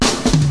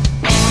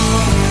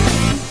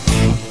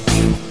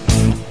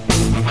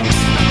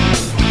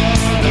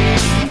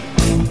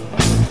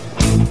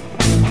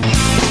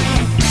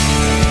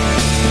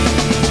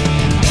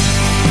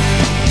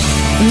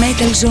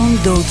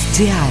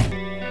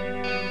metalzone.gr.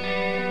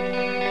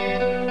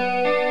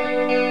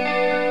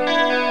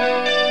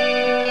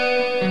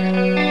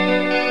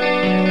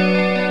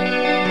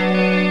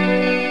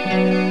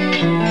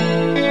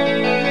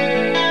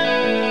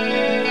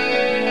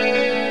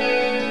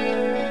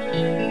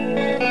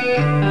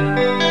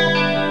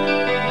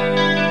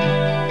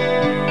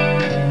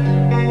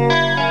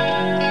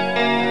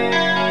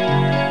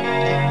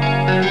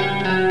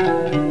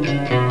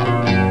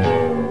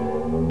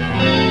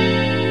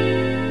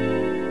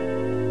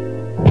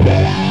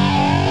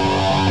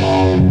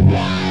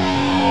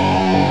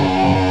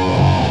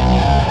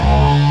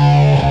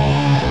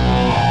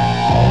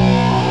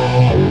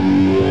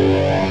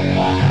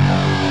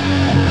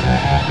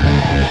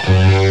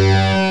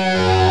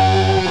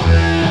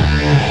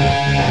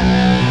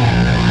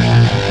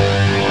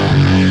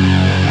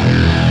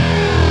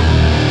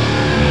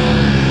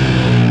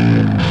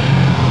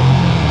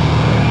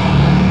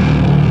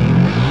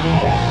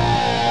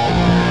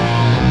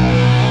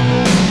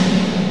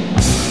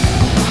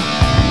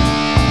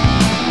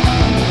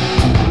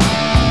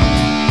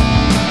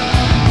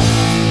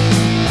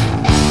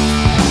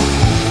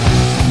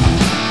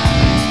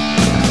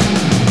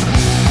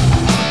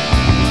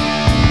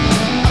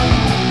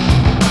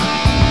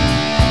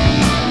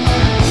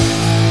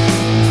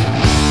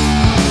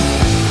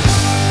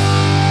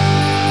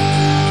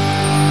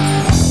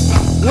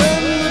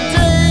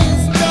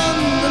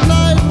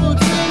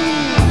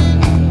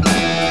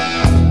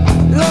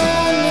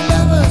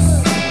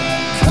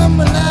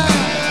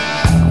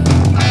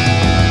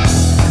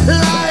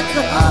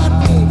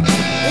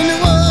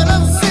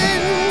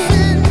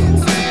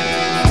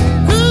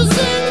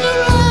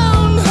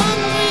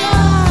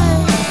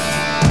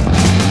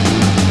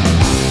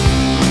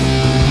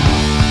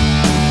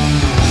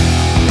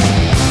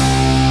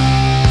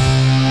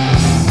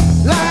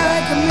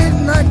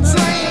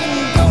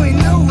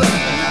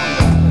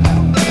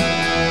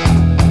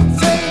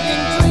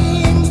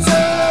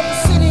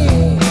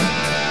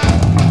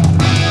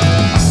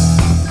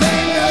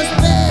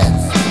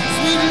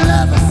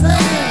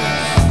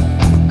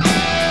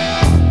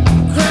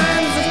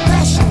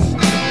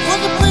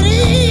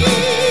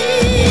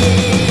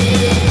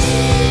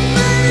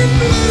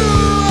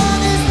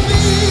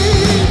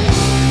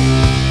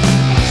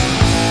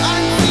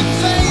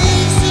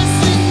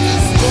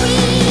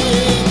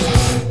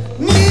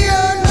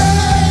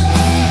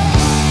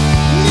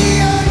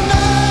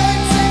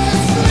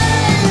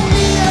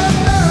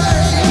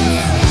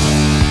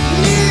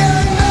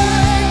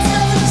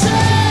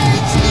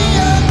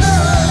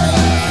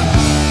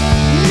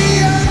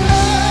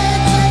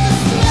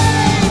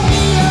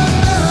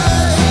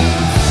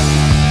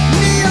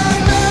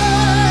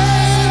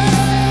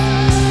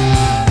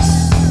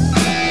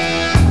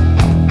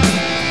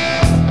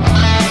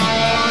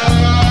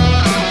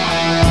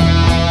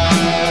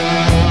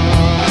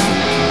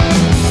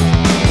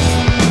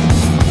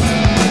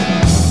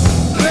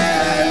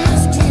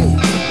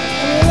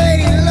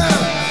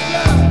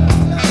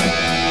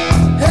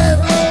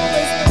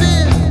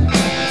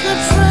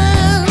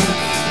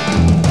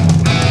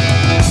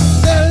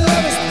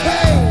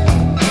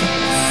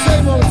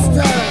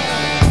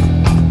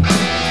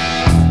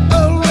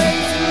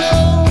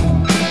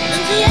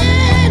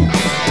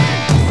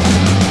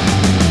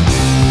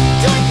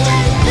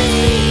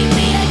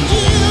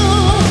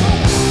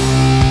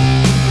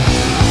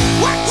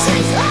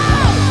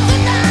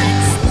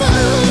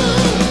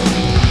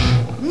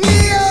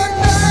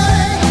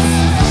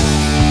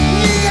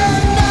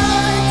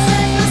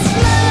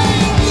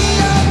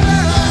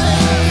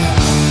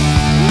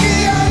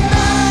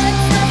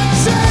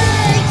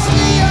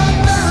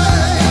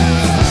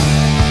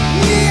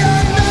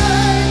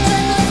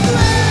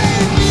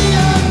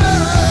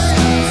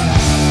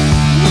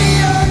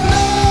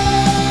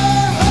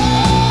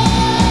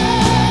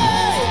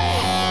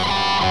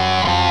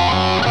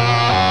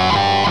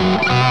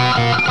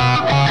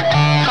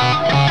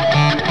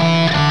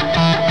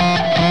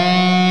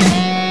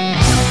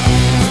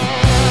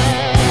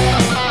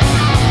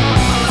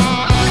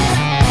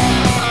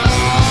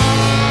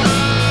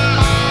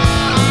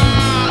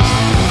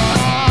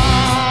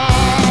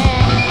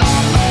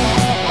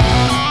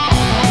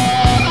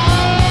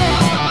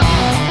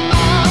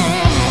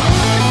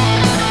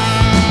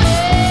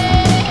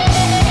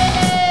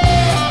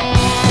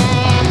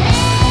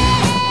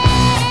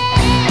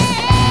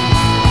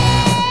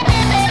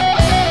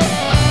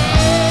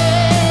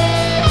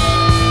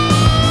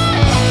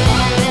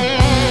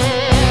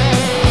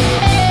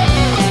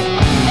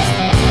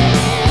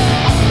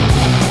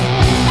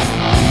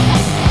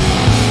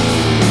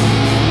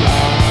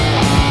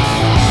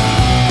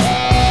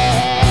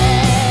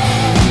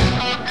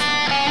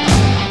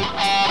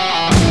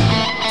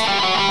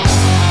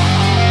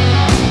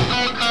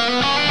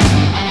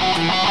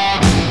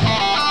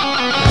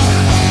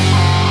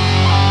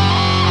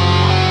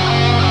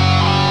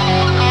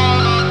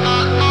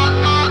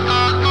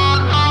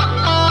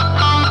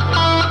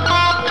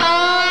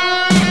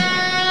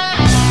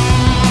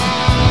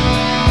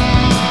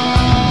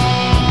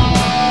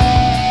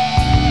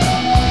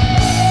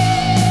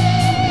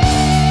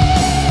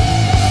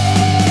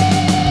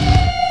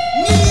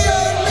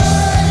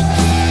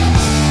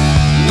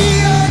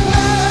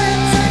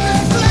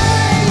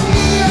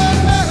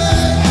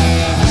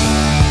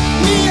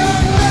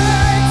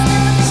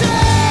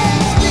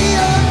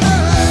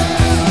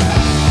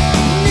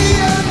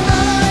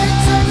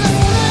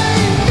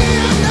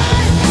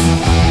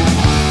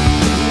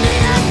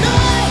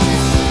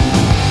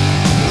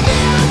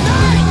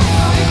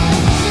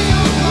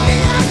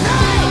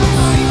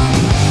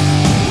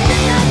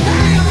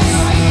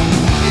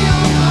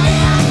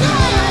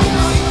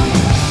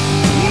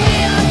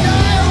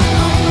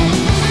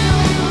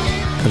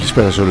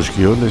 Καλησπέρα σε όλους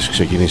και όλες.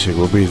 Ξεκινήσει η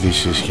εκπομπή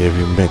This is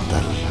Heavy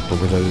Metal που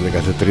μεταδίδεται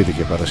κάθε Τρίτη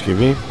και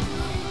Παρασκευή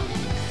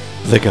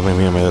 10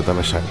 με 1 μετά τα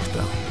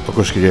μεσάνυχτα. Ο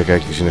Κώστας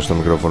Κυριακάκης είναι στο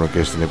μικρόφωνο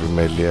και στην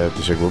επιμέλεια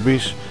της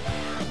εκπομπής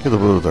και το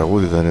πρώτο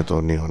τραγούδι ήταν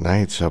το Neon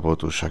Nights από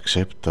τους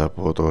Accept,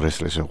 από το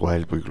Restless and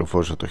Wild που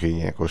κυκλοφόρησε το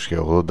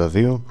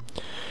 1982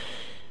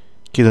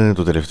 και ήταν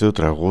το τελευταίο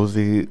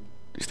τραγούδι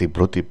στην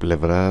πρώτη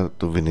πλευρά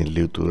του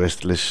βινιλίου του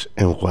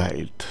Restless and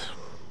Wild.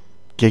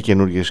 Και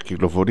καινούργιες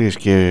κυκλοφορίες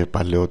και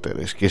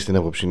παλαιότερες. Και στην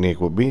απόψινή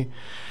εκπομπή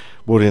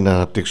μπορεί να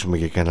αναπτύξουμε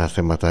και κανένα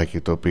θεματάκι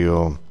το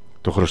οποίο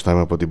το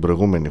χρωστάμε από την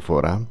προηγούμενη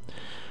φορά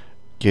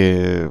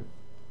και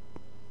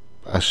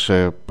ας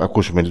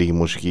ακούσουμε λίγη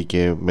μουσική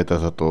και μετά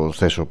θα το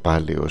θέσω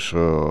πάλι ως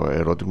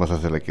ερώτημα. Θα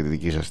ήθελα και τη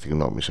δική σας τη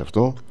γνώμη σε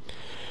αυτό.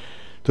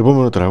 Το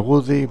επόμενο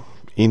τραγούδι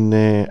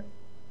είναι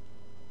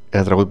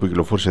ένα τραγούδι που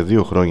κυκλοφόρησε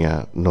 2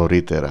 χρόνια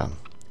νωρίτερα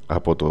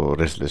από το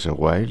Restless and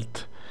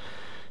Wild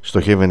στο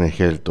Heaven and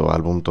Hell, το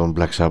άλμπουμ των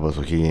Black Sabbath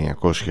το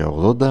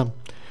 1980,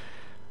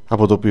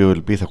 από το οποίο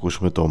ελπί θα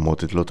ακούσουμε το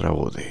ομότιτλο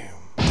τραγούδι.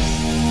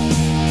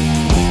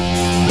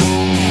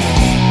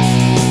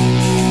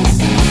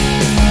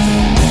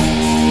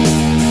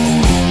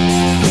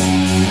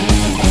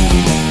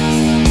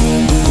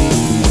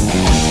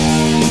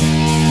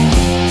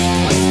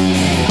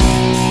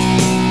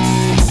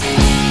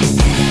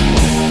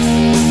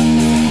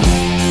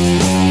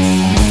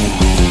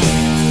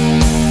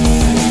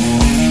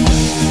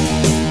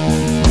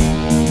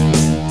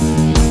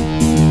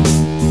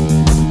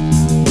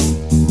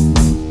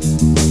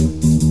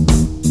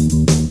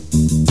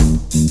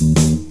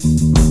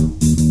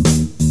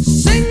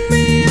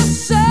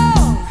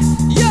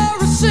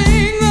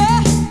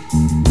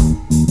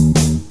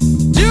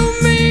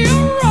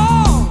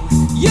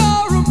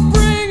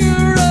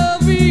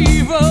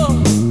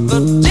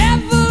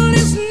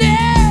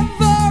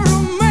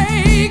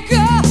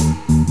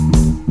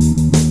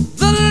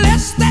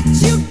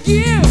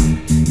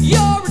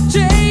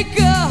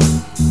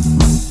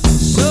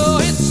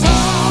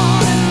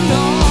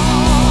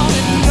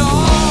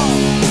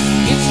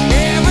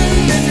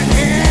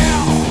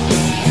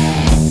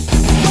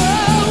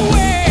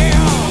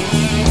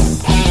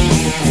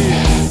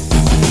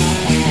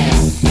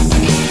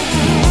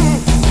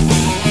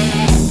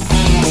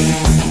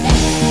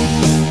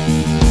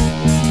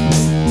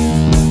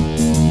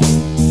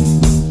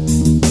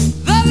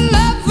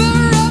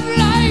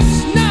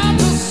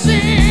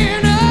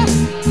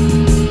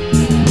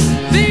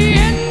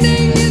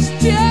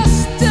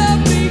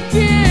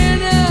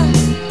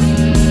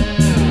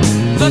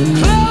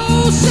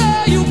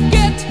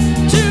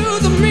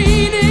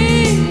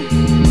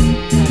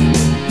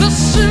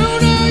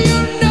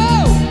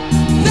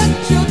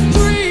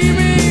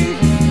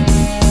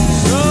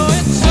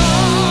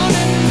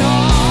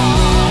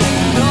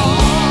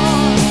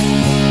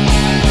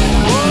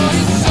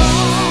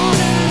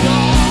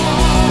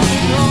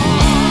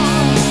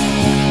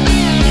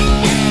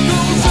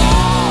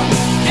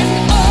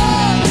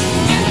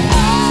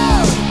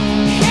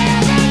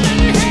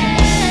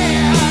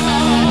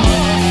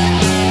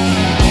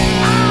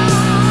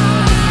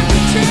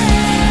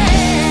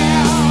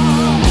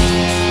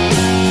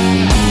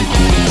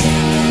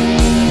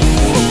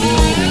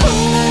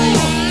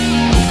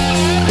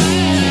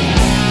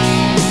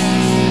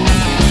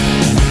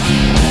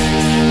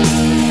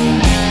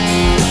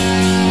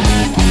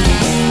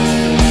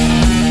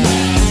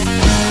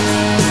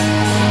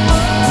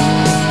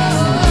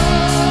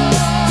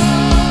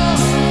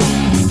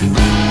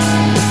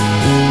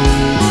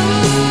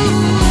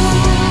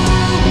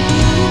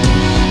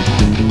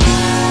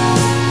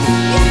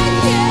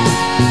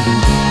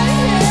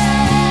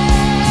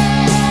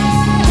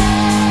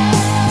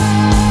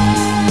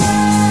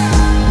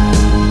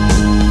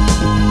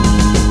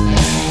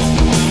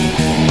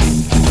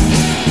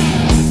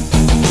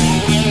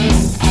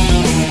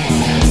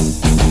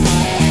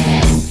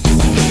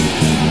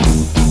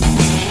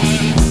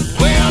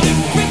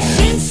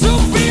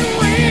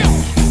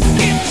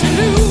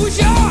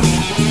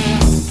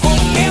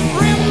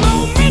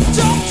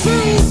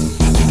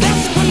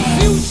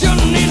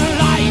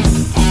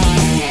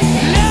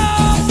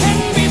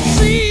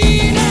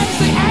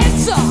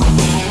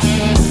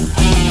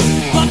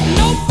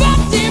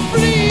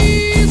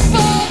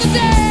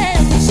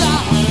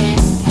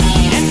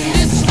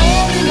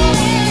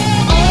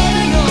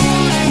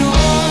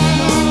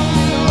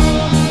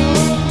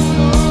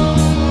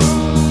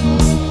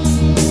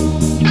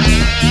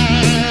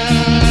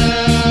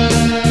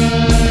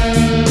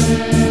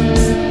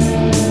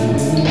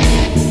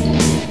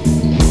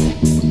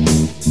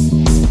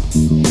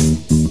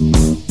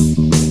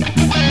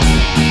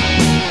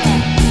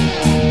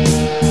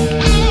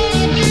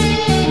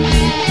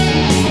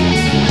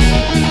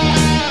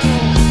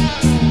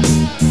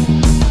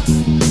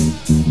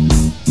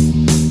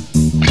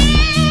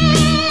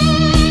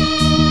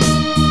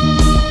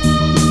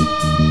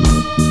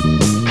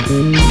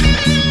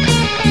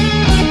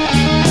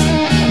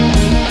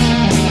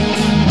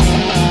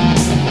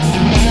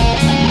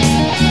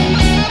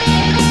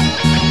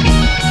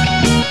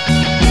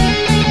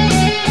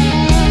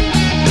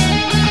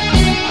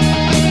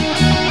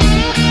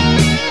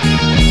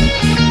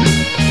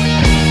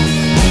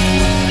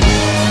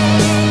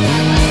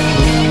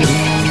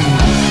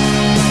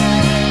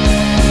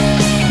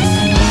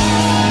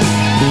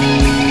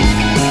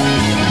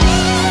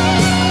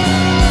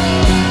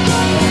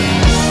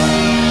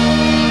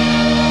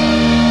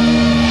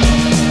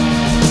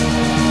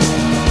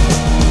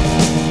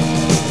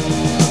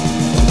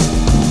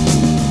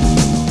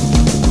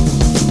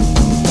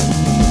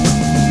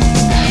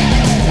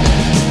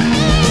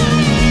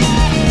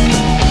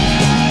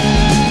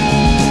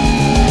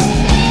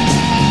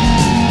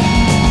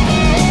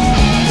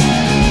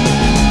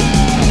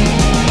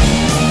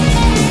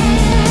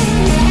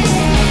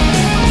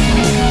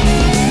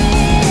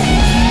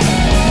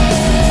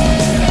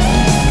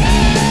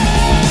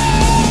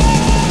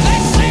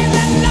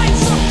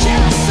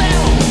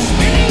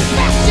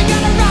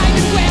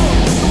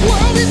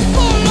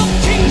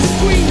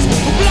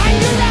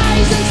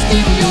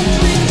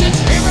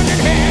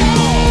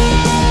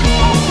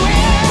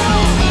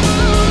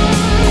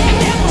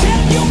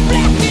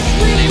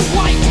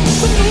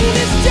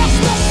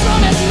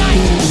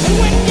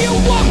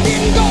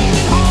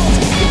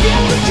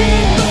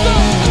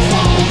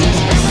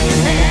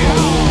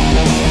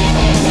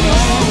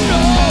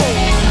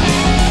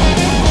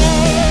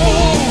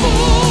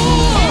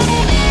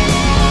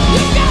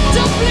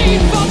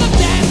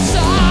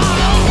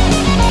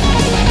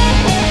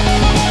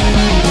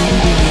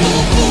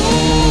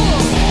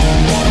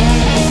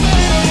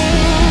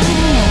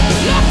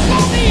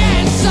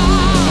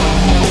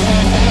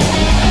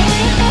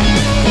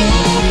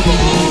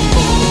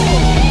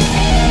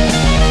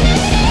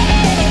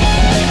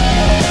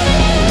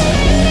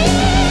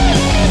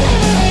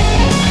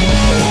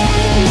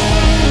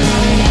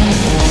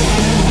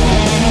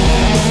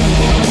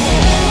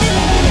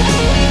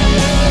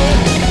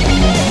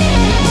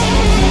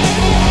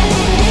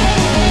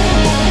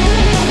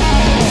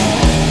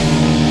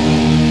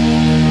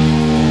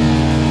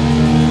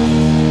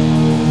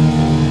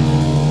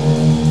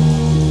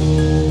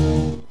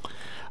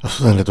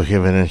 Αυτό ήταν το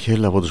Heaven and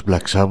Hell από τους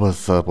Black Sabbath,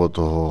 από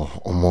το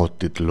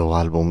ομότιτλο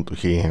άλμπουμ του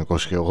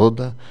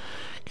 1980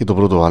 και το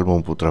πρώτο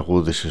άλμπουμ που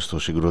τραγούδισε στο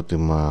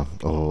συγκρότημα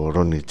ο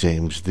Ronnie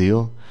James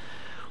 2,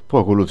 που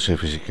ακολούθησε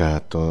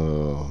φυσικά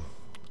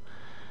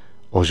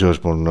ο Ozzy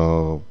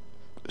Osbourne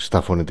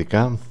στα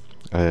φωνητικά,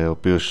 ο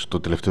οποίος το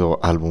τελευταίο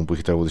άλμπουμ που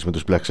έχει τραγουδήσει με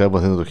τους Black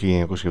Sabbath είναι το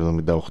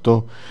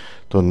 1978,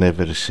 το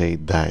Never Say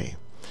Die.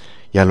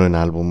 Για άλλο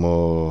ένα άλμπουμ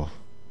ο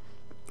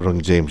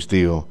Ronnie James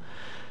 2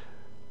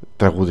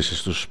 τραγούδισε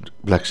στους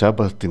Black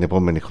Sabbath την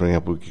επόμενη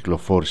χρονιά που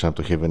κυκλοφόρησαν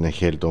από το Heaven and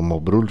Hell, το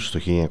Mob Rules το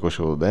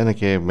 1981,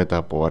 και μετά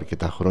από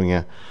αρκετά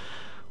χρόνια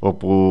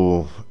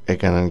όπου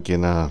έκαναν και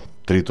ένα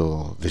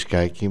τρίτο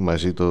δισκάκι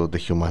μαζί, το The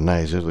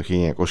Humanizer, το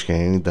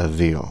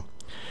 1992.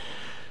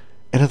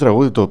 Ένα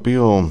τραγούδι το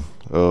οποίο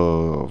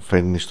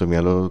φέρνει στο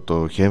μυαλό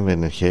το Heaven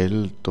and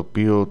Hell, το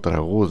οποίο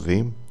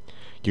τραγούδι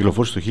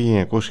κυκλοφόρησε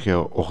το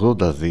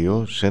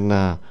 1982 σε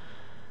ένα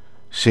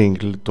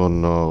single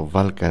των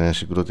Valkan, ένα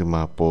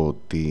συγκρότημα από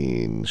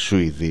την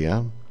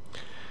Σουηδία.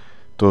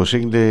 Το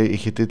single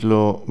είχε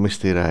τίτλο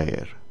Mystery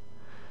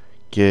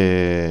και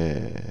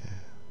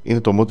είναι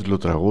το μότιτλο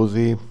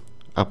τραγούδι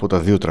από τα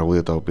δύο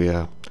τραγούδια τα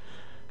οποία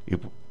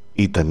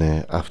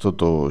ήταν αυτό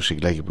το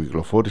συγκλάκι που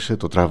κυκλοφόρησε.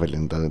 Το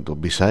Traveling ήταν το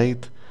B-side.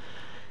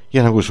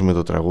 Για να ακούσουμε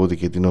το τραγούδι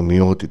και την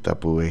ομοιότητα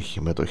που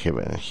έχει με το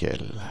Heaven and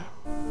Hell.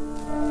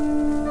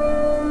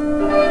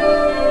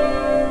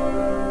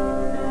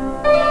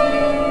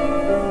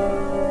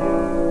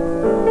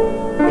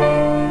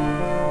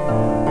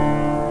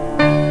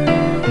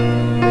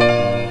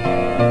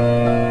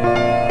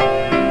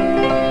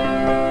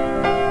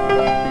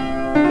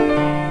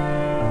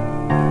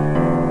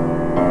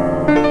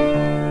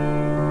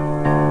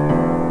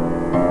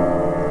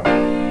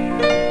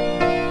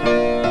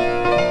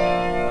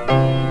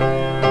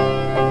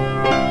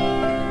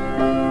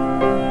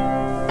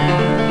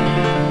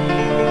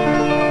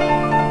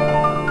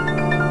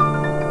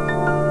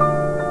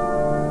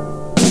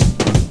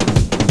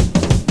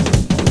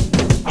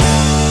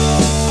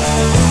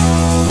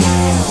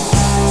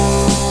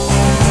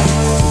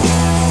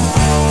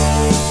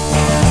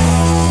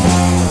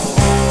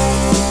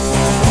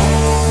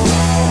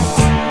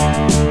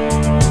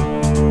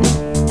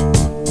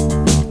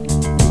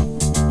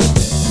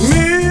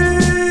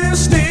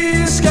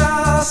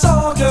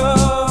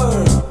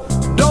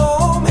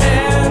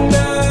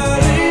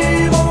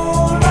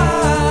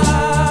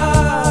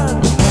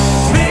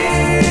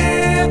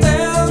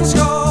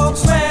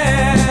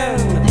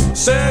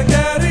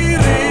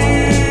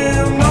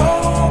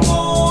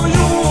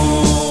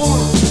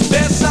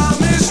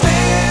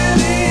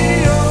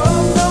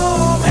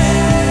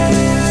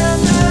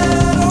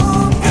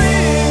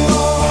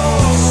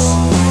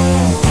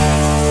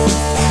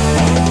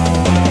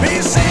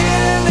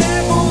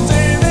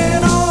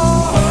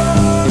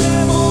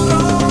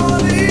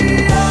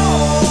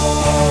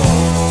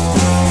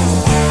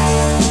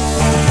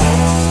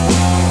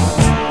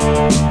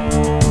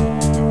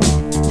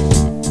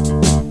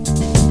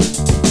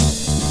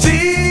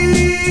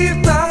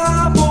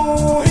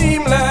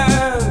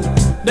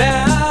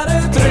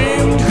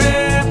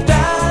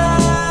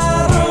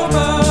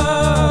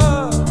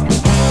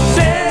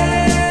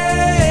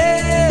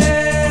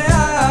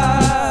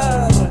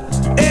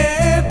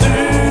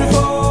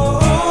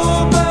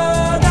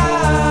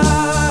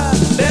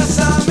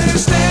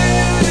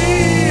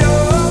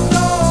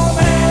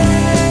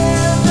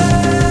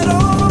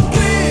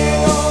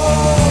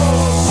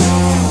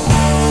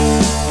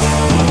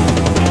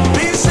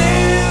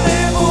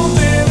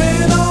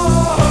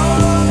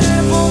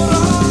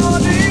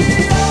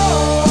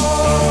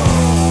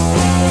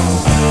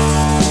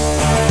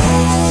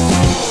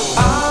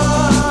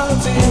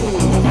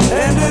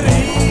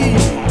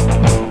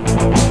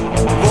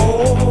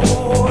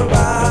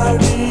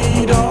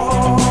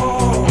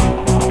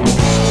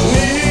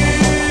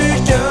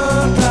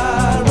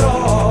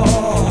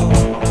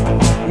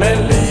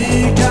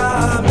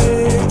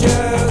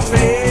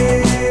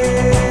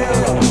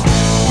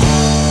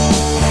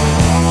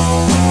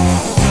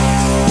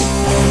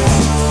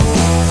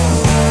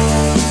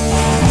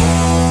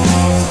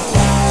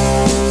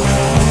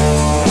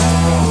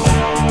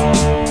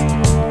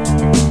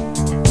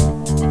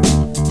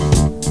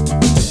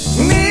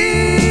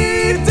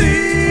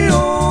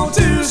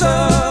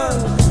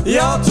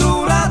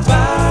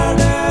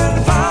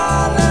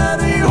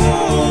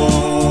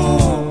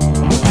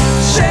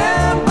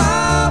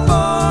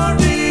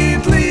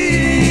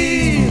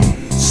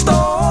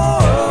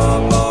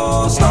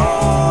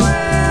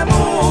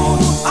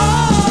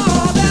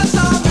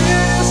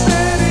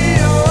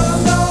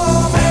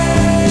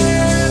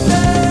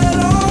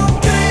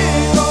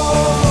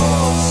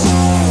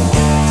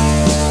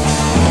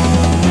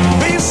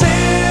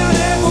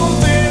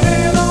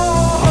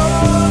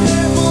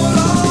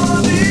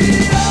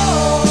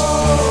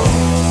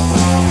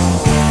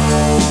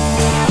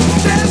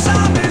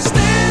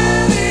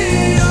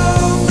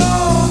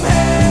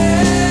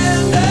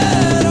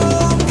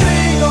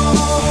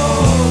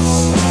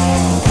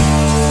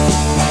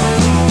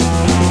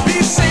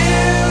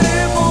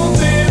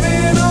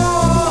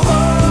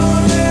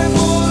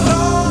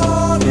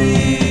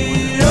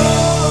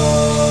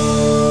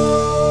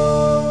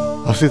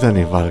 Αυτή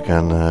ήταν η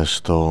Βάλκαν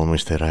στο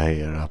Mr.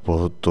 Ayer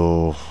από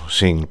το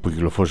single που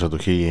κυκλοφόρησε το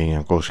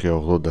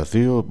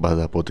 1982,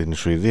 μπάντα από την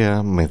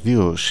Σουηδία με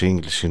 2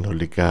 single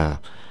συνολικά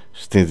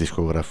στην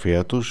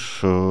δισκογραφία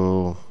τους.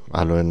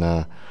 Άλλο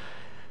ένα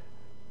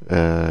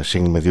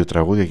single με 2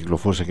 τραγούδια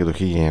κυκλοφόρησε και το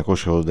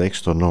 1986,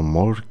 το No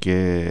More,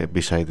 και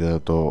B-side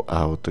το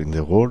Out in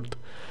the World.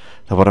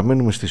 Θα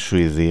παραμένουμε στη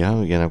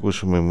Σουηδία για να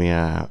ακούσουμε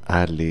μια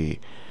άλλη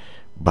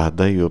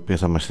μπάντα η οποία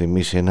θα μας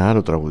θυμίσει ένα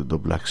άλλο τραγούδι,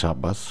 το Black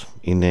Sabbath.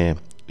 Είναι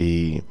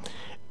οι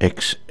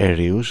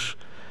X-Arius,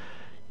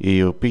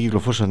 οι οποίοι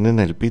κυκλοφόρησαν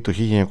ένα LP το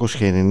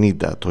 1990,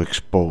 το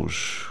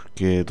Expose,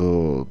 και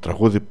το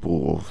τραγούδι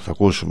που θα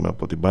ακούσουμε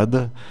από την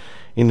μπάντα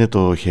είναι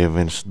το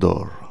Heaven's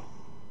Door.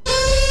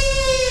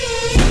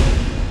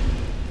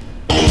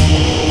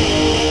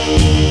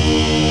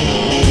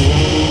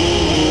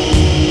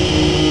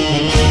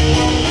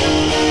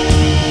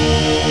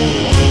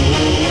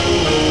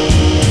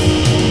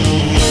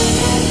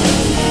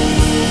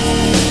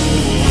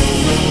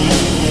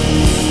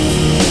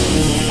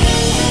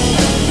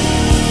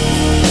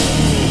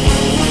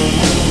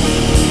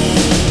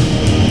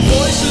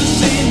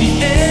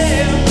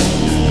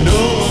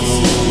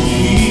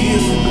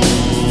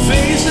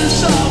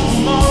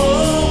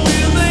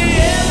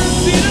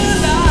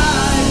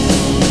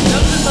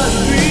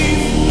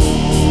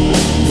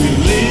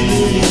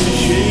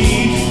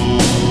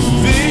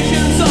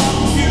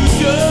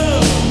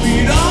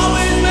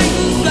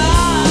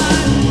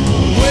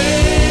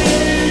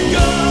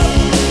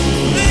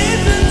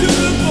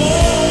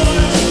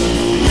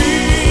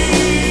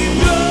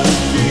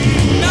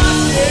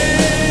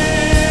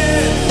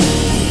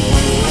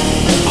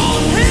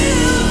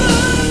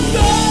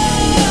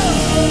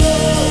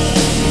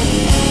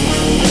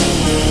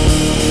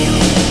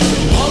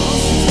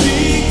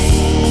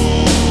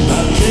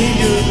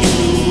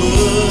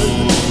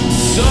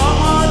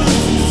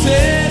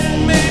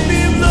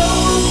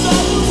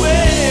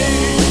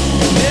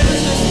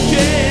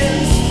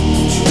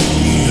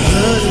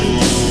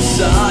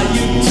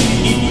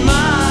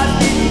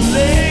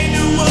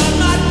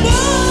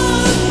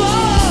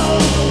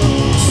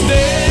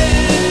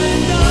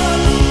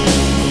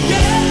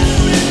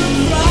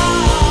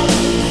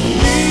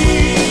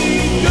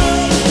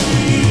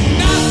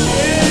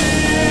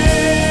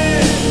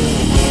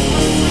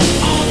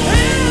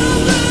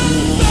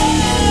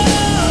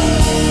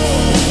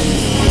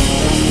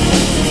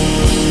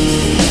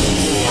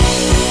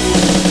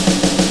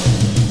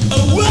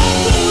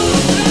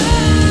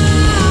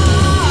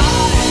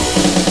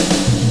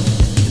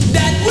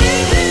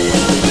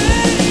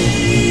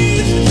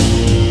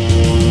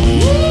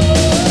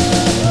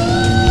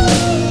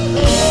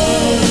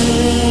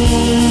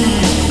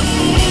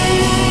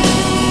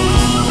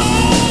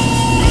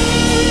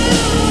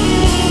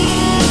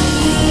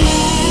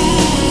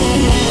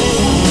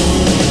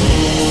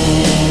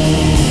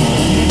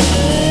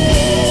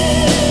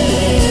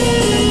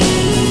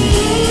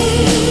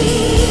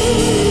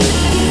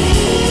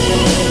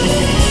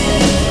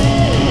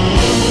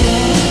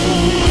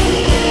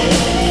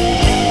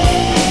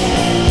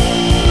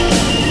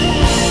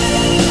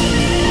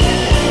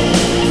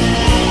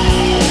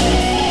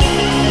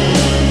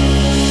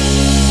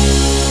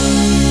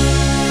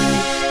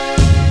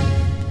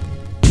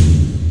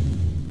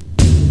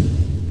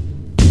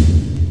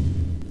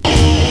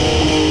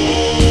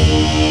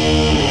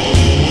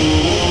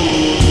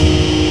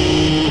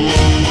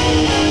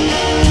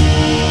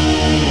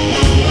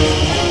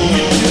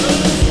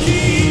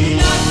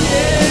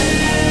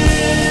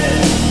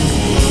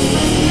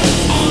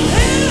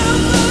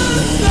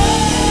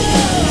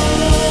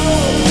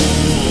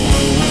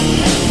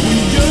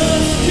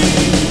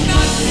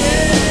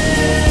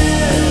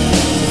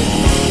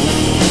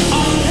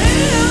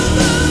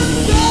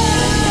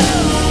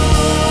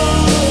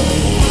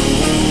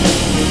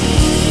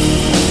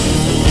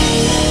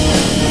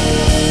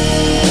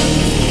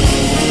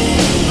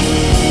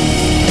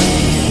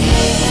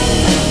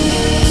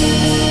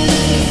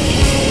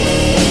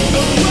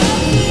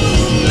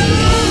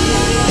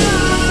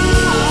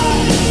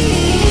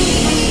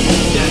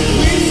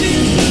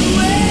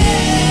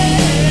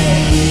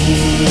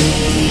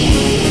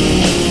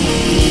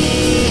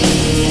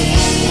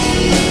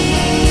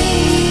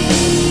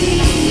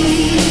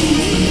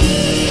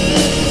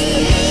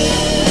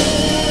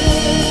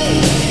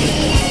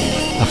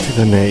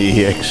 Είναι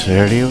η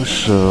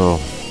X-Arius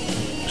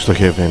στο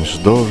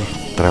Heaven's Door,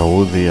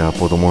 τραγούδι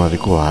από το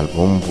μοναδικό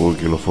άλμπομ που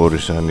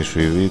κυκλοφόρησαν οι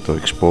Σουηδοί, το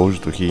Expose,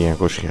 το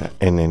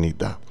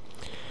 1990.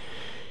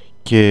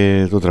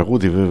 Και το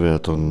τραγούδι βέβαια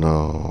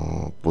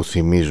που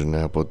θυμίζουν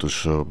από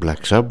τους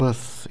Black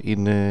Sabbath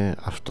είναι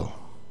αυτό.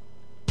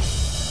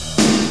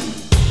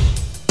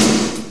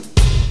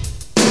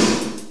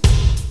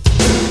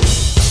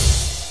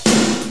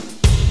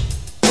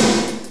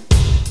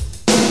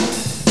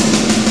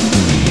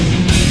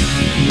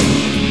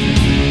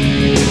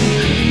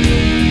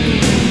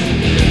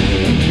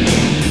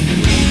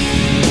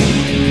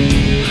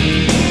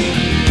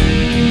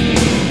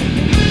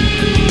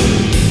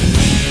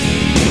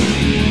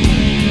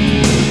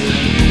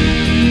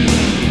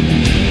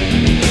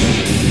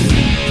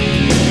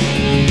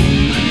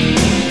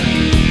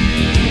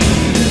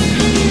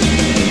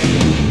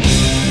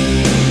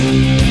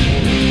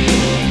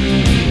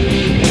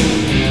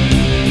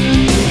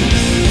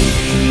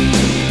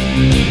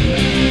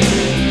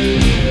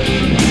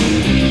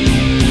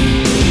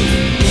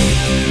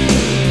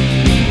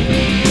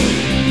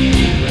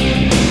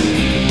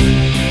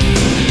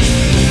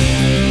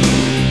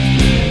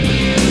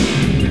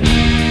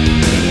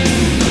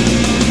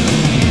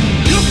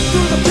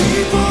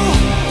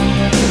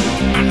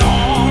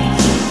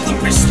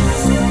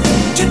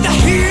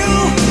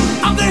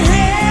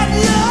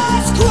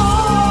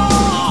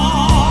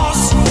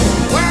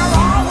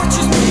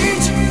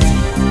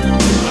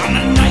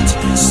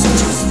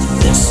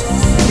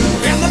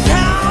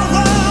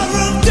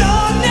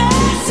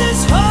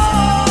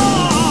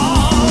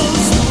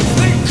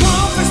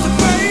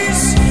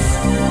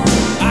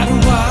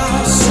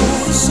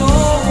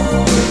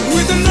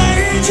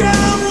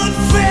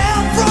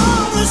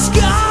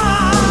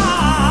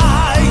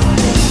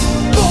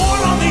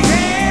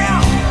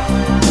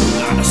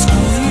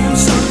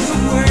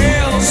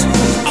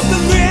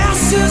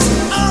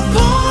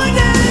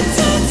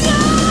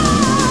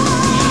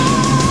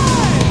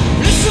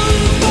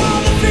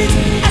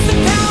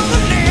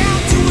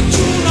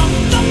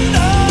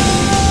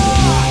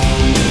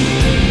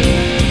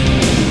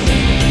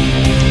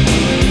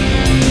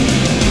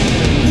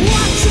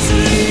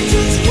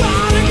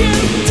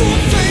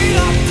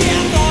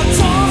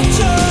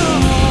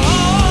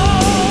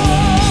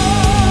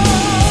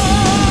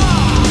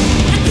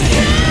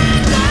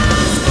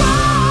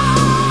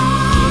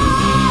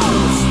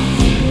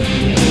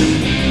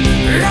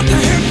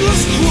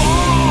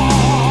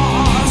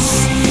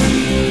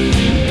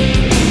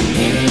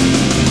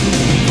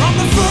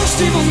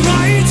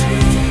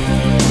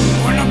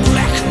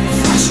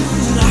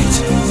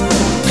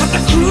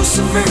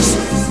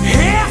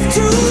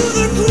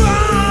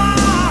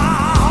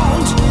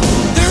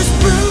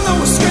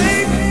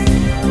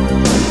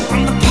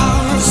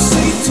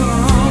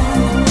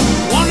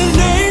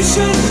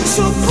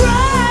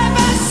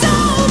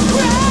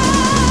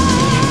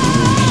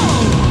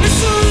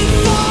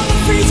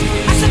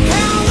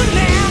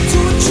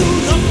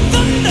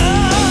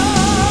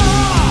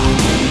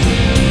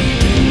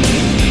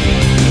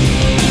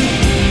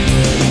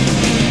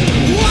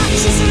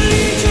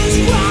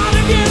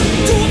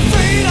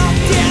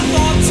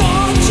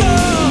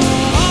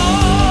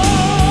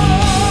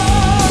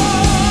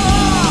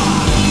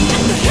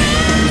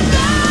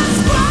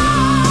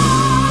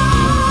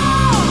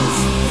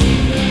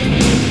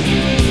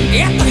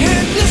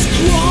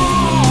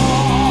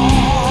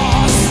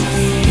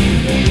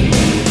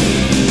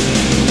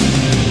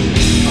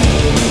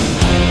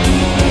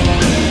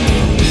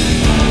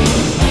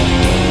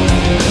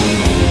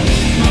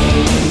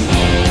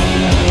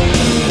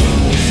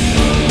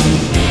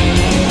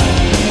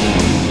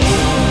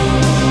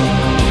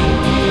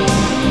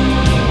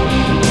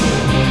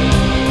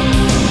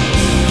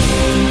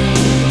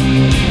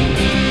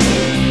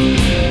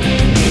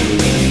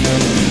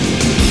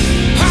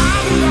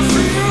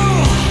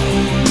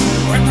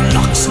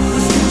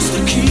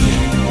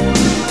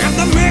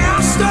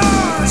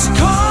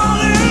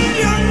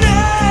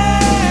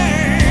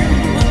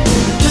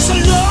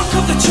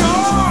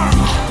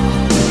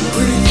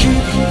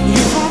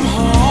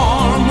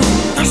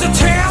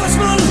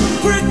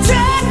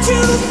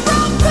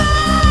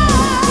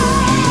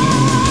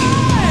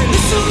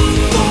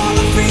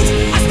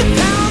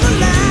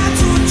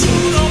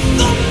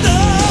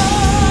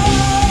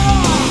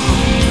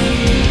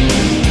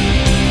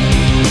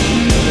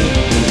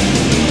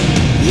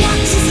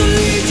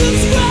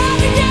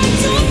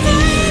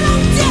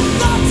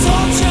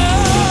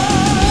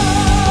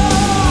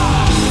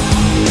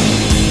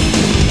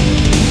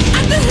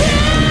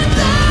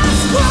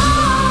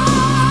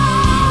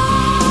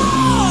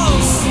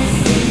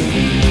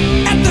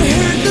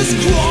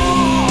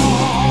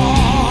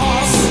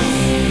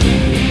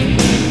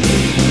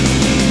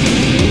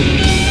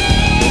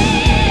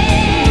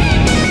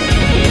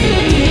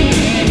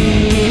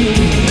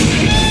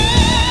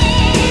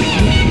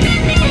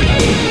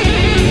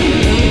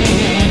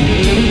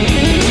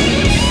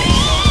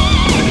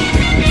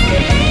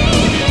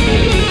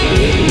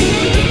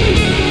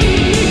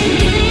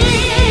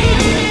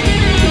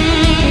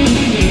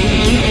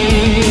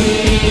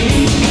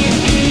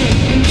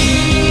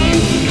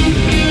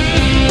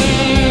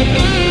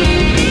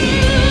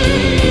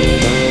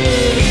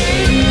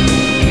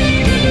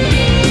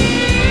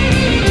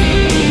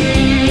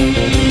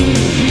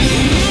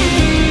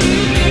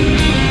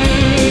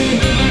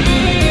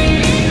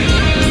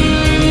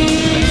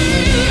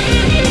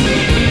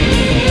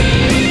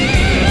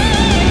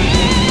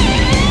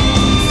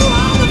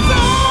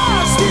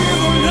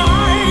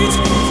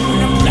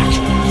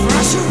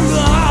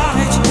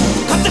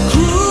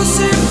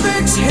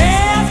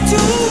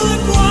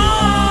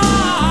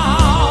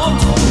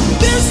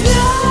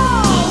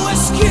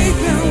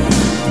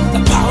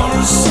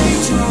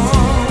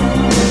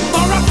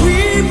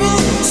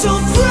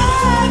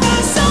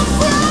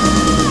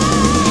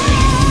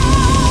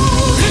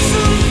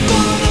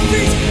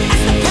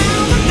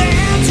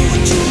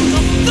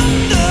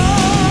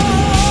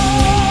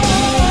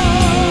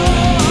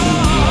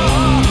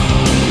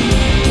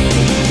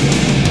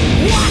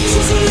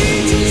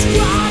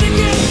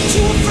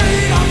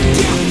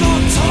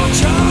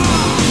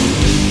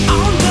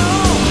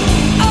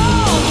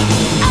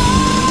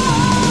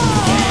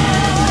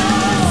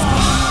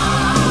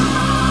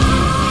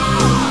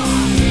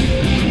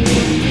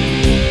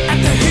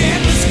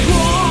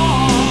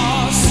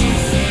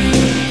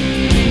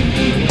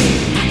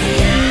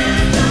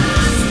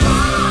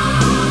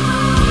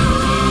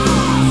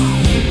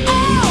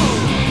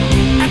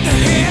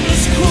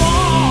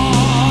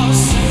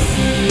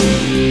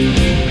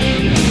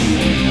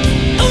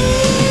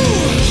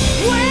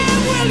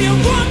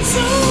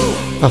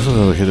 Αυτό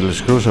ήταν το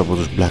Headless Cross από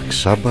τους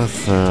Black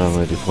Sabbath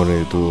με τη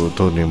φωνή του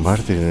Tony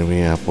Martin. Είναι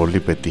μια πολύ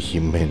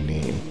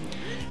πετυχημένη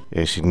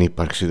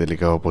συνύπαρξη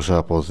τελικά, όπως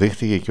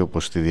αποδείχτηκε και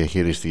όπως τη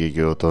διαχειρίστηκε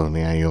και ο Tony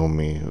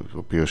Iommi, ο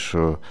οποίος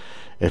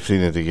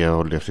ευθύνεται για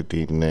όλη αυτή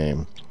την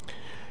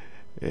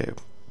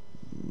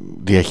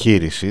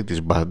διαχείριση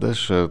της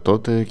μπάντας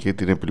τότε και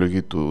την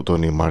επιλογή του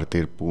Tony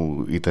Martin,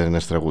 που ήταν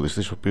ένας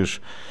τραγουδιστής ο οποίος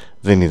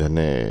δεν ήταν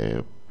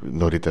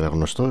νωρίτερα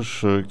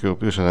γνωστός και ο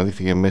οποίος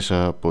αναδείχθηκε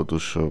μέσα από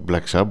τους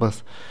Black Sabbath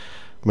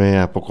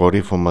με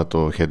αποκορύφωμα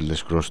το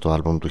Headless Cross, το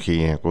άλμπομ του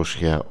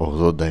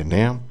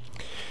 1989.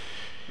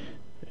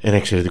 Ένα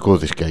εξαιρετικό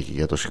δισκάκι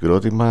για το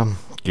συγκρότημα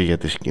και για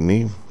τη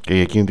σκηνή και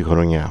για εκείνη τη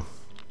χρονιά.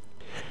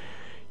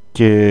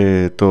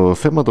 Και το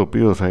θέμα το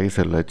οποίο θα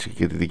ήθελα, έτσι,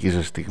 και τη δική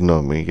σας τη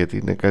γνώμη, γιατί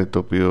είναι κάτι το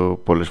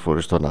οποίο πολλές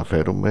φορές το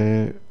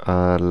αναφέρουμε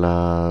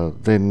αλλά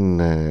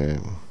δεν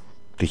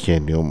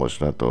τυχαίνει όμως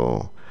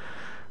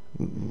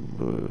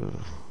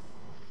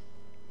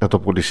να το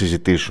πολύ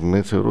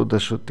συζητήσουμε,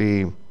 θεωρώντας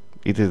ότι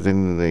είτε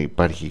δεν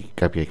υπάρχει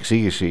κάποια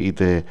εξήγηση,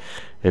 είτε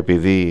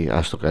επειδή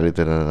άστο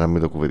καλύτερα να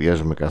μην το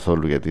κουβεντιάζουμε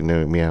καθόλου γιατί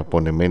είναι μια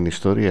απονεμένη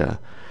ιστορία,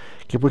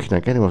 και που έχει να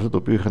κάνει με αυτό το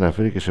οποίο είχα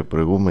αναφέρει και σε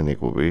προηγούμενη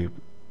εκπομπή,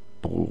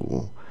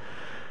 που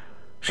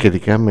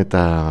σχετικά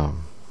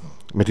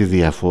με τη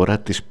διαφορά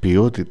της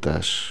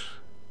ποιότητας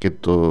και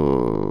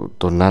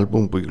των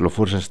άλμπουμ που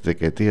κυκλοφόρησαν στη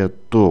δεκαετία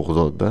του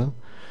 80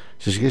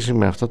 σε σχέση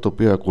με αυτά τα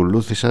οποία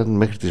ακολούθησαν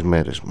μέχρι τις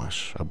μέρες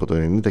μας, από το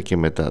 90 και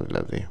μετά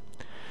δηλαδή,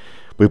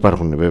 που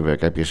υπάρχουν βέβαια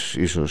κάποιες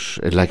ίσως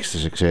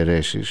ελάχιστες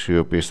εξαιρέσεις οι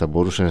οποίες θα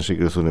μπορούσαν να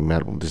συγκριθούν με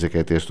άλμπουμ της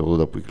δεκαετίας του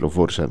 80 που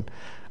κυκλοφόρησαν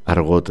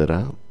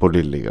αργότερα,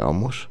 πολύ λίγα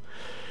όμως,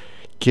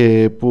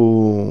 και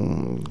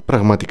που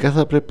πραγματικά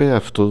θα πρέπει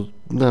αυτό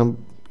να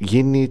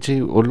γίνει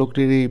έτσι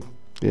ολόκληρη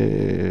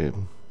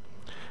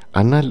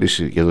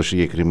ανάλυση για το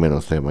συγκεκριμένο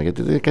θέμα,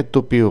 γιατί δεν είναι κάτι το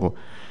οποίο,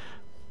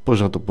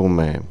 πώς να το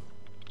πούμε,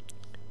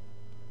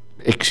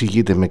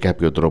 εξηγείται με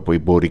κάποιο τρόπο ή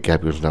μπορεί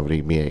κάποιος να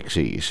βρει μια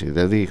εξήγηση.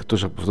 Δηλαδή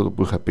εκτός από αυτό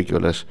που είχα πει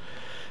κιόλας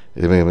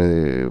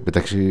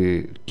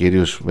μεταξύ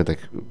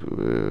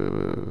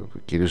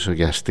κυρίως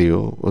για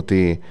αστείο,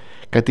 ότι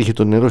κάτι είχε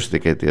το νερό στη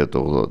δεκαετία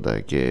του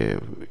 80 και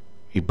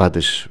οι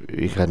μπάντες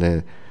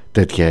είχαν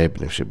τέτοια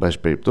έμπνευση, εν πάση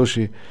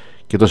περιπτώσει,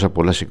 και τόσα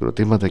πολλά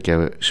συγκροτήματα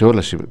και σε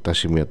όλα τα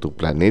σημεία του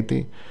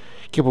πλανήτη,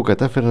 και που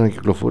κατάφεραν να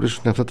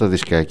κυκλοφορήσουν αυτά τα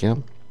δισκάκια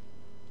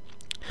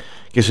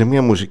και σε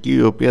μια μουσική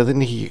η οποία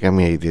δεν είχε και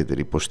καμία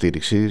ιδιαίτερη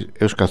υποστήριξη,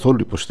 έως καθόλου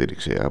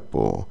υποστήριξη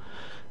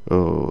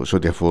σε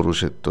ό,τι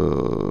αφορούσε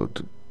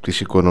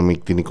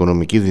την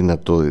οικονομική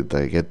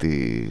δυνατότητα για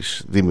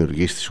τις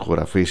δημιουργίες, της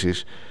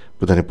ηχογραφήσεις,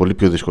 που ήταν πολύ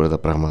πιο δύσκολα τα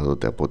πράγματα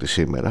τότε από ό,τι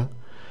σήμερα.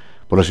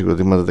 Πολλά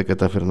συγκροτήματα δεν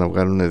κατάφεραν να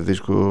βγάλουν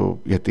δίσκο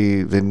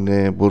γιατί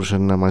δεν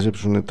μπορούσαν να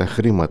μαζέψουν τα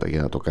χρήματα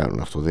για να το κάνουν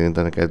αυτό. Δεν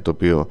ήταν κάτι το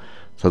οποίο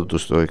θα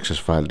τους το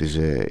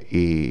εξασφάλιζε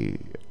ή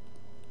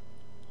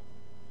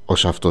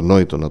ως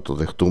αυτονόητο να το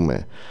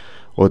δεχτούμε,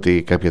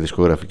 ότι κάποια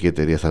δισκογραφική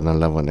εταιρεία θα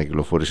αναλάβανε να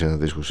κυκλοφορήσει ένα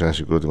δίσκο σε ένα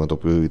συγκρότημα το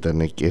οποίο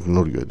ήταν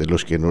καινούριο,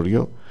 εντελώς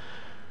καινούριο.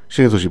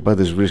 Συνήθως οι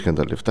πάντες βρίσκαν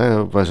τα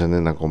λεφτά, βάζανε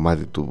ένα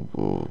κομμάτι του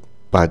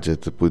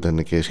budget που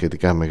ήταν και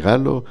σχετικά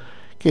μεγάλο,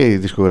 και η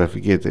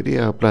δισκογραφική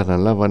εταιρεία απλά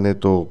αναλάβανε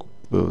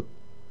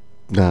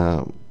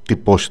να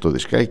τυπώσει το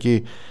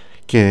δισκάκι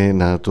και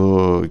να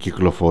το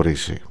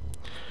κυκλοφορήσει,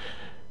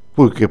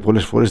 που και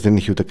πολλές φορές δεν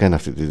είχε ούτε καν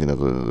αυτή τη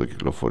δυνατότητα να το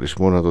κυκλοφορήσει,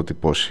 μόνο να το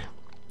τυπώσει.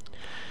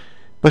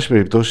 Πάση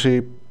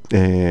περιπτώσει,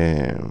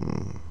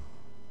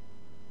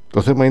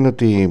 το θέμα είναι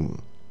ότι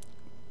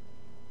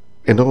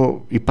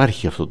ενώ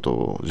υπάρχει αυτό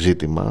το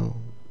ζήτημα,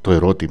 το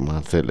ερώτημα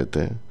αν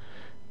θέλετε,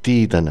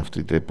 τι ήταν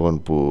αυτή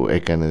λοιπόν που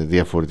έκανε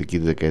διαφορετική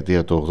τη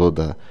δεκαετία του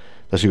 80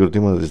 τα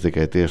συγκροτήματα της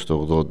δεκαετίας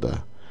του 80,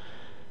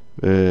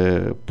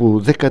 που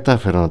δεν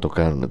κατάφεραν να το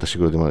κάνουν τα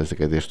συγκροτήματα της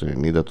δεκαετίας του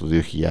 90, του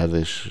 2000,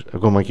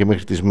 ακόμα και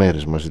μέχρι τις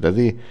μέρες μας.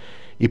 Δηλαδή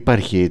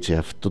υπάρχει έτσι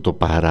αυτό το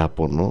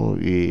παράπονο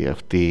ή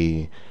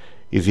αυτή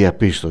η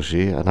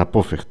διαπίστωση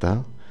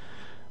αναπόφευκτα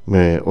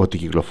με ό,τι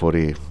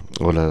κυκλοφορεί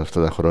όλα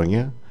αυτά τα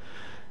χρόνια,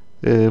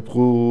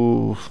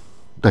 που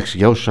εντάξει,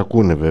 για όσους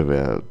ακούνε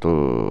βέβαια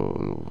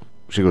το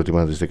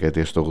συγκροτήμα της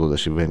δεκαετίας του 80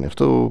 συμβαίνει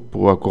αυτό,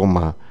 που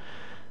ακόμα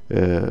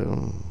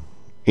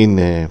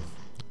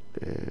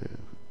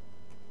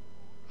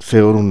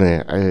θεωρούν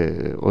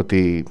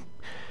ότι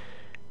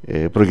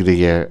πρόκειται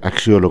για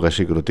αξιόλογα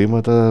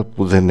συγκροτήματα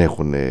που δεν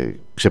έχουν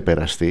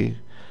ξεπεραστεί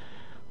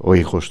ο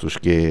ήχος τους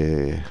και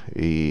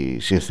οι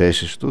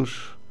συνθέσεις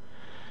τους,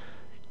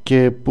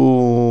 και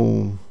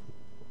που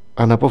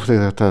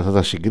αναπόφευκτα θα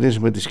τα συγκρίνεις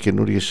με τις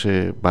καινούριες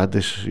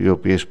μπάντες οι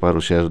οποίες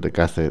παρουσιάζονται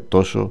κάθε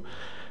τόσο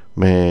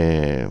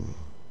με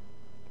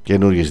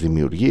καινούριες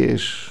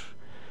δημιουργίες,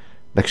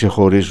 να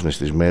ξεχωρίζουν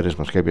στις μέρες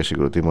μας κάποια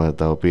συγκροτήματα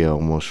τα οποία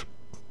όμως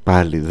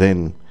πάλι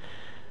δεν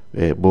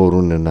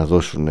μπορούν να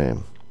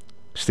δώσουν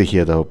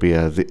στοιχεία τα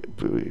οποία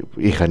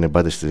είχαν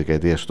μπάντες στη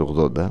δεκαετία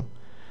του 80.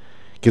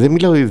 Και δεν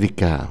μιλάω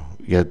ειδικά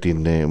για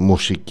την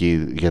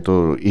μουσική, για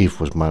το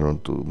ύφος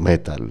μάλλον του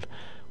metal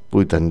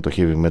που ήταν το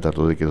heavy metal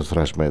τότε και το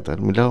thrash metal.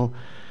 Μιλάω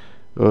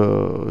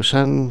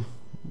σαν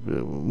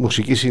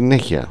μουσική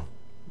συνέχεια,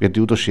 γιατί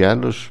ούτως ή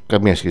άλλως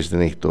καμία σχέση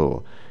δεν έχει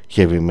το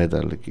heavy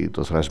metal και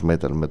το thrash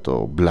metal με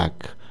το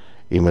black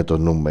ή με το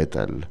nu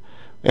metal.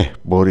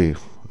 Μπορεί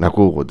να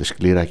ακούγονται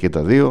σκληρά και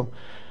τα δύο,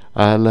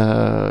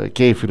 αλλά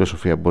και η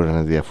φιλοσοφία μπορεί να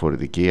είναι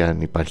διαφορετική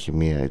αν υπάρχει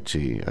μια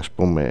έτσι ας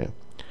πούμε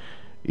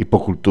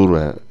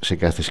υποκουλτούρα σε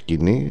κάθε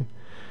σκηνή.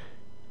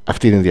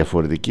 Αυτή είναι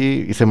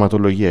διαφορετική. Η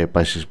θεματολογία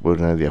επίσης μπορεί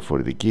να είναι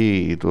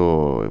διαφορετική,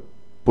 το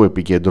που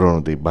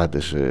επικεντρώνονται οι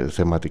μπάντες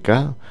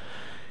θεματικά,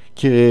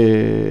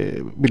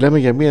 και μιλάμε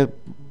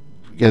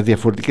για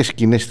διαφορετικές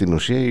σκηνές στην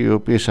ουσία, οι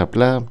οποίες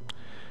απλά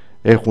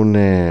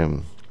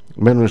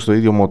μένουν στο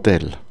ίδιο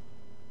μοτέλ,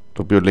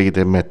 το οποίο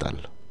λέγεται metal.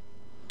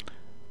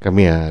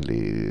 Καμία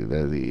άλλη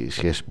δηλαδή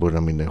σχέση μπορεί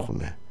να μην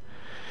έχουν.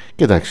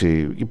 Και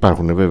εντάξει,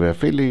 υπάρχουν βέβαια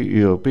φίλοι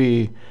οι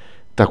οποίοι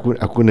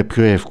ακούνε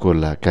πιο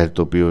εύκολα κάτι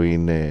το οποίο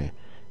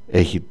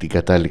έχει την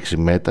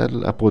κατάληξη metal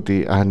από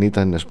ότι αν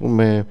ήταν ας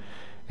πούμε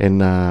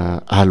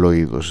ένα άλλο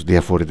είδος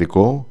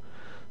διαφορετικό,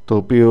 το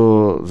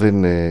οποίο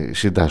δεν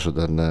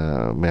συντάσσονταν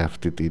με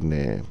αυτή την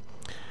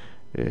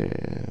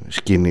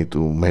σκηνή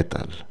του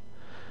metal.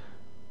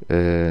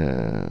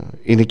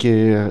 Είναι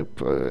και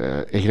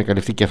έχει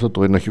ανακαλυφθεί και αυτό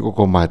το ενοχικό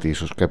κομμάτι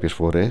ίσως κάποιες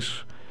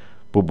φορές,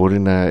 που μπορεί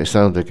να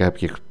αισθάνονται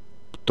κάποιοι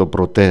των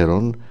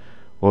προτέρων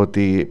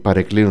ότι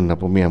παρεκκλίνουν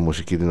από μια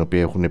μουσική την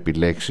οποία έχουν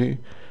επιλέξει,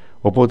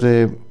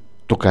 οπότε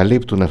το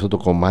καλύπτουν αυτό το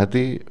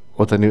κομμάτι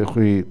όταν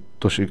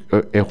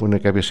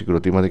έχουν κάποια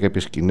συγκροτήματα,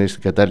 κάποιες σκηνές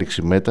στην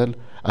κατάληξη metal,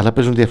 αλλά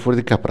παίζουν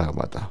διαφορετικά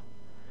πράγματα.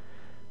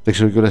 Δεν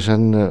ξέρω κιόλας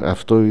αν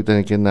αυτό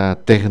ήταν και ένα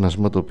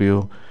τέχνασμα το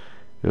οποίο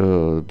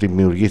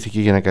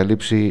δημιουργήθηκε για να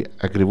καλύψει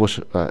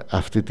ακριβώς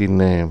αυτή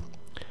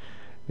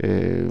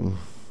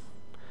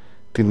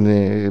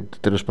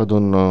τέλος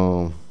πάντων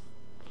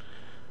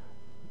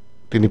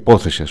την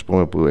υπόθεση, ας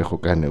πούμε, που έχω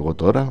κάνει εγώ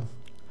τώρα.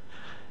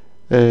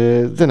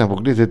 Δεν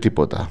αποκλείεται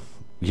τίποτα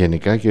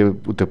γενικά, και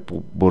ούτε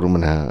που μπορούμε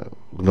να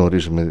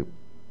γνωρίζουμε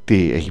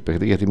τι έχει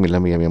παιχτεί, γιατί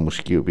μιλάμε για μια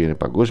μουσική η οποία είναι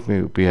παγκόσμια,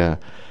 η οποία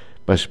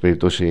πάση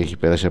περιπτώσει έχει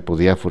περάσει από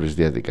διάφορες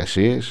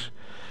διαδικασίες.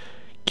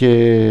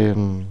 Και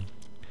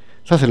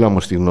θα ήθελα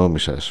όμως τη γνώμη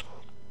σας.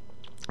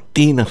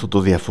 Τι είναι αυτό το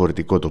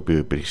διαφορετικό το οποίο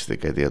υπήρχε στη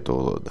δεκαετία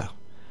του 80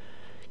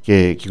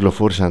 και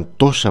κυκλοφόρησαν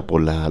τόσα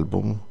πολλά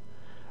άλμπουμ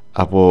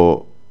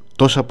από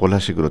τόσα πολλά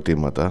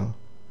συγκροτήματα,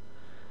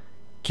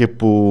 και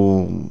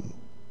που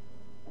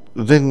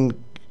δεν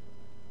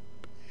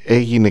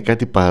έγινε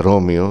κάτι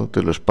παρόμοιο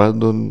τέλος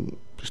πάντων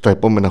στα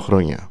επόμενα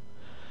χρόνια?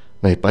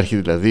 Να υπάρχει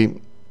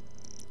δηλαδή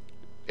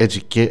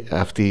έτσι και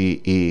αυτή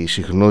η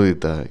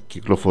συχνότητα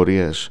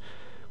κυκλοφορίας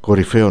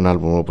κορυφαίων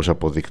άλμπουμ όπως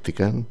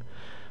αποδείχτηκαν,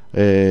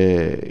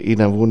 ή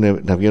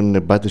να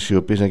βγαίνουν μπάτες οι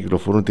οποίες να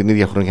κυκλοφορούν την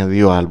ίδια χρονιά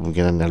 2 άλμπουμ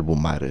και να είναι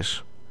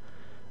αλμπουμάρες.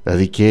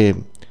 Δηλαδή και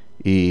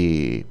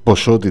η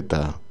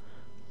ποσότητα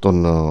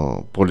των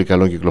πολύ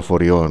καλών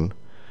κυκλοφοριών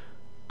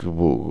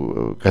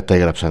που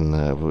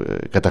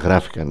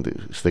καταγράφηκαν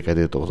στη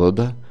δεκαετία του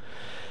 80.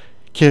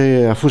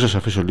 Και αφού σας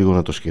αφήσω λίγο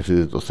να το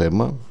σκεφτείτε το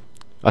θέμα,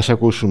 ας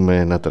ακούσουμε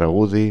ένα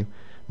τραγούδι,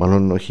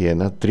 μάλλον όχι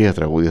ένα, 3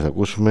 τραγούδια θα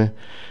ακούσουμε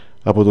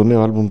από το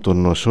νέο άλμπουμ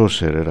των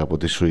Sorcerer από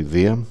τη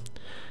Σουηδία,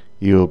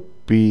 οι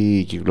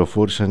οποίοι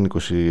κυκλοφόρησαν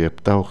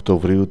 27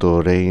 Οκτωβρίου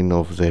το Reign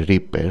of the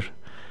Reaper.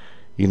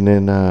 Είναι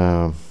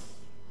ένα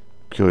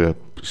πιο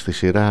στη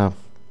σειρά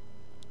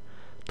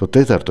το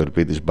 4ο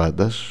LP της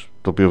μπάντας,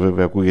 το οποίο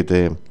βέβαια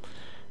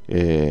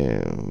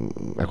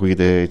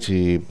ακούγεται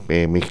έτσι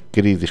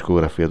μικρή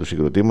δισκογραφία του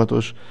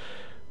συγκροτήματος,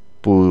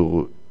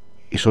 που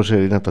η Sorcerer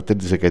είναι από τα τέλη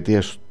της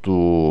δεκαετίας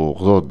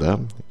του 80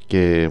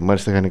 και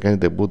μάλιστα είχαν κάνει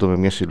τεμπούτο με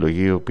μια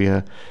συλλογή η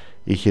οποία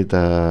είχε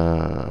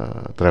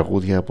τα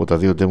τραγούδια από τα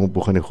 2 demo που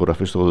είχαν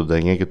ηχογραφήσει το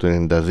 89 και το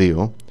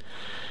 92.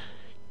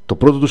 Το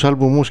πρώτο τους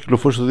άλμπουμ όμως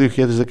κυκλοφόρησε το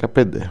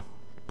 2015,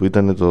 που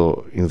ήταν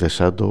το In the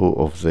Shadow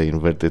of the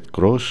Inverted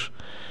Cross,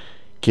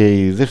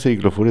 και η δεύτερη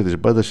κυκλοφορία της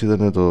μπάντας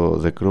ήταν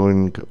το The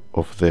Crowing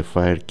of the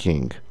Fire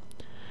King.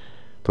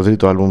 Το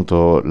τρίτο άλμπουμ,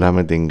 το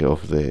Lamenting of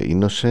the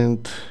Innocent,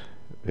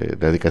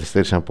 δηλαδή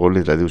καθυστέρησαν πολύ,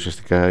 δηλαδή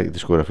ουσιαστικά η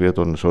δισκογραφία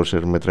των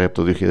Sorcerer μετράει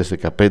από το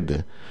 2015,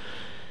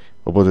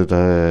 οπότε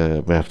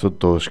με αυτό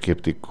το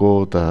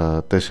σκεπτικό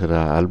τα 4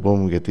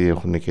 άλμπουμ, γιατί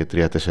έχουν και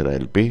 3-4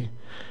 LP,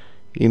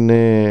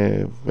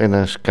 είναι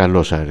ένας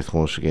καλός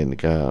αριθμός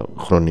γενικά,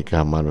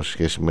 χρονικά μάλλον, σε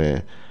σχέση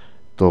με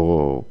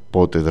το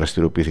πότε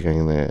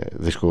δραστηριοποιήθηκαν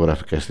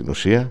δισκογραφικά στην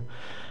ουσία.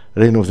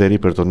 Reign of the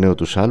Reaper, το νέο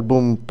τους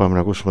άλμπουμ. Πάμε να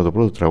ακούσουμε το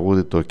πρώτο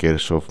τραγούδι, το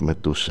Curse of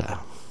Medusa.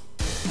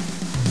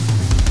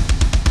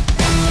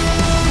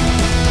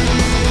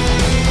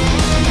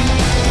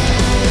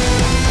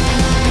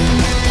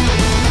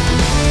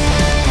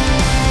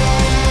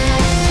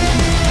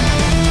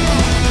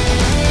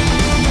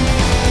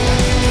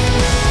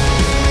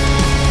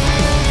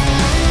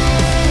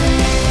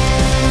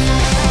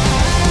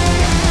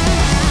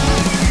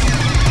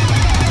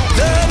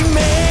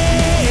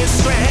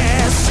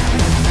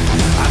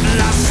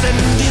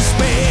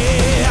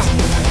 Despair.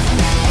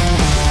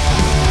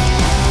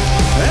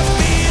 I've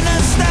been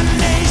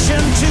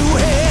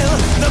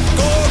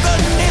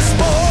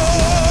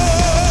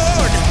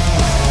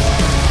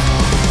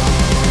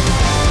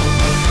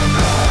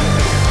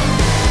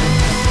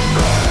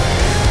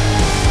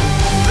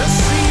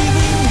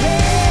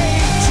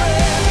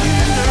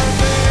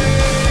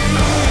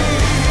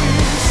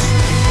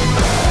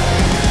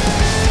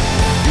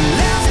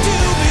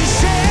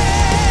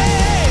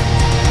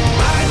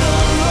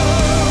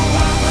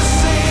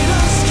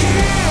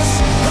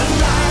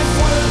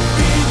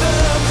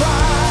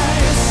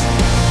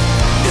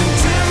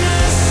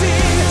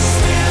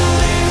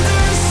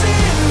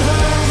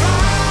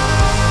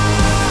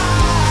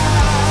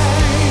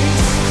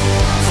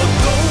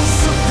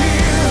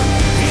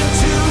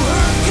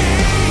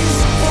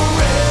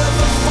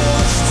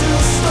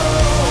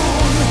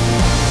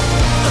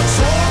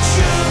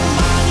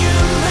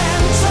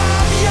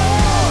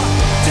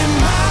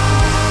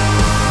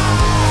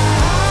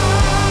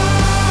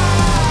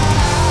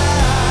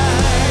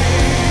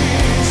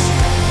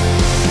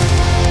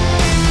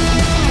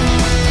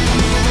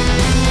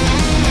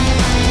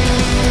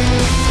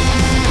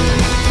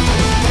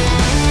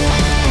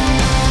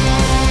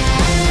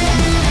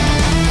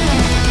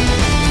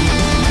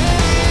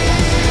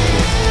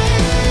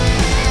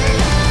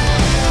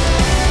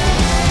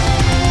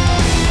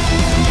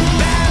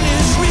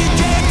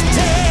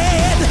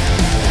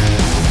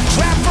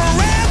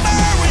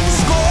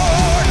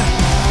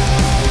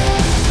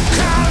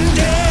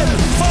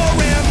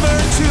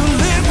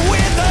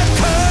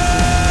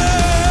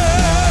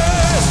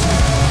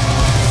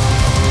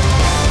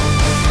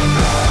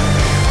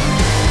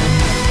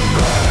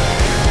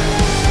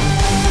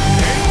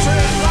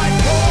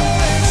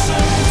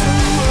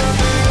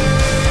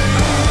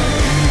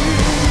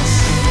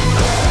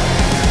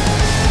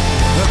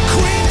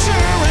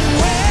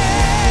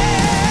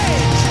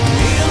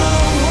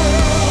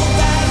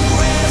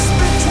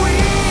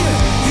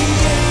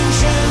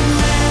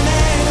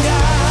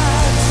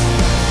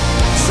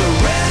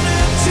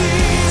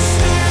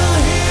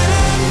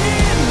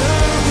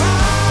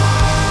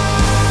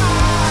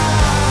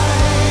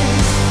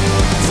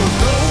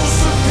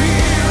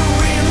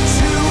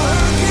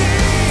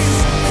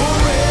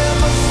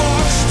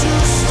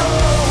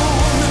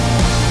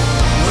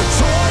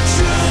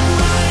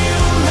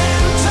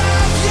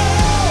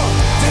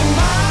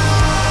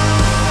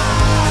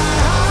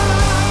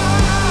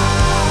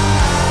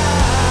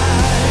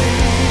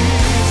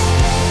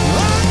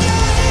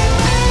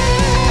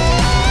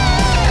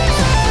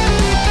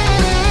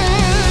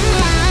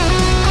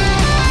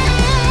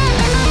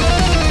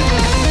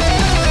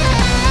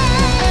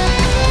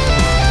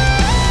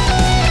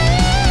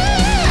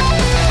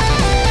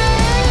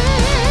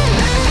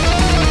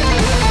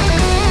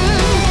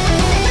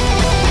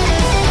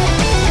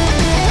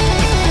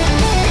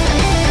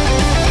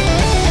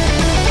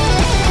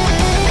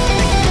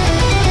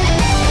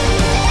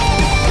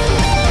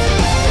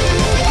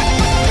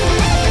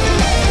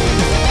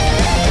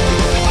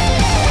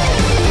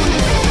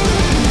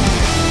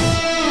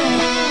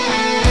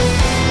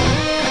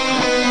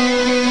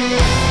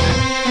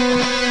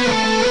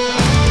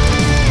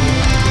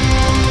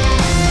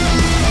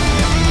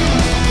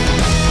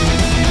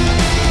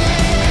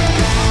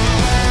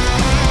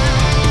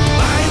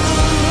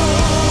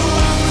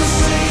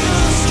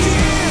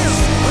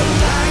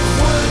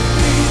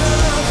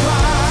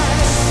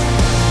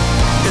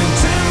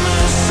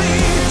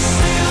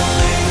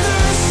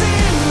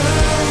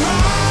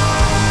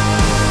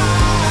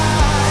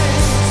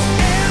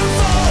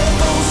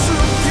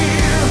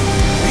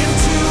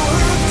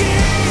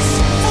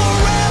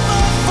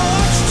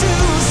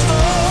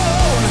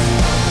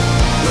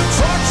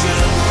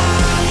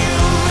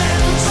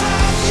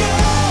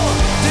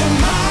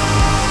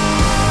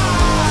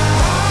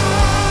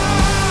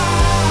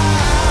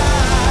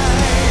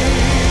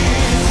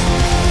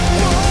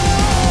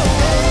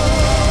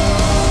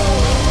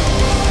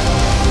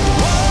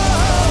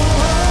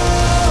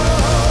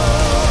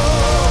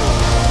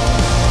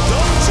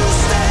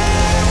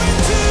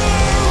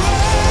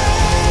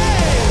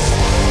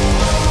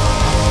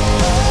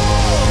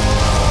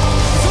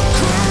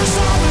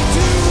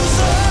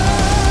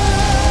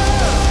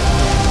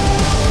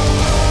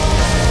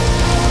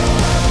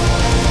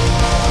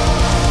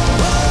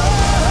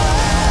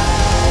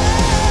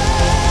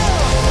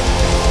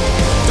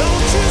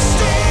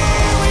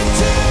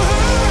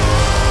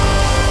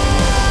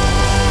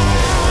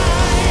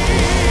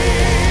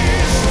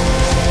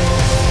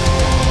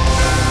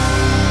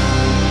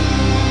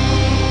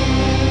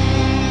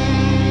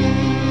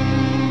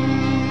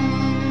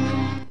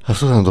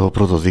Αυτό ήταν το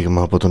πρώτο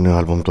δείγμα από το νέο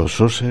άλμπουμ το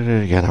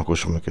Sorcerer, για να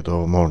ακούσουμε και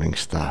το Morning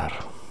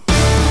Star.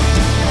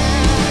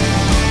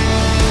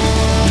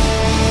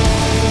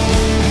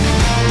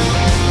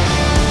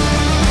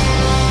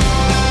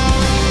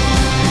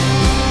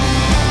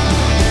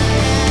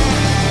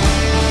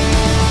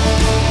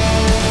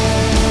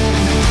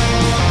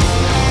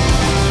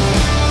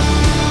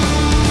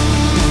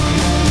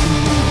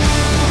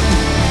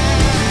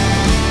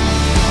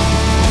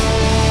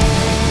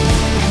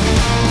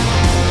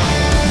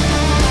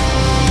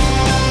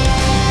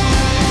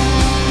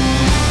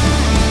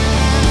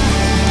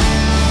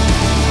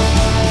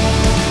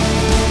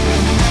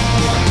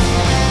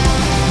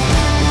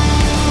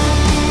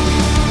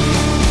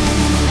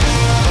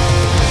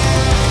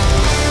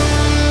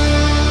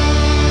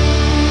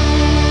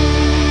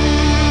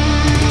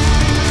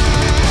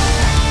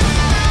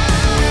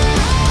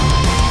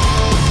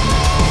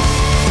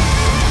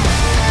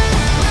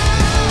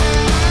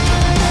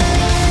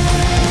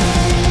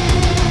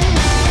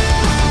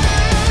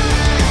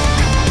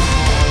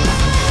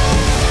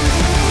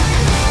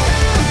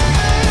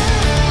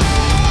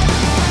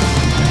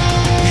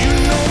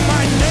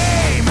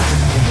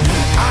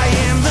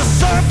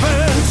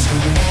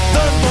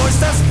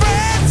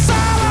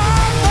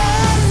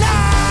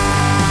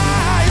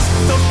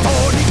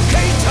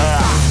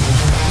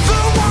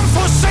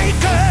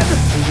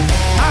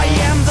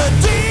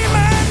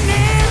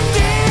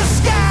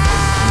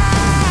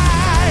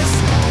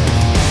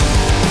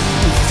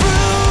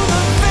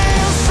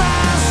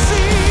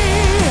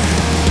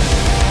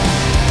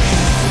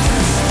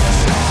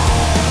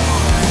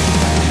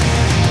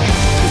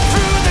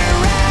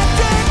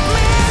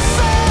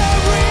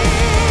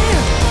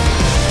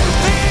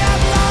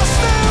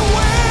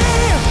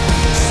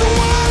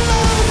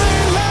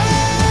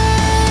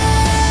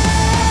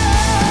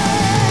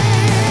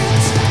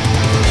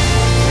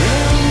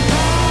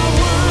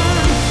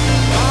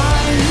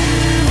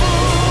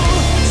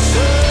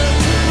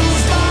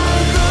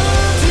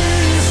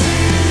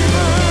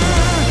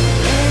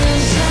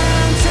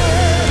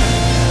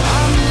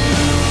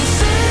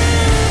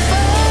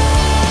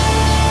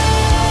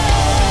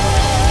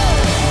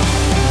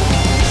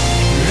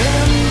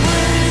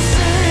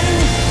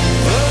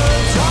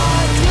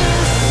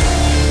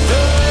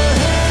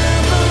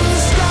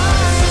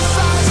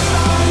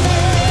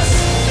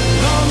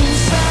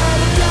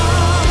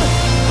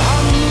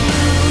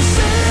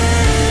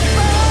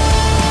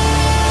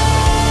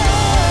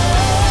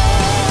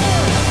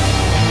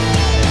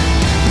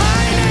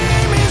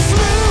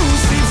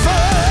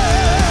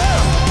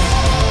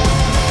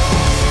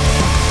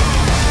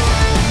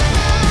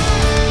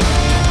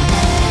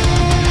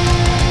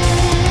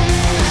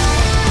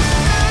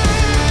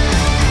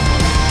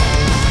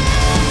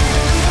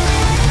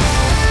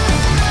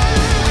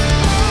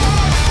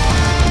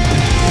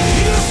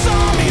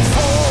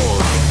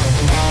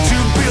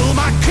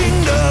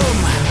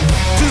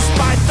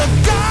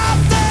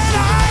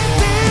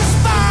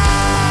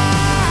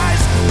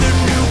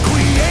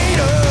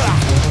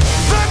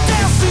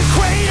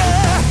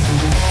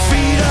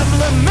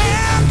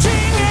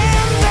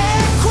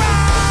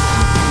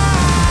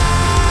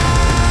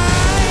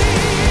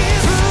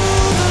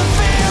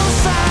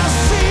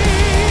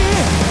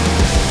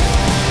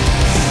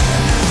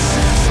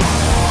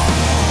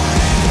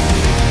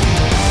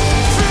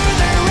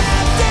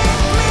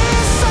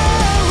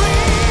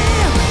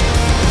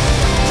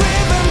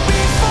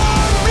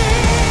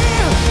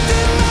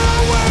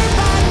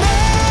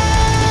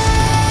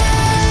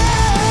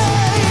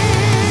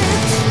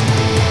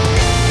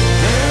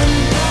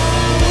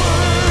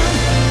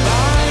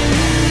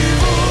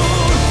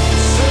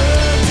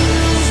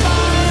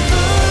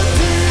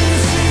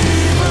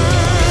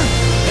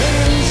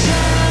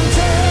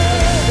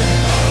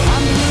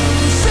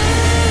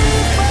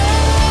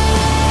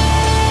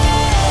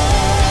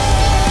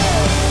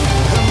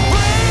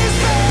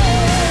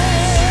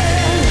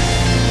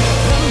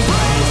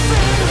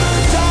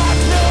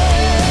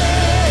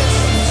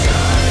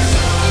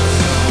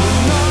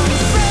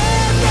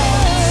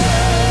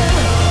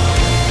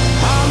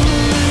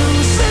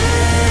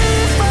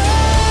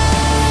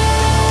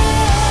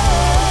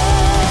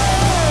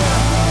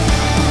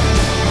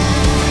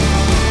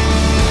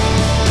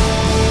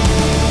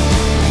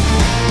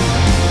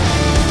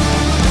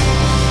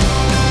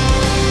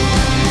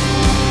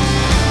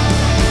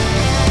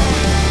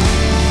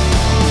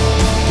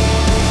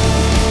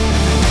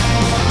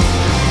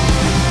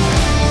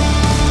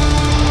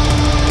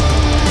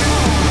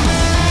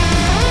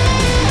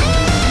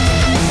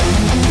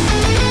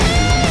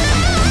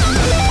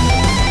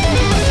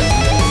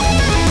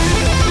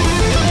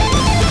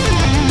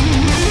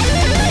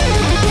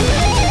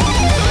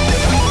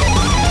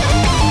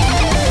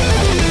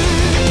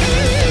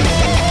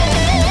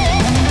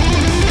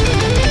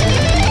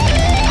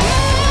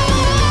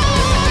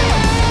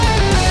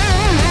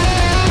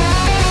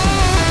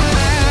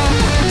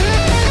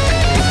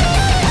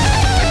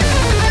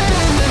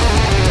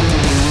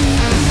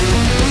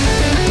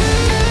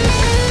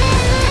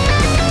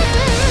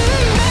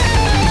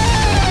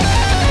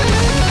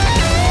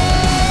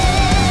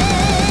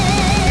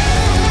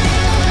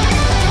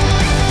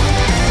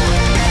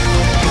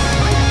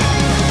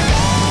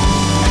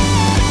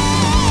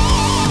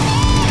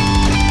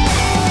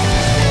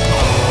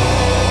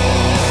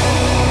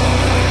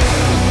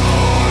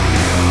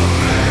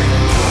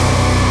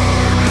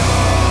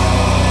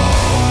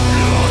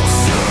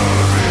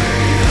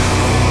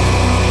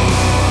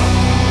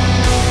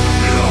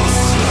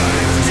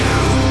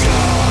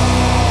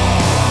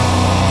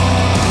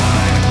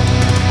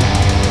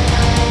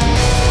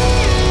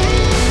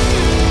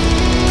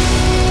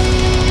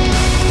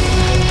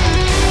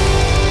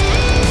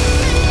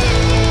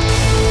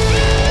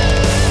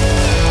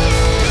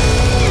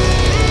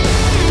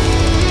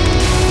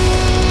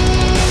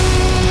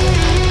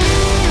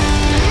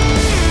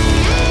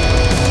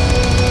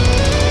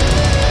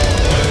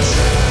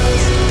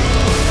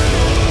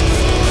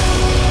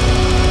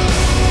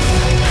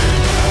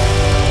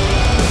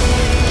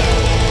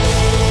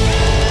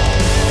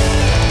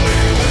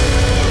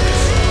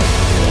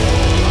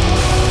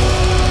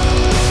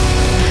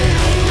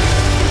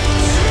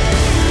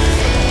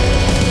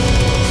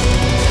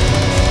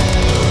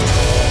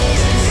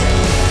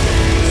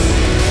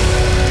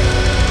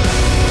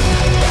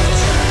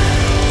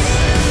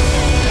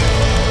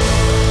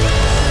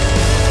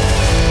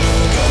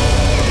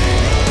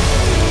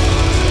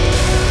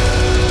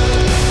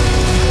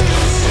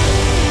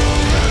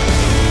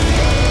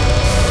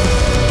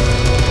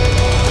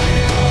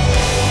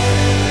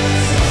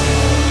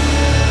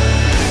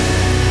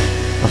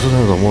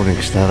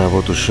 Στάρα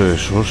από τους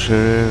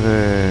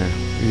Sorcerer,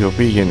 οι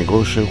οποίοι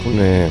γενικώς έχουν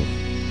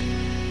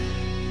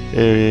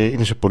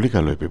είναι σε πολύ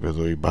καλό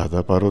επίπεδο η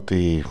μπάντα,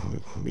 παρότι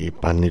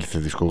επανήλθε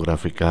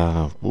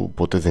δισκογραφικά που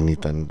ποτέ δεν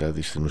ήταν,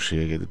 δηλαδή στην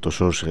ουσία, γιατί το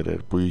Sorcerer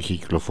που είχε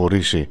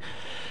κυκλοφορήσει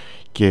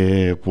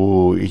και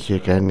που είχε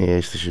κάνει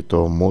αίσθηση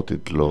το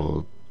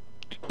ομότιτλο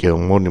και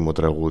ομώνυμο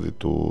τραγούδι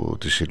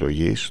της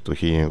συλλογής το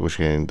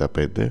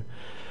 1995,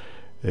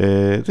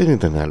 δεν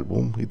ήταν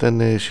άλμπουμ,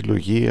 ήταν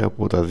συλλογή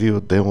από τα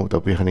δύο demo τα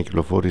οποία είχαν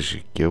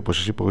κυκλοφορήσει, και όπως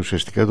σας είπα,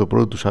 ουσιαστικά το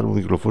πρώτο τους άλμπουμ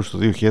κυκλοφόρησε το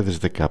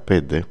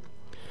 2015,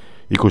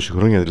 20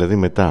 χρόνια δηλαδή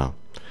μετά,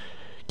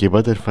 και η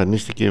μπάντα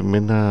εμφανίστηκε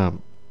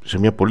σε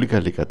μια πολύ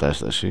καλή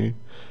κατάσταση,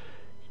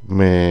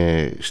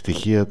 με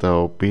στοιχεία τα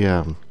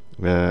οποία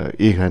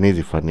είχαν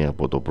ήδη φανεί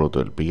από το πρώτο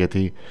LP,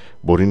 γιατί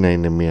μπορεί να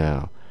είναι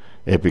μια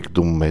epic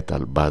doom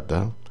metal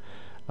μπάντα,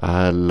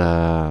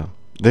 αλλά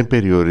δεν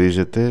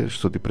περιορίζεται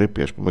στο ότι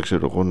πρέπει, ας πούμε,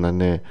 ξέρω εγώ, να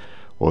είναι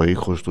ο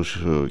ήχος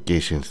τους και οι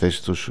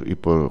συνθέσεις τους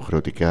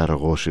υποχρεωτικά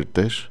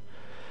αργόσυρτες,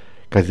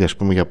 κάτι, ας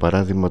πούμε, για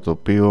παράδειγμα,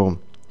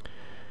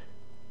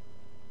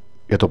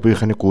 για το οποίο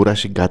είχαν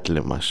κουράσει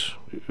γκάτλε μας,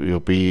 οι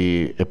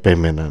οποίοι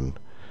επέμεναν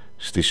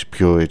στις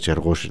πιο έτσι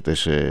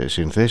αργόσυρτες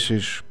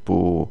συνθέσεις,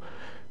 που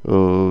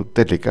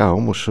τελικά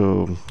όμως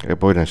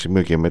από ένα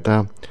σημείο και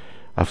μετά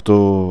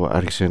αυτό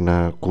άρχισε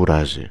να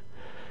κουράζει.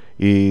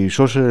 Η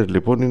Sorcerer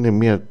λοιπόν είναι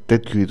μια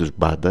τέτοιου είδους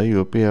μπάντα, η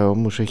οποία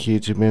όμως έχει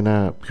έτσι με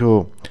ένα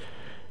πιο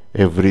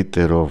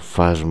ευρύτερο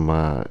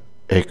φάσμα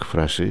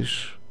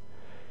έκφρασης,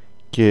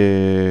 και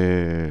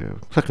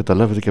θα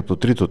καταλάβετε και από το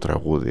τρίτο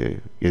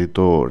τραγούδι, γιατί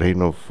το Reign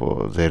of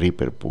the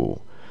Reaper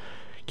που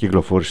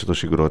κυκλοφόρησε το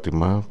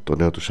συγκρότημα, το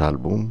νέο τους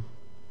άλμπουμ,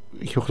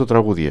 είχε 8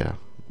 τραγούδια.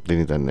 Δεν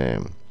ήταν,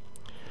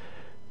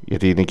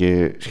 γιατί είναι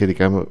και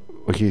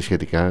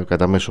σχετικά,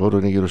 κατά μέσο όρο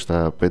είναι γύρω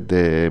στα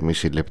 5,5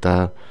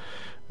 λεπτά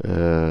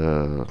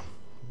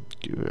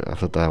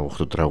αυτά τα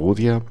 8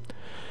 τραγούδια,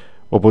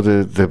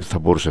 οπότε δεν θα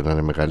μπορούσε να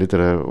είναι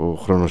μεγαλύτερα. Ο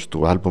χρόνος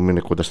του άλμπουμ είναι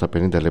κοντά στα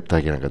 50 λεπτά,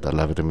 για να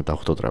καταλάβετε, με τα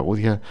 8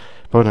 τραγούδια.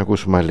 Πάμε να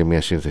ακούσουμε άλλη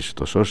μια σύνθεση,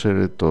 το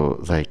Sorcerer, το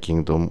Thy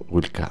Kingdom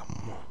Will Come.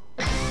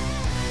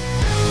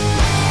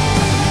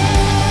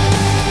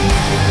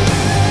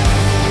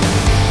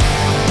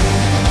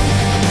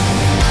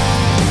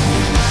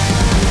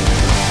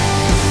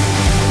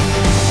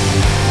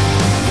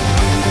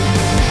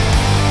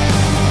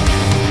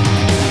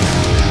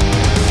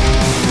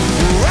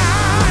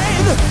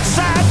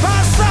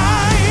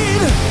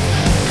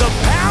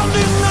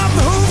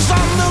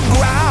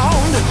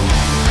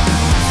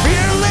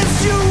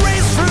 You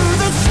race through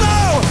the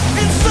snow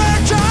in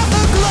search of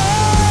the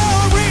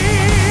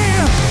glory.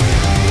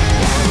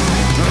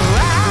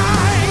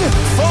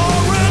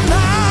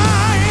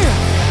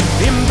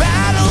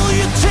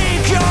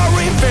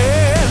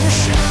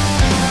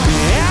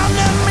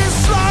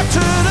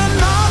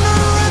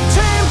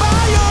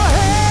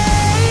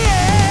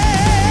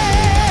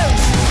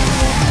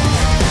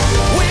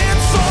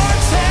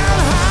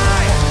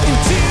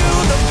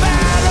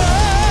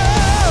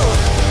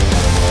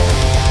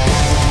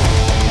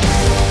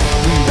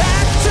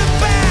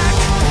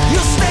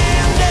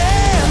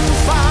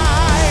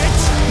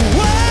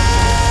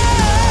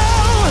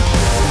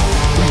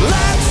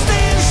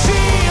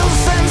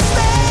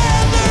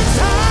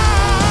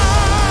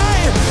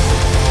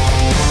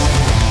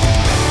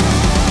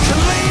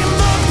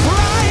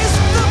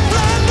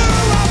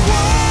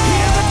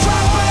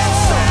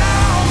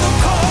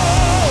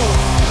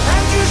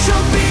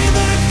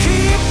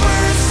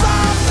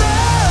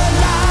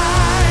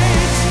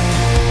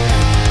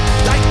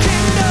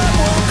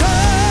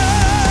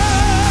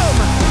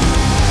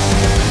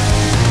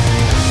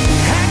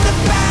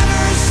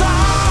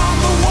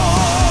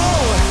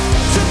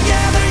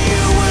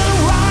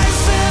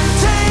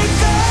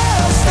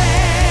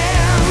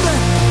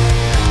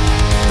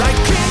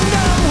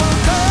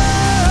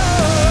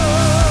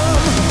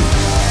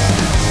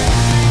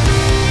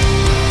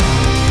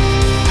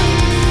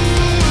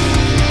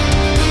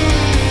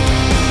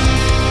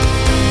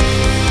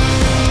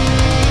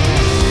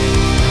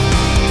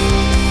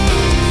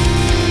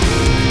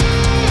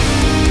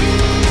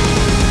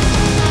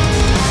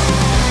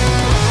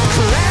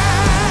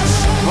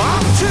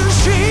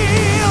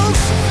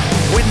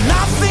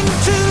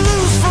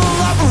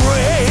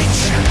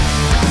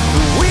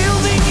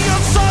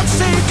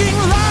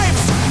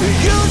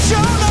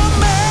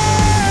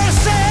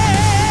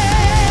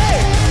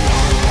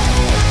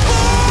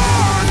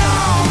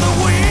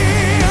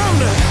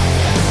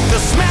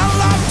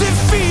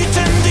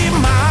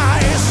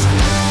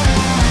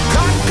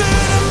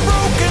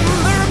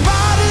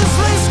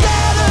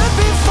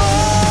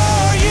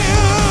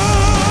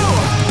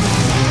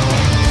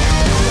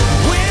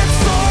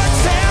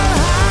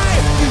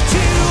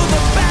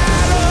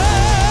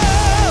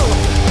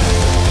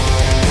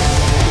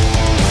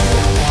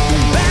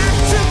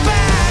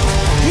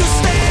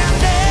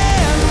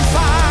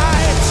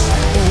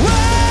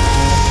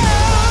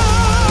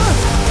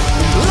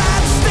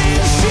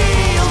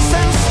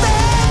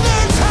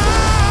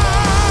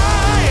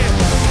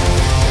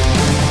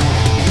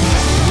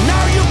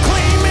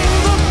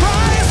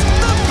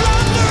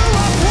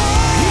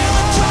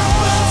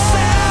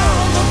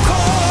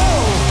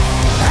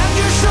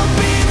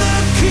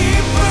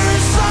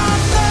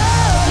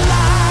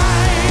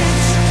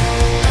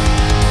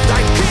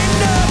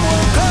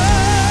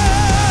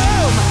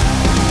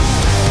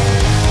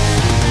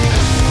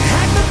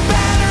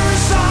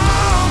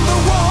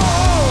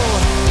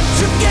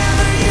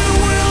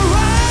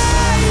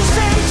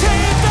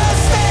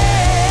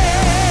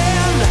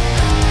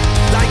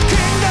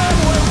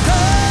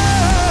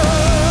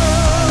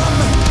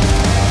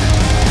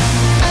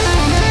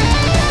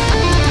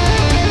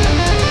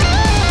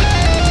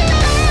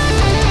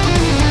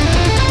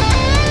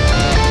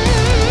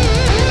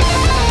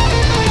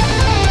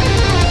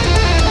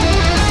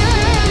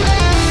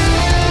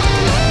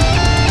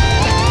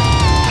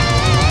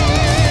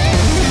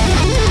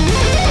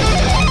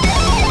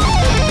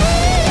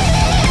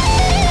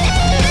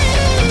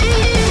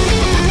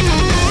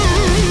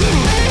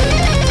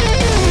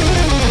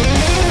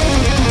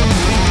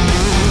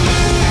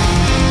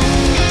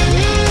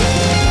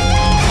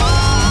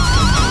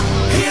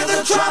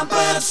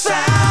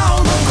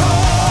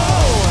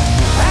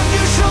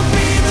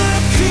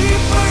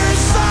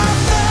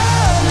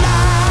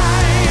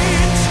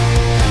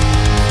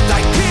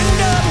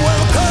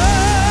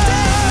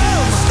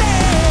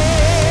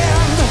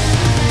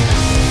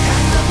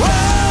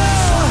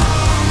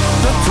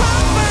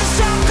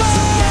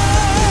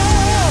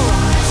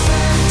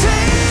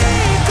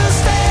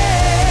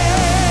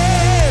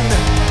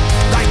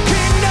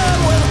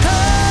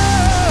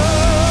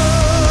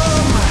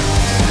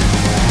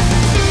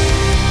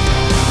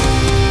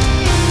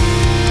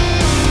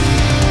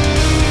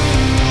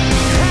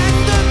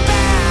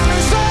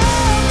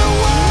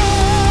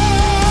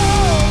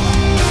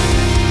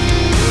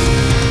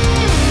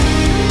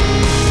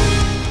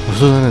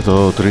 Αυτό ήταν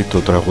το τρίτο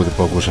τραγούδι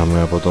που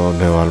ακούσαμε από το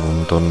νέο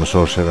άλμπουμ των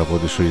Sorcerer από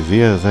τη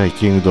Σουηδία, Thy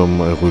Kingdom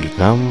Will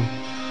Come.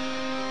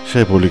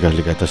 Σε πολύ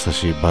καλή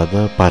κατάσταση η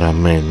μπάντα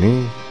παραμένει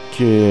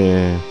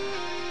και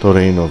το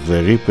Reign of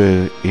the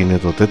Reaper είναι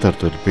το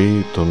τέταρτο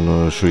LP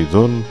των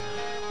Σουηδών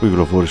που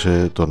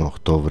κυκλοφόρησε τον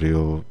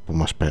Οκτώβριο που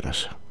μας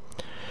πέρασε.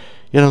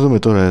 Για να δούμε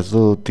τώρα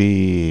εδώ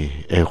τι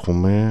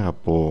έχουμε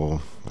από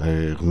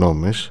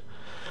γνώμες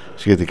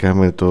σχετικά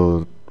με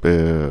το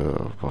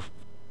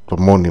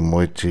μόνιμο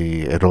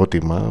έτσι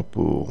ερώτημα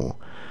που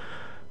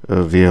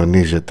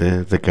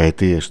διαιωνίζεται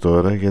δεκαετίες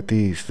τώρα,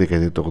 γιατί στη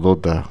δεκαετία του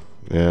 80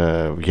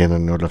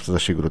 βγαίνανε όλα αυτά τα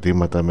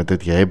συγκροτήματα με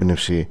τέτοια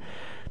έμπνευση,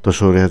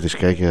 τόσο ωραία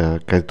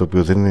δισκάκια, κάτι το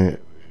οποίο δεν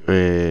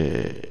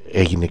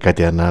έγινε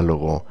κάτι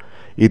ανάλογο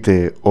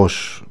είτε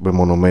ως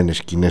μεμονωμένες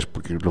σκηνές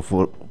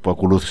που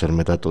ακολούθησαν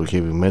μετά το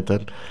heavy metal,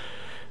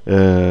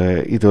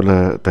 είτε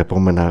όλα τα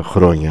επόμενα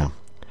χρόνια.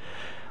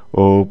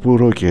 Ο Poo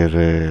Rocker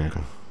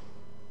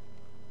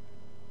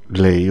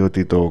λέει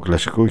ότι το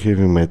κλασικό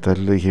heavy metal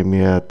είχε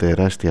μια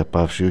τεράστια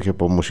παύση, όχι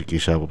από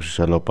μουσικής άποψης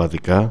αλλά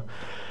οπαδικά.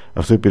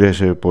 Αυτό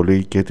επηρέασε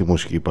πολύ και τη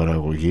μουσική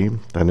παραγωγή.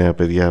 Τα νέα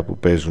παιδιά που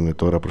παίζουν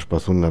τώρα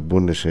προσπαθούν να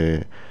μπουν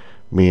σε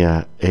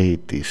μια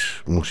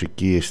 80's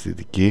μουσική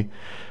αισθητική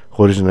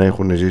χωρίς να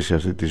έχουν ζήσει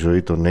αυτή τη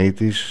ζωή των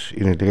 80's.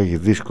 Είναι λίγα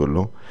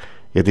δύσκολο,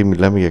 γιατί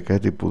μιλάμε για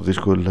κάτι που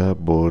δύσκολα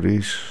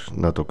μπορείς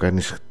να το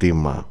κάνεις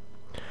χτήμα.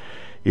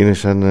 Είναι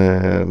σαν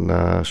να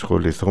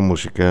ασχοληθώ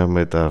μουσικά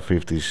με τα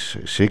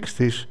 50's,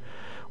 60's,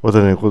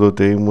 όταν εγώ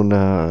τότε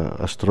ήμουνα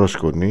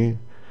αστρόσκονη,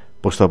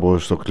 πώς θα μπω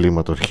στο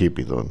κλίμα των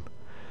χίπιδων.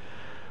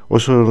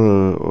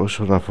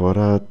 Όσον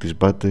αφορά τις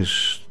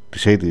μπάντες,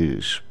 τις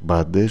 80's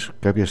μπάντες,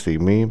 κάποια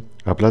στιγμή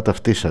απλά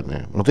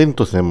ταυτίσανε. Μα δεν είναι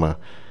το θέμα.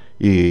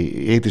 Οι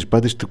 80's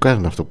μπάντες του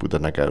κάνουν αυτό που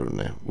ήταν να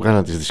κάνουν.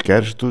 Βγάλαν τις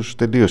δισκάρες τους,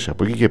 τελείωσε.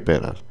 Από εκεί και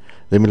πέρα.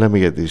 Δεν μιλάμε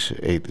για τις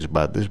 80's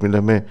μπάντες,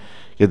 μιλάμε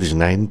για τις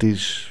 90's,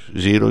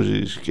 zeros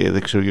και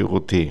δεν ξέρω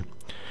εγώ τι.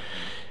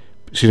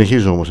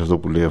 Συνεχίζω όμως αυτό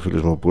που λέει ο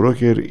φίλος μου Poo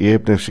Rocker. Η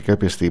έμπνευση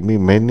κάποια στιγμή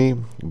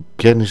μένει,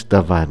 πιάνει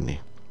ταβάνι.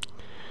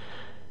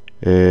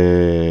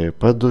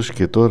 Πάντως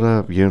και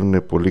τώρα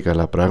βγαίνουν πολύ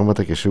καλά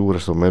πράγματα και σίγουρα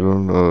στο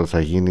μέλλον θα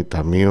γίνει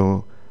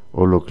ταμείο,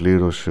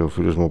 ολοκλήρωσε ο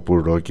φίλος μου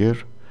Poo Rocker.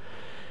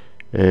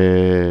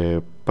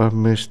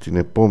 Πάμε στην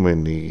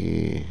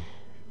επόμενη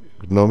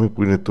γνώμη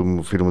που είναι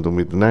του φίλου μου του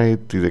Midnight.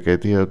 Τη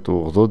δεκαετία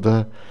του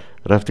 80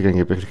 ράφτηκαν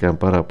και παίχτηκαν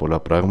πάρα πολλά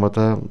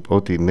πράγματα.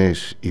 Ό,τι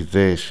νέες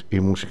ιδέες ή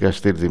μουσικά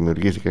στυλ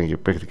δημιουργήθηκαν και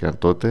παίχτηκαν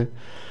τότε.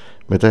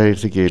 Μετά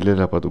ήρθε και η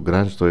λέλαπα του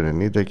grunge το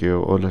 90 και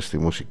όλα στη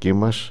μουσική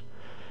μας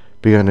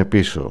πήγανε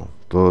πίσω.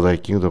 Το Thy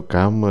Kingdom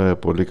Come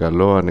πολύ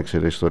καλό, αν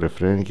εξαιρέσει το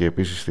ρεφρέν, και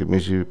επίσης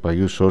θυμίζει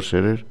παλιούς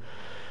Sorcerer.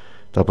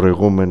 Τα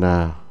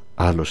προηγούμενα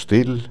άλλο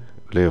στυλ,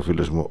 λέει ο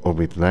φίλος μου ο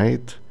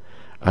Midnight,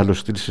 άλλο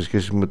στυλ σε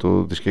σχέση με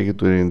το δισκάκι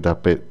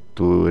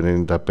του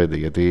 95,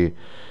 γιατί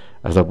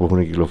αυτά που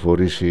έχουν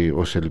κυκλοφορήσει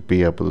ως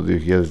LP από το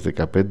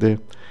 2015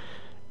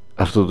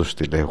 αυτό το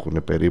στυλ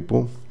έχουν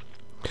περίπου.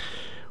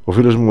 Ο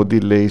φίλος μου Ντί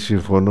λέει: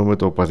 συμφωνώ με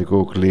το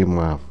οπαδικό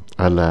κλίμα,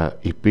 αλλά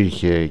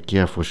υπήρχε και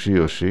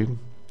αφοσίωση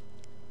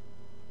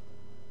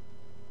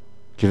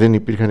και δεν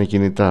υπήρχαν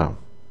κινητά.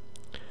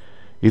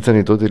 Ήταν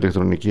η τότε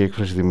ηλεκτρονική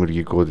έκφραση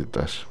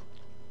δημιουργικότητας.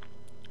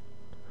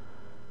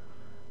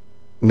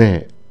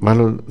 Ναι,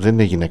 μάλλον δεν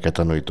έγινε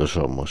κατανοητός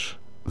όμως.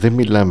 Δεν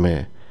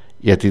μιλάμε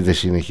γιατί δεν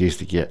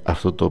συνεχίστηκε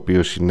αυτό το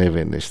οποίο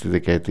συνέβαινε στη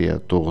δεκαετία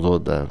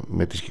του 80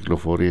 με τις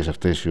κυκλοφορίες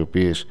αυτές οι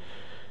οποίες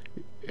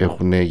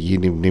έχουν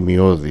γίνει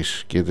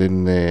μνημιώδεις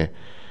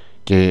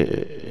και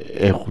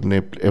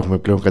έχουμε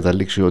πλέον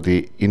καταλήξει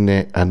ότι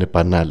είναι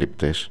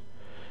ανεπανάληπτες.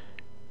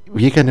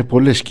 Βγήκανε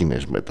πολλές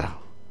σκηνές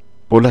μετά,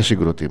 πολλά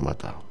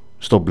συγκροτήματα,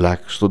 στο black,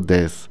 στο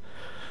death,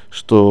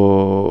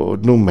 στο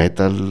nu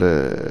metal,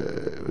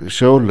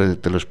 σε όλο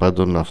τέλος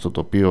πάντων αυτό το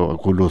οποίο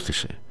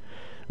ακολούθησε.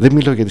 Δεν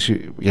μιλάω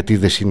γιατί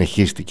δεν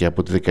συνεχίστηκε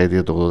από τη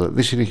δεκαετία του 80.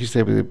 Δεν συνεχίστηκε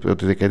από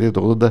τη δεκαετία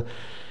του 80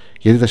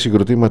 γιατί τα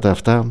συγκροτήματα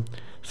αυτά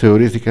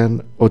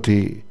θεωρήθηκαν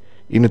ότι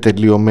είναι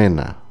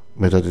τελειωμένα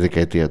μετά τη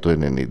δεκαετία του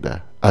 90,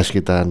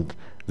 άσχετα αν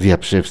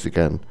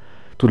διαψεύστηκαν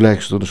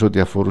τουλάχιστον σε ό,τι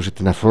αφορούσε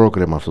την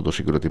αφρόκρεμα αυτών των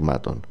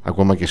συγκροτημάτων,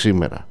 ακόμα και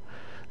σήμερα.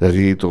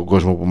 Δηλαδή τον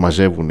κόσμο που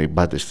μαζεύουν οι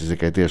μπάτες της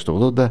δεκαετίας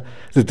του 80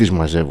 δεν τις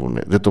μαζεύουν,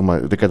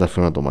 δεν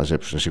καταφέρουν να το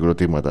μαζέψουν.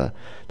 Συγκροτήματα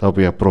τα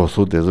οποία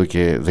προωθούνται εδώ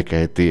και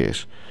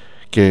δεκαετίες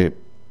και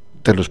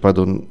τέλος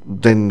πάντων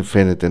δεν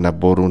φαίνεται να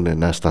μπορούν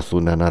να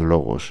σταθούν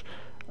αναλόγως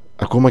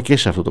ακόμα και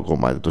σε αυτό το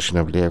κομμάτι, το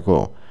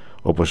συναυλιακό,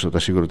 όπως τα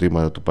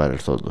συγκροτήματα του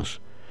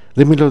παρελθόντος.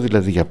 Δεν μιλάω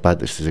δηλαδή για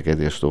μπάτες της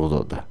δεκαετίας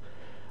του 80.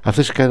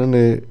 Αυτές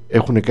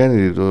έχουν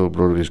κάνει τον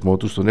προορισμό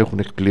τους, τον έχουν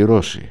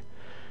εκπληρώσει,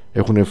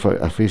 έχουν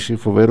αφήσει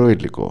φοβερό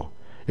υλικό.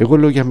 Εγώ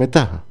λέω για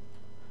μετά,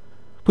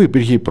 που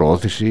υπήρχε η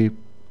πρόθεση,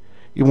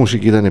 η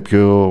μουσική ήταν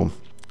πιο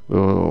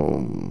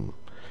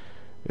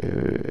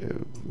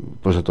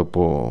πώς θα το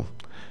πω,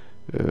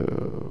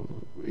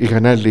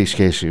 είχαν άλλη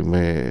σχέση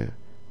με,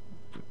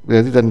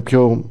 δηλαδή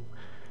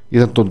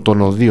ήταν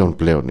των οδείων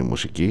πλέον η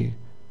μουσική,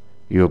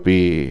 οι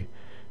οποίοι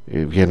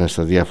βγαίναν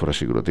στα διάφορα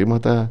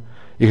συγκροτήματα,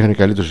 είχαν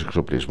καλύτερους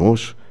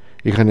εξοπλισμούς,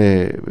 είχαν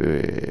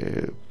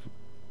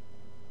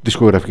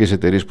δισκογραφικές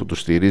εταιρείες που τους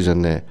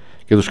στηρίζανε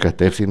και τους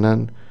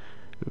κατεύθυναν,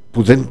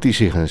 που δεν τις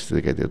είχαν στη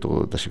δεκαετία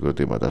τα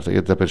συγκροτήματα αυτά,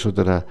 γιατί τα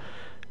περισσότερα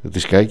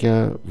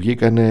δισκάκια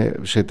βγήκανε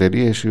σε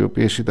εταιρείες οι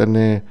οποίες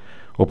ήταν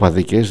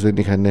οπαδικές,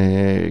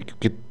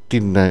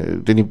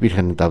 δεν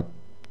υπήρχαν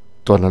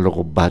το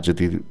ανάλογο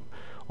budget,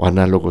 ο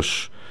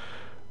ανάλογος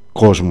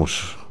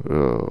κόσμος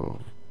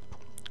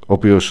ο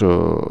οποίος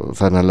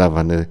θα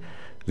αναλάβανε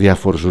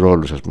διάφορους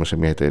ρόλους, ας πούμε, σε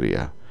μια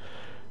εταιρεία.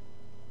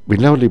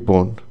 Μιλάω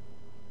λοιπόν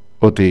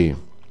ότι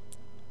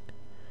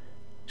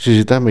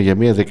συζητάμε για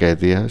μια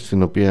δεκαετία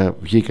στην οποία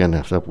βγήκανε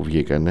αυτά που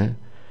βγήκανε,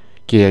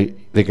 και οι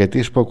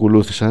δεκαετίες που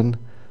ακολούθησαν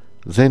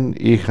δεν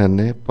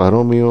είχαν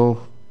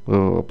παρόμοιο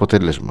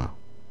αποτέλεσμα,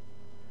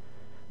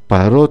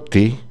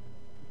 παρότι,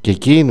 και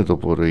εκεί είναι το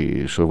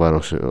πολύ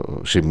σοβαρό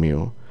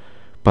σημείο,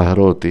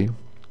 παρότι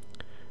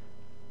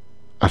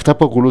αυτά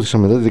που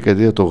ακολούθησαν μετά τη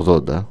δεκαετία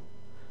του 80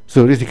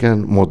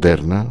 θεωρήθηκαν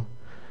μοντέρνα,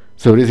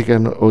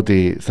 θεωρήθηκαν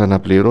ότι θα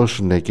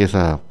αναπληρώσουν και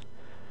θα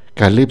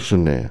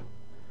καλύψουν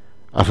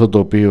αυτό το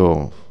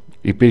οποίο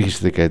υπήρχε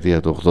στη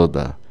δεκαετία του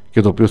 80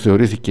 και το οποίο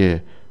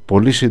θεωρήθηκε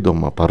πολύ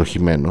σύντομα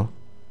παροχημένο,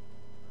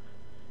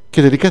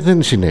 και τελικά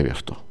δεν συνέβη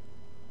αυτό.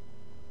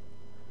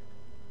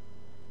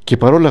 Και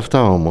παρόλα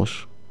αυτά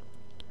όμως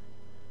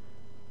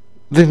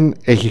δεν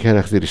έχει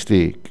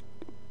χαρακτηριστεί,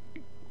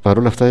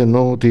 παρόλα αυτά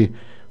εννοώ ότι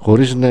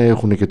χωρίς να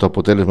έχουν και το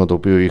αποτέλεσμα το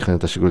οποίο είχαν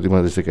τα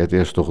συγκροτήματα της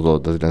δεκαετίας του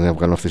 80, δηλαδή να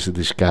βγάλουν αυτές τις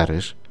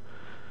δισκάρες,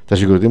 τα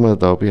συγκροτήματα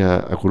τα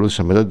οποία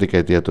ακολούθησαν μετά τη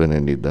δεκαετία του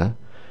 90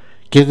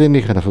 και δεν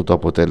είχαν αυτό το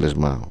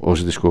αποτέλεσμα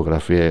ως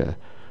δισκογραφία,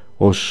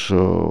 ως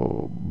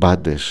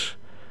μπάντες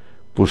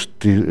που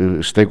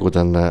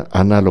στέκονταν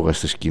ανάλογα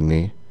στη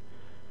σκηνή,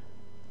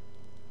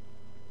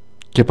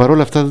 και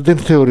παρόλα αυτά δεν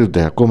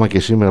θεωρούνται, ακόμα και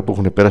σήμερα που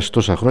έχουν περάσει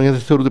τόσα χρόνια, δεν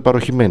θεωρούνται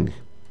παροχημένοι.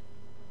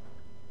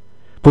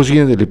 Πώς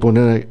γίνεται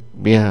λοιπόν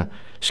μια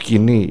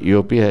σκηνή η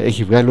οποία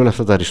έχει βγάλει όλα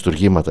αυτά τα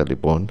αριστουργήματα,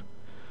 λοιπόν,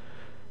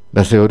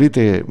 να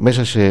θεωρείται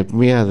μέσα σε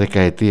μια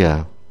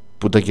δεκαετία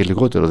που ήταν και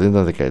λιγότερο, δεν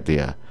ήταν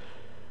δεκαετία,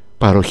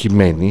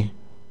 παροχημένη,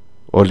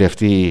 όλη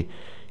αυτή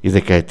η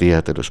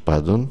δεκαετία τέλος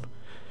πάντων,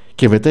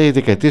 και μετά οι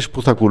δεκαετίες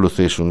που θα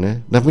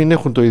ακολουθήσουν να μην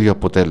έχουν το ίδιο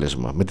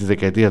αποτέλεσμα με τη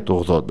δεκαετία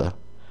του 80,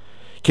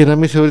 και να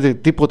μην θεωρείται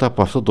τίποτα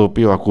από αυτό το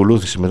οποίο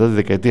ακολούθησε μετά τη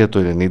δεκαετία του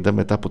 90,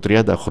 μετά από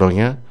 30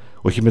 χρόνια,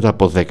 όχι μετά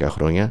από 10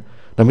 χρόνια,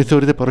 να μην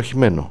θεωρείται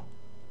παροχημένο.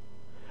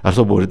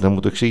 Αυτό μπορείτε να μου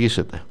το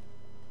εξηγήσετε?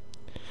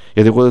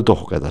 Γιατί εγώ δεν το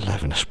έχω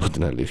καταλάβει, να σου πω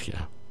την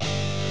αλήθεια.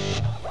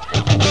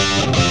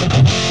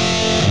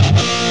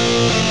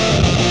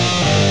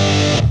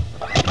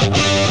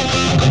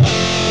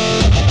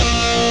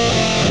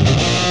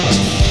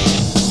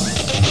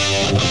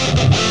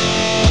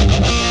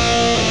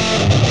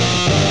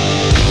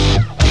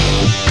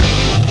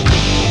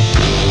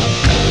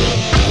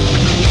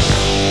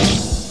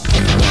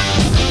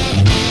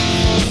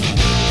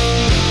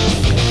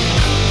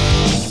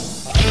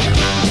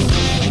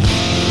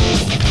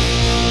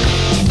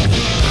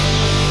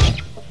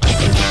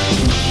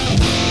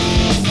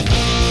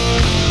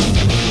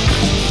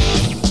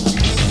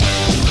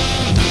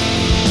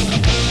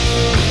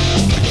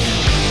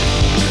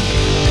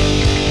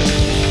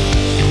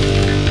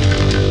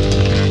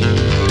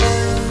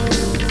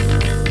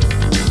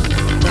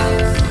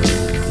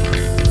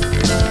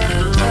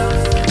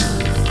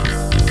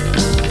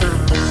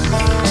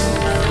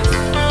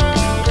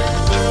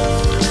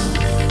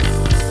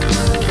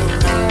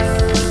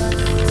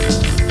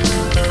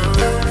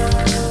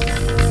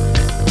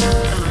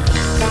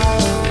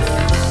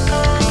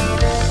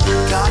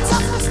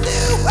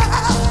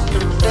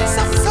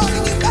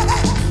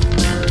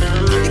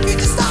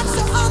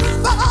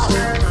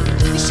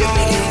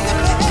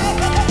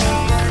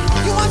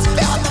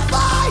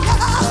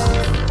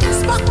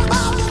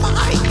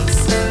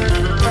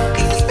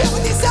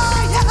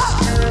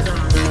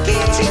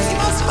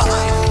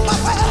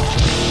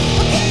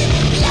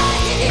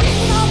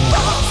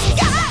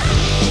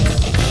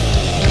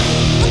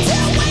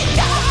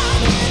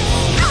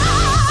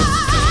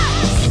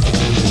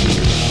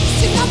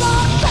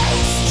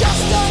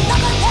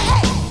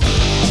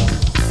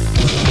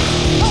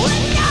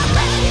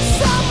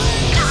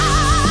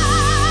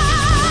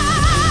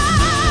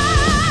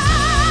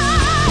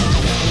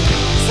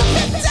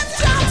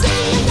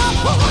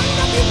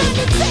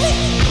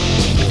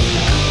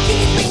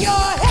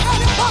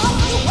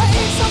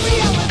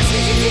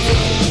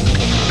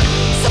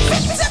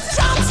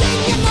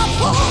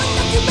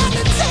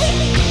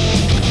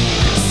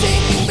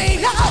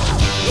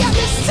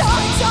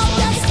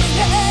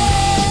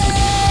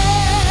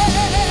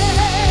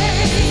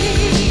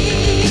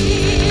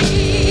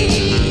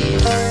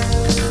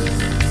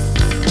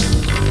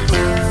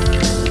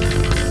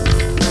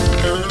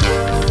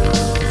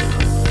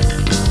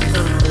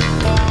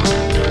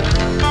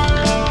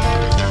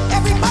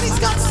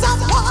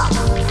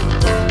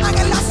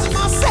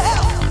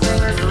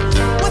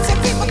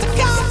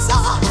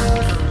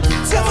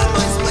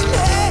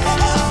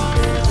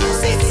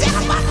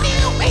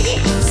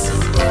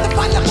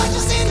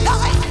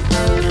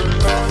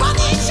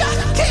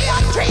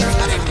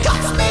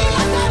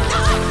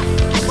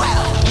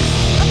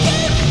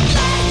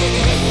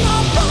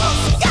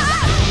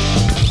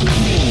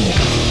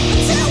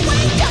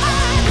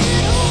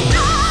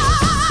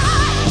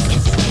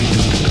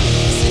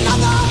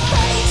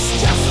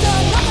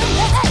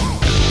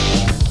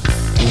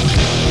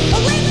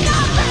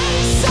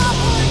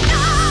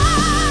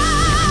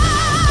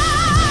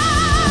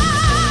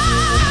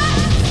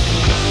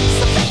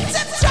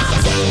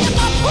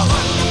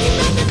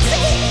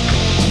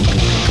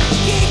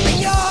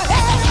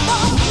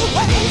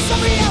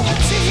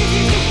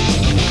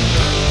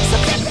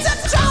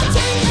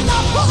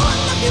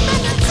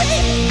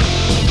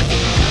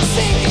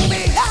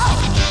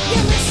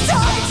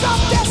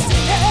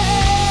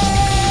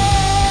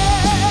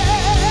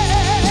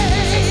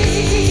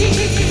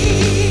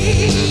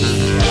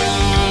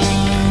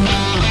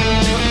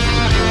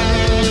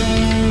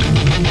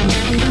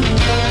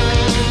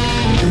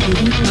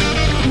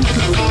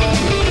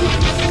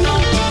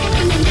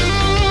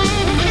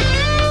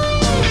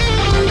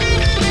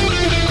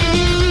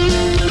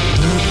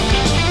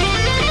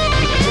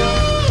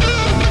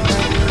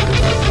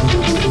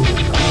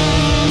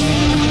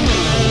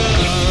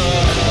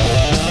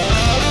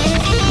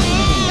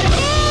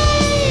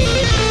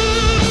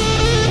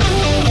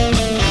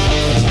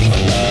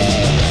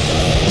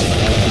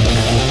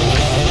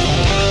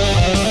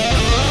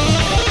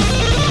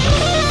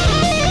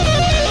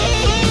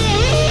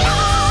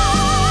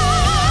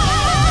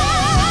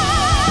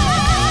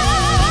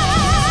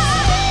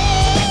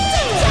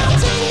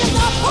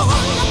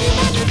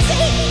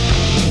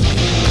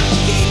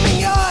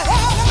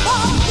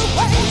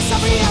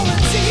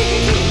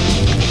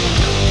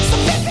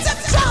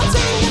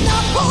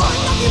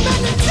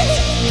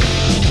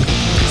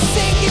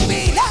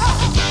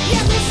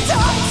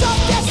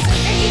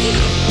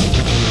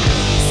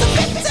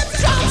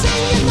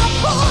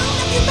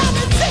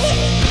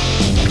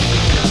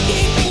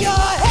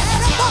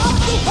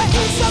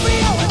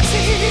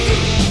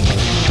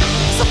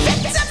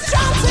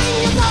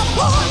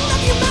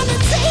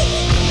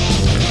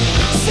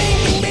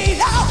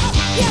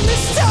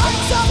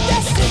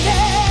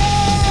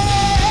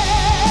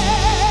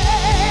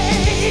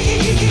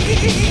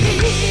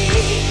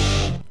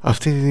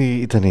 Αυτή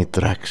ήταν οι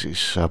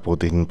Traxxas από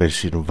την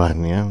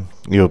Περσιλβάνια,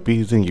 οι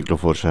οποίοι δεν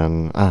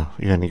κυκλοφόρησαν,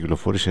 είχαν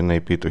κυκλοφορήσει ένα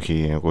EP το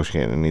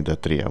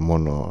 1993,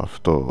 μόνο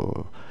αυτό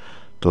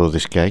το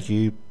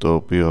δισκάκι, το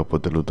οποίο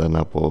αποτελούταν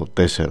από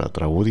 4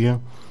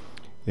 τραγούδια.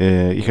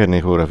 Είχαν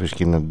ηχογραφήσει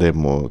και ένα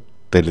demo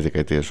τέλη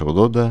δεκαετίας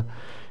 80,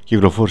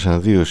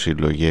 κυκλοφόρησαν 2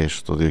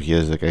 συλλογές το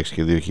 2016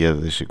 και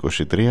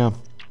 2023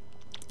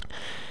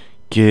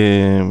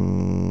 και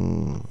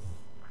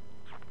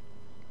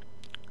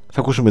θα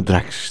ακούσουμε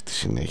Traxxas στη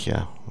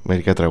συνέχεια.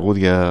 Μερικά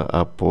τραγούδια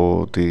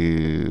από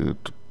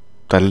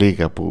τα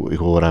λίγα που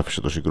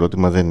ηχογράφησε το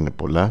συγκρότημα, δεν είναι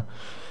πολλά,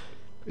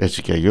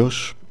 έτσι κι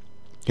αλλιώς.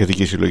 Γιατί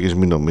και οι συλλογές,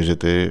 μην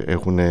νομίζετε,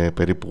 έχουν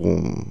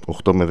περίπου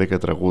 8 με 10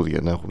 τραγούδια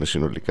να έχουν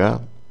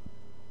συνολικά.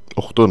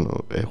 8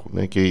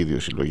 έχουν και οι 2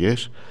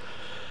 συλλογές.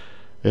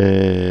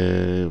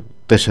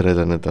 4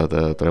 ήταν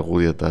τα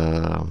τραγούδια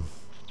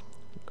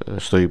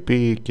στο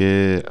EP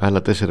και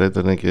άλλα 4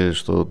 ήταν και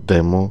στο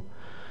demo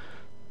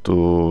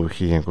του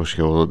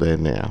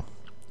 1989.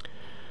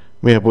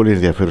 Μια πολύ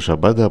ενδιαφέρουσα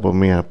μπάντα από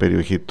μια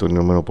περιοχή των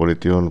Ηνωμένων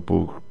Πολιτειών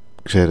που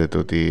ξέρετε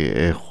ότι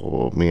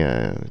έχω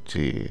μια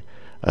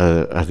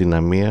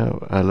αδυναμία,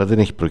 αλλά δεν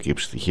έχει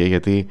προκύψει τυχαία,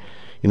 γιατί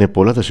είναι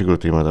πολλά τα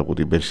συγκροτήματα από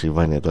την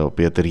Περσιλβάνια τα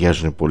οποία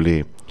ταιριάζουν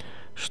πολύ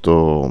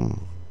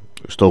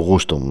στο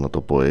γούστο μου, να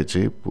το πω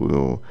έτσι,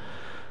 που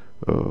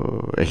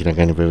έχει να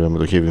κάνει βέβαια με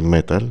το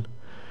heavy metal,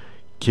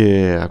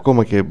 και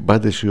ακόμα και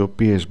μπάντες οι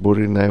οποίες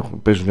μπορεί να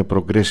παίζουν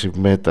progressive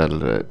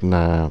metal,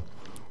 να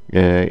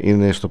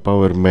είναι στο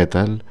power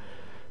metal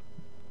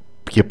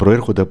και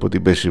προέρχονται από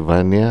την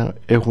Περσιλβάνια,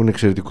 έχουν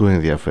εξαιρετικό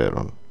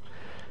ενδιαφέρον.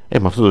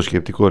 Με αυτό το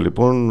σκεπτικό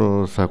λοιπόν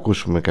θα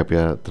ακούσουμε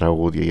κάποια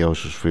τραγούδια για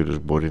όσους φίλους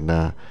μπορεί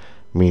να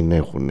μην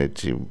έχουν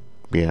έτσι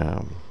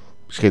μια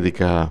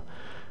σχετικά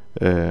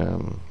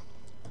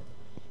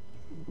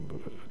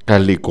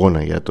καλή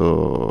εικόνα για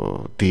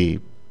το τι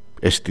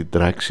εστί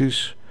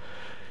Traxxas.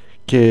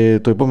 Και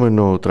το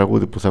επόμενο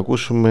τραγούδι που θα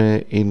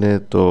ακούσουμε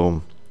είναι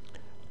το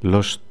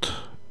Lost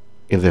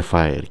in the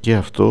Fire, και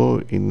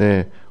αυτό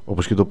είναι,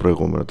 όπως και το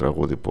προηγούμενο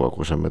τραγούδι που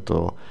ακούσαμε,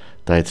 το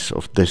Tides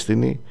of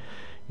Destiny,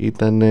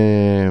 ήταν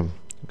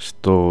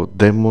στο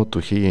demo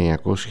του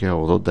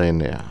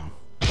 1989.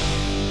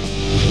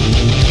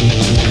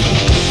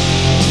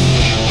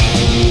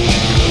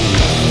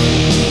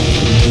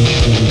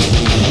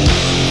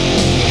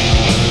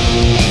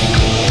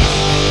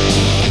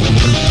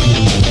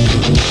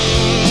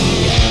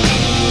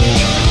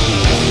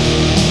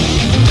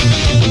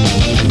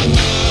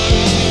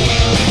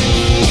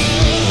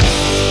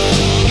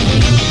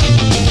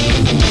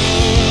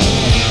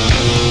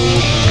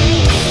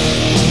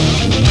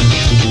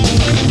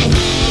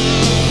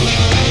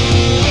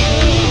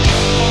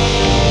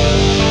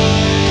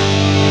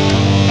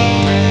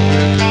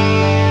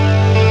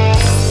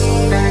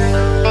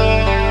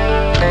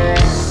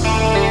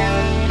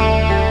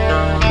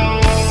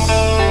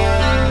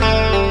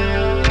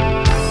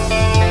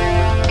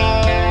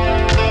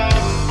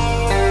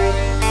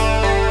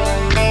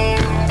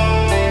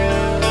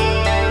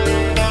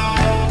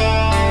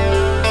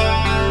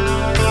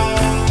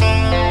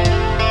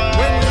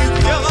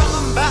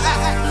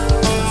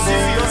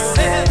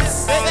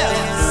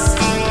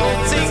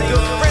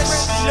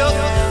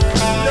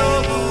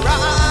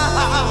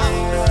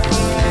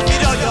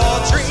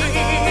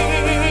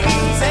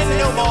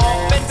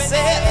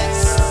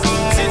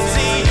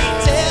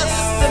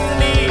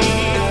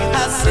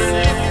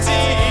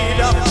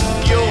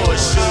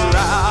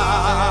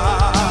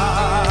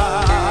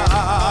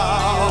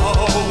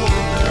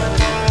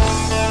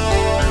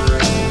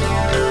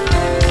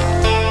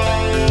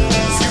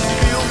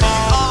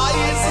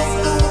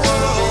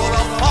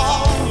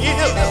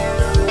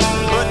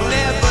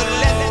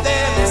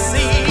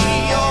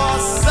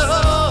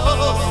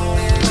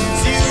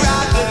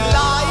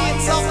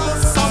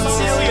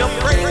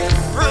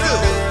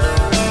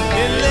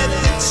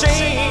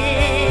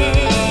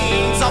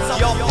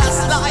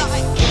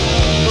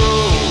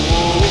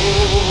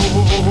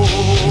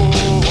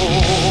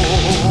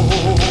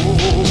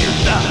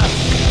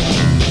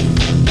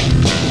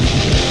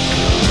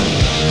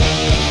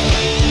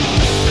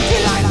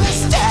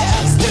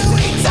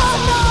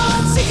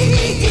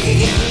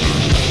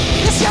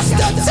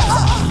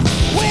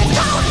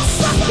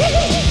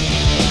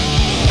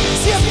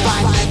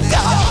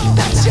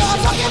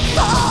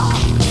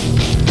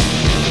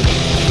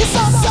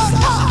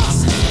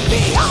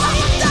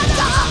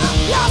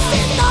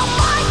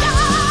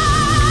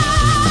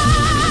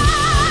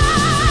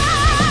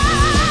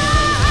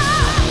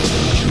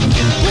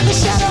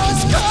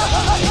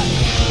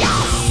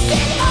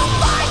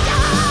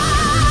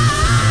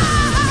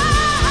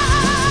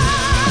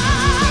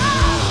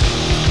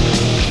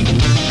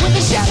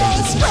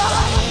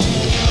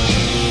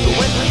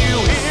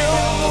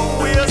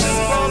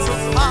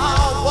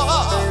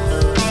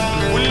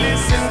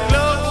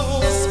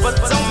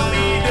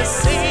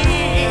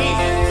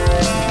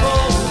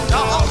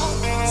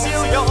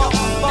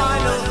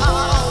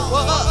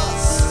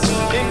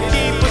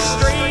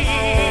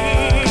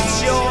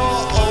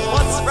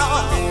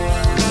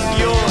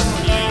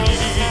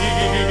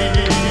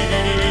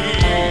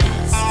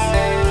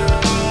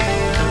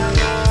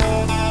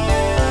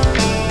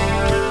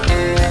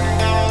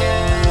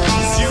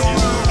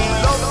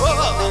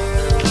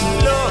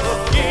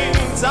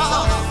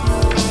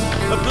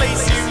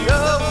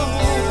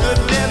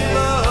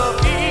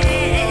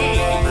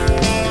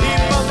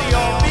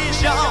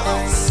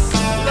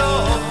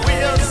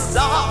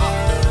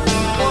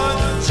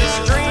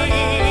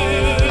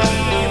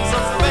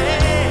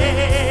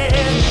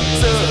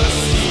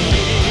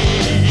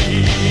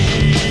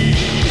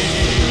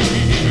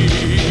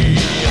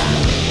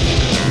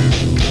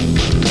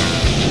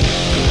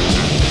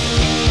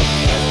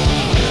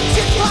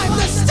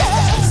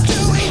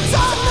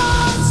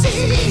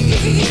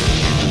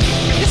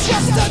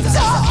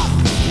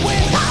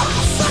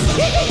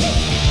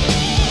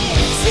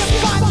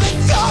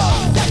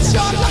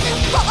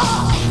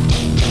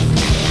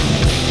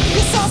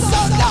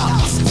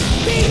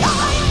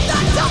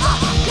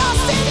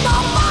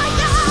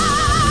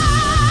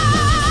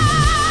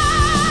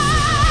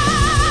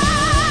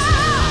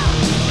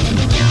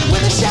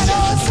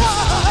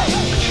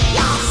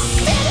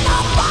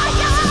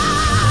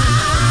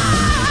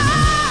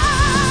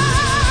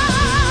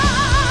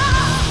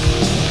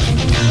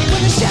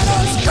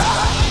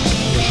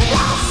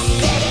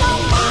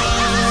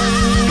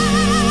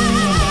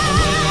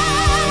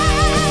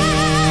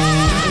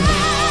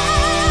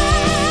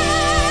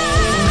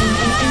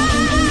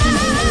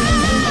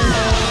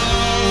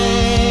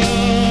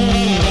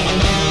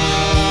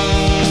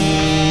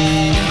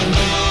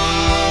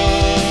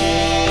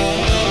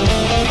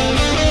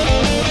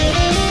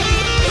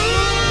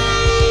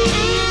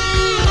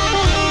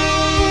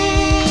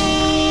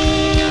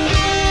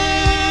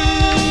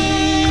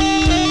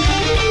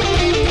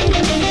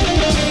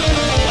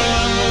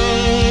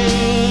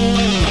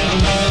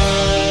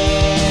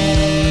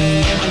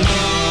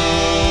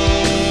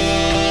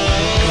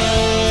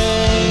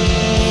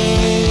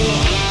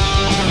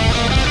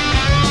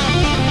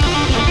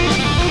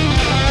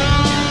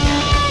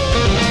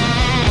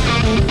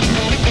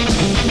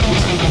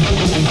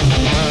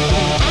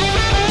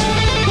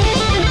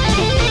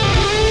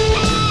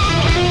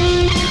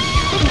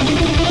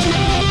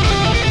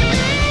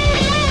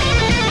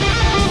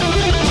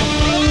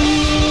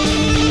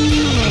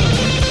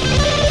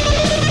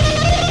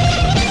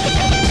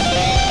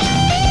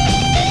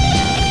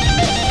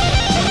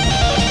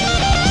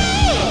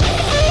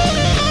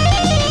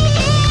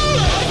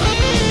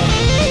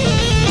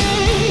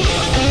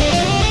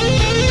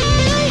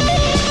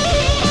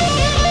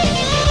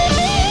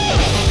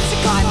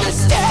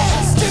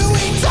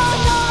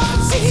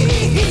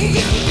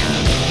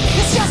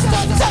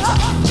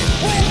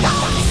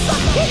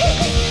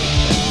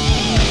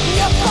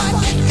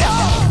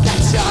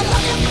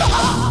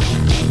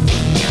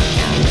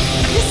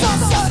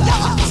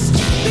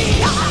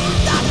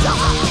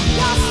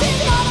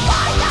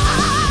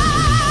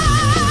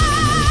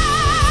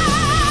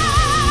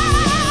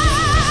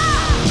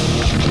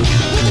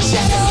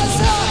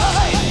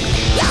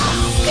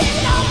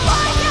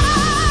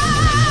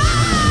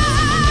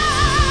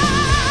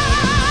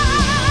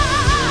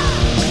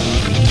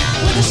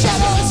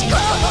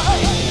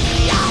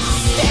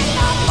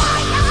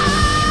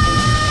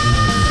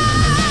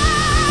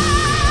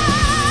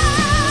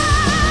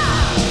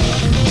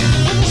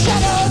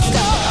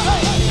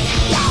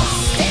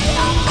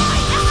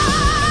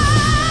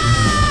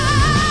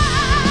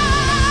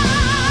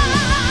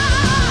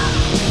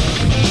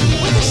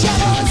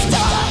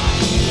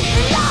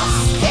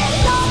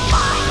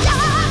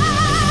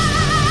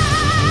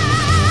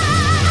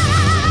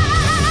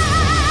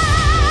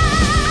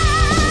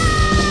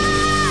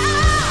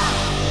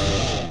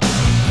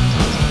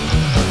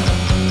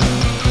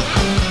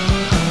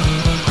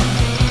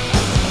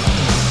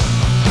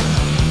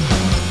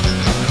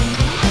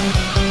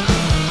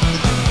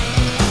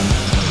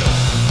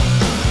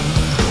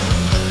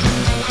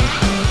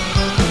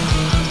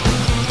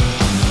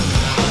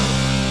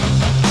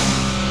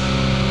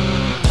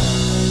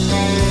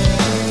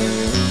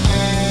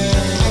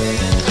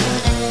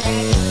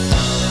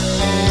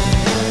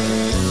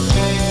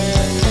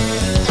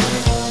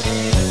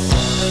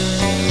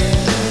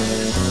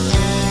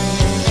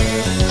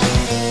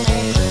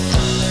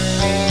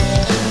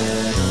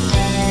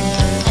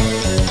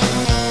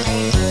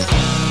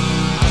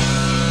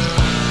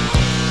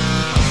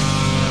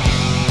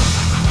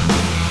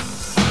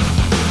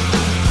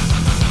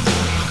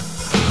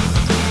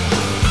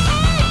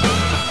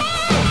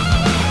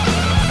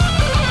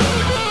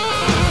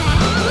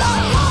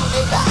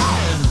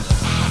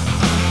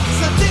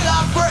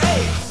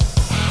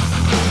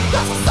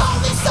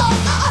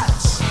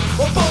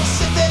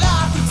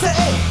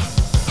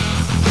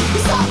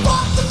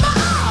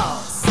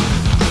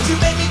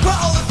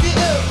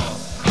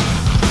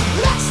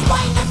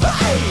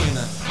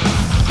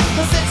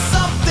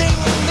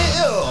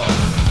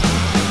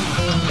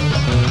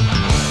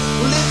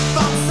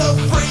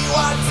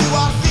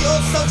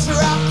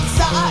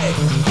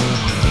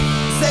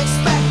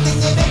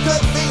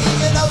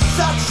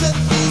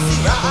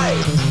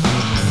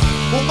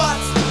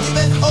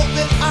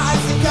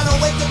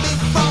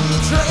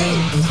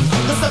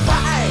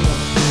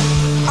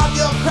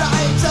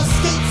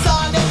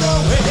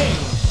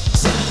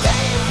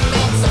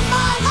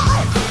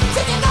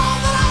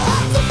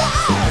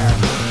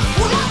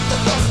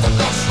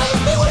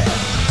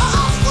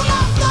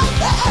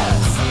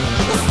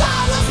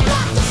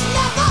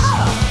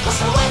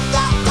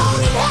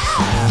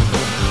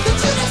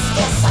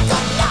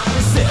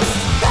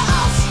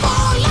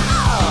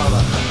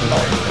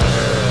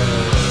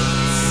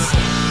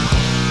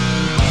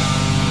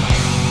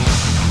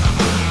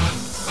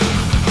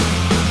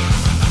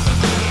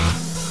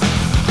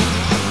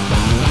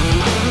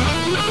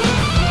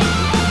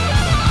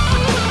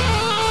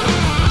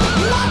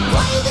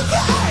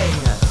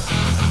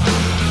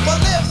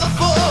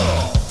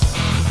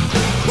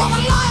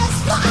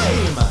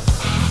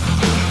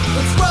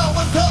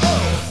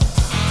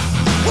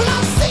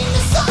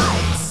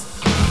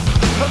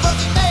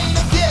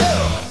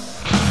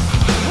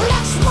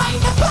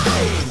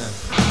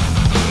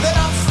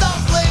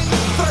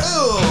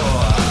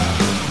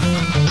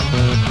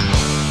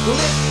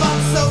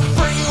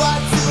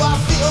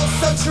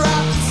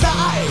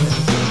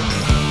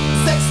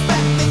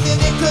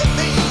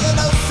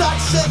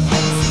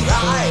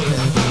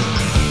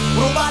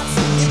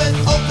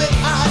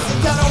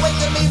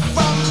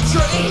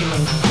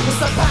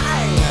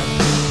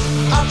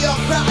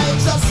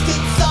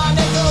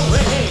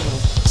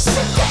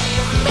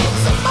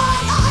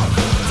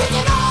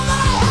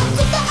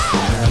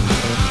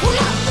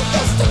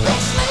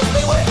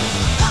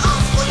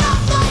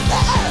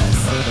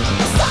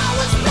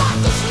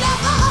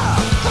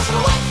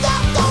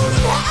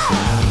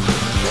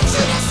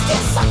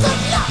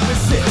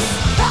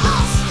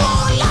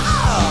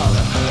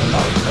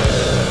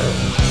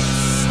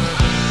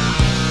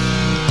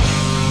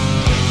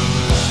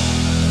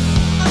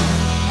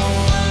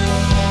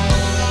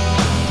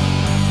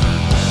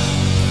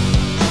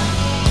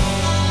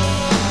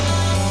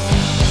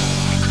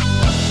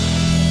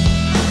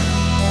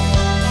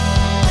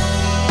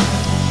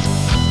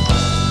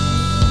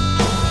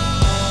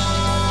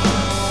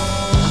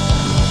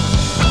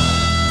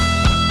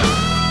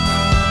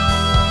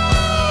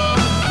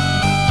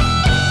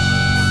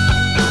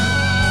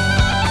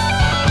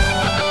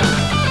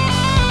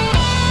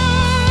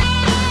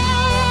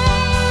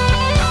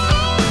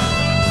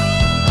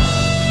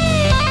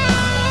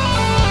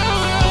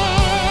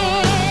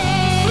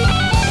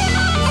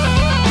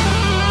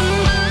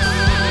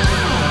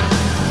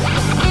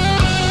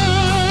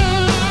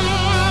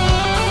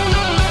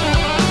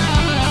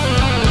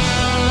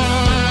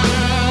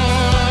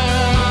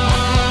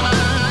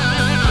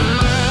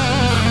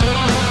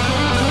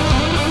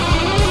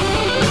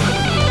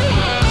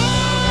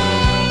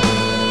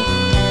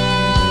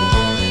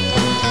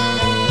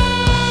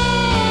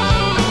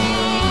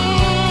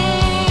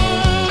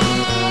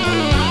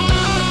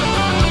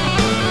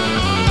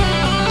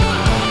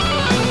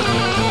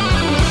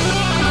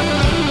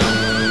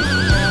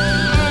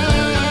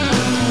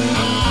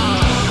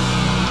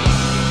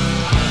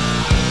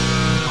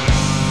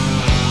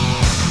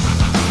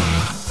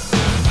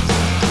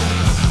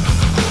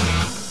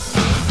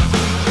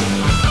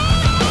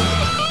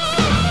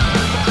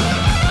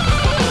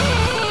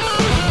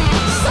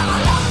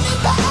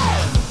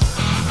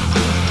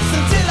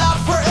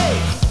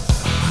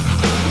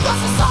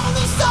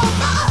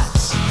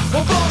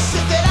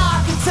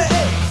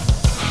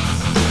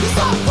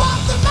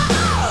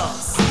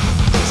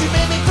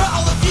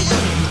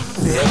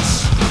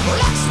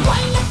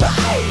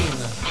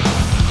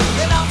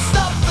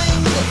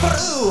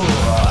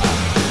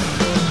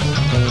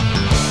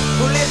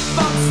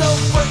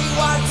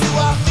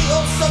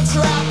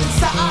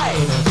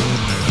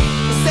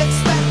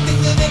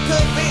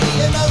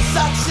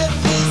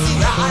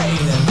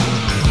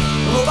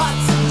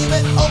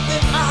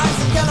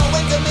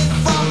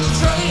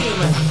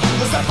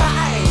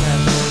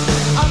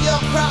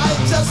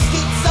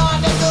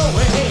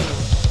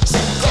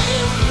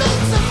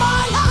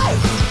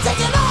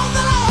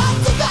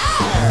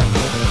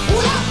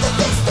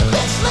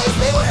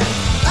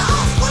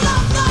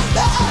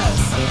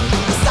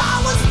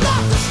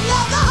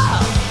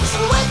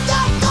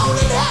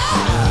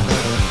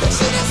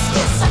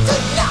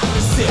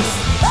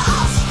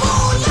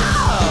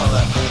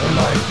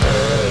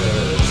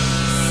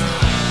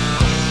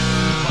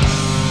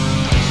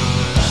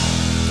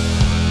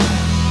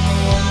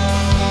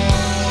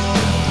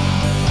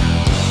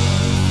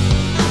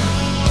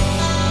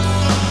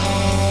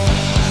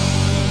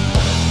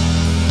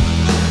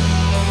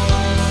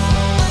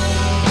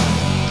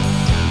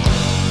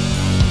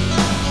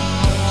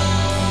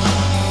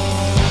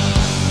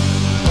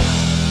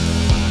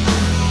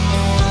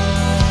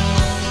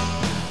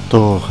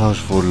 Το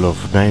House Full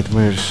of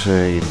Nightmares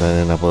ήταν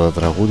ένα από τα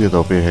τραγούδια τα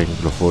οποία είχαν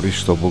κυκλοφορήσει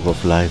στο Book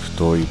of Life,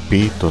 το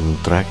EP των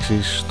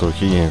Traxxas το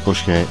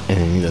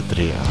 1993.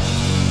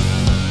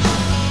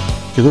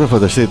 Και τώρα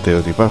φανταστείτε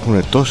ότι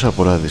υπάρχουν τόσα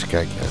πολλά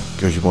δισκάκια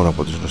και όχι μόνο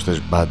από τις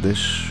γνωστές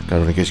μπάντες,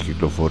 κανονικές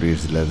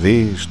κυκλοφορίες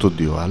δηλαδή,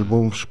 studio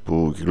albums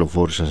που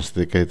κυκλοφόρησαν στη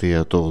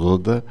δεκαετία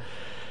του 80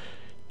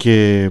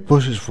 και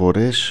πόσες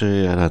φορές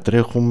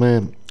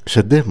ανατρέχουμε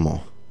σε demo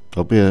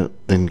τα οποία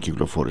δεν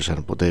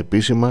κυκλοφόρησαν ποτέ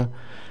επίσημα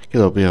και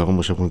τα οποία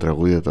όμως έχουν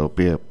τραγούδια τα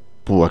οποία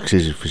που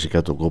αξίζει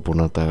φυσικά τον κόπο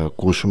να τα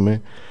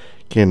ακούσουμε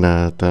και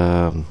να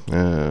τα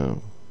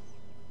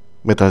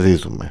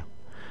μεταδίδουμε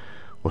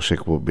ως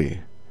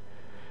εκπομπή.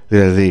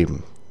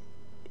 Δηλαδή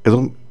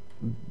εδώ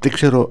δεν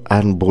ξέρω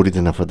αν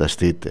μπορείτε να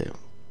φανταστείτε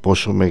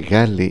πόσο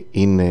μεγάλη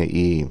είναι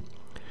η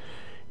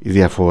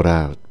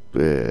διαφορά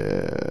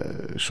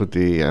σε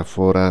ό,τι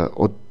αφορά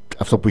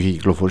αυτό που είχε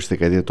κυκλοφορήσει στη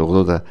δεκαετία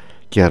του 80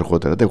 και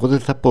αργότερα. Εγώ δεν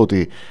θα πω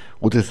ότι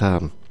ούτε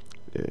θα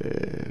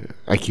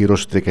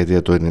ακυρώσει τη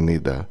δεκαετία του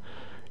 90.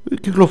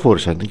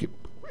 Κυκλοφόρησαν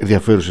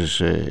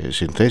ενδιαφέρουσες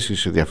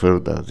συνθέσεις,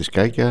 ενδιαφέροντα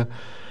δισκάκια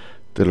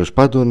τέλος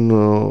πάντων,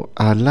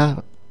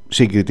 αλλά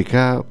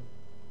συγκριτικά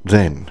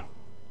δεν.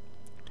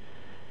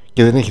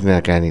 Και δεν έχει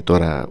να κάνει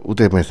τώρα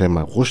ούτε με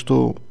θέμα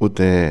γούστου,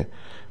 ούτε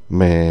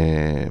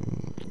με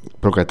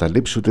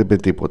προκαταλήψεις, ούτε με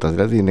τίποτα.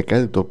 Δηλαδή είναι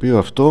κάτι το οποίο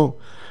αυτό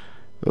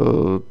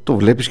το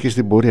βλέπεις και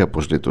στην πορεία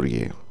πώς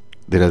λειτουργεί.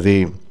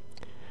 Δηλαδή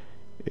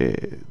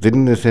δεν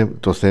είναι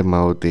το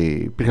θέμα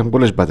ότι υπήρχαν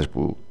πολλές μπάντες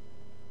που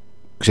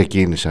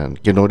ξεκίνησαν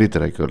και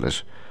νωρίτερα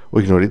κιόλας,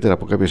 όχι νωρίτερα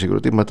από κάποια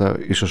συγκροτήματα,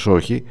 ίσως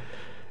όχι,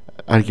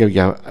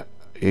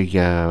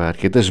 για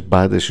αρκετές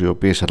μπάντες οι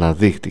οποίες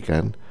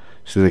αναδείχτηκαν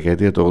στη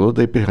δεκαετία του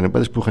 80 υπήρχαν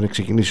μπάντες που είχαν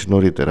ξεκινήσει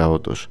νωρίτερα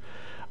όντως,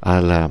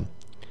 αλλά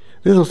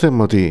δεν είναι το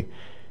θέμα ότι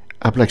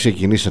απλά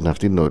ξεκινήσαν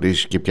αυτοί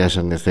νωρίς και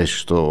πιάσανε θέση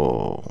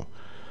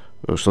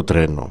στο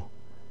τρένο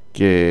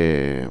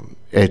και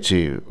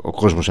έτσι ο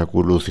κόσμος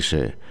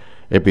ακολούθησε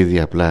επειδή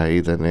απλά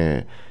ήταν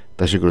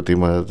τα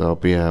συγκροτήματα τα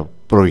οποία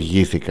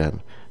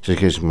προηγήθηκαν σε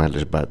σχέση με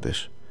άλλες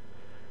μπάντες.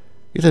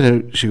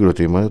 Ήταν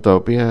συγκροτήματα τα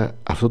οποία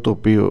αυτό το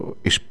οποίο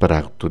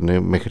εισπράκτουνε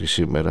μέχρι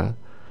σήμερα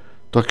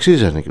το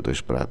αξίζανε και το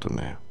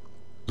εισπράττουνε.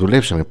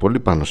 Δουλέψανε πολύ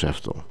πάνω σε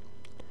αυτό.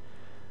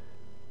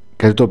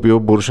 Κάτι το οποίο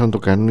μπορούσαν να το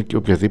κάνουν και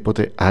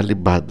οποιαδήποτε άλλη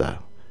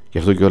μπάντα. Γι'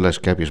 αυτό κιόλας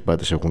κάποιες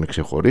μπάντες έχουν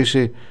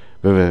ξεχωρίσει.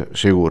 Βέβαια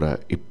σίγουρα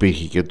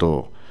υπήρχε και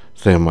το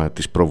θέμα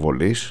της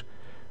προβολής,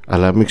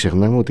 αλλά μην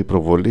ξεχνάμε ότι η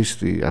προβολή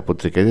από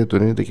τη δεκαετία του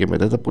 90 και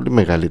μετά ήταν πολύ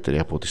μεγαλύτερη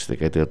από τη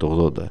δεκαετία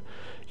του 80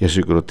 για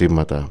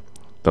συγκροτήματα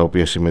τα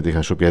οποία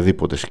συμμετείχαν σε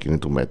οποιαδήποτε σκηνή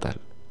του metal.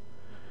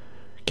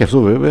 Και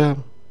αυτό βέβαια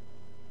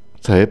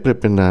θα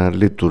έπρεπε να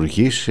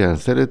λειτουργήσει, αν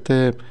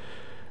θέλετε,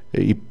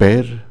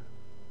 υπέρ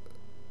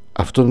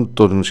αυτών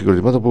των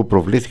συγκροτημάτων που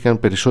προβλήθηκαν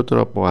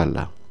περισσότερο από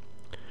άλλα,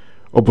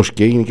 όπως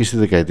και έγινε και στη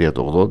δεκαετία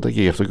του 80,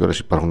 και γι' αυτό κιόλας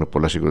υπάρχουν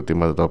πολλά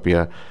συγκροτήματα τα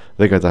οποία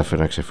δεν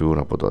κατάφεραν να ξεφύγουν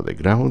από το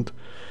underground.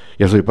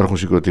 Γι' αυτό υπάρχουν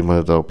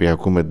συγκροτήματα τα οποία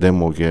ακούμε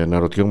demo και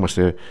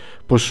αναρωτιόμαστε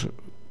πως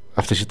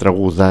αυτές οι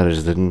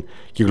τραγουδάρες δεν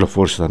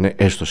κυκλοφόρησαν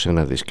έστω σε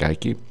ένα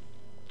δισκάκι.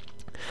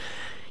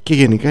 Και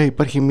γενικά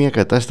υπάρχει μια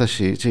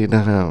κατάσταση έτσι,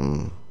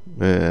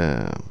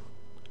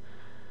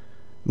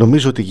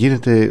 νομίζω ότι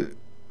γίνεται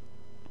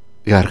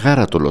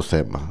γαργάρα το όλο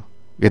θέμα,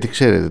 γιατί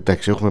ξέρετε,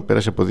 εντάξει, έχουμε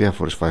πέρασει από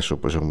διάφορες φάσεις,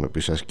 όπως έχουμε πει,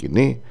 σαν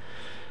σκηνή,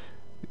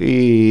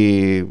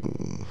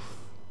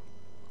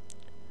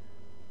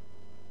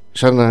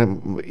 σαν να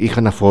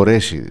είχαν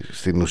αφορέσει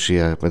στην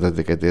ουσία μετά τη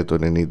δεκαετία του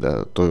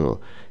 90 το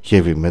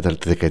heavy metal,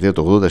 τη δεκαετία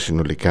του 80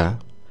 συνολικά,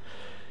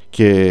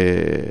 και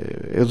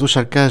εδώ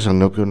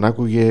σαρκάζανε όποιον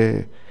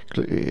άκουγε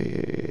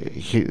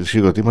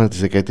συγκροτήματα της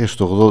δεκαετίας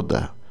του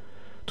 80.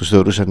 Τους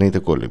θεωρούσαν είτε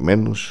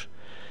κολλημένους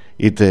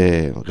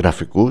είτε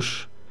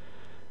γραφικούς,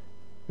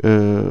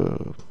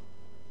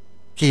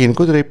 και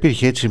γενικότερα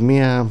υπήρχε έτσι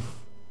μία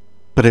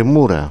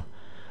πρεμούρα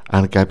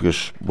αν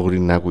κάποιος μπορεί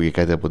να άκουγε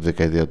κάτι από τη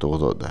δεκαετία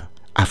του 80.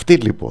 Αυτοί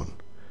λοιπόν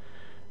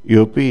οι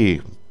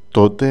οποίοι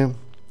τότε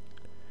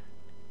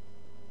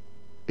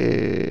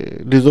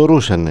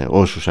λιδωρούσαν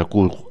όσους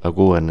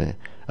ακούγανε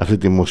αυτή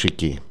τη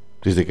μουσική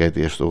της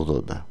δεκαετίας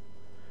του 80,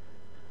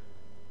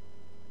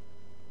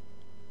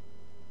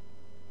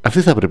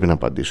 αυτοί θα πρέπει να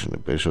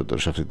απαντήσουν περισσότερο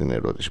σε αυτή την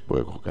ερώτηση που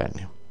έχω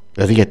κάνει.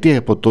 Δηλαδή γιατί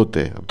από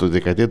τότε, από τη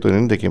δεκαετία του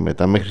 90 και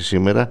μετά μέχρι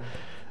σήμερα,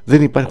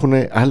 δεν υπάρχουν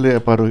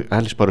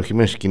άλλες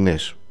παροχημένες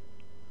σκηνές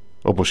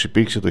όπως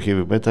υπήρξε το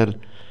heavy metal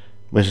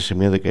μέσα σε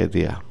μια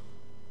δεκαετία,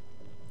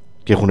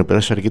 και έχουν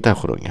περάσει αρκετά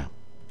χρόνια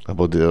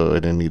από το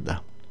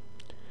 90.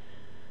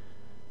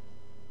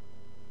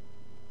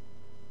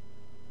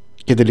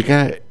 Και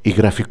τελικά η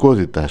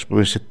γραφικότητα, ας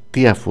πούμε, σε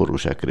τι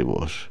αφορούσε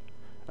ακριβώς?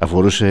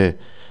 Αφορούσε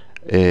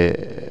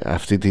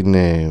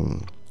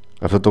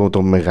αυτό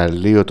το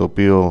μεγαλείο το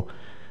οποίο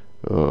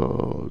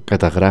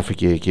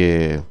καταγράφηκε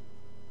και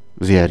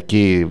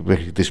διαρκεί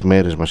μέχρι τις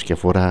μέρες μας και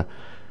αφορά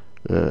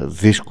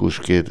δίσκους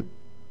και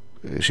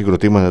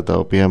συγκροτήματα τα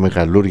οποία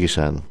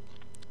μεγαλούργησαν.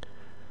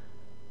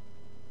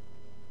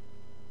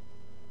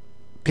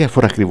 Τι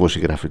αφορά ακριβώς η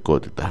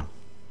γραφικότητα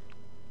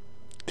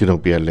την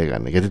οποία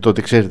λέγανε? Γιατί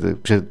τότε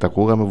ξέρετε τα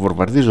ακούγαμε,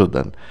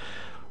 βορβαρδίζονταν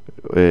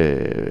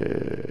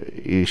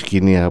η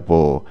σκηνή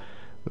από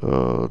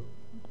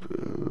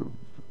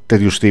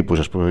τέτοιους τύπους,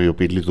 ας πούμε, οι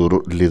οποίοι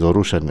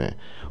λιδωρούσαν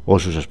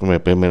όσους, ας πούμε,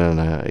 επέμεναν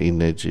να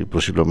είναι έτσι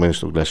προσιλωμένοι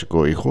στον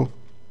κλασικό ήχο,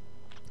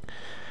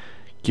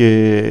 και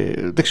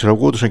δεν ξέρω,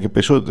 ακούγονταν και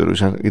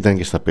περισσότερο, ήταν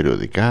και στα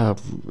περιοδικά,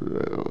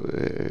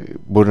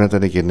 μπορεί να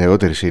ήταν και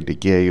νεότεροι σε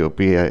ηλικία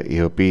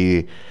οι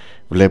οποίοι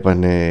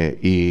βλέπανε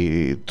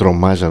ή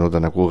τρομάζαν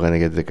όταν ακούγανε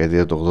για τη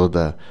δεκαετία του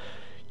 80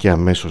 και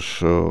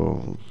αμέσως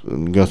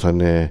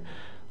νιώθανε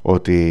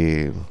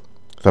ότι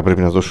θα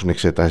πρέπει να δώσουν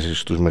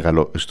εξετάσεις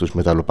στους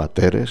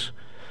μεταλλοπατέρες,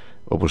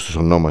 όπως τους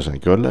ονόμαζαν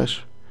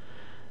κιόλας,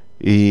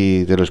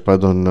 ή τέλος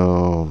πάντων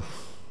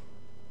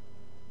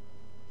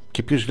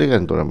και ποιους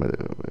λέγανε τώρα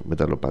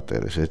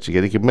μεταλλοπατέρες, έτσι,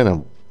 γιατί και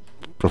εμένα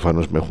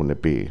προφανώς με έχουν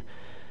πει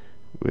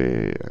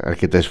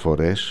αρκετές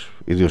φορές,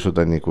 ιδίως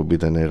όταν η εκπομπή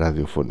ήταν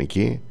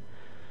ραδιοφωνική.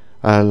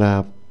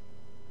 Αλλά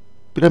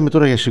πήραμε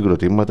τώρα για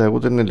συγκροτήματα. Εγώ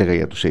δεν έλεγα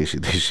για τους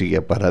AC/DC,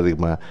 για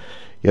παράδειγμα,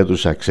 για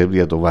τους Accept,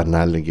 για το Van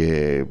Halen,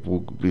 και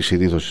που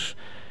συνήθως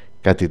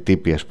κάτι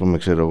τύποι, ας πούμε,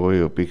 ξέρω εγώ,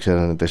 οι οποίοι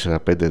ξέρανε 4,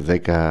 5,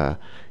 10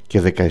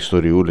 και 10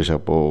 ιστοριούλες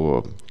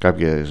από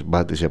κάποιες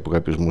μπάντες, από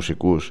κάποιους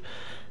μουσικούς,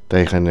 τα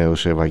είχαν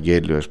ως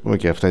Ευαγγέλιο, ας πούμε,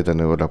 και αυτά ήταν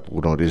όλα που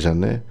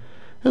γνωρίζανε.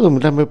 Εδώ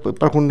μιλάμε,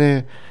 υπάρχουν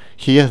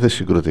χιλιάδες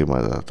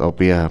συγκροτήματα τα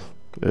οποία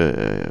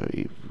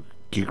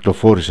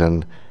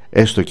κυκλοφόρησαν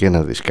έστω και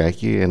ένα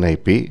δισκάκι, ένα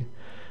EP.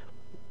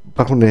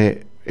 Υπάρχουν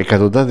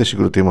εκατοντάδες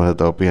συγκροτήματα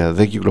τα οποία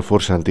δεν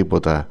κυκλοφόρησαν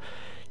τίποτα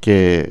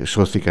και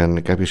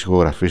σώθηκαν κάποιες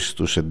ηχογραφήσεις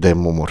τους σε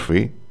demo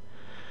μορφή.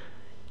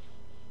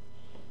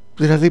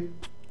 Δηλαδή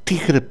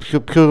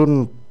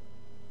ποιον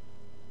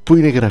πού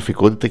είναι η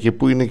γραφικότητα και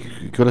πού είναι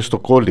και όλα στο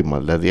κόλλημα.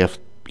 Δηλαδή,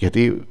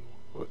 γιατί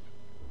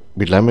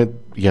μιλάμε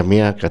για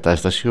μια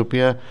κατάσταση η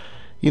οποία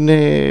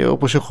είναι,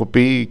 όπως έχω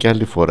πει και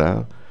άλλη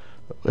φορά,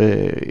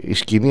 η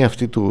σκηνή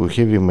αυτή του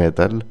heavy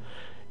metal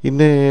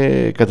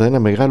είναι κατά ένα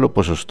μεγάλο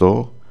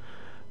ποσοστό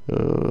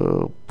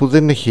που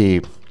δεν έχει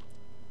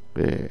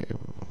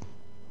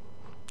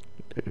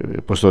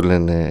πώς το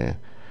λένε,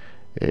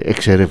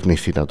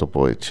 εξερευνηθεί, να το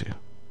πω έτσι.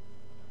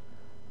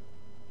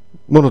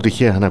 Μόνο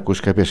τυχαία αν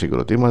ακούσει κάποια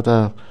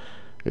συγκροτήματα,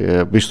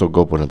 μπει στον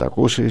κόπο να τα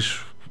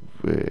ακούσεις,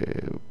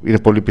 είναι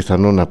πολύ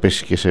πιθανό να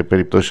πέσει και σε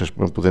περιπτώσεις, ας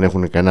πούμε, που δεν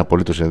έχουν κανένα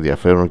απολύτως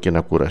ενδιαφέρον και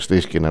να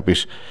κουραστείς και να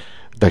πεις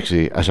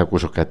εντάξει, ας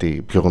ακούσω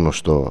κάτι πιο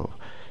γνωστό,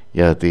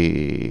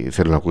 γιατί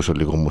θέλω να ακούσω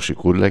λίγο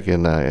μουσικούλα και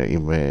να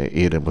είμαι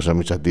ήρεμος, να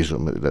μην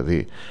τσαντίζομαι,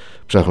 δηλαδή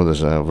ψάχνοντας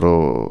να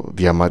βρω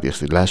διαμάντια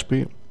στη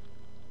λάσπη.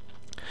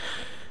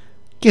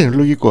 Και είναι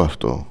λογικό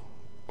αυτό.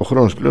 Ο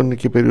χρόνος πλέον είναι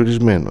και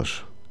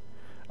περιορισμένος.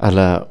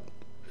 Αλλά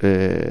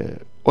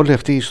όλη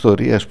αυτή η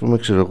ιστορία, ας πούμε,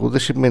 ξέρω εγώ, δεν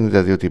σημαίνει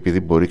δηλαδή ότι επειδή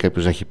μπορεί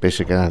κάποιος να έχει πέσει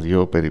σε κάνα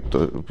δυο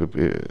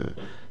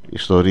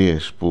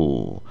ιστορίες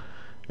που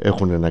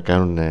έχουν να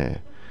κάνουν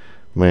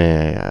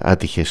με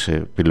άτυχες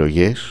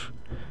επιλογές,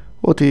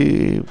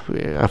 ότι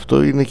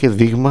αυτό είναι και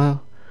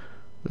δείγμα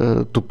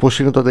του πώς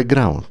είναι το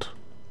underground.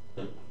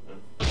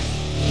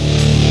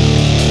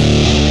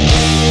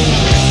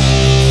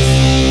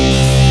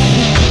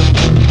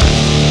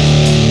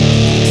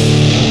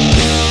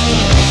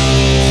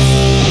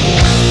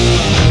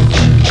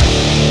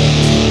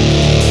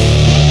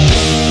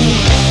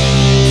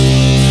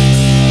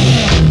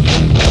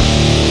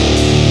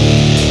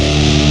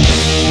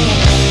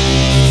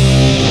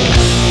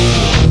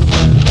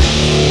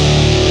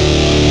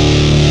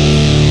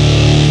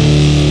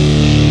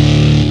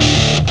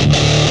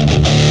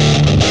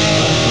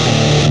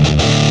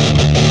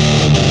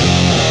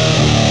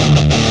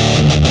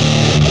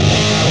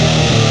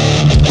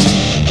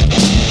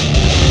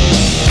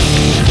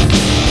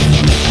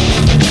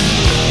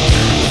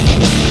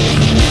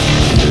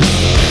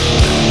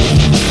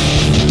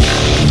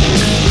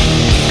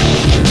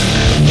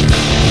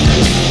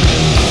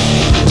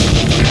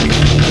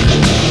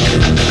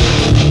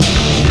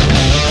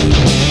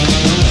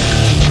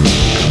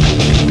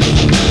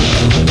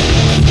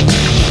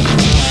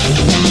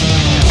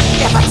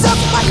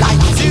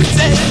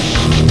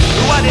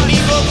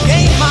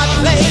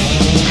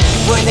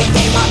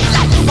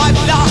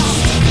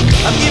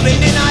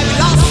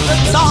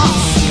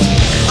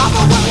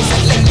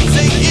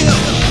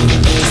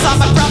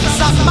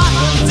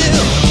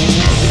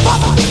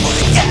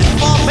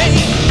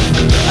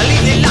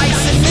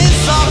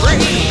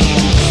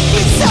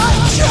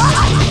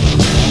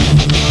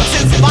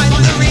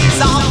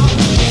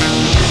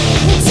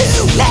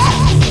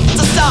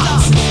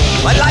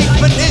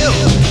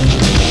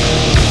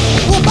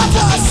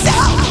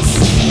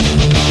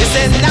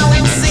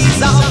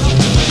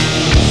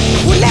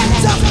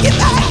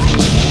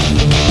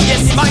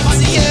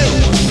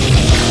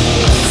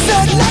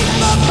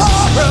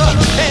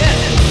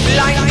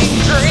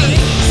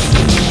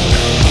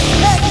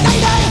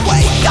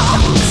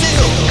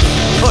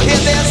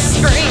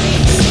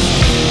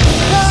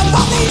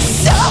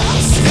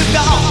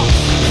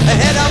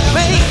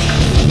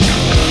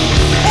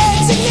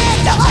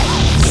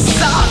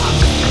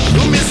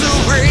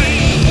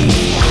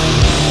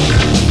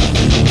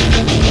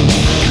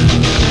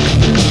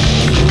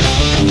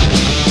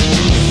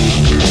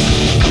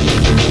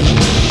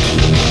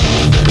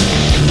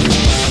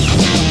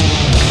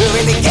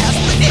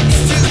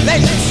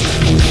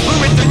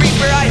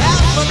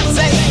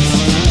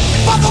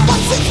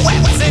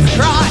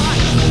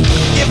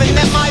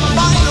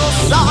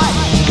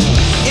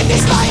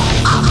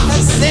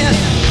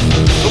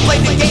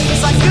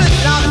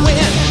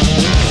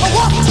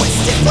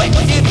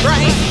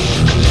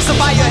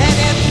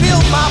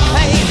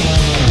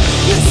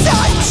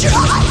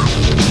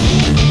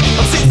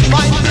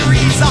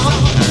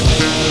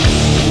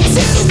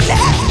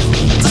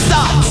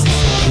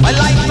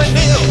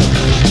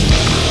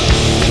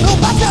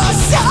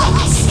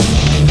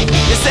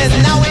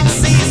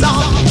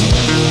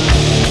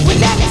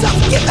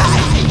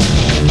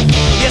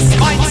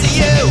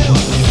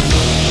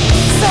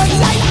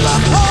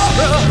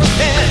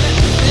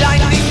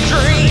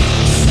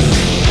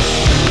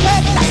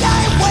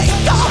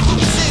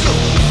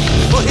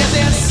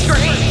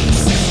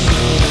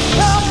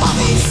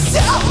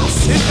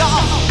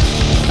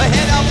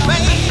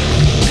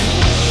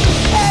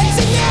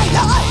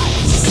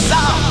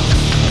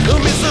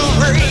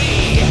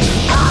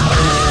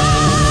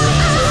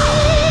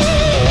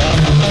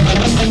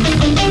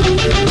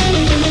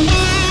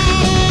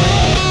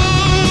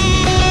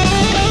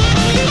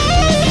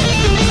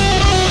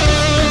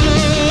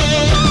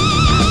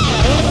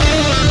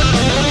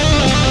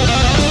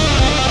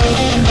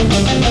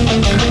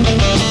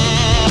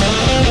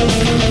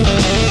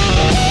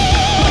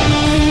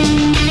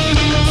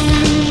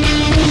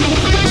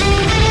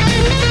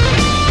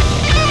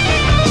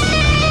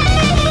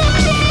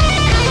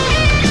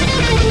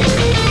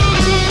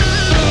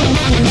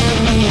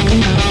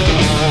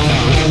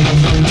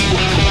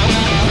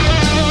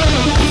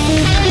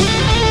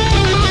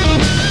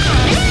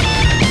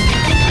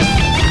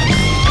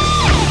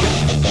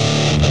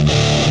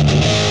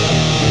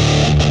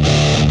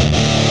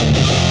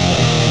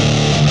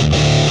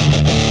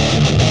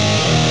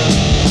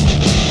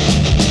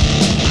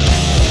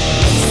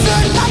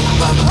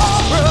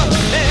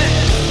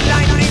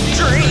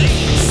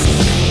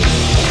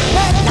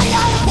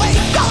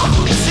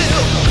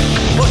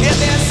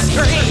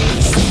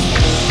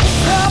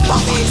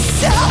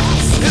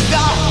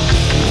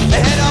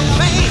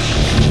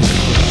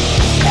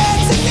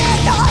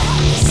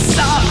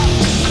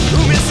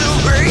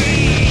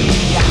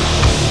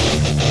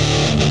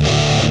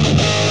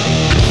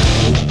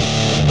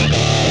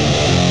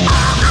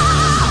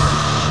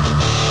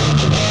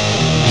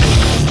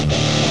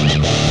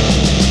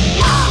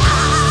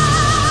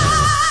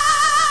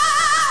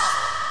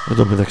 Εν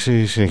τω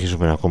μεταξύ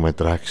συνεχίζουμε να ακούμε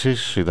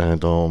τράξεις. Ήταν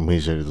το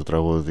Misery το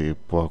τραγούδι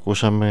που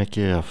ακούσαμε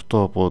και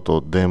αυτό από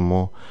το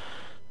demo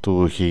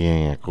του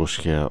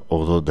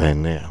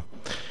 1989.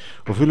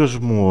 Ο φίλος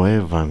μου ο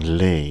Evan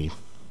λέει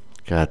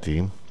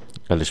κάτι.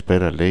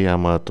 Καλησπέρα, λέει,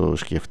 άμα το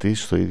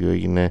σκεφτείς το ίδιο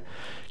έγινε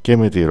και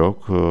με τη rock.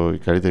 Η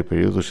καλύτερη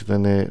περίοδος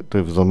ήταν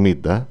το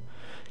 70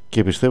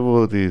 και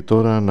πιστεύω ότι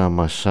τώρα να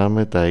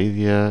μασάμε τα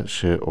ίδια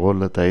σε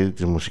όλα τα είδη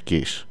της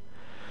μουσικής.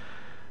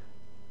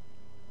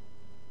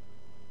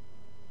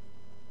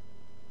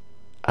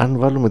 Αν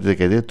βάλουμε τη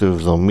δεκαετία του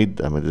 70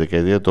 με τη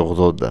δεκαετία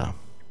του 80,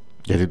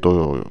 γιατί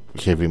το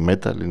heavy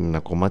metal είναι ένα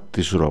κομμάτι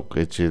της rock,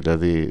 έτσι,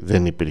 δηλαδή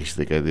δεν υπήρχε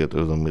στη δεκαετία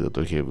του 70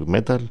 το heavy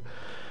metal,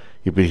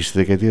 υπήρχε στη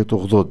δεκαετία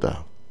του 80,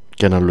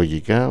 και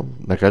αναλογικά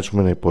να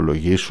κάτσουμε να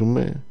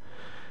υπολογίσουμε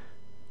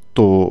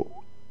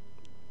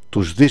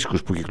τους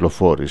δίσκους που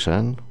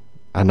κυκλοφόρησαν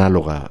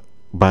ανάλογα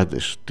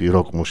μπάντες τη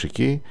rock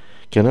μουσική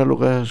και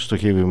ανάλογα στο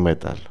heavy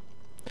metal,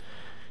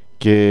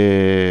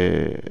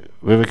 και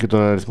βέβαια και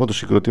τον αριθμό των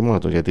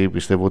συγκροτήματων, γιατί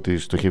πιστεύω ότι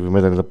στο heavy metal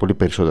ήταν πολύ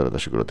περισσότερα τα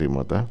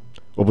συγκροτήματα,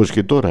 όπως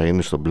και τώρα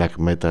είναι στο black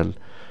metal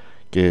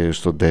και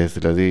στο death.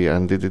 Δηλαδή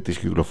αν δείτε τις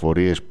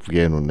κυκλοφορίες που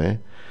βγαίνουν,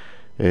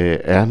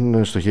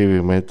 εάν στο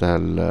heavy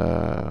metal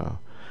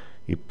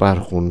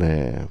υπάρχουν,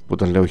 που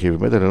όταν λέω heavy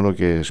metal εννοώ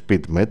και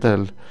speed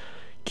metal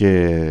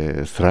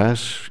και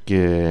thrash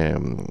και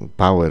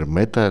power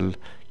metal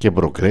και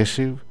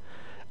progressive,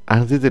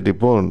 αν δείτε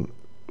λοιπόν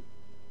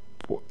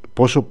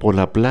πόσο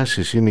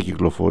πολλαπλάσεις είναι οι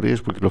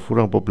κυκλοφορίες που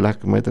κυκλοφορούν από black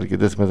metal και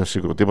death metal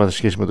συγκροτήματα σε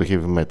σχέση με το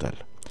heavy metal.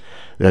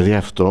 Δηλαδή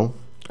αυτό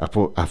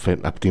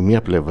από τη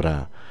μία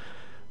πλευρά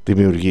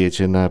δημιουργεί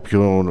έτσι ένα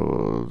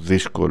πιο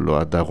δύσκολο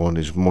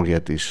ανταγωνισμό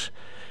για τις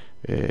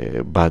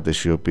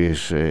μπάντες οι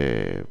οποίες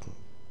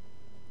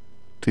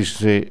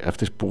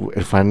αυτές που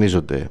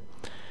εμφανίζονται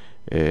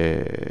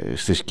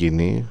στη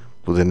σκηνή,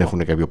 που δεν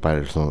έχουν κάποιο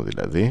παρελθόν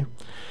δηλαδή,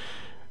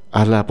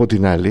 αλλά από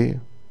την άλλη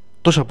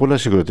τόσα πολλά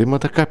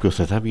συγκροτήματα κάποιος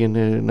θα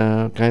βγαίνει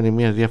να κάνει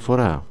μια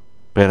διαφορά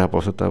πέρα από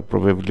αυτά τα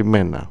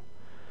προβεβλημένα,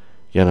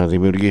 για να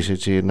δημιουργήσει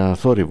έτσι ένα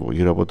θόρυβο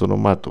γύρω από το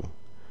όνομά του.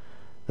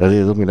 Δηλαδή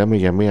εδώ μιλάμε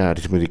για μια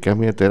αριθμητικά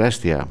ένα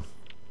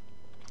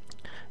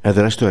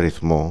τεράστιο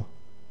αριθμό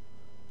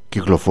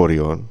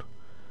κυκλοφοριών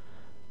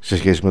σε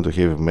σχέση με το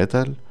heavy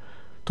metal,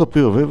 το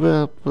οποίο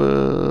βέβαια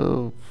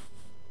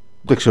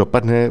δεν ξέρω,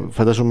 πάνε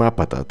φαντάζομαι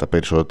άπατα τα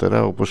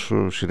περισσότερα, όπως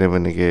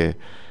συμβαίνει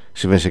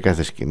σε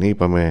κάθε σκηνή.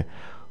 Είπαμε,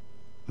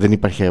 δεν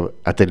υπάρχει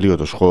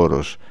ατελείωτος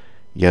χώρος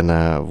για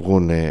να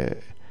βγουν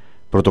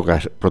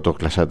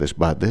πρωτοκλασσάτες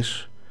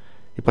μπάντες.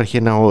 Υπάρχει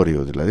ένα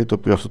όριο δηλαδή, το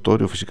οποίο αυτό το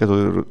όριο φυσικά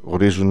το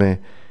ορίζουν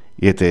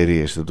οι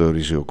εταιρείες, δεν το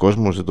ορίζει ο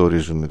κόσμος, δεν το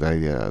ορίζουν τα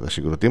ίδια τα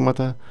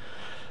συγκροτήματα.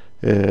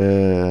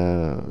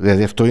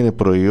 Δηλαδή αυτό είναι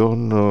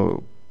προϊόν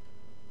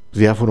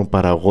διάφορων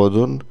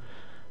παραγόντων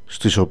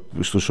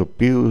στους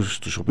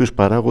οποίους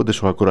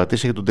παράγοντες ο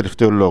ακροατής έχει τον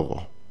τελευταίο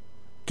λόγο,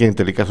 και είναι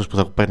τελικά αυτός που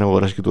θα πάει να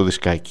αγοράσει και το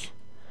δισκάκι.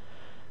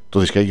 Το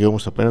δισκάκι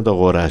όμως θα πάει να το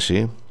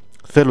αγοράσει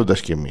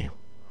θέλοντας και μη,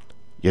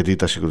 γιατί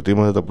τα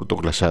συγκροτήματα, τα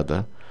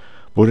πρωτοκλασσάτα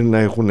μπορεί να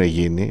έχουν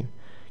γίνει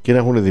και να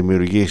έχουν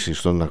δημιουργήσει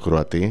στον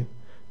ακροατή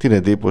την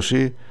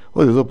εντύπωση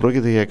ότι εδώ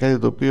πρόκειται για κάτι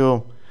το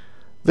οποίο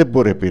δεν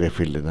μπορεί, ρε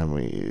φίλε, να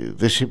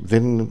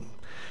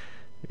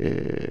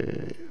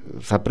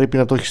θα πρέπει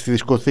να το έχει στη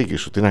δισκοθήκη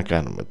σου. Τι να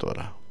κάνουμε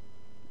τώρα?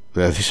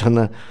 Δηλαδή σαν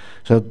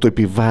να το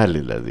επιβάλλει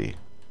δηλαδή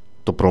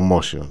το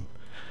promotion,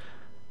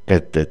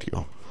 κάτι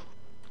τέτοιο.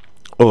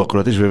 Ο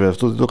ακροατής βέβαια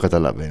αυτό δεν το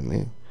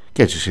καταλαβαίνει,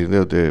 και έτσι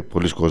συνδέονται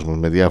πολλοί κόσμος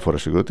με διάφορα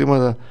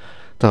συγκροτήματα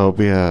τα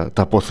οποία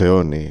τα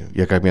αποθεώνει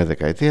για καμία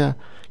δεκαετία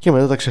και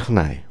μετά τα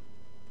ξεχνάει.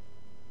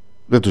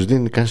 Δεν τους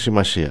δίνει καν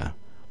σημασία.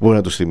 Μπορεί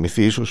να τους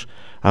θυμηθεί ίσως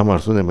άμα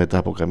έρθουν μετά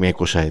από καμία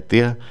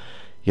 20ετία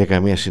για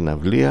καμία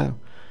συναυλία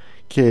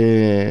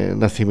και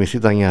να θυμηθεί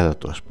τα νιάτα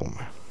του, ας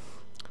πούμε,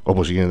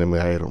 όπως γίνεται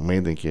με Iron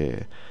Maiden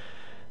και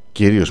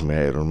κυρίως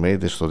με Iron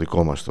Maiden στο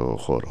δικό μας το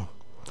χώρο,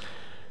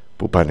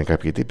 που πάνε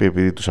κάποιοι τύποι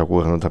επειδή τους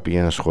ακούγαν όταν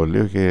πήγαιναν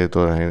σχολείο και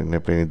τώρα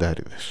είναι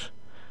 50'ριδες,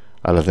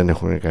 αλλά δεν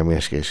έχουν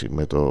καμία σχέση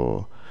με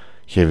το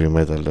heavy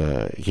metal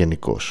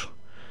γενικώς.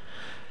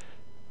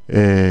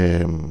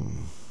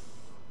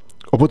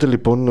 Οπότε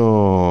λοιπόν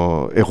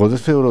εγώ δεν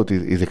θεωρώ ότι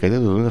η δεκαετία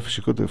του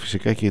 90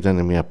 φυσικά και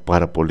ήταν μια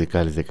πάρα πολύ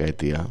καλή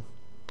δεκαετία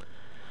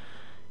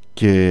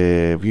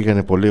και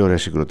βγήκανε πολύ ωραία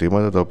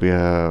συγκροτήματα, τα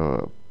οποία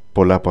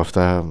πολλά από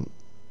αυτά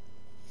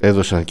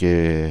έδωσαν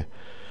και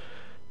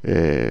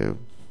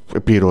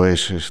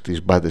επιρροές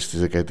στις μπάντες της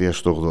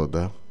δεκαετίας του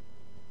 80,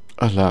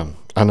 αλλά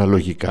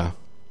αναλογικά,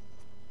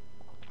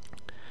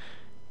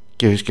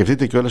 και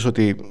σκεφτείτε κιόλας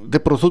ότι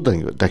δεν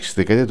προωθούνταν. Εντάξει,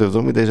 στη δεκαετία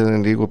του 70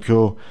 ήταν λίγο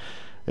πιο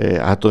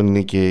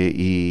άτονη και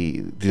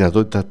η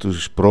δυνατότητα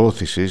τους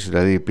προώθησης,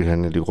 δηλαδή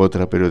υπήρχαν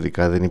λιγότερα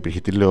περιοδικά, δεν υπήρχε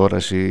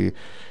τηλεόραση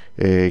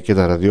και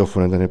τα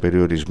ραδιόφωνα ήταν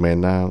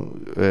περιορισμένα.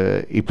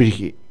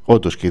 Υπήρχε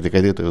όντως, και η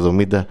δεκαετία του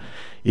 70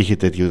 είχε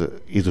τέτοιου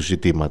είδους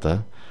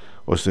ζητήματα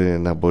ώστε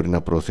να μπορεί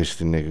να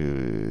προωθήσει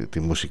τη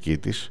μουσική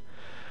της,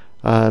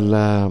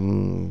 αλλά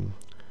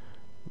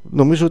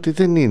νομίζω ότι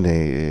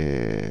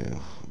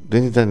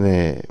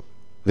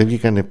δεν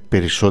βγήκανε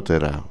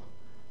περισσότερα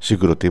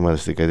συγκροτήματα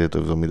στη δεκαετία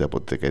του 70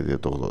 από τη δεκαετία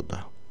του 80.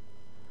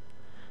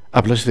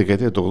 Απλά στη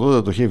δεκαετία του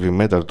 80 το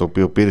heavy metal, το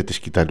οποίο πήρε τη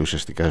σκητάλη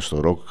ουσιαστικά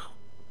στο rock,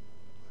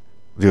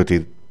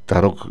 διότι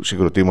τα rock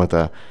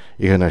συγκροτήματα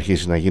είχαν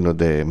αρχίσει να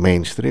γίνονται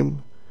mainstream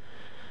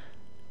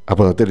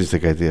από τα τέλη της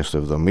δεκαετίας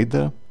του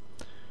 70,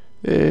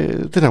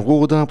 δεν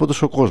ακούγονταν από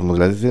τόσο κόσμο,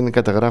 δηλαδή δεν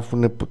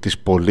καταγράφουν τις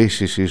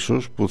πωλήσεις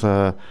ίσως που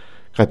θα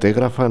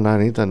κατέγραφαν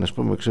αν ήταν, ας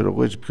πούμε, ξέρω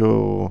εγώ, έτσι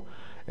πιο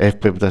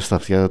εύπεπτα στα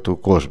αυτιά του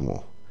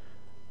κόσμου.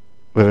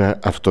 Βέβαια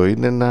αυτό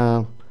είναι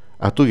ένα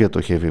ατού για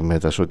το heavy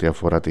metal σε ό,τι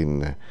αφορά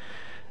την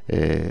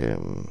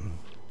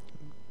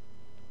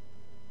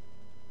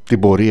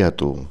πορεία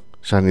του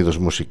σαν είδος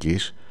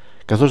μουσικής,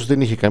 καθώς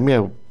δεν είχε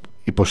καμία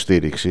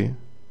υποστήριξη,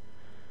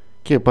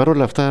 και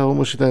παρόλα αυτά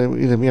όμως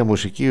είναι μια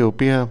μουσική η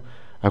οποία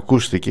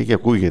ακούστηκε και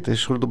ακούγεται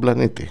σε όλο τον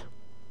πλανήτη,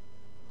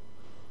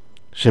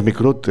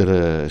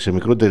 σε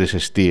μικρότερες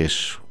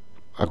εστίες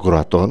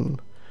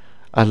ακροατών,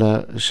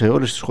 αλλά σε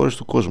όλες τις χώρες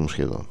του κόσμου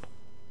σχεδόν.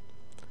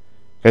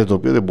 Κάτι το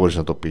οποίο δεν μπορείς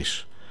να το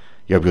πεις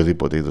για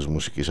οποιοδήποτε είδος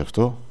μουσικής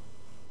αυτό,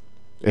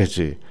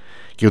 έτσι.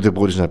 Και ούτε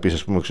μπορείς να πεις,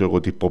 ας πούμε, ξέρω εγώ,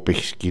 ότι pop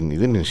έχει σκηνή.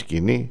 Δεν είναι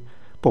σκηνή.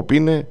 Pop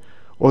είναι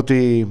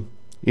ότι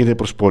είναι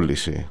προς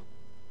πώληση.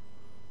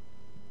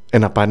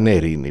 Ένα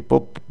πανέρι είναι η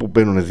pop που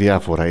μπαίνουν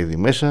διάφορα είδη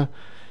μέσα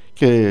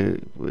και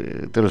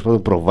τέλος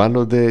πάντων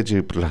προβάλλονται,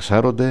 έτσι,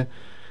 πλασάρονται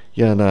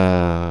για να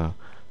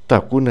τα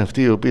ακούνε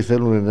αυτοί οι οποίοι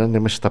θέλουν να είναι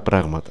μέσα στα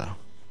πράγματα.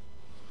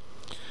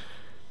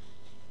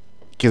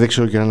 Και δεν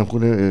ξέρω και αν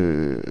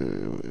ακούνε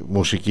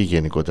μουσική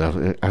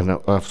γενικότερα,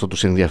 αν αυτό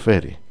τους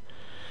ενδιαφέρει.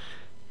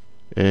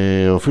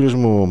 Ο φίλος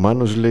μου ο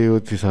Μάνος λέει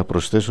ότι θα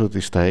προσθέσω ότι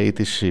στα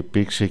 80's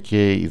υπήρξε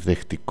και η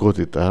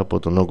δεχτικότητα από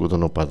τον όγκο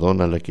των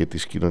οπαδών, αλλά και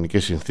τις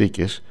κοινωνικές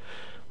συνθήκες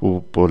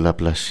που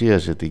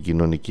πολλαπλασίαζε την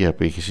κοινωνική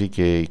απήχηση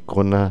και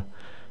εικόνα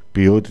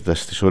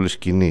ποιότητας της όλης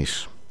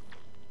σκηνής.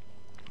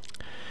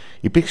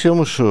 Υπήρξε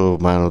όμως, ο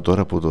Μάνο,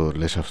 τώρα που το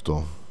λες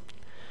αυτό,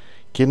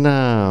 και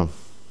ένα,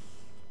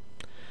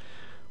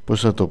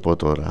 πώς να το πω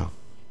τώρα,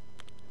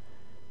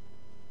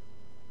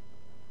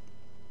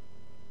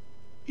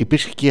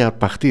 υπήρξε και η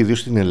αρπαχτή, ιδίως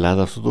στην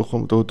Ελλάδα.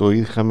 Αυτό το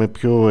είχαμε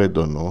πιο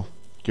έντονο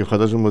και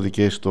φαντάζομαι ότι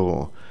και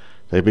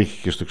θα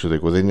υπήρχε και στο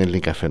εξωτερικό. Δεν είναι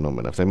ελληνικά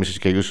φαινόμενα αυτά. Εμείς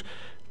και αλλιώς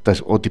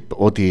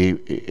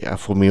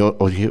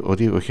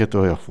όχι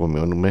το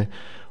αφομοιώνουμε,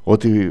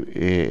 ότι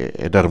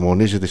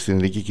εναρμονίζεται στην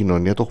ελληνική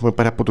κοινωνία, το έχουμε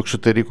πάρει από το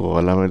εξωτερικό,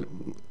 αλλά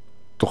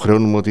το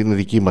χρεώνουμε ότι είναι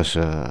δική μας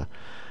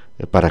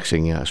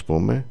παραξενιά, ας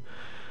πούμε.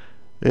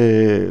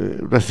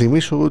 Να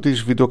θυμίσω ότι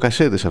τις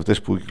βιντεοκασέτες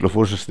αυτές που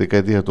κυκλοφόρησαν στη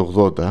δεκαετία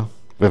του 80,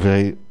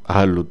 βέβαια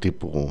άλλου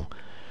τύπου,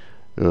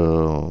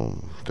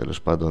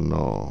 τέλος πάντων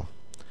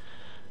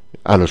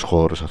άλλος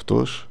χώρος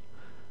αυτός,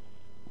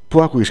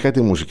 που άκουγες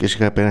κάτι μουσικές,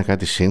 είχα πέρα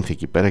κάτι synth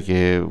εκεί πέρα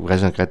και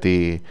βγάζαν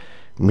κάτι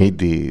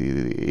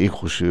MIDI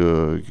ήχους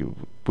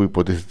που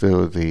υποτίθεται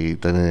ότι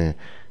ήταν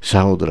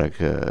soundtrack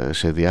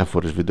σε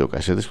διάφορες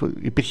βιντεοκασέτες.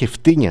 Υπήρχε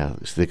φτύνια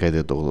στη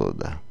δεκαετία του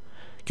 80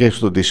 και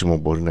στο ντύσιμο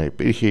μπορεί να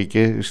υπήρχε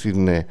και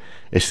στην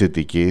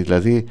αισθητική,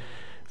 δηλαδή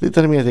δεν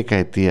ήταν μια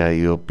δεκαετία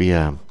η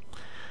οποία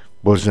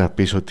μπορείς να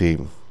πεις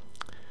ότι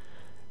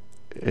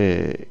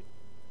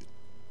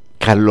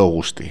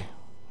καλόγουστη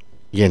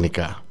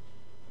γενικά.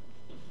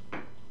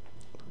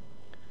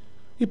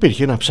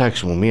 Υπήρχε ένα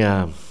ψάξιμο,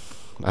 μια,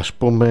 ας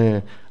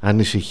πούμε,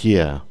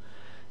 ανησυχία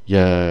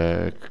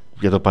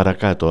για το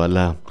παρακάτω,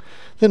 αλλά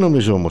δεν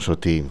νομίζω όμως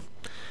ότι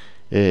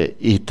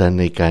ήταν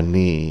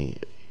ικανοί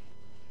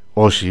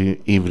όσοι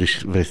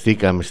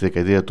βρεθήκαμε στη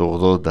δεκαετία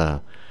του 80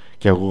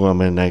 και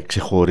ακούγαμε να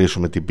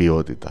ξεχωρίσουμε την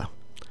ποιότητα.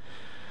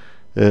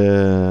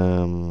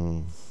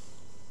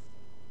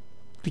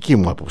 Δική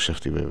μου άποψη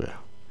αυτή, βέβαια.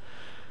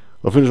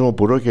 Ο φίλος μου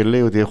Πουρόκερ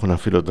λέει ότι έχω ένα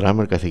φίλο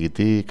ντράμερ,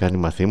 καθηγητή, κάνει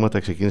μαθήματα,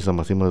 ξεκίνησε τα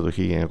μαθήματα το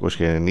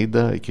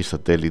 1990, εκεί στα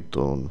τέλη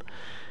των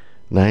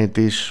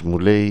 90's. Μου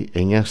λέει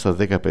 9 στα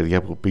 10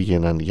 παιδιά που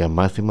πήγαιναν για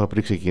μάθημα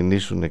πριν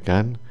ξεκινήσουν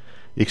καν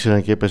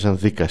ήξεραν και έπαιζαν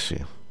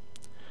δίκαση.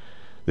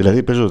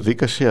 Δηλαδή παίζω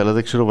δίκαση, αλλά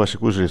δεν ξέρω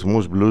βασικούς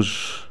ρυθμούς, blues,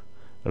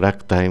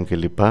 ragtime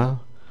κλπ.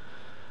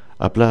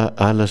 Απλά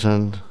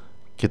άλλαζαν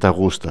και τα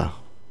γούστα.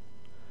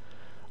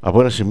 Από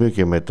ένα σημείο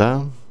και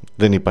μετά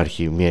δεν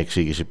υπάρχει μια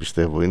εξήγηση,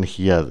 πιστεύω, είναι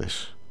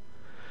χιλιάδες.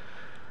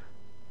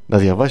 Να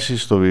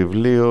διαβάσεις το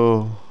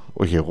βιβλίο,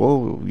 όχι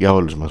εγώ, για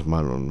όλους μας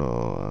μάλλον,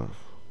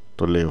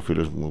 το λέει ο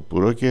φίλος μου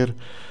Πουρόκερ,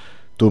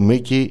 του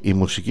Μίκη, η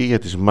μουσική για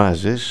τις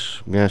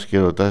μάζες. Μιας και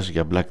ρωτάς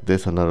για Black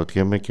Death,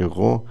 αναρωτιέμαι και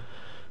εγώ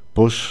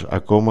πως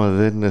ακόμα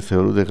δεν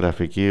θεωρούνται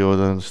γραφικοί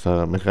όταν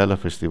στα μεγάλα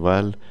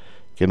φεστιβάλ,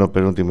 και ενώ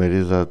παίρνουν τη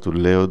μερίδα του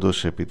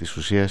λέοντος, επί της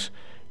ουσίας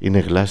είναι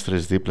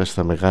γλάστρες δίπλα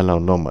στα μεγάλα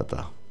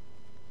ονόματα.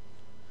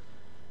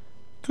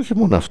 Και όχι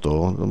μόνο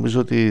αυτό, νομίζω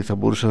ότι θα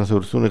μπορούσαν να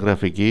θεωρηθούν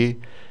γραφικοί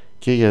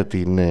και για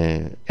την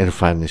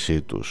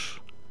εμφάνισή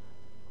τους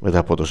μετά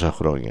από τόσα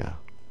χρόνια.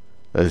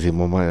 Δηλαδή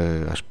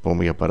θυμόμαι, ας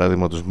πούμε, για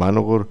παράδειγμα τους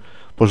Manowar,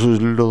 πως τους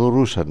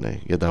λιλοδορούσαν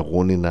για τα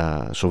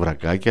γούνινα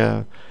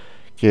σοβρακάκια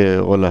και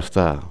όλα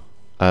αυτά,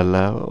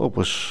 αλλά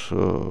όπως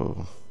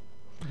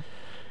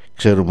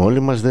ξέρουμε όλοι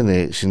μας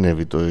δεν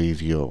συνέβη το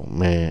ίδιο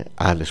με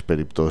άλλες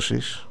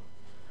περιπτώσεις.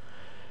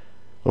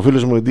 Ο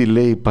φίλος μου Εντί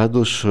λέει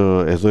πάντως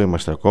εδώ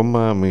είμαστε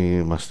ακόμα,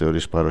 μη μας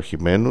θεωρείς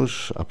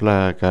παροχημένους,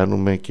 απλά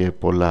κάνουμε και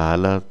πολλά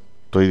άλλα,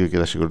 το ίδιο και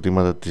τα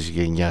συγκροτήματα της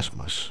γενιάς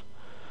μας.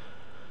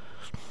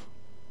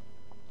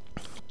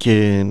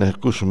 Και να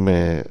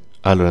ακούσουμε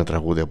άλλο ένα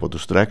τραγούδι από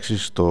τους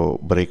Traxys, το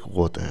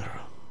Breakwater.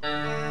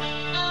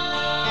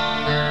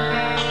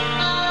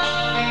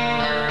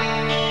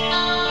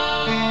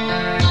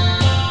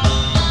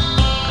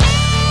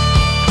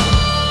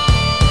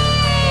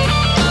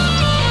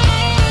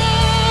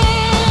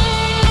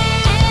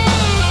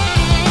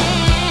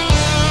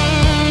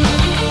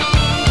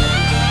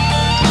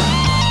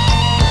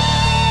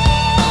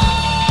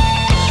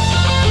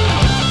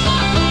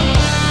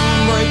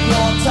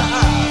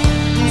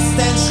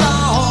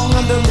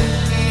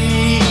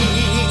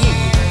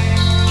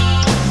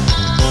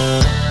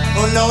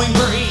 Knowing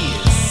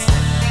breeze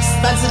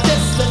spans the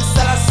distance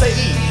that I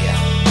see.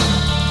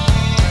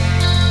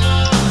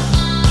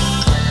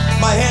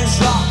 My hands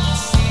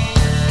locked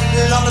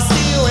on the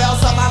steel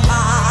rails of my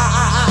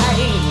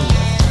mind.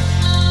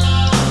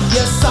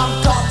 Yes, I'm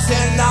caught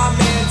in the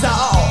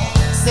middle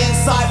since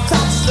I've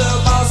touched the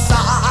both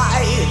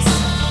sides.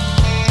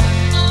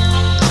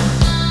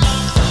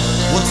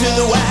 Well, to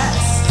the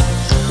west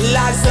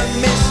lies a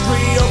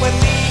mystery over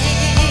me.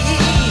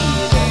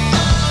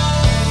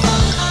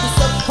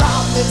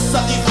 It's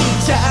of the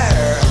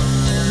future,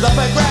 the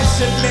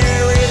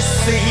progressionary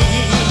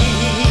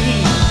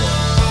scene.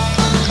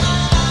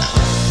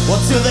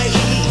 Well, to the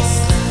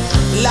east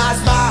lies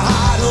my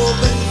heart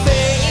open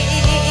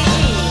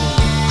vein.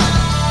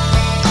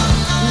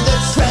 The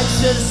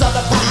treasures of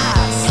the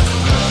past,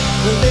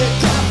 the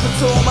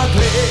capital my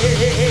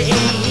claim.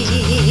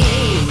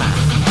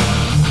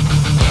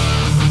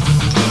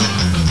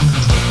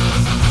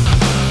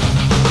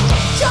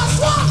 Just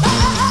one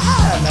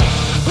man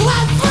who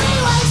had free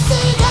ways to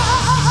go.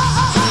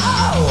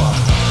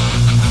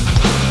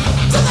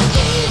 To the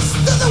east,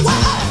 to the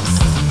west,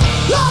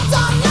 locked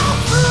on now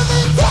through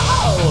the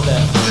cold.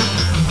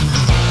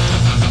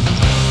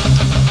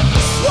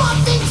 One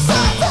thing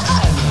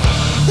certain,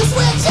 is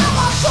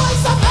whichever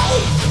choice I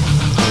make.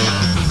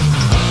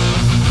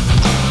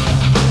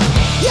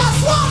 Yes,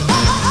 one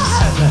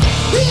man,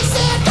 he's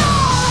in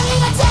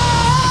guarding a day.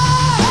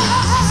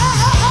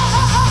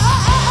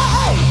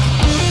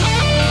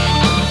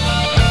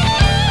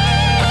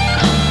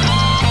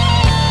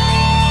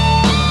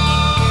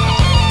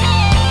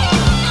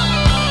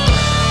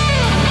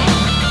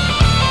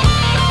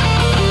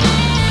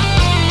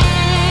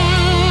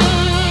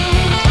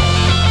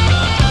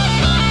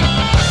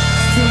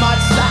 Too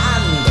much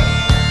sand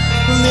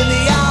in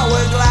the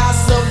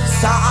hourglass of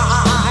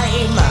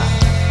time.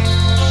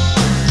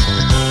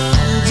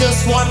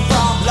 Just one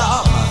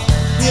problem,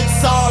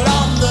 it's all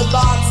on the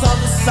bottom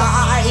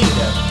side.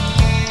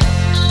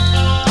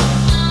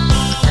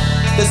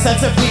 The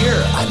sense of fear,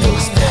 I know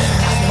it's there,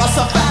 must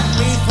have backed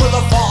me through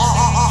the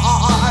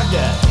fog.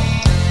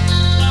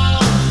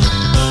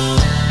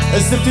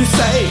 As if to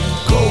say,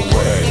 go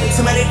away,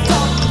 too many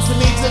come to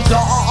meet the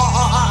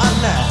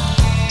dawn.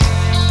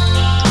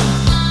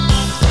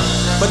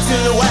 But to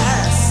the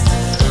west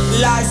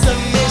lies a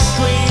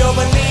mystery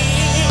over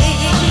need.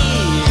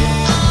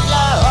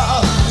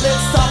 Love,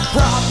 it's the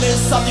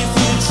promise of the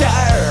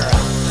future,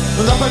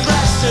 the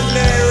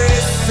progressionary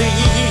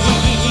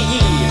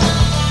scene.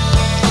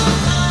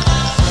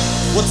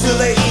 Well, to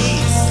the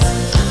east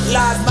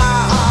lies my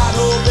heart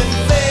open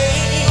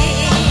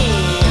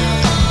vein.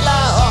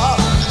 Love,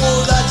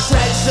 all the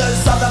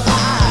treasures of the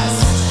past,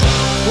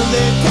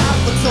 the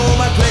capital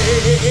my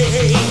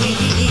claim.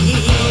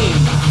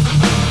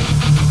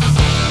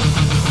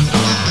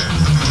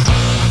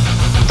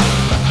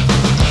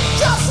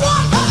 Just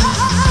one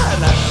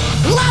man,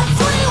 let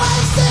free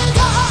ways to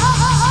go.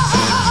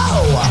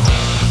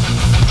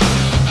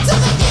 To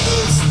the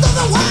east, to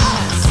the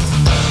west,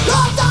 go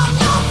down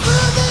now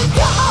through the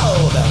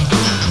gold.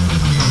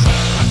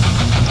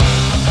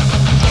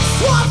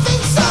 One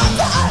thing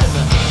certain,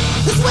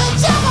 is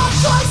whichever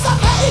choice I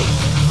make.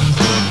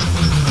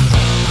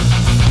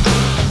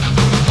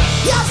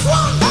 Yes,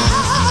 one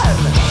man,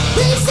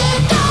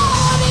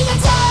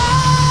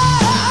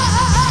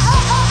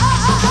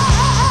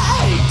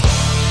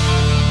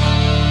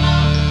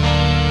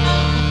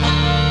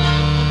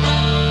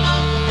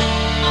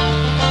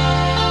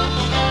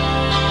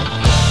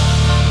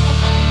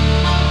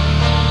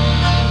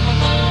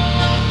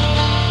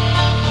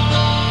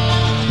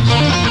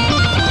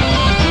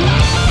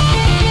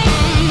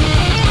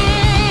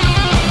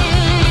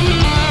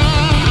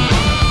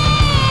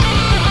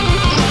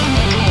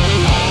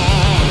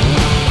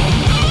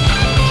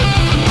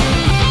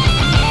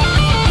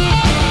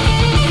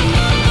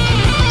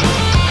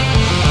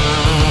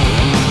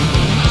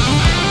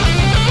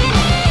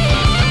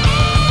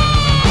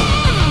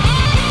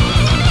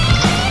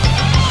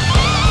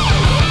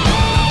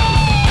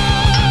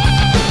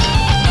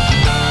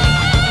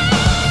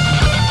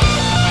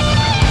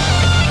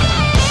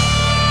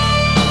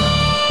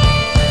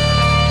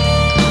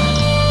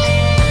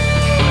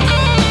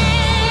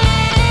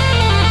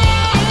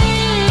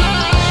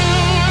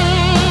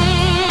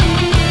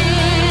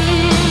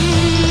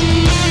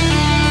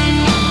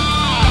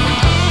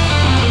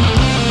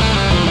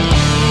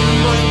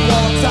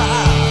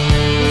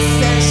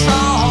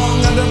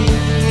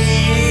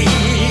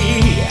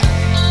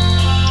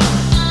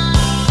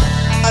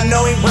 a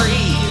knowing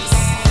breeze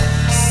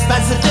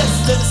spans the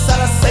distance of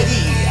the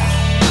sea.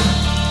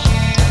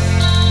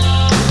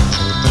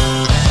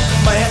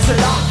 My hands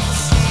are locked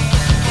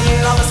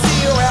on the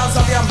steel rails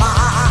of your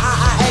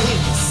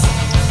minds.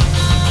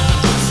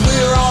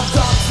 We're all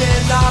caught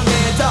in the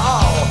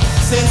middle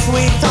since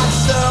we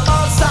touched the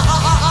both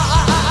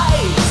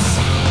sides.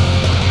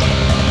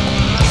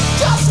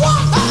 Just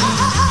one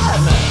man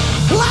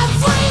and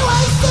three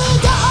ways to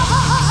go.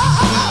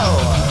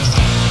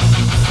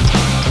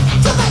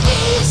 To the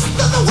east,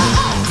 to the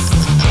west,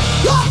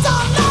 you're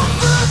done not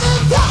through the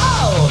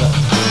gold.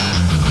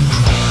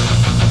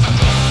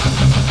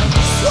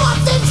 One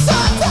thing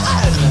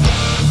certain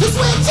is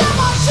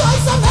whichever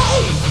choice I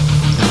make.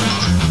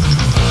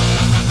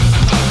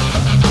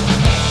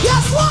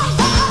 Yes, one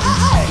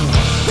thing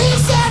he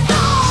said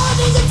no,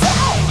 he can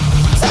take.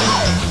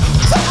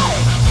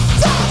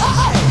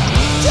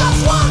 Just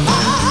one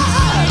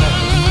man,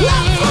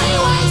 let three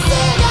ways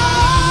to go.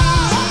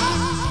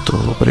 Το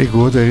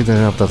Breakwater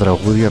ήταν από τα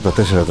τραγούδια, από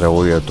τα 4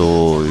 τραγούδια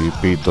του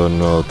EP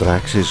των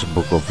Traxxas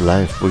Book of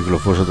Life που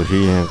κυκλοφόρησε το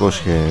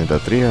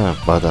 1993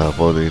 πάντα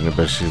από την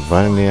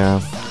Pennsylvania.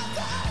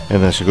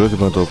 Ένα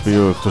συγκρότημα το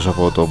οποίο εκτός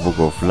από το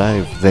Book of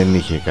Life δεν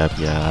είχε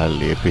κάποια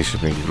άλλη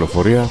επίσημη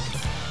κυκλοφορία.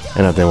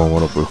 Ένα demo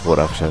μόνο που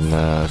ηχογράφησαν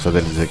στα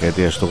τέλη της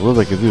δεκαετίας του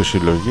 80 και 2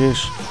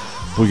 συλλογές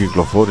που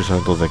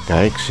κυκλοφόρησαν το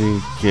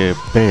 16 και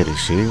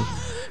πέρυσι.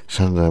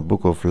 Σαν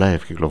Book of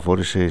Life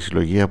κυκλοφόρησε η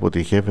συλλογή από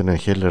τη Heaven and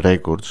Hell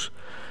Records,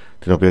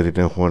 την οποία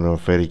την έχουμε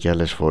αναφέρει και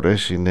άλλες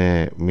φορές.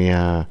 Είναι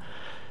μια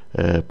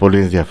πολύ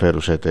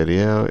ενδιαφέρουσα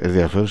εταιρεία,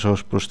 ενδιαφέρουσα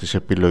ως προς τις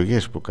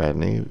επιλογές που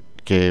κάνει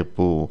και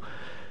που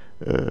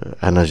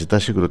αναζητά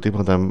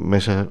συγκροτήματα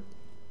μέσα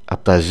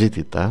από τα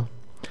ζήτητα.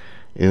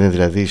 Είναι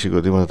δηλαδή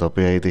συγκροτήματα τα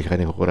οποία είτε είχαν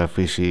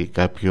ηχογραφήσει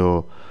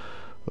κάποιο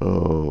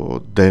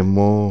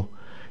demo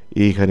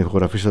ή είχαν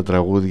ηχογραφήσει τα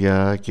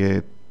τραγούδια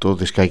και το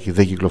δισκάκι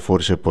δεν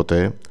κυκλοφόρησε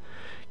ποτέ.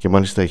 Και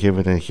μάλιστα η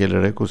Heaven and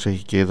Hell Records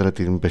έχει και έδρα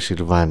την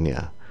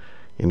Πενσιλβάνια.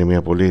 Είναι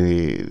μια πολύ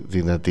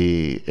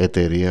δυνατή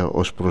εταιρεία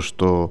ως προς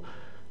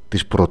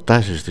τις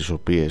προτάσεις τις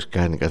οποίες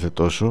κάνει κάθε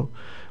τόσο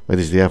με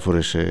τις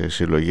διάφορες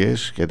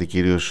συλλογές, γιατί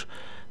κυρίως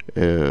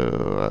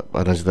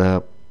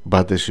αναζητά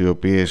μπάντες οι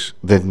οποίες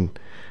δεν,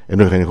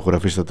 ενώ είχαν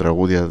ηχογραφήσει τα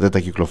τραγούδια, δεν τα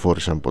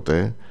κυκλοφόρησαν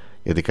ποτέ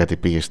γιατί κάτι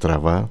πήγε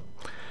στραβά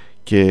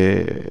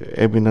και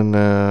έμειναν,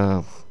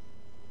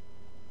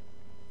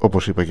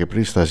 όπως είπα και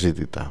πριν, στα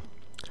ζήτητα.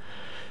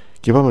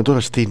 Και πάμε τώρα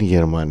στην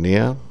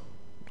Γερμανία.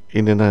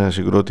 Είναι ένα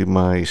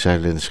συγκρότημα, η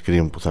Silent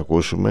Scream, που θα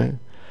ακούσουμε,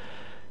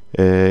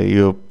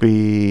 οι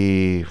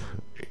οποίοι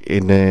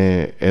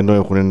είναι, ενώ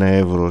έχουν ένα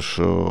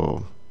εύρος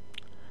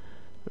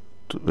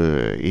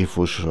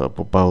ύφους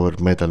από power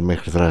metal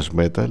μέχρι thrash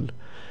metal,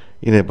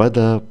 είναι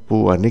πάντα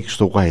που ανήκει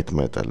στο white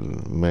metal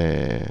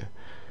με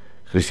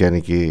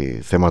χριστιανική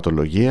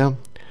θεματολογία.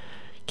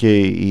 Και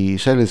οι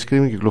Silent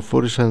Scream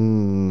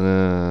κυκλοφόρησαν,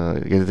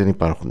 γιατί δεν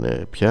υπάρχουν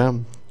πια,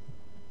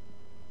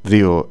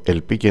 2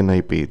 LP και ένα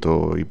EP.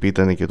 Το EP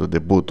ήταν και το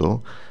debut,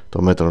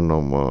 το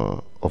Metronome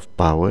of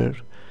Power,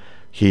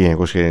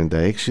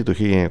 1996. Το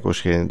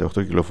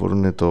 1998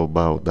 κυκλοφορούν το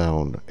Bow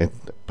Down and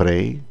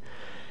Pray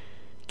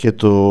και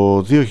το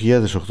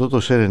 2008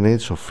 το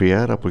Serenades of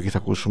Fear. Από εκεί θα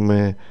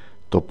ακούσουμε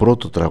το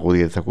πρώτο τραγούδι,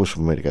 γιατί θα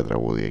ακούσουμε μερικά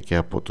τραγούδια και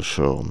από τους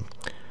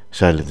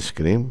Silent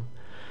Scream.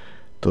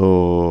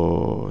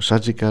 Το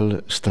Surgical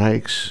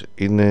Strikes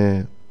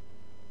είναι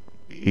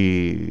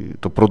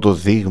το πρώτο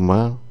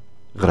δείγμα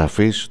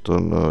γραφής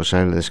των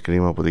Silent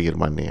Scream από τη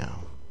Γερμανία.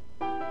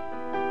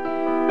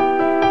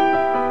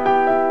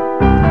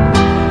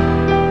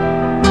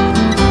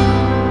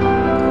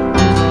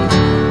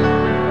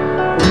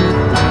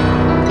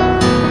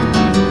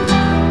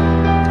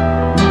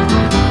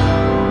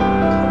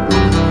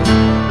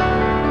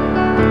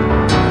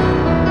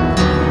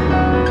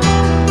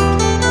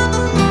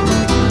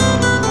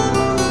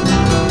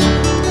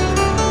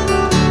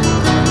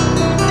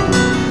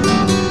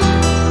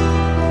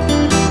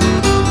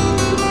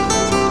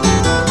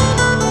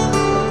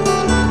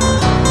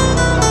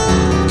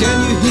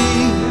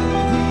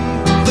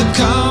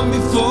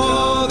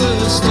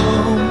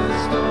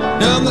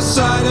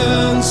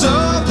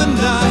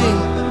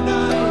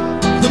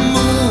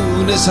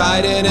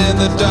 Hiding in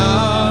the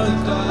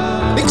dark,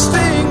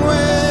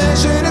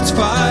 extinguishing its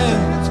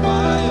fire.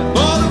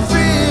 All the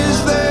fears,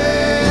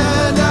 they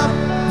end up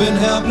in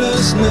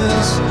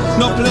helplessness.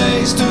 No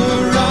place to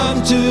run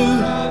to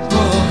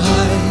or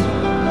hide.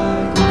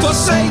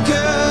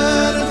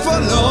 Forsaken and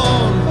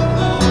forlorn,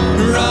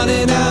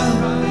 running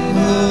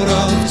out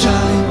of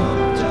time.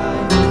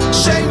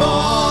 Shame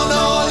on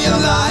all your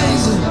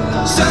lies,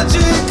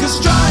 surgical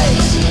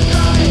strikes.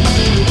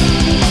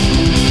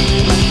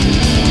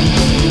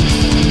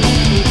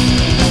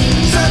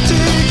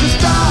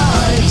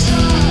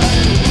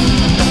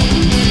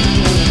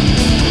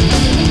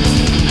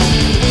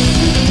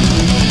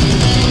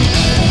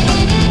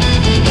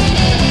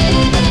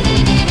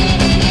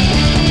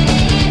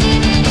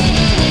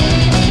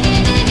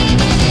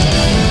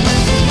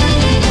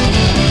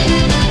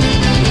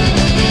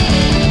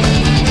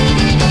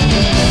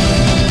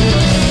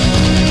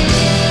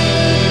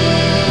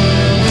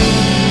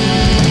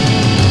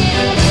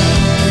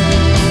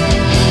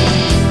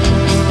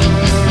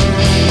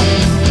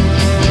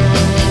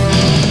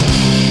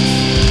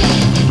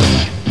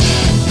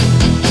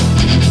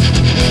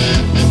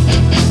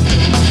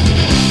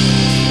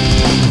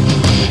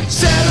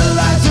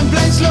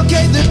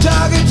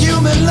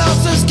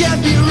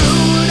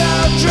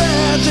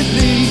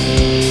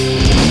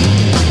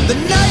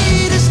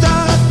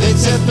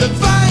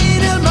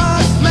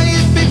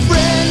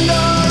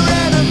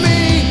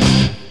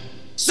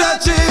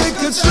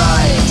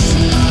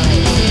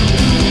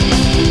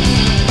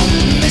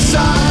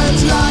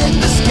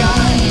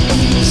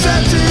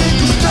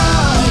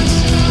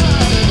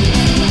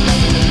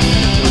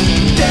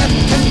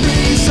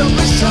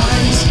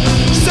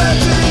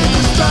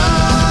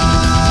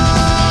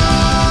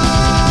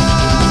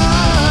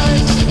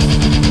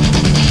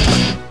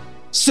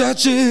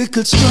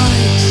 Surgical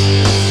strikes.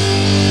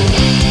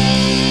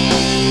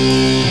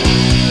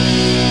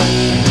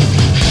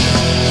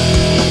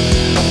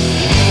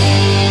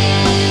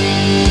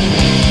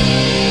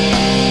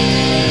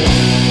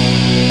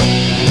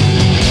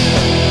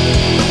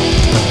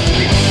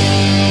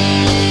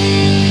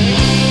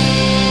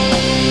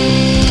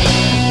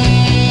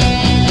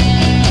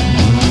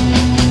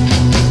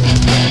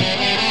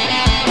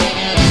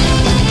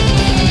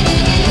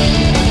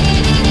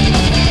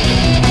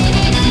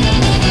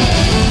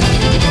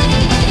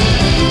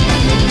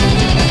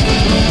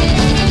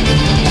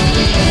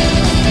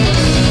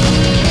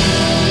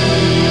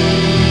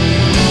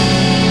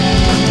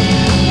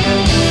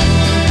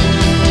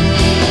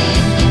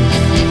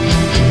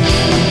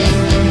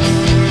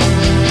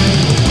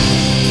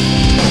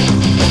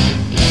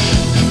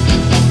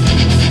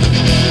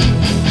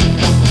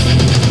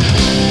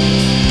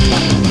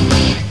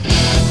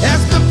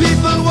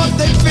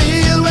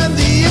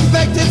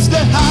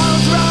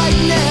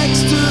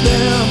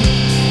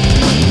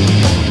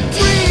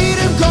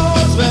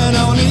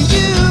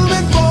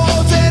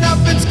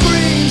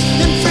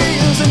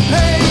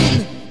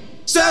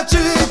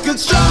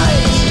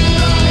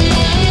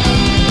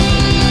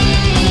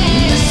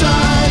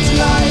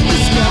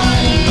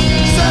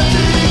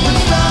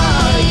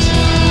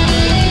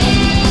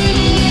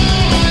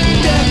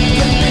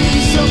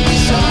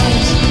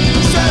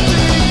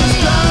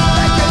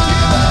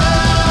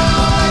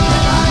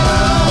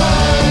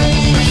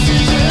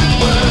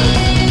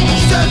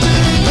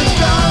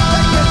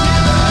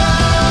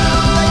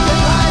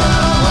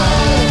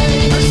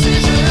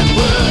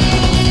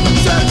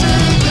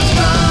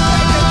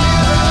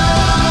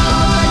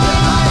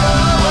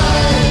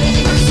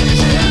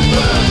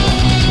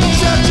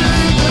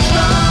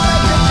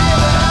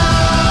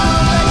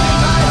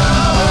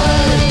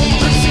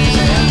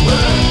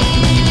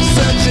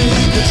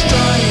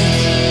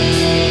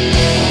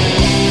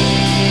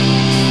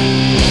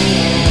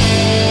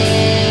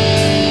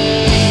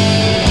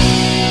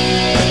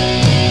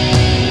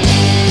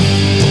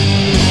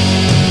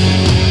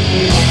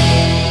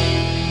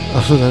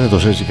 Αυτό ήταν το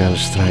Surgical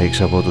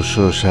Strikes από τους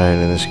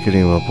Silent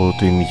Scream από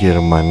την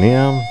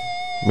Γερμανία.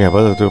 Μια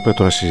μπάντα την οποία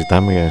τώρα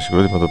συζητάμε για ένα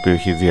συγκρότημα το οποίο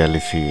έχει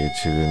διαλυθεί,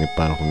 έτσι, δεν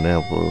υπάρχουν νέα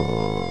από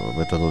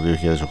μετά το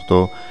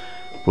 2008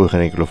 που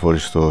είχαν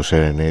κυκλοφορήσει στο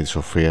Serenades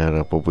of Fear,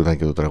 από που ήταν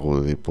και το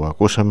τραγούδι που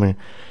ακούσαμε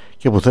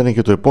και που θα είναι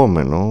και το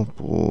επόμενο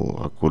που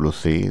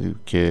ακολουθεί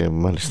και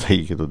μάλιστα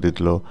έχει και τον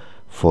τίτλο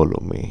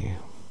Follow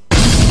Me.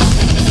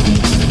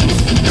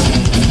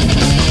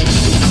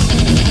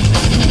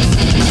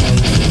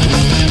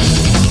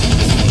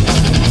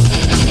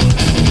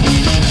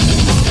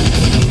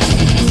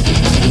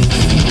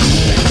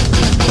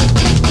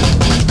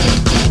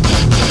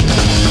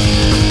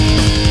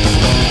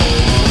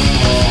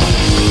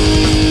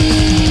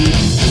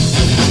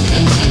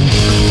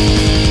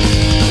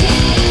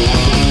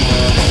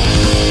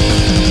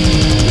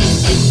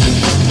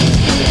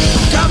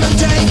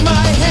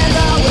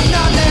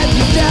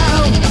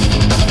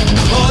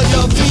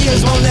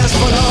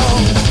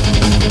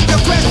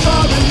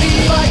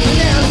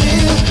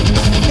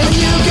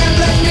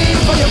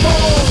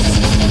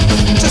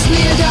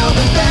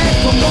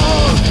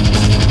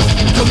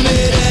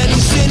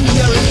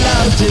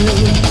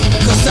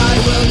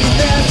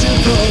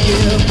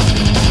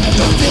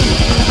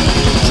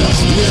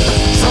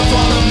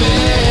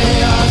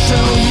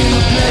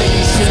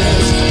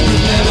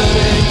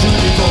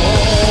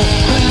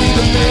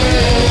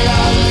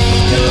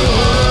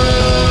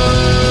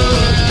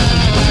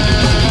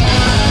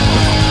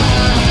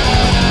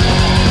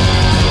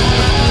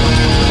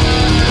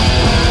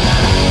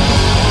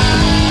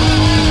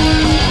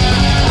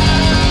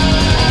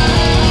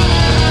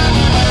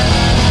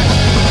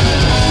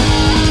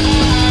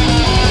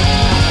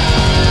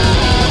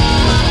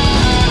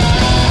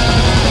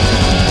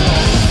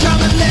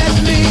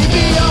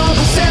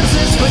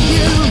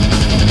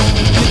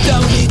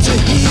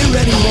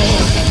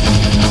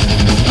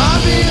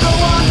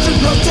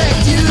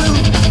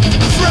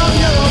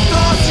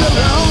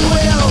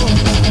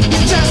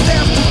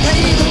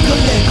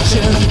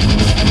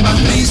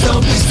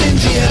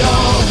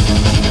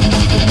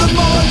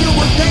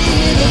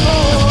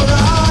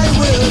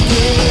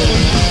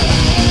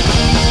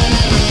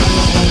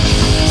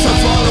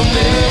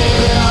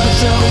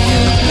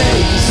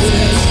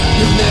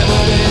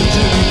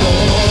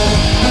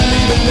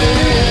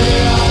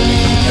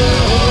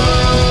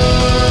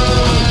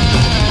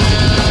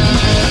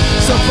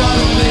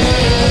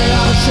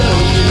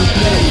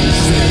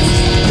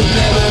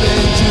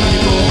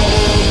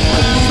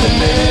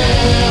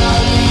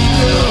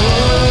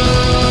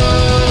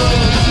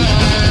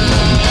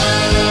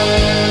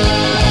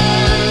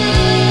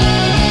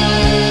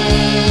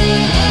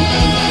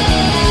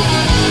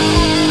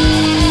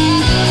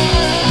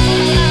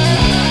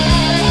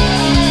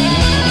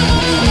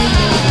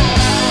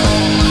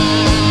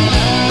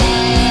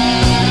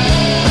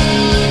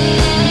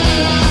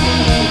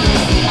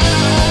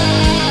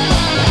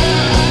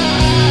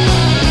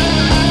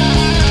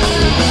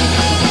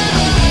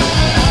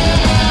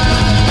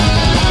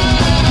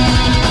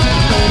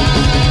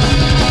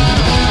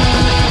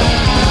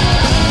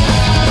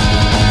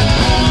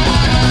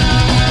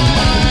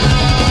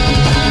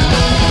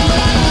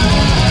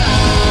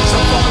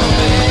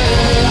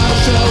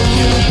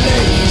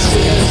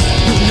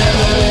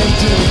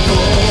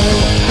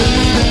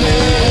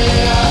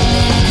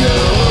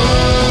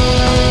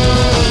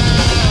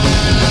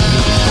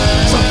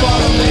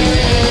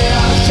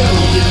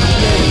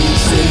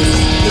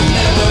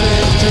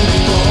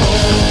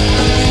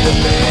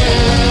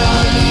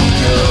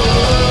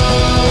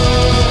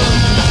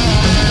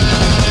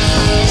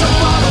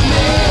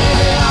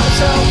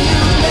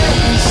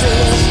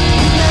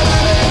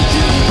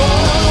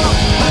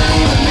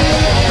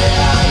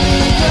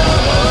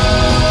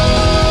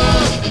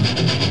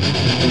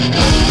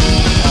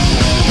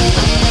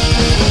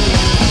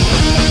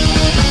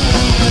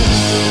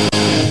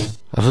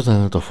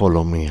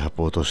 Follow Me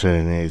από το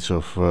Serenades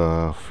of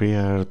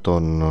Fear,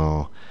 τον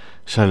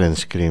Silent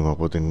Scream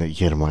από την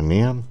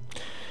Γερμανία,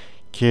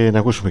 και να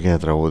ακούσουμε και ένα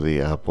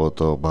τραγούδι από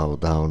το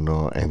Bow Down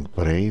and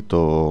Pray,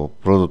 το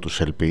πρώτο του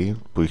LP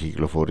που είχε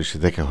κυκλοφορήσει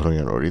 10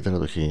 χρόνια νωρίτερα,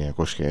 το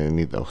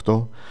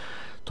 1998.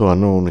 Το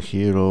Unknown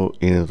Hero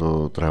είναι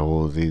το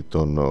τραγούδι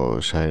των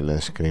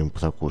Silent Scream που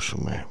θα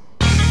ακούσουμε.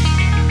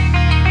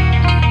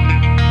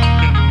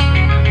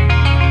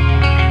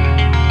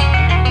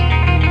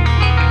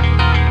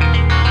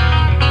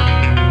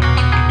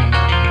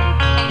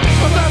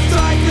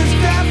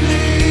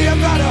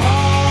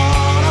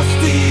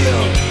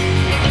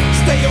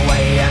 Stay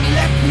away and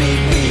let me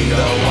be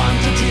the one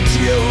to teach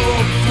you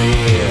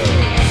feel.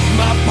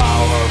 My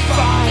power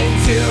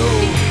finds you,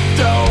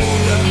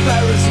 don't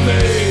embarrass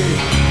me.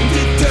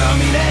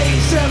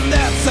 Determination,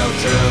 that's so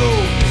true,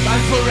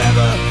 and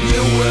forever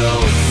you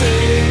will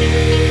see.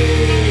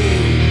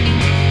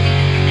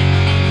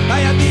 I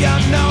am the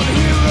unknown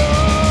hero.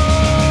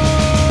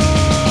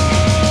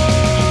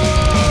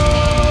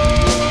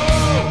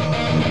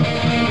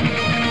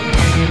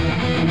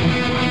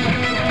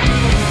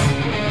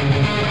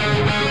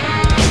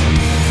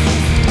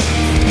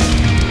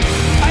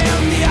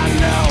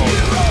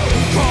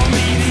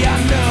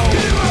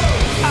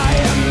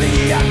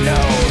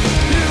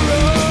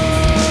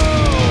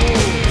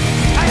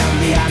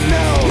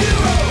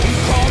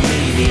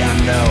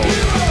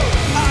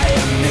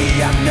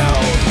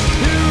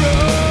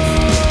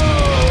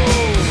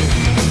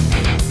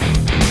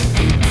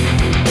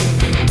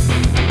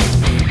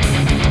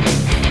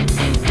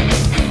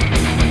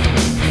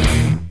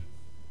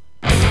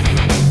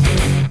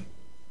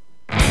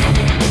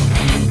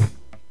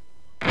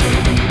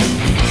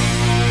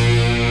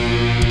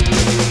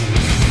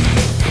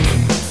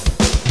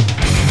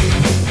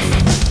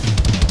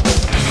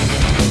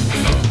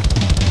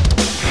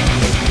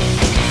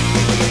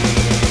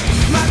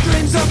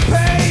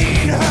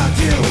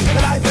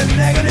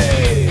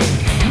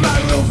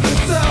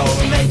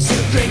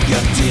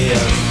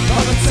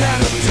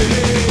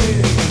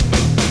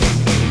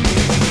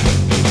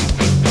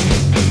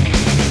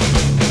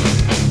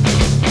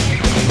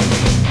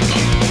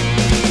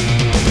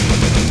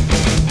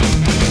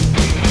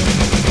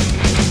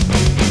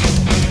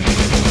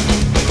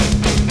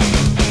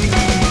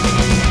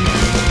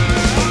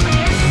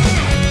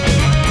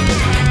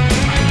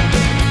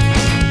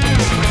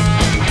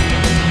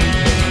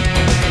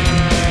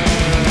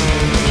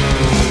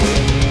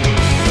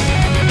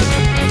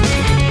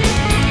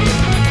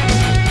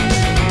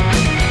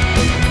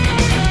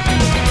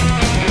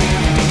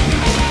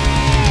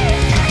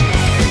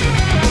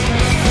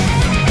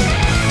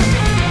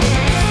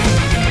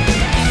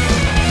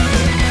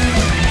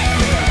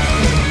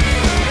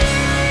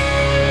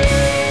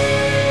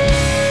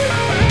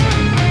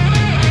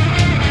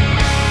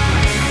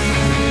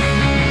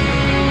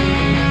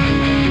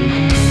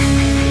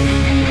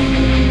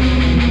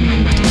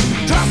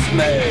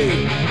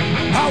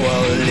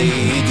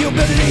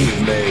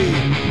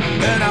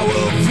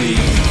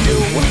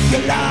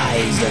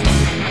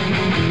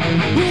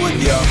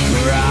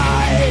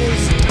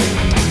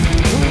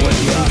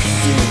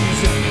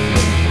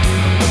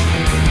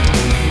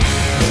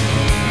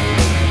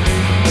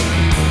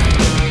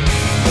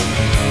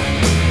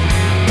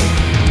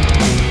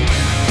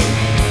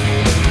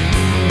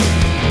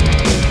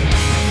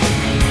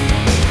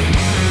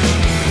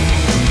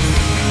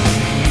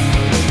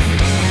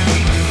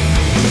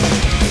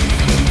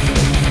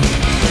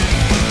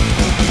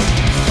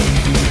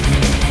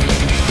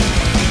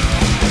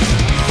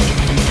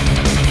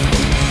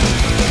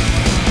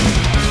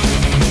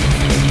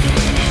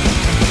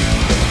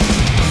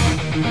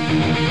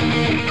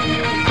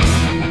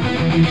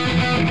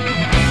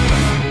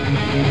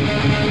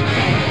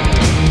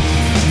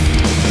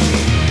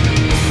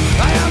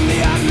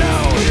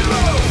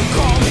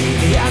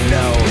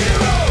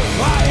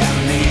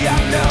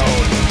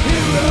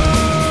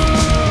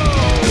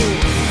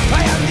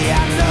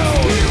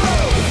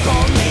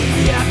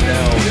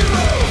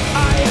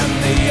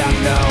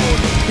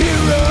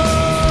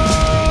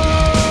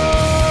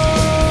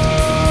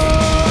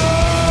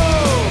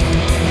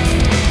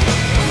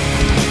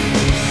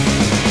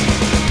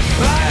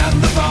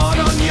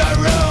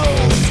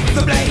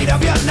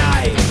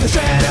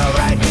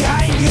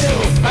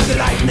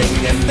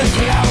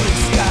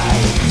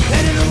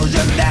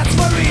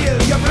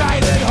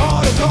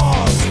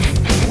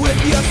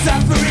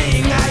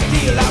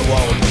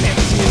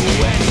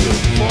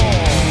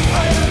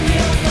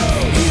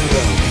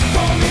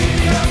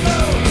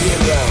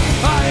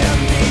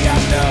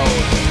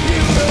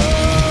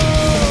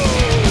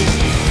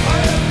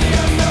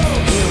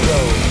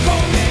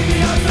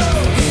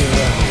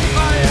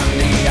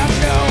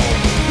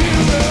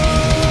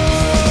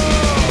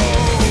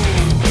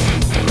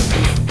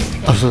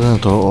 Αυτό ήταν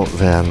το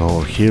The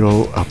Unknown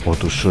Hero από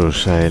τους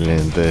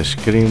Silent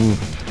Scream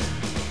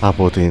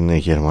από την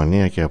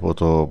Γερμανία και από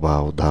το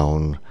Bow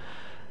Down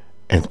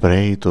and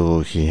Pray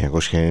το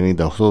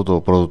 1998. Το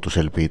πρώτο τους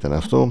LP ήταν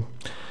αυτό.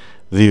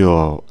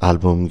 2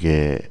 άλμπουμ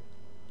και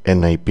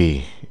ένα EP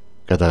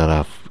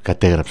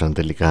κατέγραψαν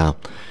τελικά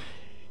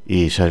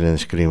η Silent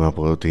Scream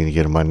από την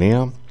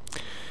Γερμανία.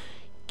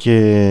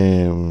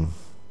 Και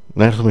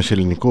να έρθουμε σε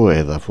ελληνικό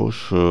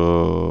έδαφος,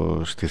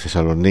 στη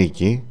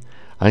Θεσσαλονίκη,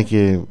 αν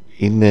και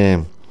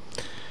είναι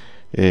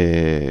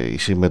η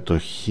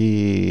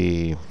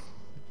συμμετοχή,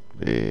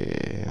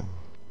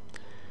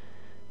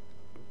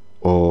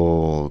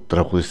 ο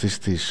τραγουδιστής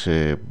της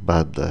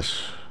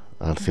μπάντας,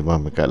 αν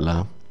θυμάμαι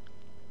καλά,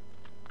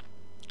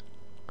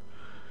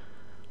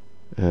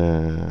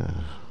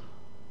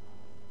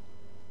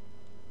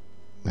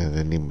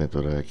 δεν είμαι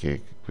τώρα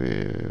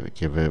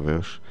και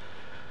βέβαιος,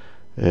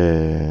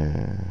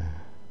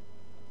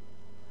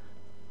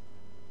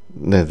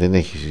 ναι, δεν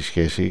έχει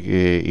σχέση.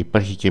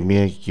 Υπάρχει και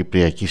μια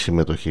κυπριακή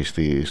συμμετοχή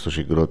στο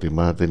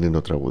συγκρότημα, δεν είναι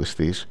ο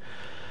τραγουδιστής.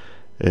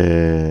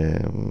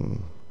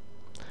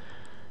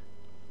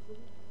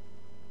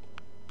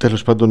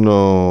 Τέλος πάντων,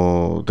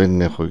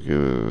 δεν έχω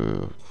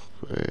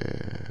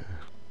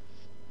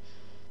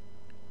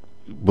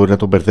μπορεί να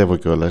τον μπερδεύω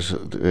κιόλας,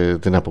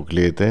 δεν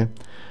αποκλείεται.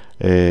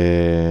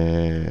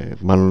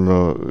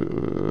 Μάλλον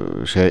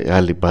σε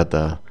άλλη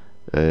μπάντα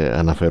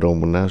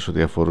αναφερόμουν, σε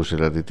ό,τι αφορούσε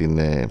δηλαδή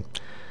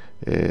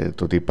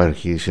το ότι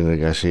υπάρχει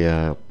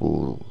συνεργασία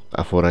που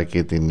αφορά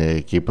και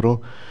την Κύπρο.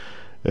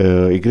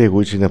 Η Grey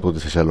Witch είναι από τη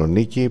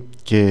Θεσσαλονίκη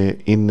και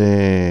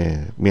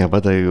είναι μια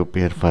μπάντα η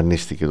οποία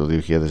εμφανίστηκε το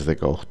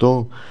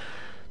 2018.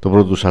 Το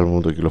πρώτο τους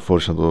άλμπουμ το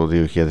κυκλοφόρησαν το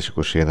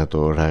 2021,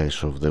 το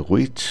Rise of the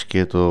Witch,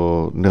 και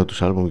το νέο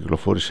τους άλμπουμ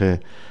κυκλοφόρησε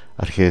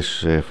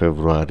αρχές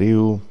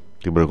Φεβρουαρίου,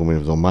 την προηγούμενη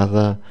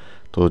εβδομάδα,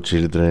 το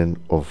Children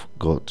of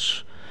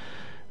Gods.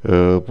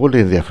 Πολύ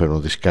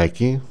ενδιαφέρον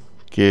δισκάκι,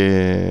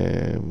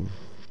 και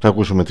θα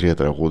ακούσουμε 3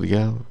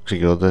 τραγούδια,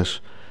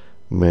 ξεκινώντας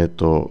με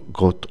το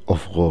God of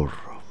War.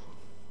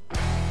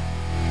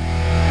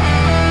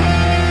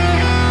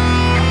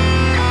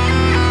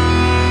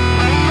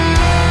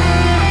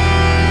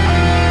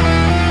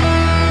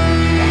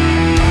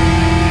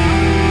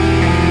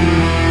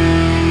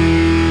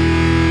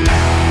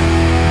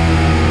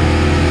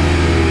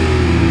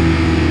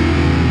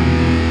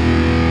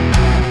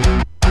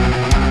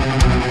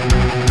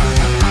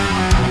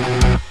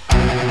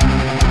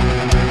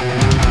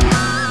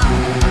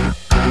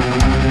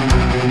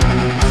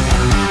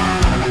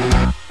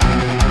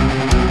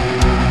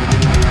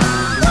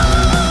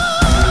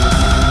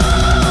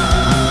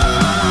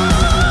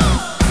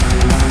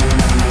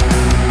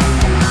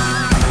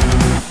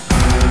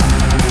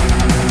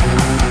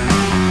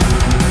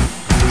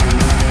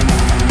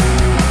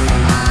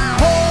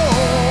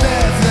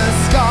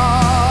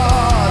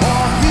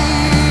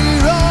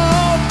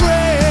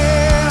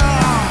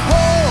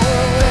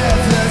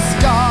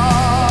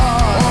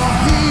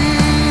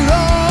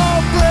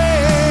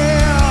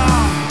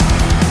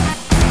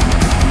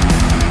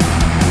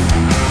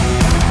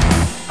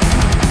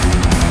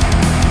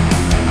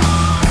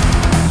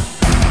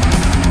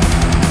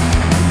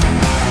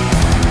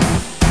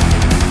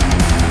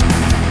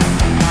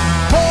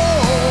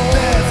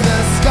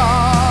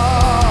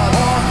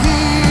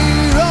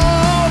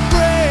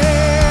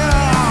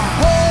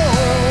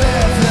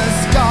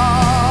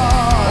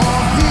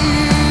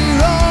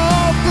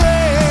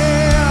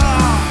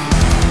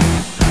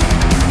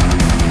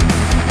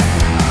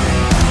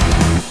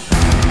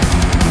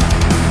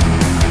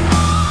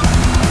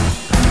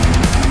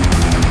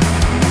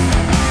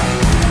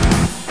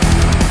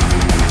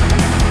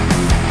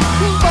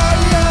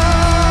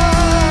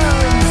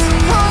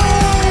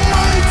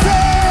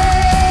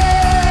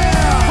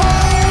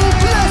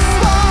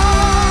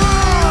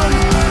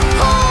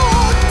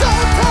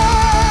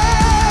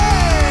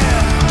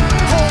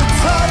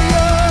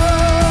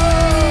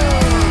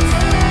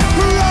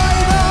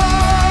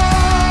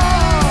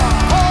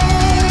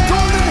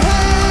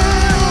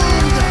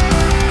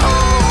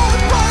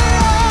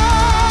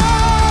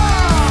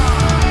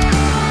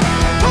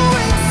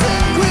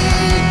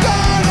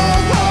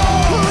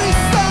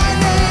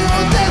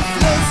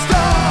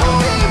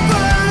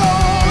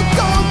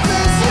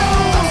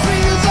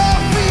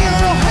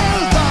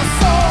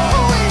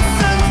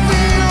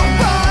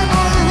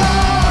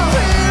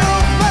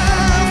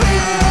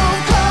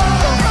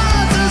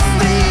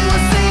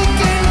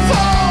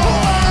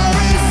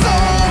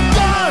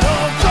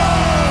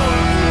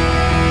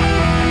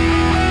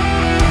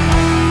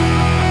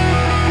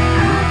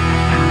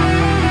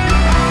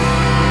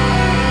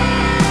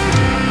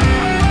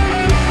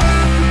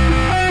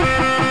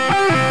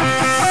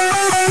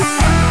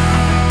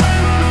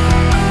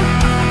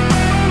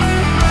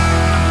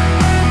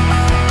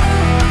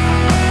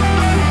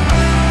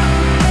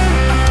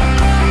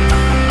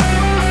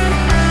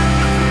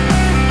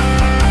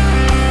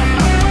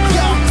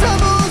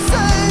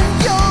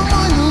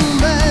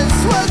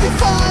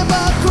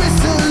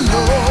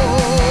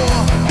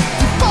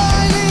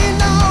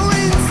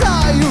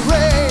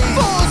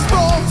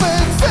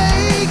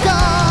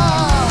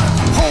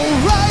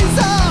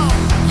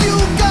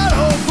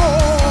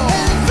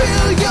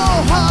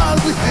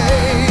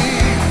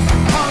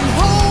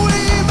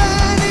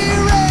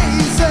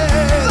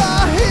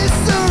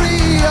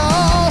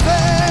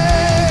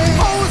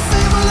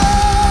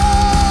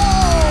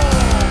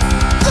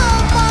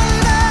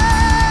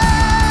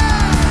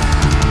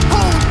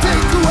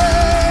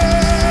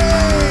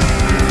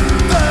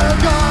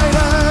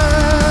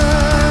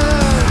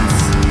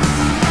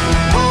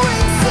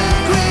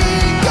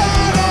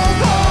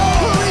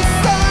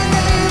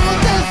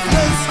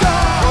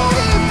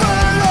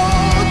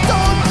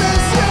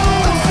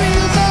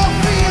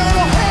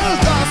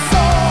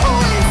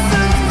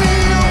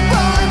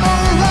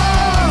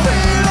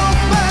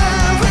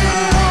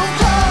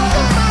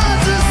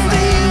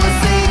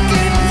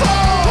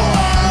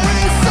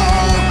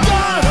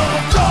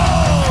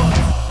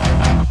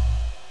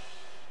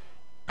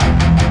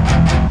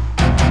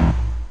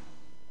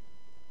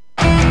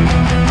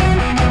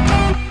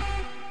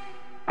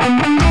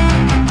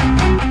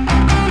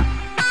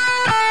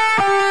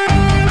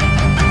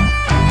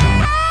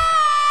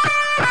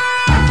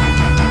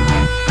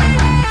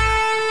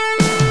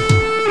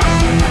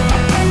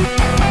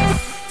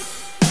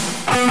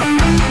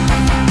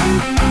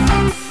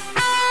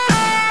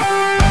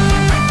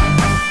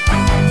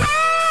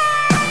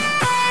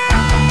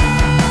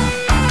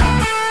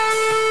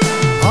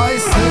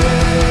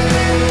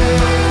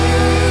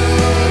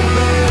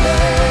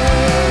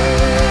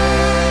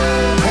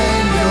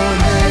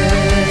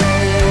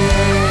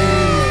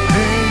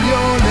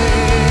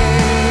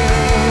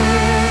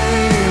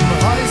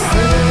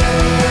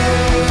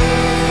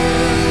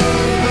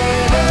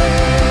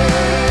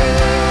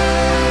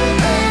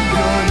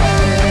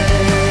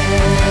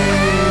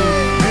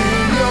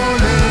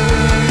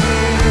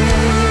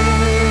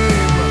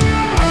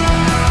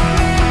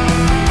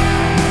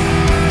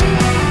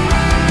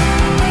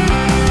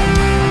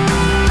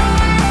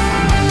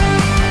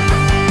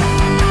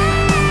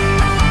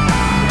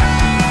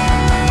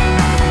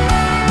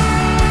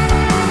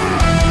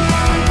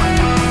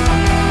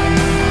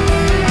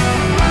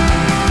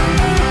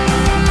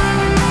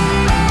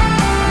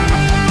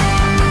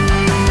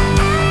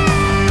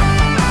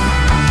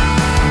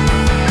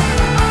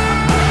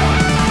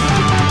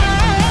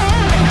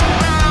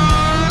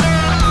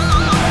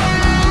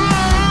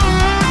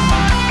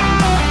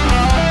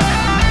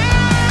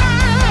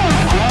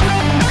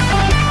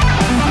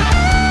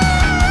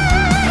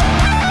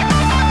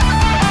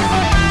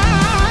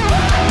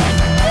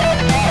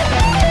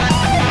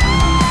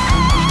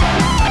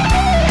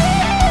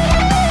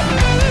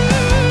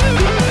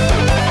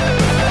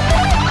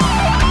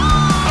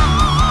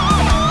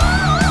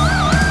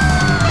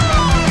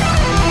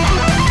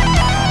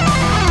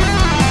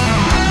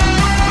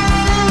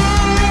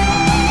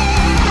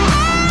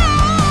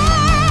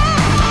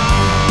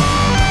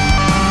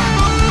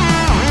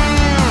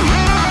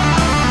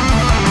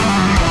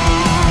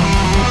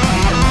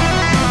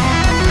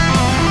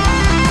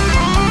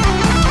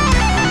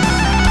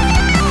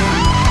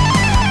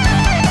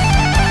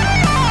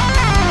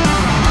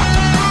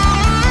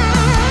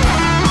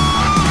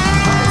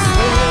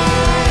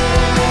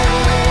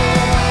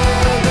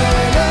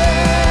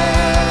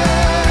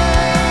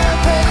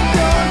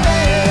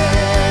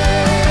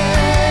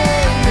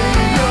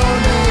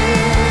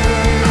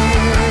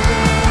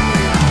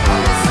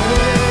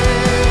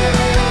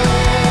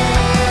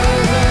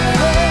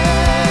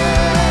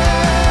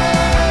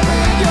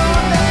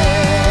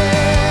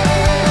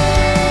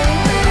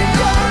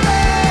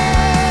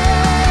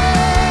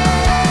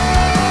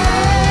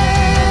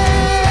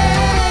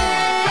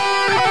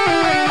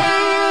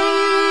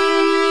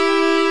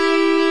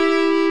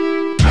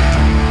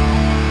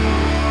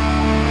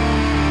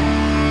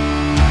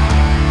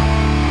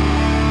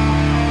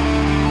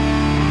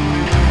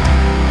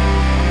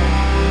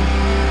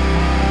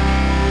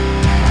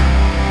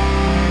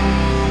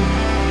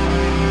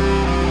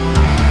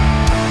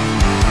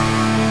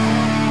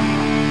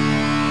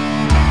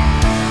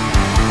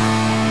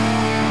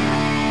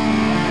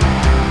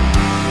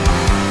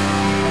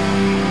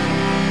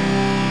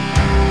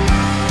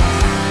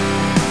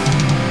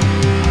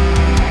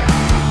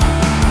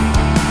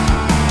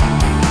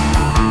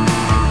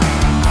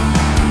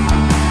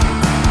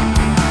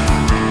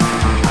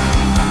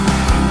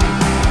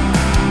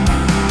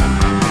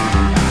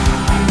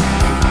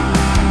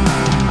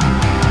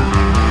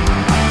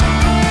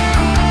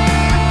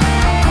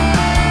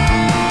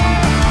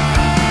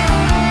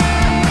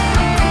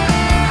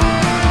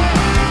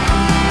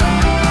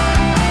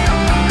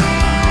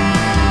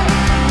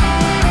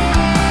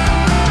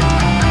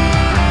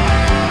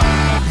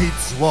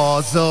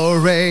 was a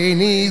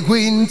rainy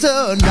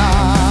winter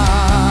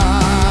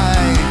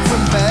night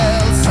when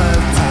bells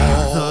have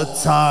tolled. The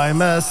time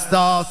has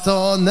stopped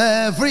on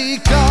every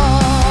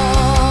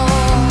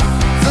clock.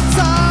 The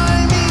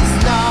time is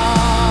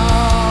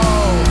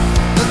now.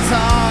 The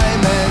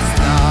time is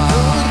now.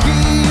 The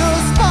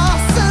years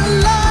pass and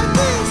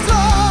lightning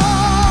slow.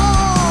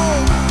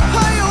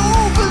 I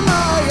open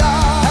my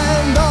eyes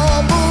and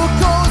all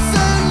goes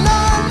and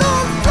I'm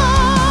on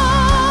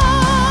fire.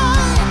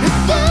 It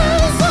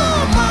burns my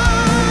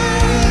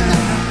mind.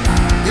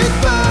 It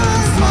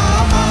burns my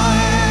mind.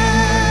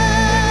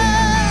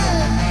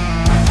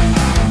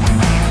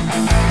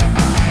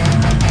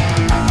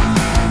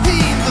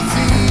 In the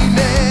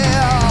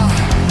female,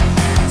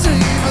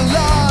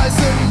 trivialize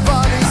and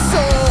body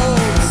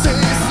souls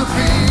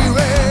disappearing.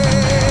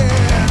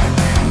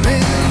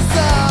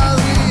 Inside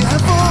we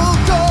have all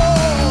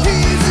gone.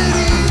 Is it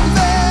in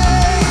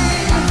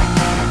vain?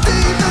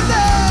 Did they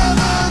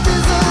never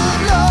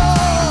disappear?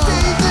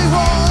 Did they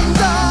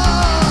wander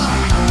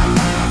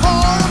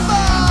or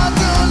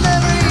abandon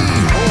every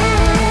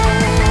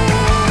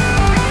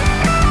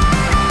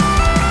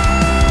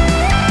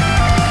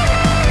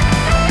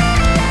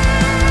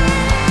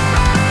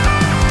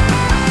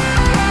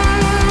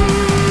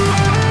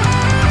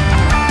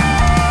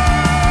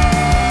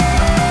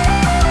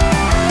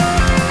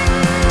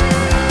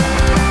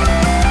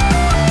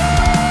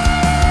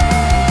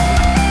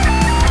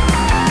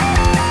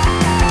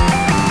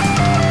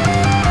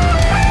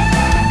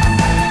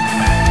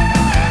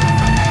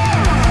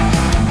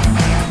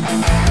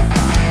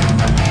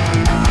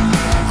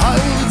I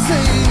will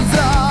change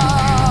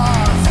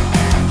that.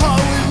 I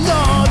will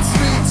not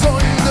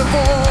rejoin the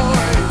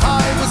void.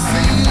 I will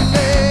still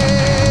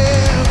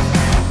live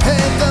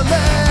in the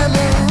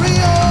memory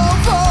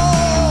of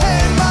all.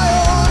 In my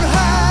own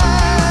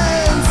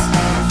hands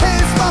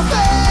is my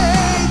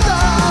fate.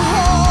 I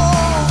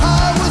hope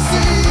I will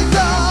see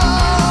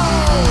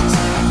doubt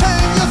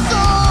and your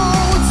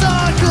thoughts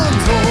I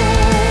control.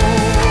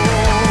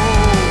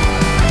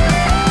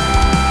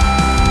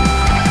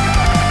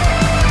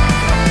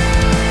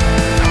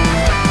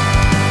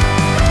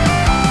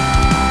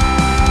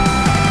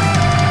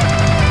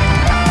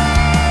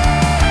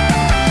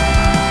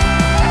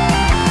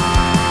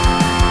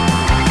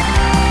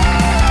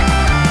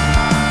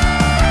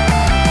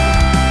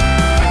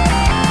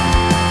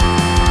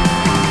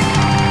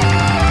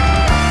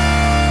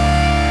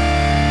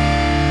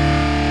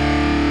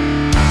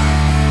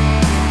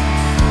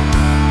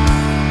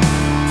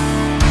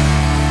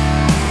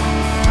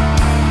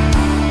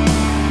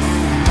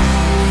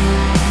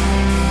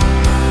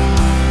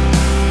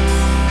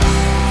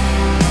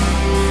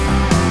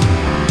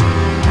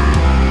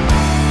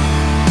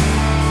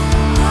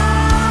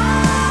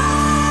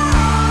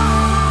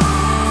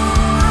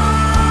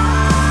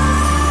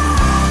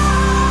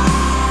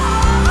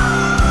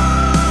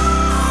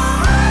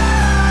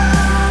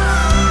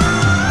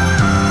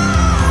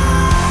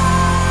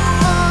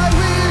 I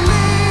will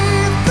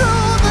live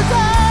through the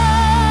day.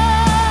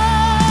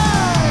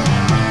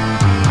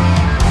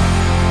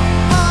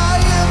 I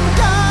am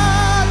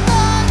God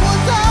that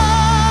will die.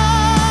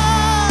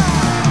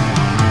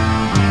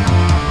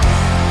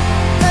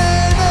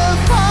 And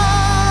if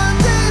I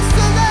this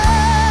today,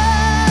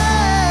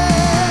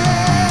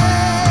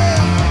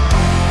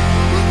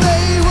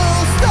 they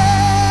will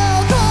still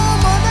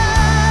come on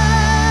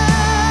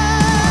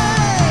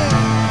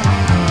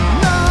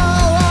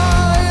Now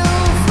I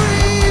am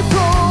free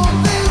from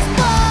this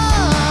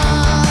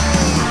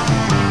bind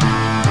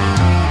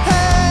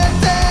and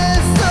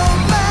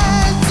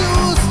testament to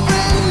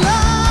spring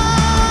light.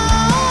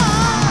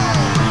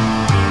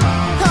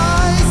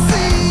 I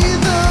see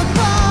the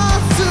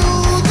path to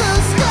the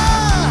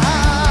sky.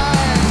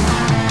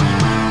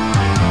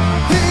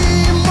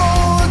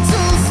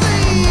 Immortals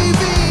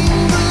leaving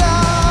the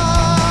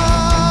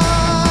light.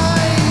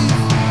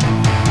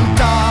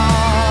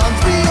 Don't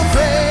be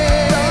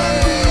afraid,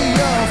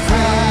 your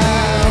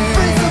friend.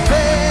 Praise the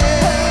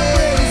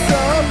praise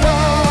of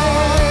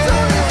God.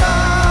 Don't let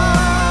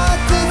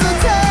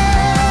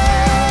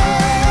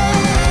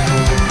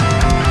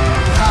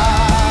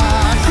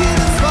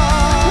hidden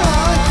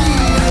spark,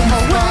 hidden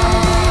my way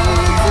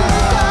to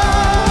the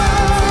sky.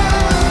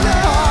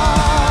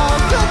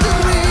 Cut the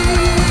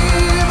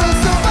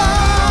rivers of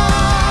ice.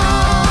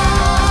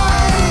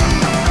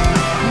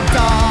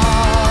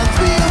 Don't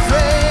be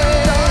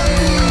afraid,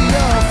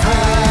 your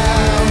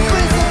friend.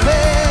 Praise the praise of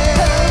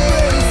God.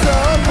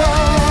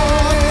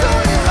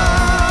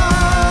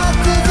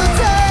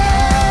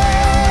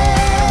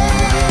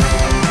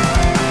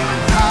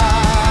 Don't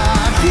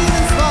let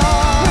hidden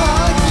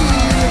spark,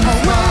 hidden my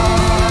way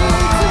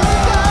to the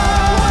sky.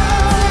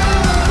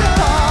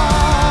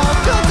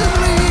 Cut the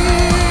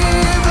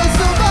rivers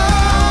of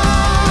ice.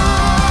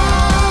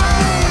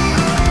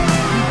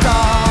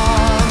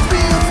 Don't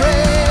be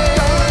afraid,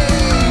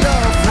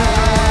 your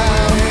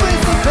friend.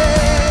 Praise the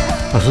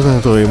praise. Αυτό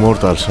ήταν το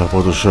Immortals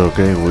από τους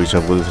Grey Witch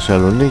από τη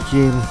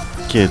Θεσσαλονίκη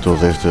και το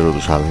δεύτερο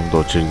τους άλμπουμ,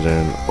 το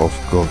Children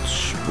of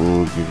Gods,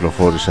 που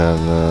κυκλοφόρησαν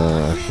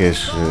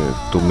αρχές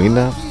του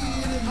μήνα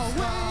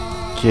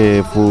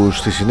και που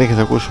στη συνέχεια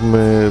θα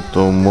ακούσουμε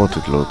το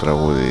μότιτλο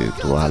τραγούδι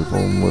του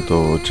άλμπουμ,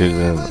 το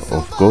Children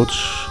of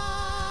Gods.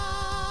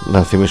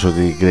 Να θυμίσω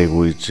ότι οι Grey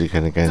Witch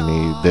είχαν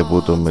κάνει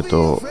ντεμπούτο με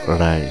το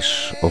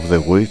Rise of the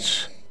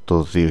Witch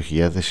το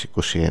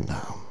 2021.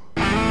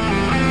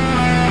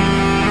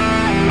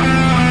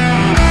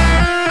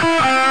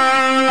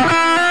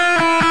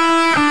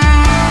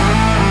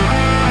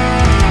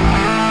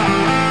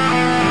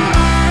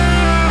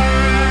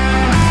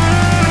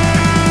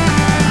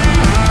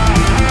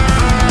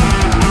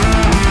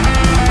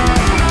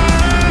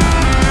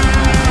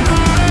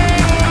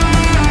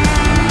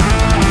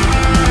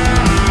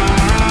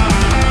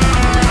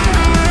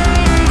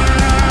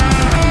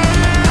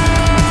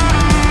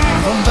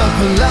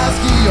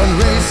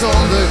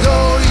 On the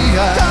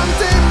gloria, come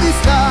take this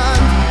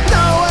land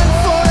now and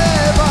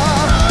forever.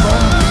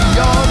 From the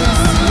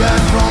Odyssey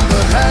and from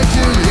the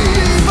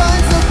Hercules,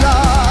 finds the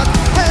blood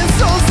and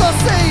souls are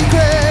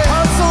sacred.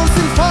 Our souls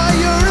in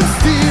fire and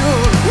steel,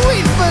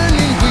 with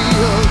burning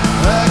wheel.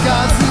 The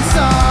gods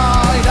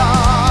inside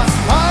us,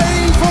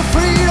 fighting for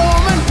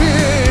freedom and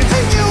peace.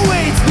 A new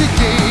age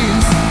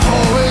begins.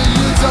 How will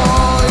you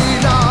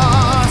join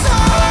us?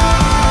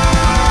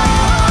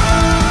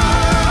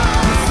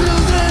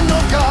 Children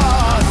of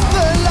God,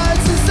 the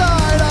lights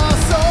inside our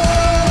soul.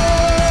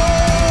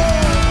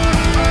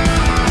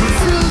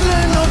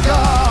 Children of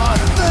God,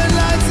 the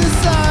lights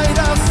inside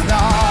us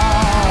now.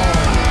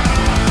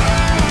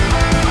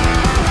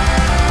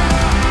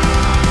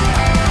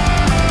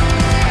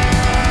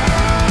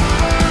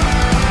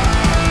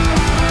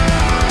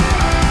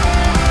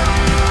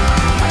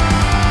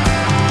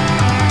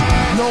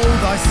 Know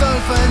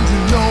thyself and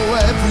you know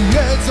every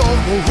edge of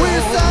the world.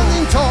 We're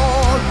standing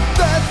tall,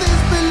 death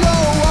is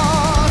below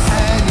us.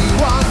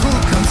 Anyone who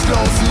comes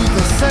close to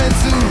the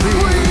century,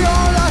 we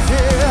all are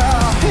here.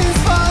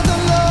 Inspired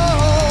and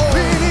love,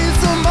 it is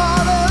a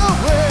matter of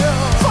will.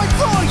 Fight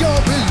for your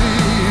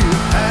belief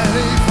and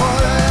live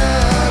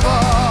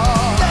forever.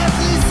 Death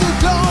is the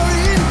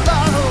glory in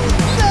battle,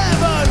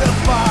 never look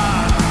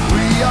back.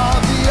 We are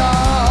the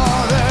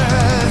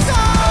others.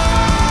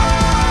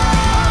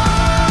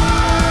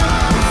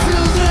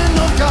 Children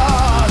of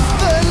God,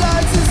 the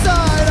lights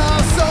inside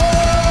our soul.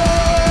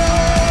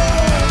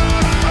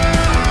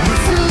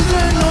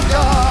 Children of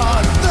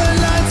God, the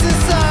lights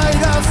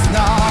inside us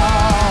now.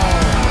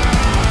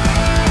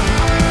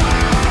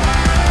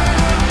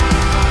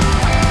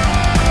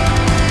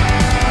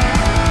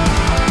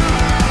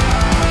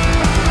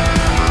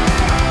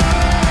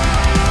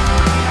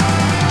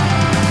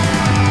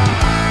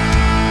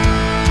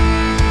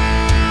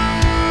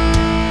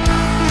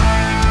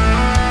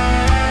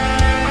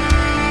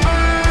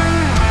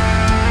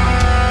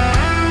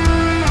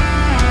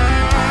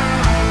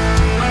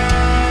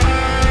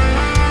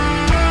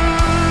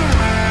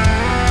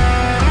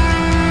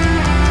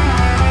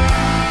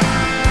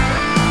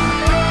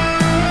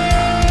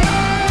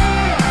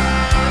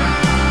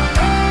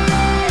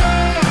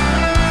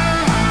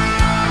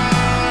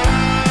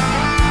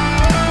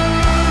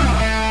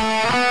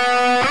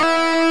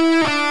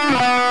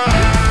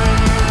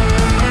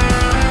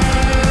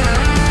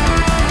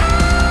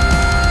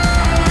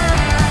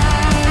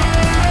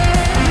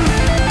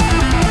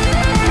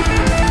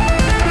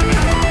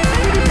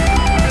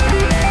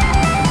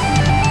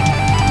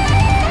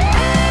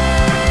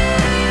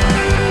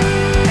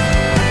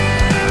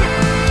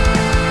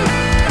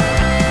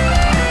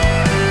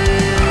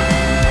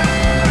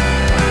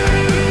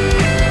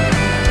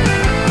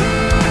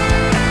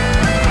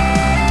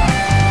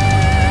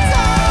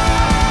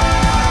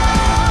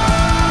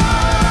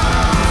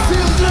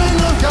 Children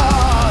of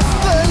God,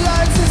 the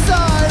lights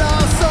inside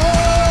our soul.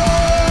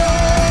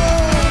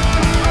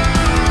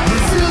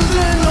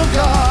 Children of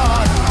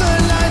God, the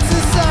lights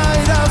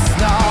inside us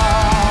now.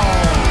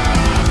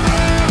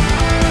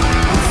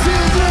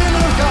 Children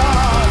of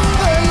God,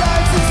 the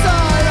lights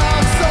inside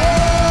our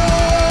soul.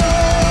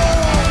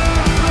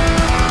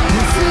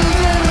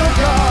 Children of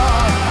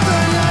God, the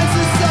lights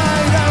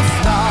inside us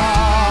now.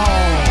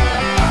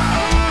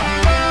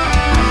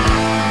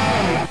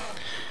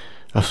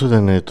 Αυτό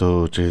ήταν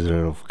το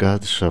Children of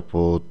Gods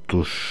από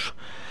τους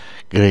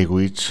Grey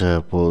Witch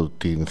από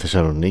την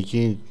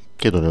Θεσσαλονίκη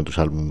και το νέο τους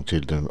άλμπουμ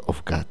Children of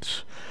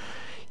Gods.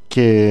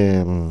 Και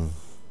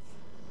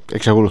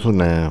εξακολουθούν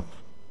να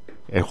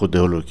έρχονται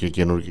όλο και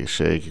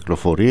καινούργιες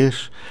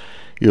κυκλοφορίες,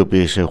 οι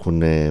οποίες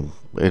έχουν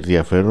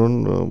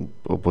ενδιαφέρον,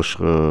 όπως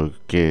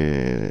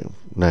και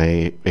να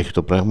έχει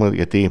το πράγμα,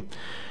 γιατί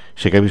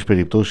σε κάποιες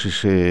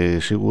περιπτώσεις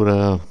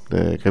σίγουρα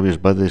κάποιες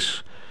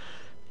μπάντες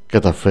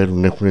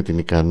καταφέρουν, έχουν την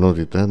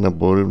ικανότητα να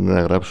μπορούν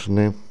να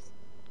γράψουν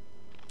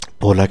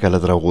πολλά καλά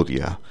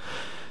τραγούδια.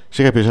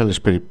 Σε κάποιες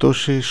άλλες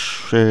περιπτώσεις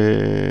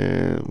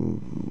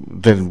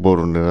δεν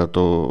μπορούν να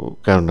το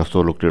κάνουν αυτό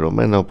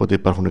ολοκληρωμένα, οπότε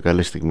υπάρχουν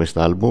καλές στιγμές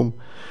στα άλμπουμ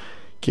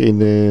και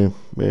είναι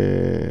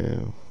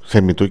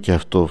θεμιτό και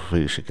αυτό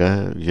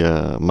φυσικά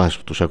για μας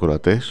τους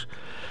ακροατές,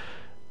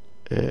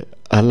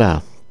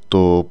 αλλά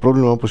Το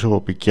πρόβλημα, όπως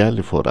έχω πει και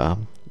άλλη φορά,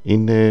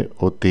 είναι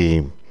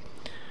ότι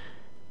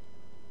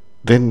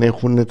δεν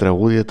έχουν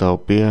τραγούδια τα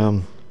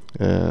οποία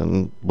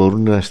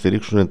μπορούν να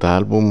στηρίξουν τα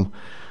άλμπουμ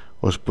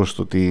ως προς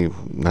το ότι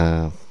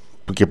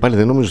που και πάλι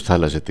δεν νομίζω ότι θα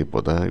άλλαζε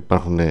τίποτα.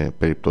 Υπάρχουν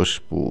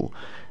περιπτώσεις που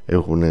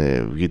έχουν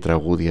βγει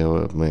τραγούδια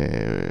που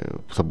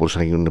θα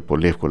μπορούσαν να γίνουν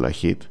πολύ εύκολα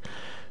hit,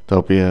 τα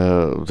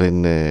οποία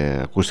δεν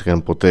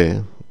ακούστηκαν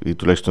ποτέ ή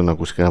τουλάχιστον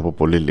ακούστηκαν από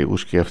πολύ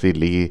λίγους, και αυτοί οι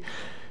λίγοι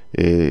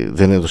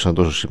δεν έδωσαν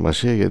τόσο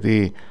σημασία,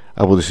 γιατί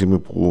από τη στιγμή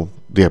που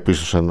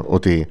διαπίστωσαν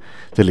ότι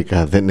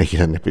τελικά δεν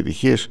έγιναν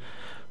επιτυχίες,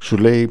 σου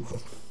λέει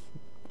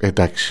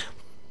εντάξει,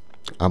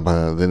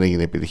 άμα δεν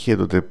έγινε επιτυχία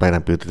τότε πάει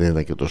να πει ότι δεν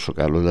ήταν και τόσο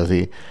καλό.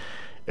 Δηλαδή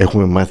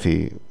έχουμε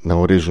μάθει να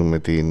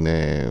ορίζουμε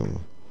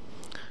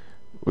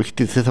όχι,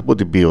 δεν θα πω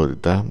την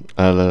ποιότητα,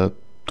 αλλά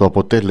το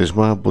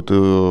αποτέλεσμα από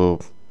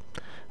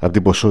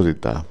την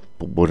ποσότητα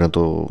που μπορεί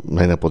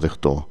να είναι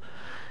αποδεκτό,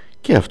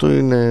 και αυτό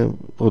είναι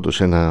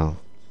όντως ένα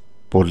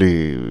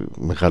πολύ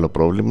μεγάλο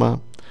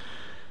πρόβλημα,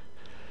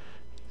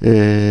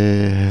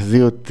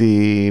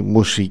 διότι η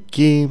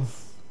μουσική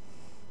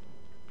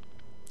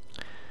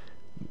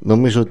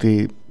νομίζω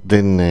ότι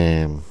δεν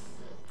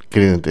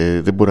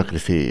κρίνεται, δεν μπορεί να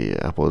κριθεί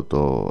από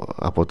το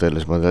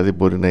αποτέλεσμα. Δηλαδή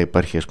μπορεί να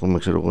υπάρχει, ας πούμε,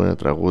 ένα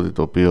τραγούδι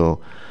το οποίο,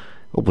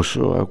 όπως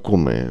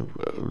ακούμε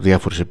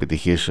διάφορες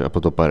επιτυχίες από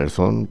το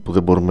παρελθόν που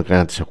δεν μπορούμε καν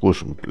να τις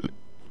ακούσουμε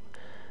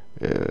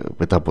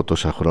μετά από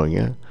τόσα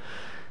χρόνια,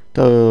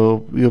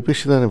 οι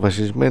οποίες ήταν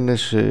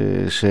βασισμένες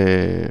σε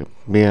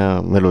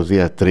μια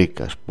μελωδία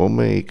τρίκ, ας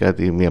πούμε,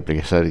 ή μια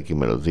πλεγιασάρικη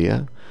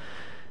μελωδία,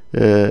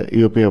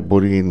 η οποία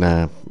μπορεί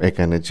να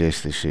έκανε έτσι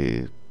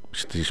αίσθηση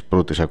στις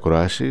πρώτες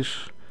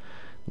ακροάσεις,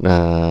 να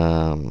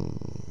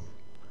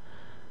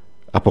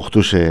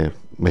αποκτούσε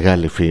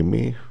μεγάλη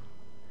φήμη,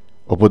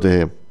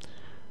 οπότε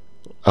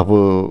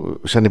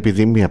σαν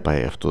επιδημία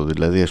πάει αυτό.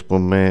 Δηλαδή, ας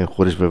πούμε,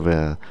 χωρίς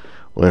βέβαια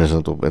ο ένας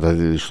να το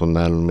μεταδίδει στον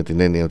άλλον, με την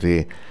έννοια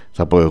ότι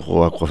θα πω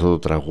εγώ ακούω αυτό το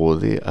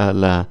τραγούδι,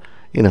 αλλά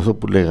είναι αυτό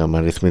που λέγαμε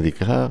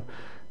αριθμητικά.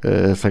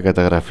 Θα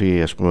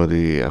καταγραφεί, ας πούμε,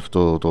 ότι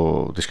αυτό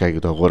το δισκάκι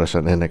το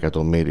αγόρασαν 1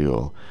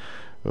 εκατομμύριο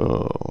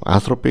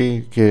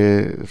άνθρωποι,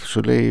 και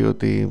σου λέει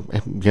ότι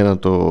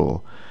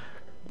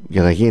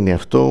για να γίνει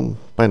αυτό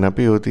πάει να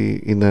πει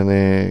ότι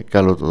είναι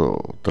καλό το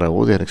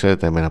τραγούδι,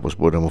 ανεξάρτητα εμένα πως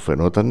μπορεί να μου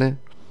φαινότανε,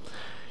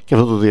 και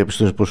αυτό το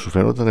διαπιστώνεις πως σου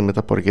φαινότανε μετά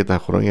από αρκετά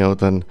χρόνια,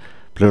 όταν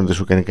πλέον δεν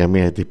σου κάνει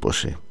καμία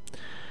εντύπωση.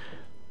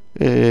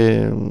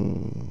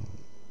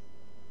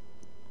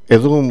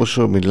 Εδώ όμως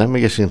μιλάμε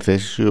για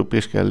συνθέσεις οι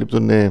οποίες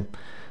καλύπτουν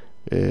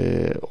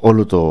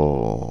όλο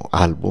το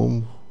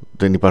άλμπουμ.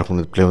 Δεν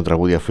υπάρχουν πλέον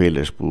τραγούδια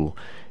fillers που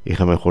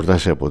είχαμε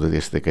χορτάσει από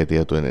τέτοια στη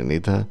δεκαετία του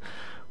 90,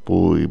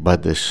 που οι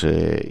μπάντες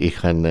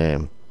είχαν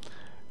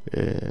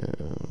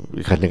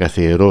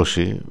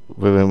καθιερώσει,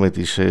 βέβαια με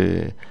τις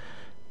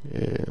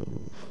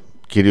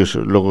κυρίως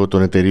λόγω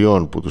των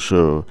εταιριών που τους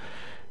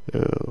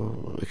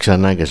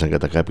εξανάγκασαν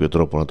κατά κάποιο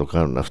τρόπο να το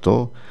κάνουν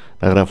αυτό,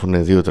 να γράφουν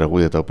 2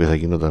 τραγούδια τα οποία θα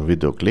γίνονταν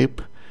βίντεο κλιπ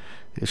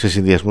σε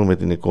συνδυασμό με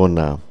την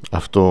εικόνα.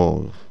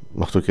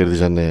 Με αυτό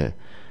κέρδιζαν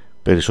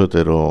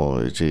περισσότερο,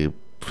 έτσι,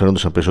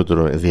 φαινόντουσαν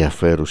περισσότερο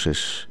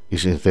ενδιαφέρουσες οι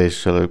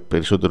συνθέσεις, αλλά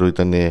περισσότερο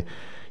ήταν η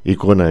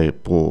εικόνα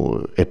που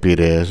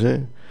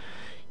επηρέαζε,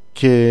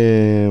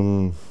 και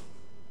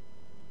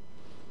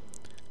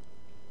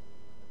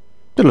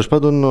τέλος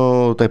πάντων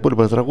τα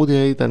υπόλοιπα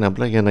τραγούδια ήταν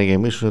απλά για να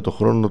γεμίσουν το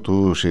χρόνο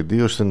του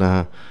CD, ώστε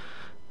να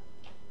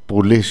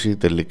πουλήσει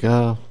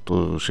τελικά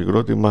το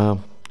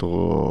συγκρότημα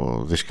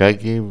το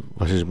δισκάκι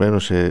βασισμένο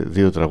σε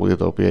 2 τραγούδια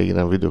τα οποία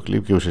έγιναν βίντεο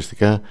κλιπ, και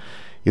ουσιαστικά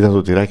ήταν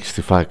το τυράκι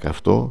στη φάκα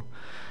αυτό,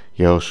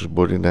 για όσους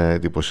μπορεί να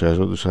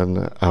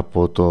εντυπωσιάζονταν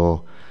από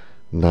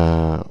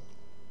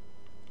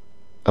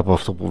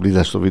αυτό που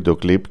είδαν στο βίντεο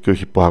κλιπ και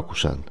όχι που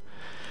άκουσαν.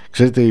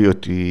 Ξέρετε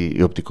ότι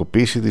η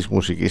οπτικοποίηση της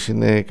μουσικής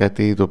είναι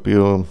κάτι το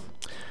οποίο,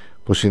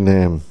 πως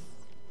είναι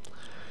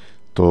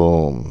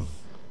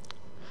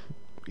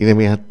είναι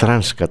μια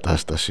τρανς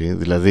κατάσταση,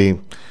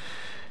 δηλαδή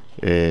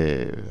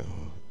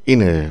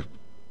είναι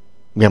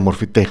μια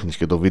μορφή τέχνης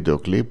και το βίντεο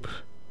κλιπ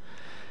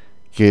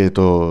και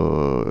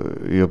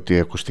η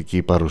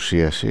οπτικοακουστική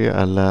παρουσίαση,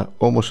 αλλά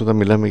όμως όταν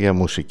μιλάμε για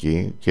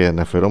μουσική και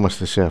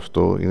αναφερόμαστε σε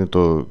αυτό, είναι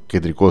το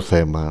κεντρικό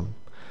θέμα,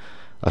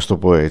 ας το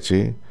πω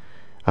έτσι,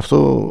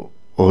 αυτό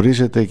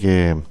ορίζεται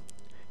και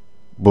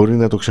μπορεί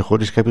να το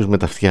ξεχωρίσει κάποιος με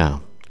τα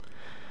αυτιά.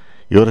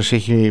 Η όραση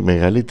έχει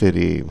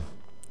μεγαλύτερη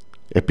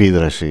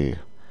επίδραση,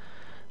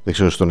 δεν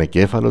ξέρω, στον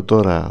εγκέφαλο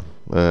τώρα,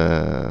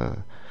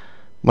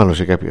 μάλλον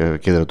σε κάποια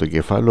κέντρα του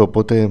εγκεφάλου,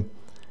 οπότε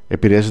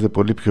επηρεάζεται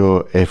πολύ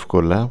πιο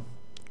εύκολα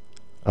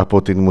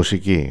από την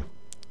μουσική.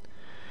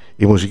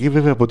 Η μουσική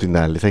βέβαια από την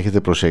άλλη θα έχετε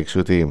προσέξει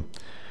ότι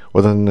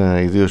όταν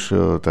ιδίως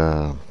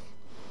τα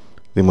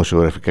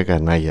δημοσιογραφικά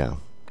κανάλια,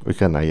 όχι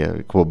κανάλια,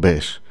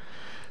 εκπομπές,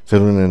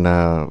 θέλουν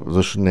να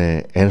δώσουν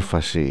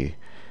έμφαση,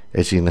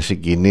 έτσι, να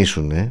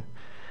συγκινήσουν,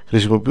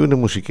 χρησιμοποιούν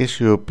μουσικές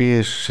οι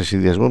οποίες σε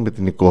συνδυασμό με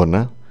την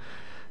εικόνα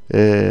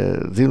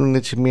δίνουν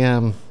έτσι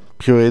μια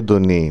πιο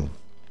έντονη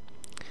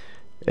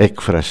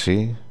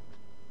έκφραση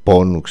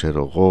πόνου,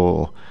 ξέρω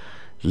εγώ,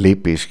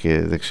 λύπης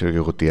και δεν ξέρω και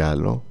εγώ τι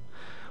άλλο,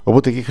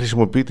 Οπότε εκεί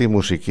χρησιμοποιείται η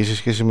μουσική σε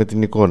σχέση με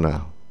την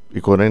εικόνα. Η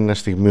εικόνα είναι ένα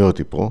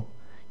στιγμιότυπο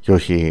και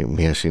όχι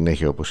μια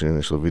συνέχεια όπως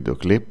είναι στο βίντεο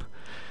κλιπ,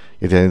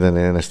 γιατί αν ήταν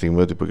ένα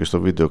στιγμιότυπο και στο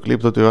βίντεο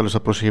κλιπ, τότε ο άλλος θα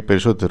πρόσεχε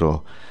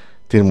περισσότερο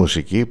την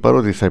μουσική,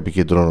 παρότι θα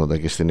επικεντρώνονταν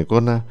και στην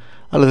εικόνα,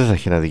 αλλά δεν θα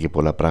έχει να δει και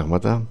πολλά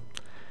πράγματα.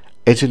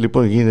 Έτσι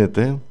λοιπόν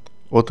γίνεται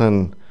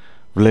όταν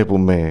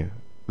βλέπουμε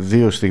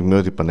δύο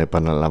στιγμιότυπα να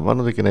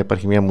επαναλαμβάνονται και να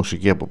υπάρχει μια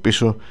μουσική από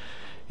πίσω,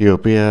 η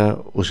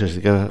οποία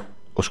ουσιαστικά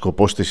ο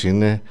σκοπός της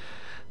είναι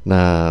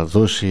να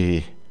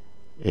δώσει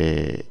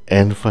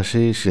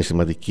έμφαση,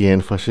 συναισθηματική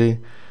έμφαση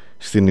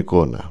στην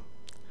εικόνα.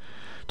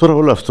 Τώρα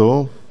όλο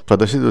αυτό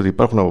φανταστείτε ότι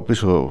υπάρχουν από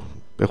πίσω,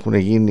 έχουν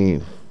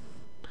γίνει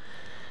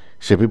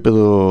σε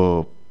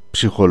επίπεδο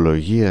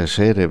ψυχολογίας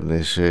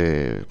έρευνες,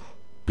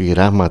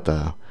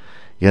 πειράματα,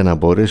 για να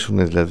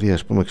μπορέσουν δηλαδή,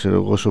 ας πούμε, ξέρω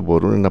εγώ, όσο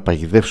μπορούν να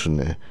παγιδεύσουν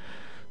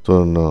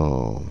τον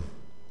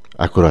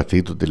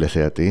ακροατή, τον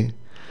τηλεθεατή,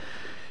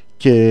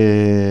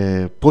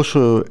 και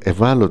πόσο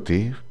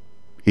ευάλωτοι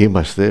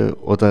είμαστε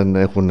όταν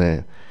έχουν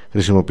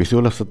χρησιμοποιηθεί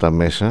όλα αυτά τα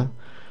μέσα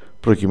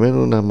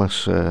προκειμένου να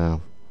μας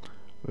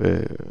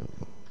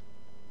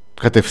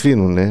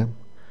κατευθύνουν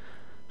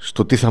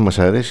στο τι θα μας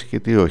αρέσει και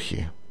τι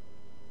όχι,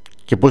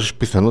 και πόσες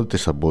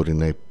πιθανότητες θα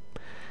μπορεί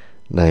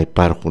να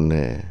υπάρχουν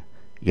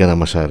για να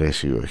μας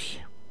αρέσει ή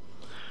όχι.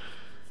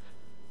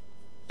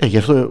 Γι'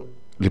 αυτό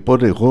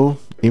λοιπόν εγώ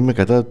είμαι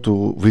κατά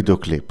του βίντεο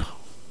κλιπ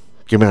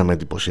και εμένα με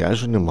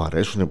εντυπωσιάζουν, μου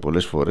αρέσουν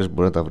πολλές φορές,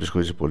 μπορεί να τα βρίσκω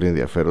έτσι πολύ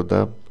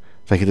ενδιαφέροντα.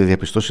 Θα έχετε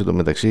διαπιστώσει εδώ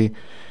μεταξύ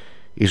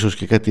ίσως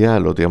και κάτι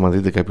άλλο, ότι άμα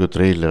δείτε κάποιο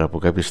τρέιλερ από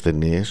κάποιες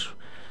ταινίες,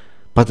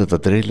 πάντα τα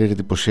τρέιλερ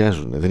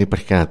εντυπωσιάζουν. Δεν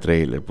υπάρχει κανένα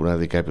τρέιλερ που να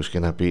δει κάποιος και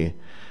να πει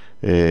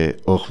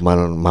όχι,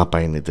 μάλλον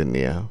μάπα είναι η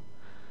ταινία.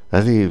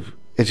 Δηλαδή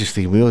έτσι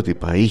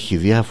στιγμιότυπα, ήχοι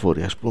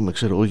διάφοροι, ας πούμε,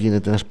 ξέρω εγώ,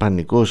 γίνεται ένας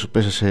πανικός,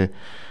 πέσα σε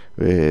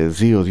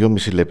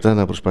 2-2,5 λεπτά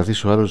να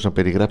προσπαθήσει ο άλλος να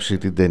περιγράψει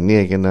την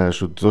ταινία και να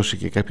σου δώσει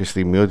και κάποια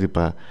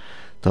στιγμιότυπα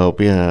τα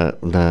οποία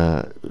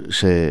να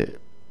σε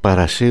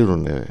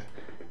παρασύρουν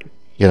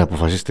για να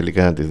αποφασίσεις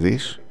τελικά να τη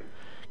δεις,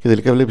 και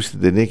τελικά βλέπεις την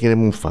ταινία και είναι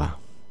μουφά.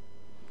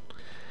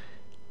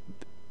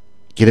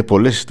 Και είναι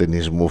πολλές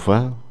ταινίες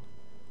μουφά,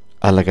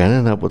 αλλά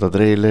κανένα από τα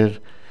τρέιλερ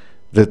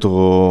δεν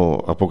το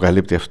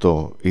αποκαλύπτει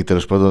αυτό, ή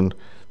τέλος πάντων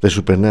δεν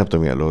σου περνάει από το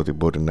μυαλό ότι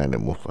μπορεί να είναι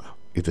μουφα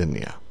η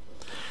ταινία.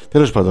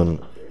 Τέλος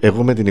πάντων,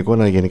 εγώ με την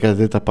εικόνα γενικά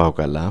δεν τα πάω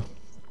καλά.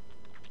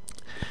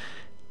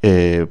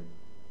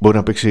 Μπορεί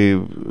να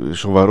παίξει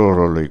σοβαρό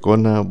ρόλο η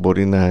εικόνα,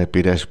 μπορεί να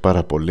επηρεάσει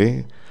πάρα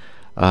πολύ,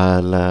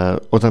 αλλά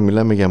όταν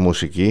μιλάμε για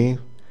μουσική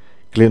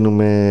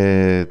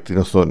κλείνουμε την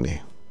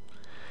οθόνη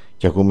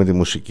και ακούμε τη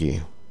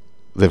μουσική.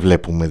 Δεν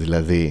βλέπουμε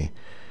δηλαδή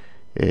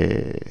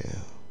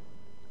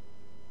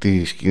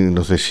τη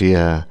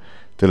σκηνοθεσία,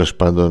 τέλος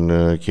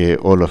πάντων, και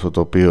όλο αυτό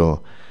το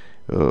οποίο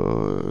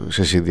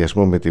σε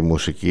συνδυασμό με τη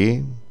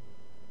μουσική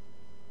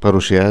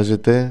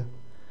παρουσιάζεται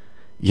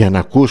για να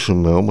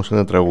ακούσουμε όμως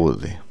ένα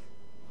τραγούδι.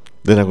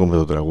 Δεν ακούμε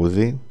το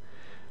τραγούδι,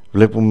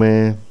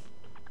 βλέπουμε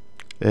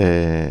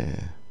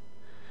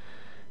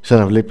σαν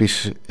να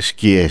βλέπεις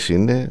σκιές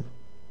είναι,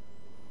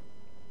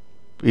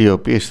 οι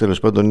οποίες τέλος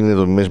πάντων είναι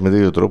δομημένες με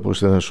τέτοιο τρόπο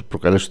ώστε να σου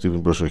προκαλέσουν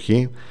την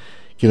προσοχή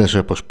και να σε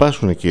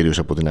αποσπάσουν κυρίως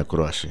από την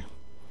ακρόαση,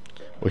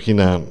 όχι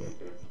να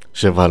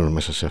σε βάλουν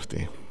μέσα σε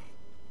αυτή.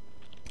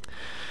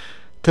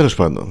 Τέλος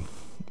πάντων,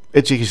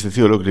 έτσι είχε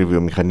στηθεί ολόκληρη η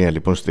βιομηχανία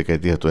λοιπόν στη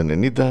δεκαετία του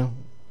 90.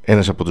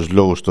 Ένας από τους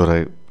λόγους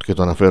τώρα, και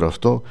το αναφέρω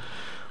αυτό,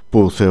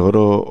 που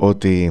θεωρώ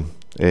ότι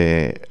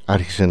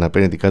άρχισε να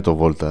παίρνει την κάτω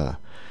βόλτα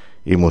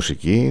η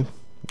μουσική,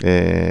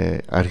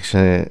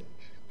 άρχισε,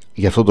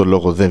 γι' αυτόν τον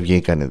λόγο δεν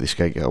βγήκανε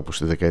δισκάκια όπως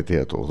στη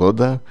δεκαετία του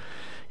 80,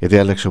 γιατί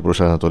άλλαξε ο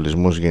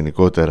προσανατολισμός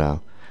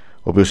γενικότερα,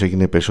 ο οποίος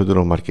έγινε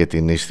περισσότερο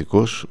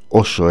μαρκετινίστικος.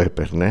 Όσο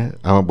έπαιρνε,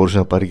 άμα μπορούσε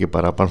να πάρει και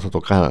παραπάνω θα το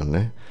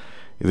κάνανε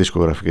οι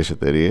δισκογραφικές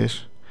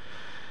εταιρείες.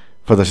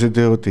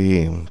 Φανταστείτε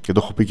ότι, και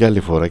το έχω πει και άλλη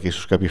φορά και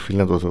ίσως κάποιοι φίλοι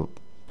να το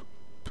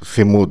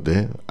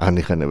θυμούνται αν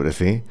είχαν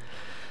βρεθεί,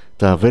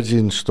 τα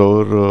Virgin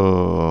Store,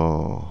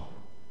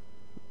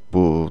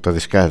 που τα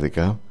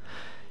δισκάδικα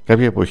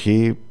κάποια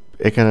εποχή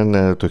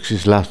έκαναν το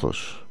εξής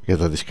λάθος για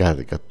τα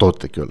δισκάδικα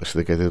τότε κιόλας στη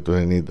δεκαετία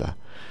του 90,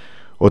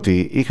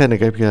 ότι είχαν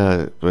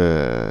κάποια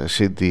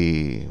CD,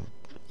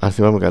 αν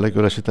θυμάμαι καλά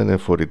κιόλας ήταν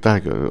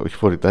φορητά, όχι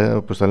φορητά,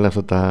 όπως τα λένε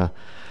αυτά τα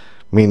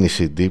mini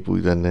CD που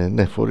ήταν,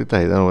 ναι,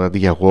 φορητά, ήταν αντί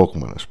για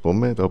Walkman, ας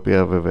πούμε, τα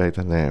οποία βέβαια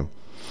ήταν,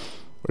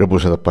 δεν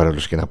μπορούσε να τα πάρει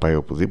όλος και να πάει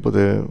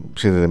οπουδήποτε,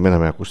 συνδεδεμένα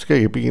με ακουστικά,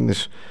 και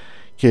πήγαινες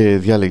και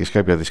διάλεγες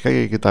κάποια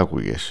δισκάκια και τα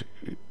άκουγες.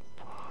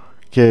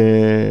 Και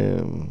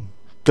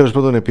τέλος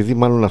πάντων, επειδή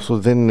μάλλον αυτό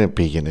δεν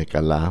πήγαινε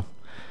καλά,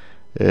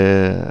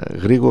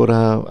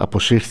 γρήγορα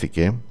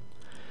αποσύρθηκε,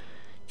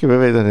 και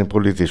βέβαια ήταν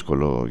πολύ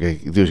δύσκολο,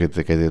 ιδίως για τη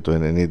δεκαετία του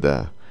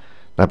 90,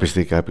 να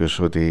πιστεί κάποιος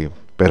ότι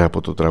πέρα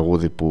από το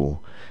τραγούδι που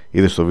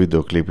είδε στο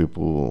βίντεο κλιπ,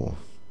 που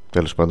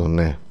τέλος πάντων,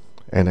 ναι,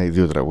 ένα ή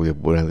δύο τραγούδια που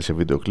μπορεί να δει σε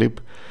βίντεο κλιπ,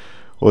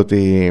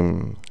 ότι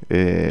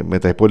με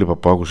τα υπόλοιπα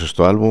που άκουσε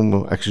στο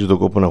άλμπουμ αξίζει τον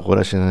κόπο να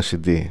αγοράσει ένα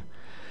CD.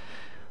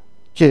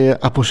 Και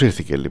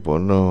αποσύρθηκε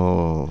λοιπόν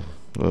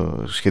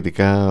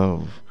σχετικά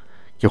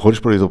και χωρίς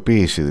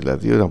προειδοποίηση,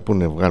 δηλαδή να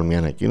πούνε, βγάλουν μια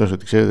ανακοίνωση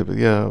ότι ξέρετε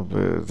παιδιά,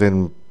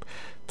 δεν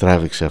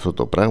τράβηξε αυτό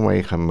το πράγμα,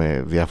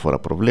 είχαμε διάφορα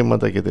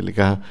προβλήματα και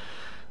τελικά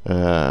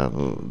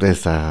δεν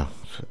θα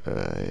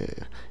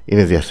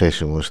είναι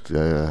διαθέσιμο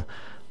στα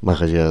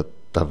μαγαζιά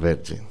τα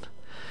Virgin.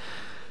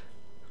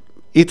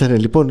 Ήταν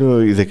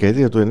λοιπόν η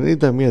δεκαετία του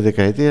 90 μια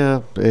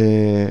δεκαετία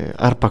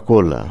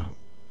αρπακόλα.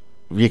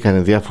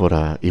 Βγήκανε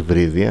διάφορα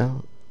υβρίδια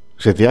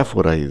σε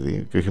διάφορα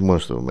είδη και όχι μόνο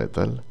στο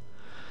metal,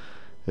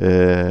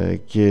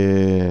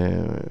 και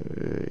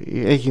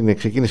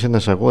ξεκίνησε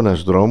ένας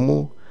αγώνας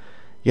δρόμου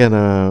για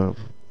να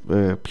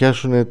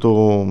πιάσουν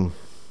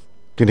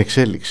την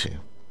εξέλιξη,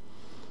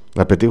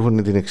 να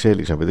πετύχουν την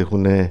εξέλιξη, να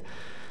πετύχουν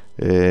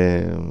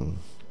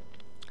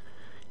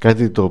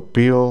κάτι το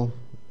οποίο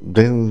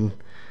δεν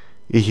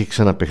είχε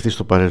ξαναπαιχθεί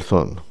στο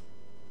παρελθόν,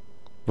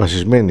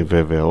 βασισμένοι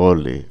βέβαια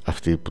όλοι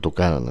αυτοί που το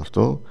κάναν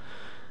αυτό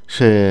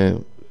σε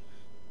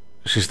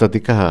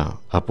συστατικά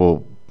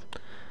από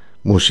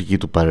μουσική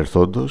του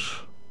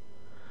παρελθόντος,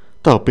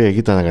 τα οποία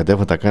ήταν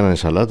ανακατεύματα, κάνανε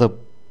σαλάτα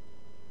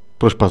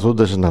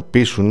προσπαθώντας να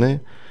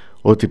πείσουν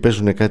ότι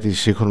παίζουν κάτι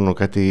σύγχρονο,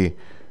 κάτι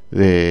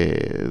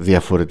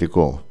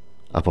διαφορετικό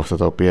από αυτά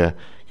τα οποία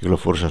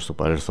κυκλοφόρησαν στο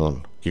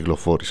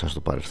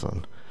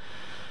παρελθόν.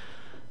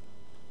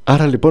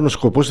 Άρα λοιπόν ο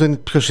σκοπός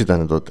ποιος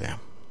ήταν τότε?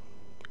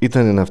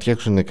 Ήταν να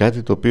φτιάξουν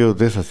κάτι το οποίο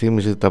δεν θα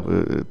θύμιζε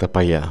τα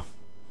παλιά.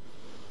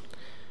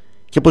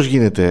 Και πώς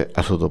γίνεται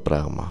αυτό το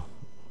πράγμα?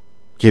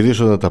 Και ιδίως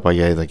όταν τα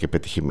παλιά ήταν και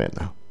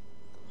πετυχημένα.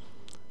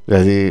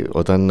 Δηλαδή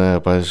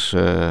όταν πας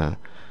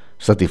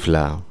στα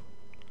τυφλά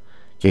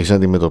και έχεις να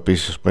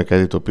αντιμετωπίσεις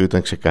κάτι το οποίο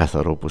ήταν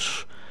ξεκάθαρο,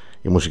 όπως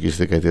η μουσική στη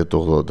δεκαετία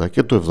του 80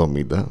 και του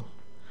 70,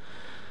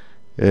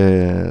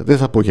 δεν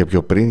θα πω για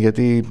πιο πριν,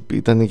 γιατί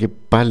ήταν και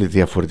πάλι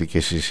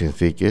διαφορετικές οι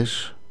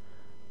συνθήκες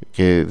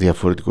και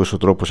διαφορετικός ο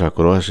τρόπος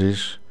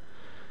ακρόασης.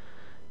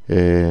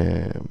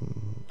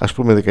 Ας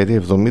πούμε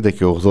δεκαετία 70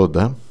 και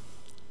 80,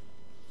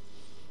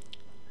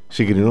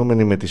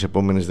 συγκρινόμενοι με τις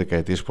επόμενες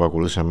δεκαετίες που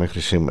ακολούθησαν μέχρι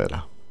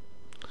σήμερα.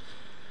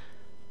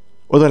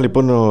 Όταν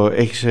λοιπόν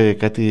έχεις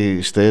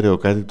κάτι στέρεο,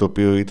 κάτι το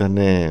οποίο ήταν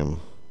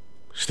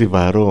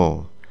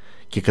στιβαρό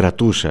και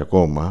κρατούσε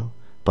ακόμα,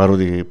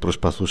 παρότι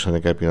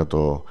προσπαθούσαν κάποιοι να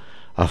το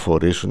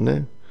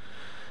αφορήσουν,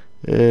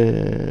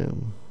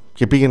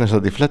 και πήγαιναν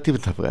στα τυφλά, τι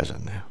θα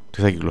βγάζανε,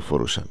 τι θα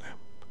κυκλοφορούσανε?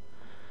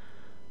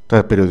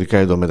 Τα περιοδικά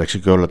εντωμεταξύ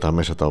και όλα τα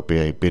μέσα τα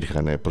οποία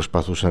υπήρχαν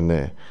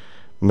προσπαθούσαν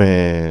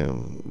με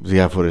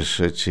διάφορες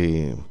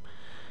έτσι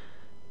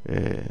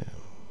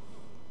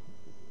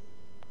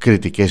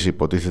κριτικές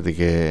υποτίθεται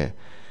και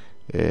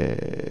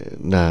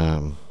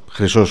να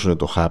χρυσώσουν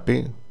το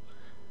χάπι,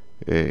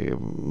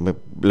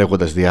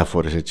 λέγοντας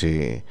διάφορες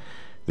έτσι,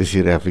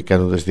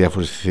 κάνοντας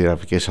διάφορες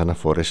θηραπικές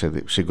αναφορές σε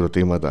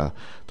συγκροτήματα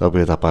τα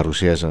οποία τα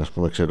παρουσίαζαν, ας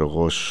πούμε, ξέρω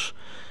εγώ,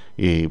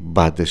 οι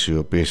μπάντες οι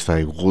οποίες θα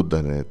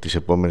ηγούνταν τις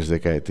επόμενες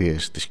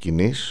δεκαετίες της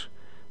σκηνής.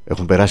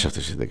 Έχουν περάσει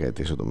αυτές τις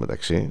δεκαετίες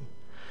εντωμεταξύ,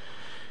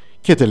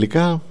 και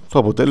τελικά το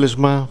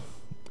αποτέλεσμα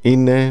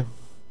είναι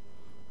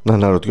να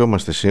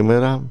αναρωτιόμαστε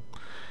σήμερα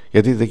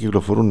γιατί δεν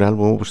κυκλοφορούν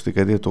άλμπουμ όπως στη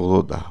δεκαετία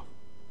του 80.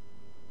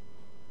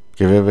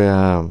 Και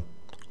βέβαια,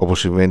 όπως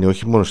συμβαίνει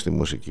όχι μόνο στη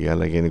μουσική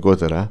αλλά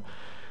γενικότερα,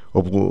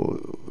 όπου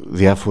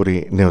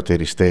διάφοροι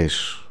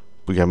νεοτεριστές,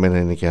 που για μένα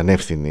είναι και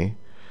ανεύθυνοι,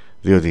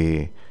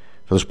 διότι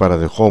θα τους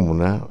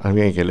παραδεχόμουν αν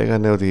βγαίνουν και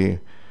λέγανε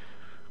ότι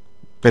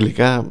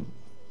τελικά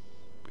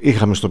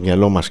είχαμε στο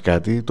μυαλό μας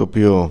κάτι το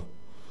οποίο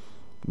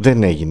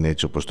δεν έγινε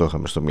έτσι όπως το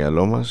είχαμε στο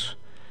μυαλό μας,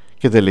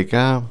 και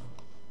τελικά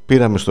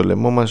πήραμε στο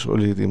λαιμό μας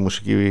όλη τη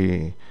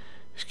μουσική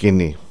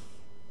σκηνή.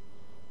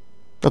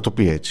 Να το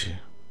πει έτσι,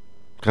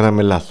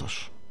 κάναμε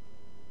λάθος.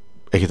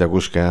 Έχετε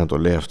ακούσει κανένα να το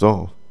λέει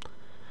αυτό?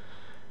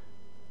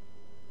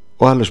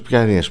 Ο άλλος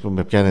πιάνει, ας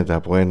πούμε, πιάνεται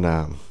από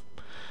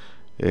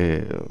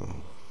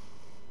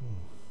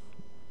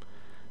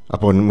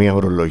από μια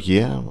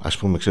ορολογία, ας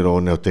πούμε, ξέρω, ο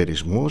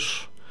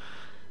νεοτερισμός,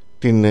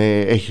 την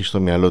έχει στο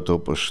μυαλό του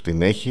όπως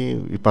την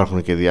έχει.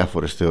 Υπάρχουν και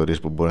διάφορες θεωρίες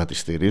που μπορούν να τη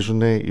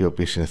στηρίζουν, οι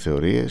οποίες είναι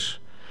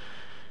θεωρίες,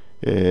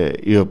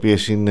 οι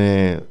οποίες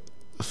είναι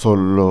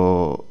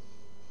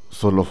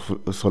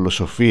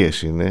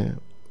θολοσοφίες είναι,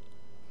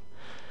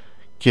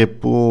 και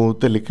που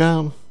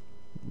τελικά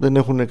δεν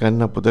έχουν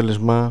κανένα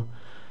αποτέλεσμα.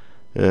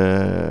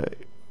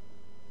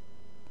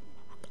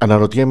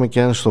 Αναρωτιέμαι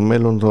και αν στο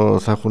μέλλον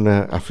θα έχουν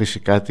αφήσει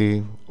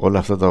κάτι όλα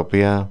αυτά τα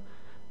οποία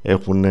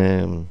έχουν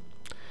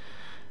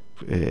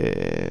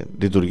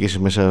λειτουργήσει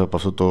μέσα από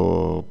αυτό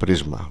το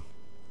πρίσμα.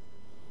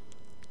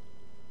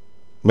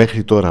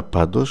 Μέχρι τώρα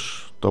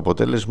πάντως το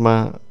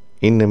αποτέλεσμα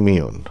είναι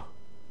μείον.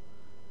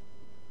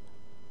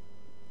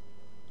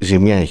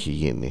 Ζημιά έχει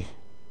γίνει,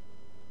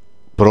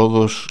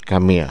 πρόοδος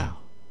καμία.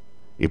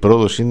 Η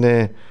πρόοδος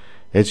είναι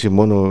έτσι,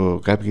 μόνο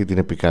κάποιοι την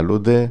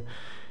επικαλούνται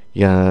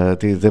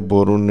γιατί δεν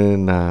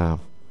μπορούν να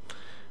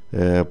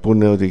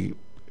πούνε ότι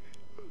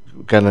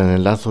κάνανε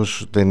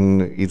λάθος, δεν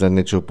ήταν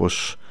έτσι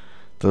όπως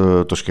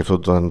το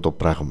σκεφτόταν το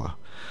πράγμα.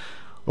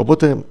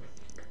 Οπότε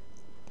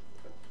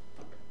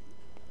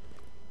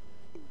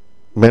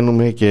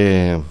μένουμε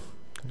και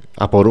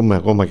απορούμε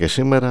ακόμα και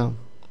σήμερα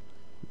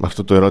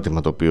αυτό το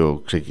ερώτημα το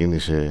οποίο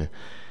ξεκίνησε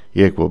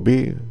η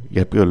εκπομπή,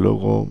 για ποιο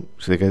λόγο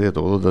στη δεκαετία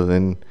του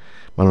 80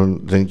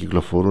 δεν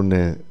κυκλοφορούν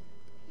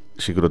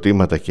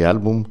συγκροτήματα και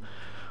άλμπουμ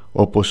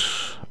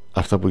όπως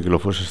αυτά που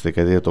κυκλοφόρησαν στη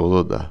δεκαετία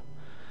του 80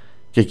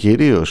 και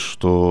κυρίως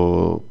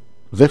το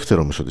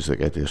δεύτερο μισό της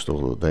δεκαετίας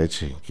του 80,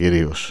 έτσι,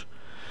 κυρίως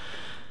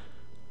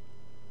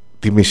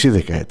τη μισή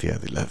δεκαετία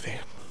δηλαδή.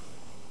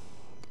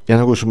 Για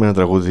να ακούσουμε ένα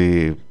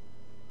τραγούδι,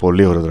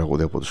 πολύ ωραίο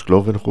τραγούδι από τους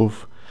Cloverhoof,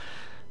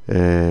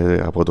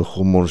 από το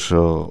Who Mourns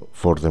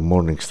for the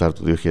Morning Star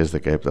του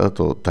 2017,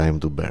 το Time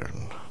to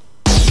Burn.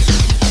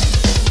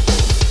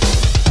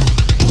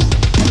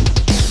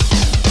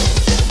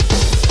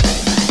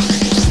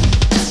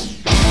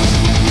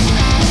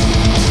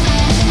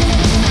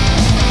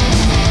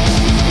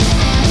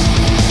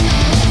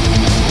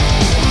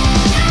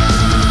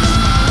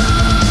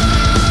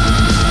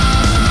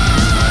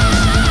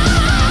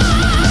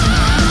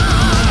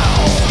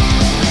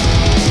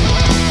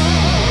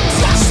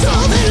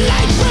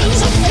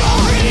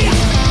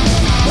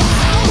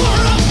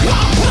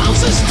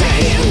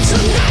 Stay in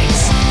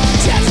tonight.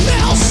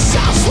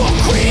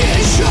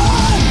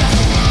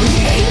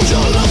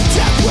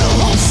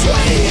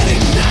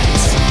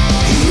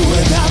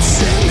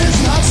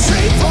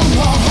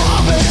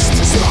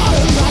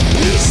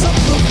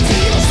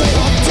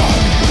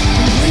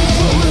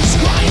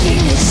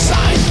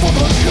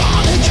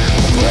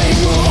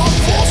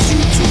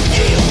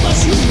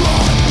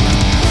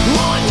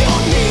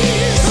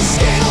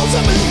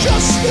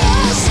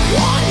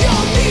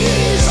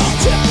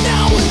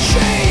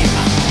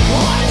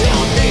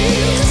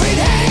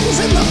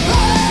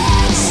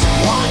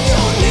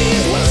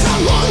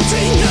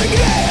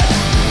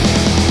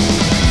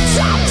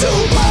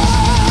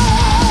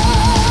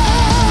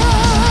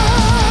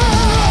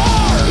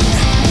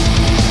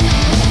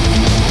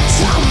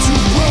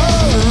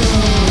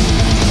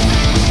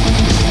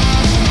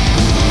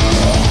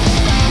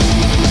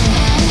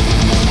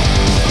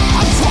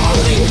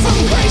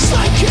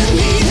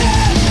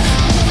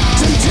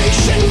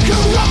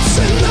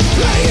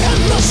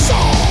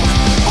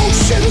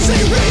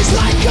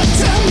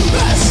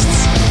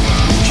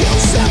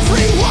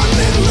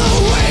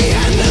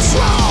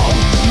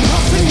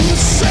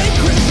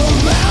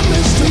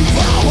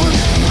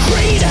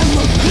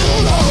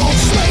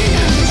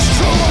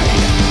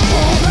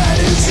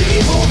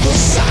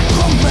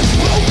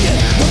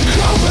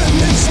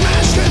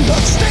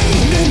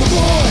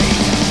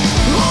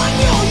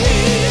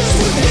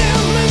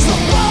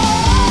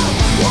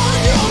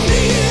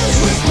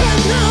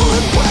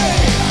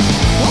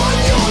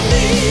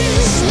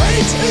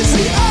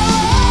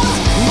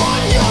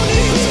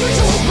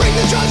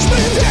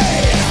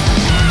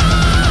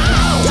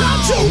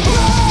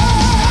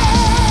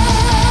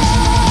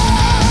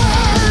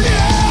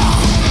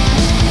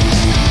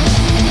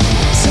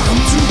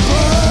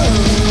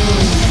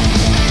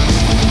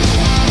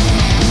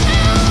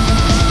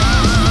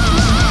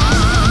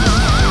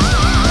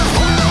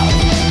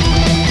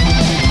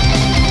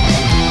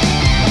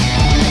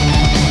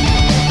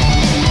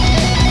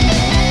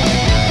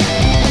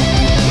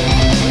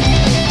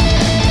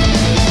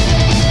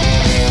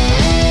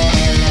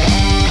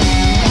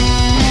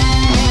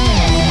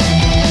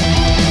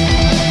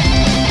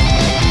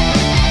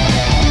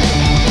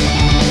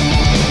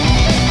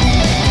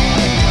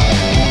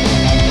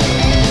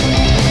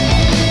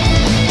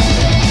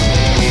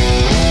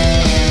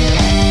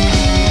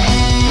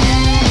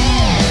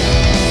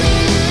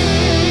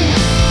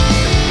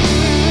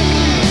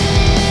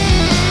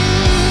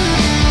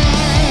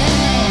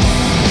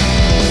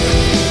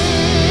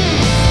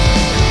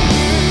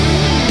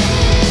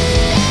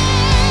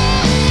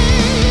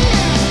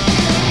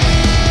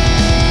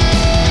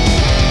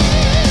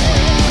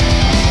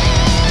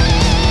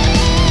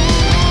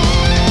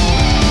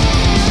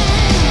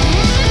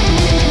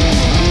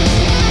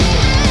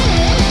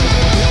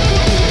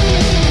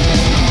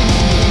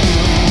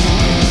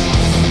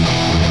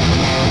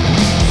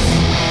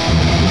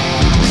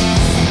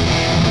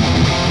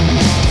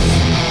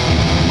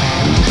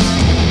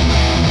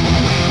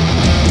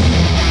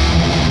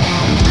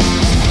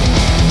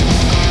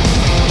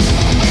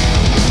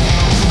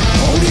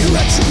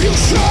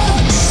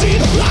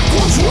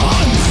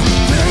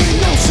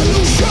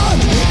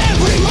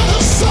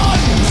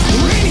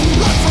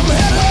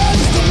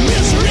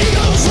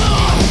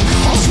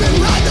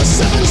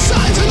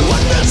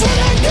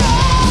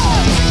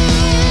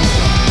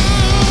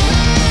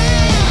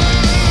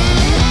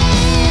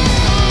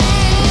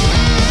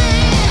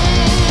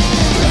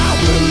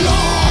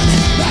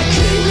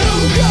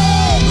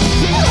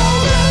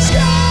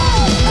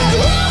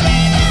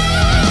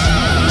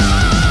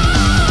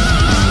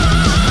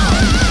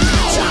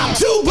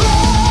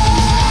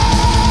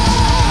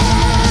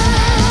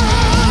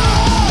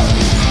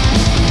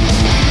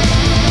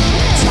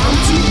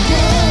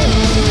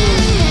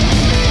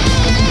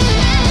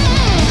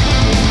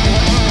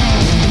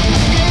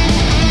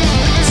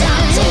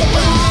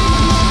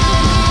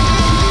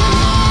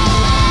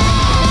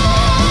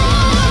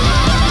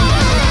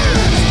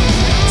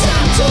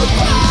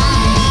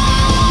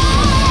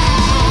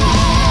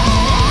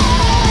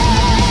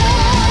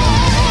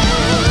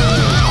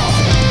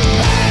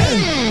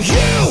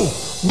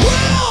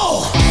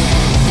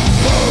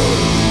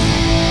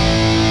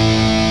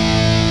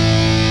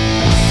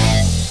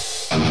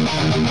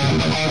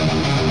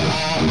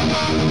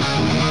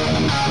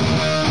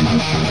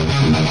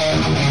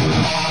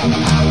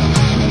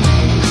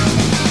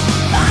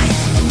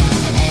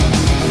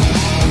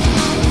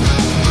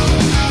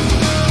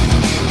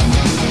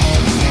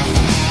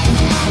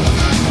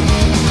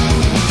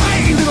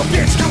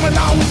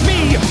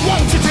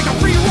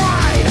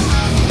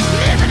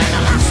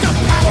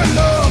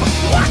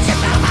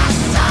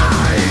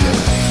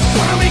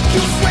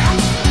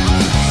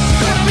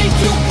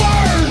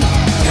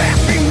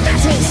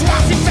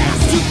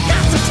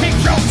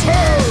 Take your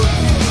turn.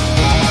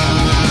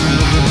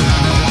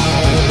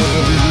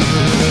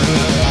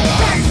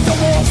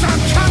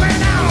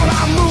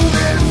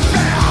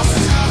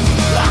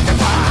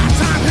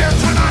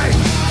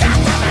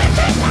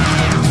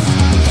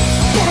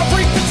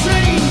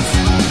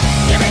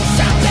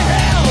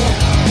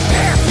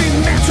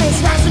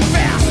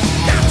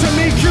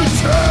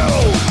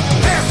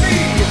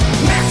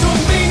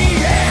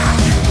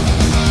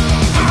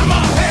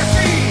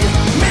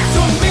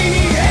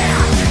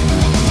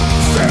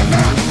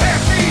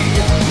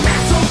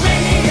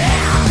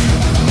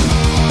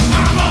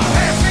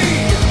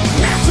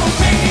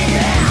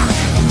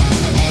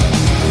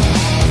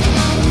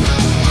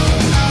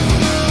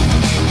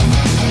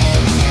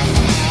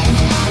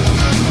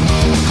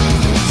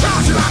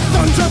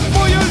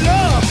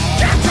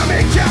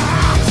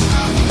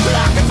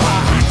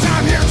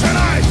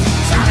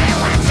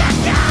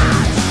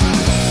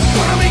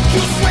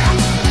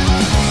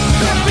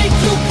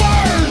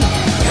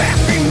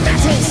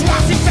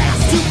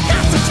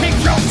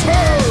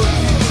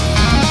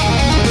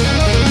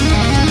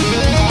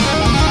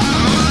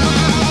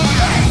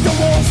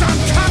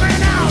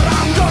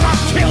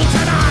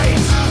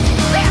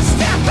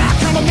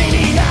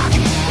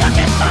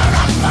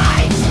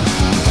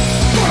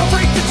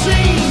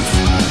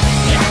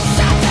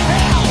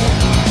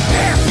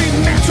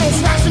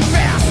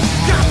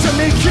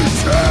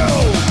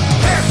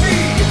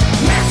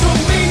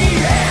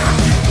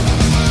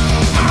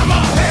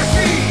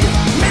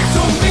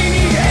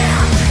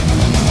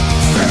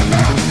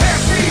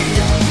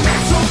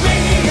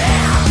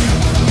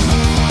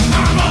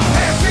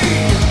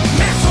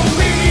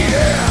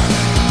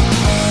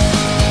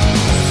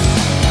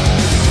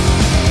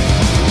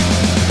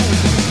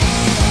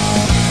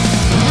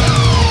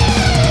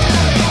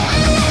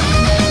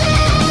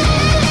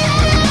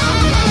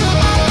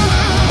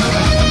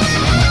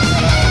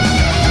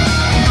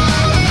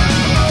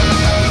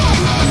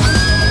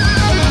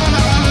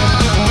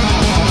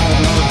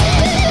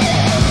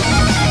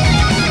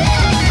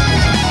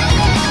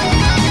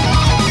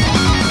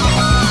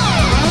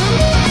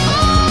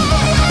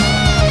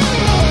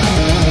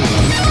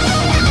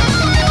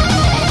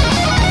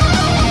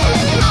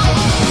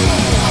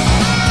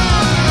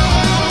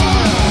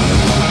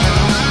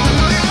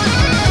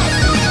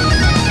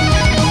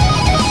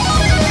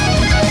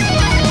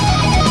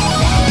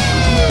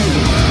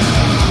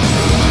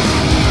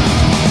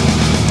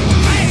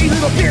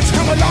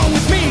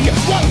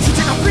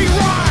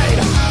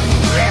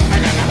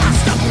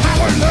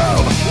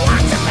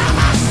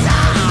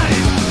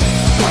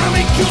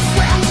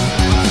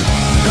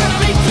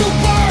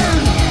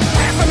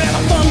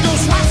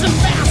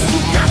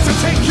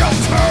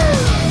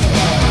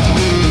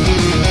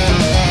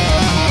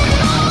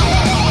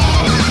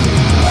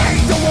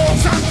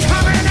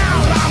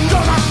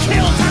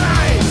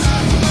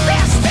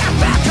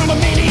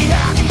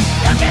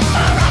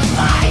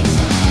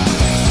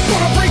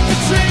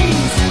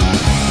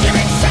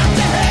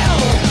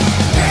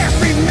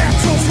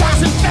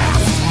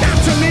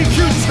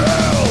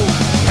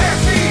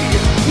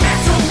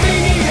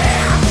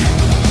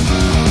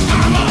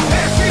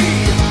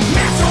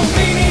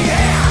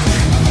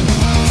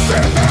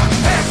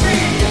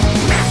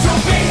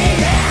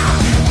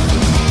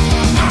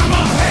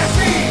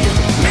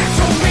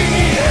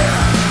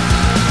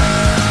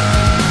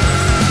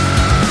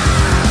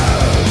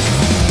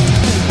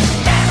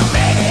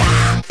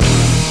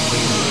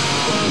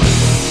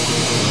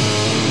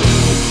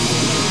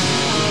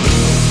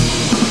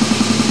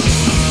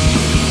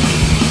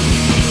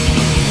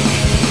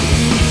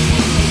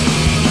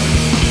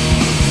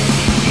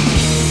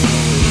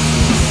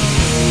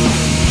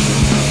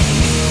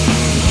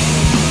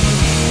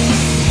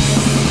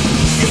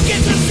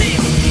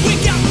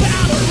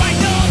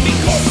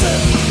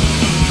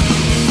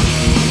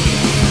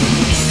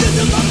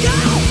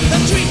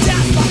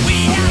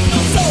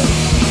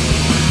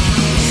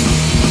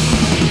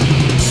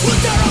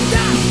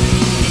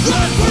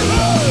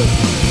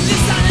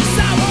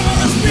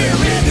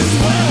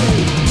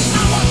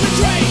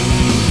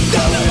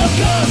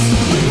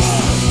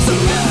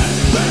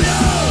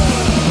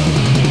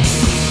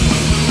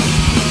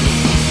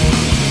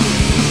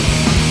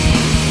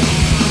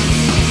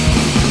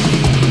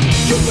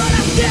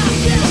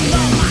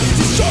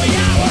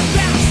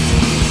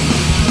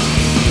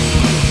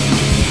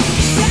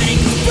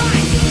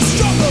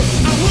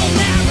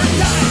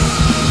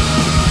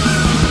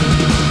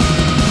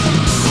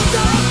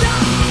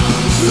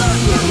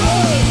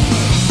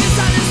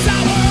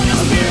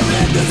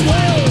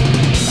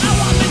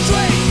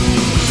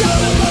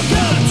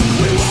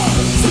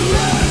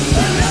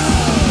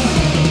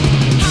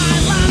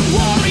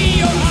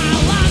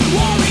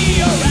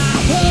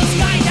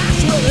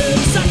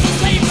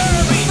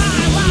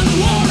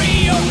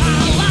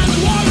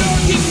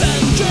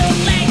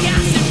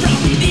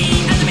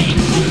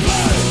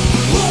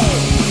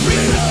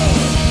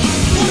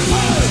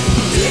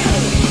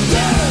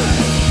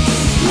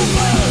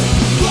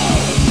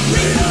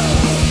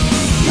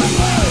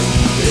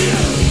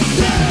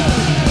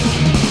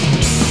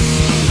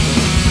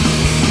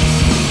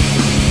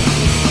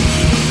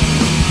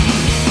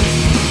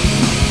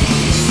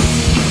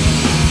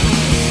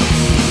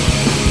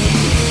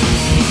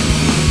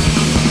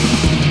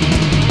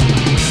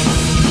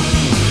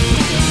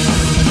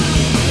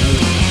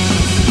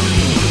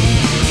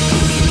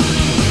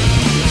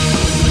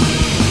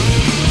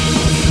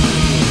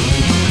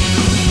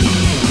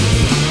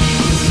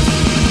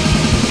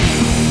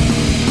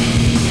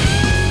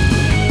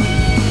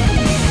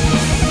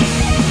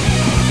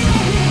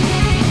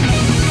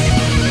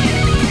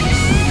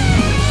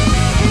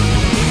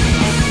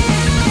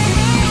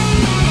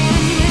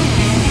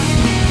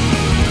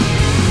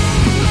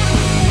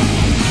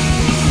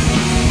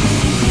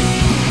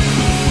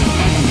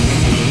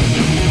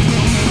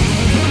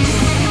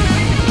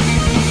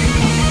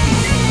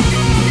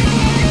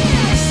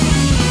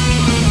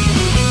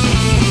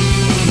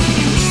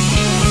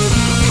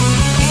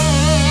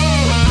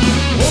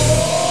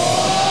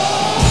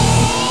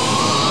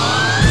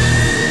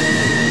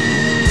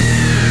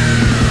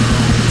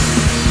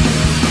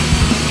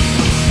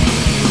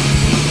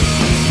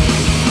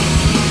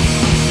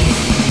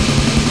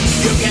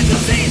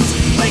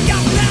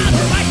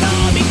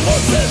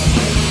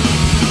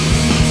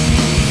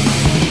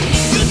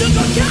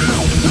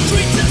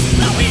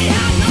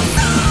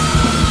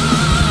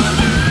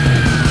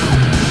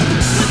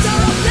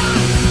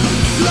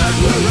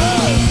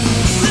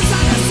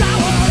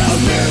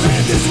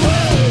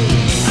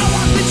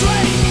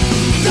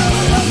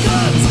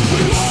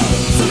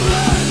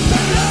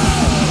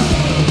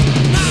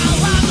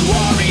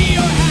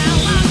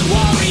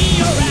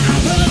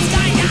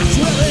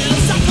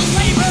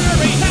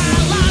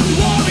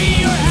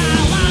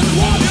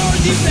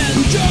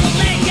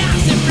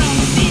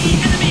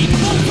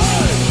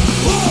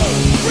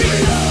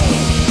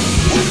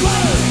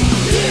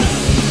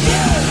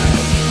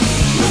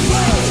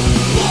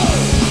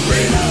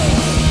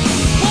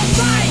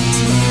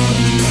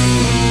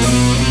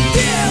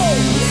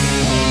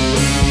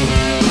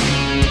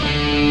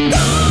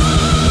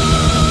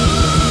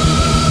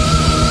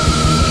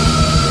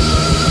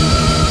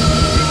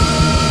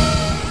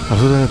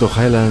 Αυτό ήταν το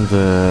Highland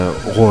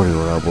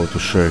Warrior από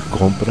τους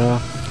Compra,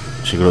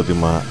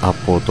 συγκρότημα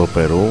από το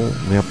Περού,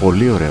 μια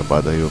πολύ ωραία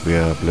μπάντα η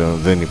οποία πλέον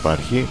δεν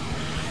υπάρχει.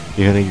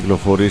 Είχαν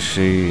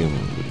κυκλοφορήσει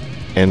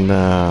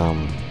ένα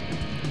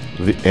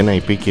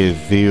EP και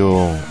 2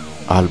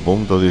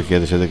 άλμπουμ, το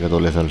 2011 το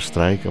Lethal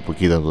Strike, από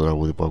εκεί ήταν το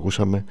τραγούδι που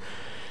ακούσαμε,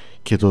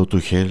 και το To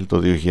Hell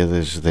το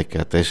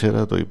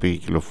 2014. Το EP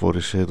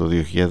κυκλοφόρησε το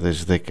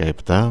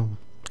 2017.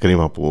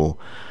 Κρίμα που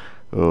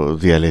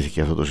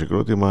διαλύθηκε αυτό το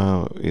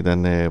συγκρότημα.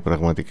 Ήταν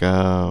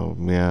πραγματικά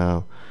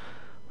μια,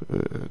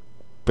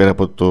 πέρα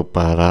από το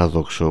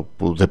παράδοξο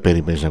που δεν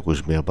περιμένεις να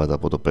ακούσεις μια μπάντα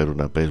από το Περού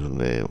να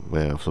παίζουν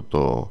με αυτό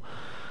το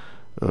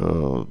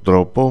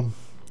τρόπο,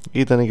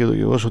 ήταν και το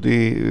γεγονός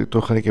ότι το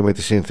είχαν και με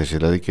τη σύνθεση,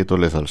 δηλαδή και το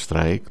Lethal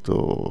Strike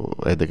το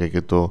 11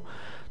 και το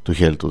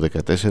Hell του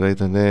 14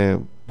 ήταν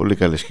πολύ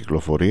καλές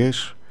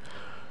κυκλοφορίες,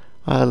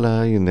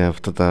 αλλά είναι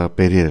αυτά τα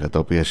περίεργα τα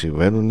οποία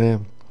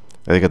συμβαίνουν.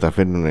 Δηλαδή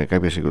καταφέρνουν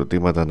κάποια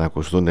συγκροτήματα να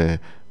ακουστούν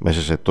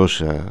μέσα σε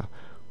τόσα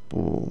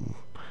που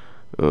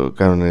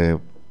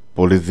κάνουν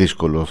πολύ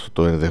δύσκολο αυτό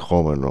το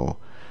ενδεχόμενο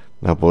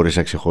να μπορείς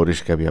να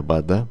ξεχωρίσει κάποια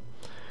μπάντα,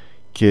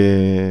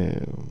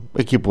 και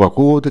εκεί που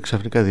ακούγονται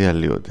ξαφνικά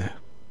διαλύονται,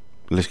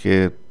 λες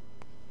και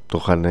το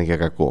χάνε για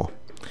κακό.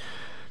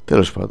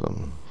 Τέλος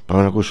πάντων,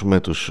 πάμε να ακούσουμε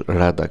τους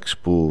Radax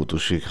που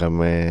τους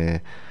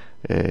είχαμε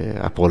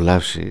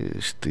απολαύσει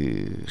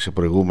σε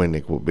προηγούμενη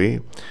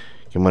εκπομπή,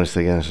 και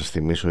μάλιστα για να σας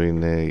θυμίσω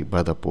είναι η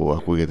μπάντα που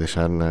ακούγεται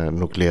σαν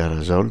Nuclear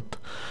Assault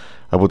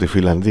από τη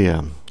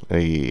Φιλανδία,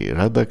 η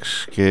Radax,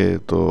 και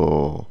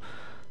το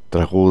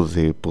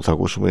τραγούδι που θα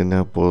ακούσουμε είναι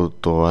από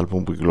το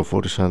άλμπουμ που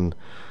κυκλοφόρησαν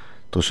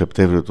το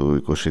Σεπτέμβριο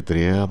του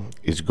 2023,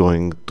 It's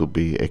Going to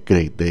be a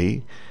Great Day,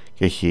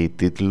 και έχει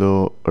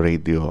τίτλο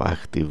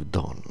Radioactive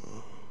Dawn.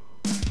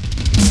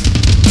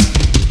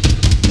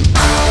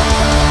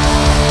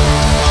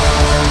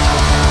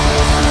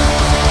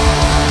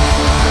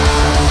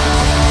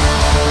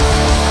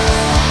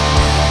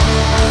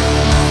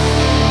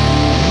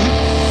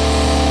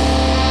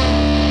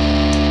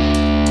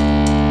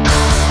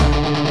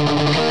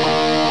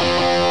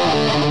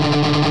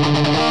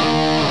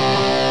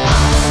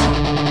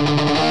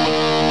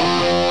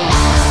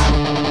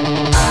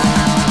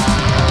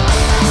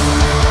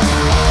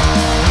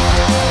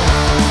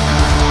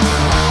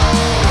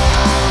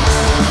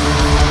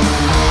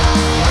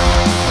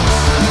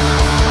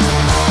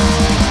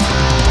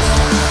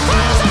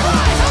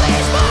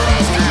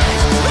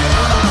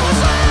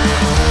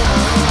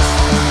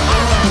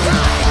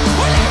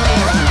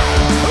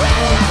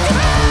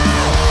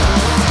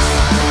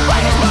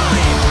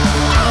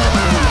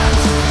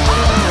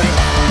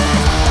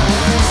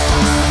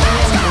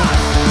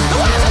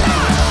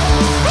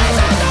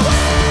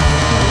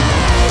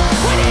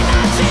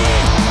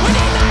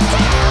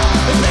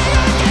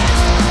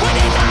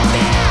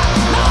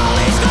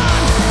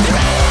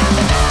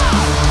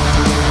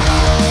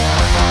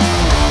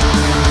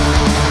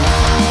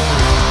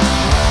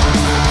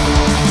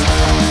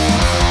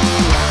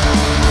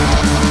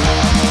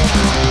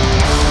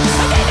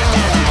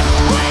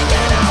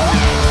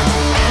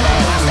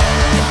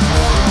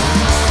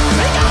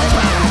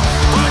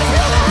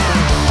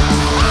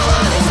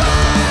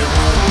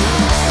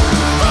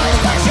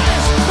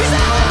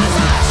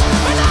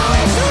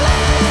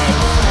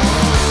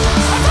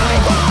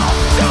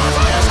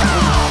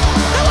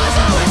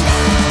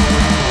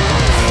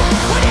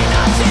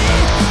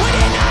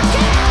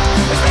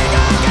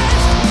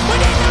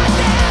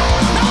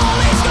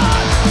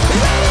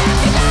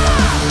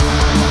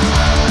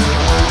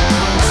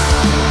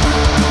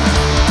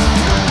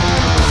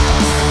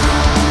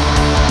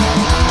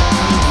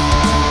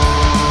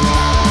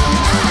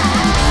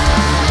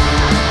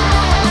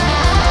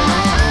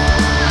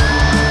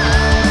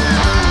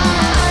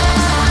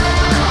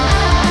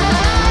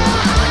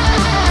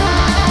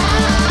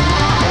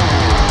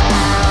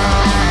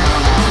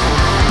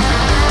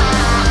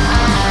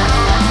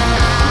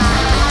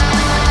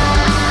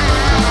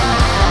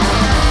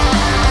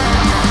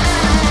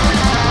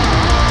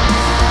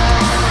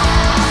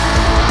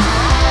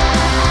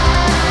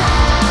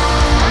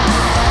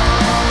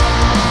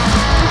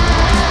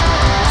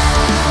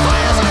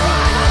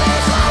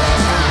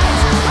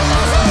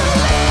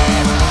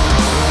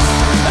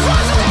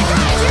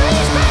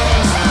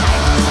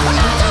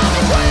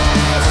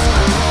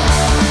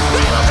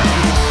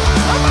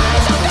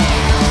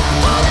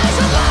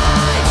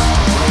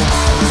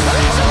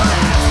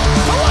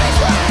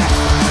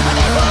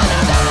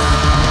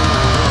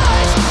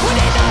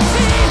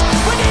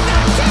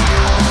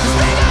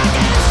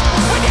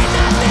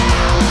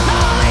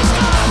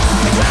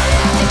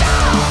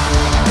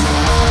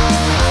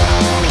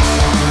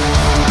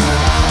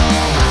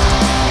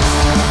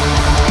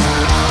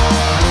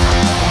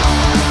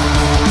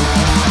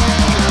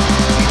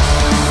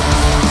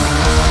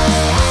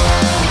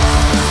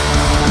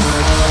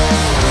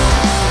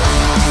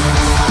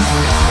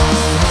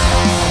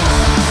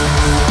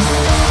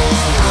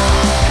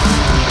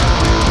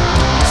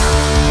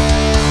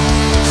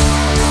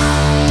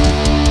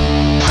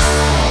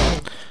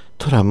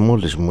 τώρα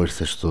μόλις μου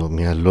ήρθε στο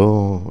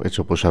μυαλό, έτσι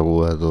όπως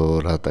άκουγα το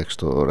Ratax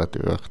στο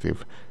Radioactive,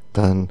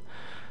 ήταν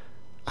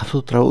αυτό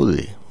το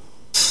τραγούδι.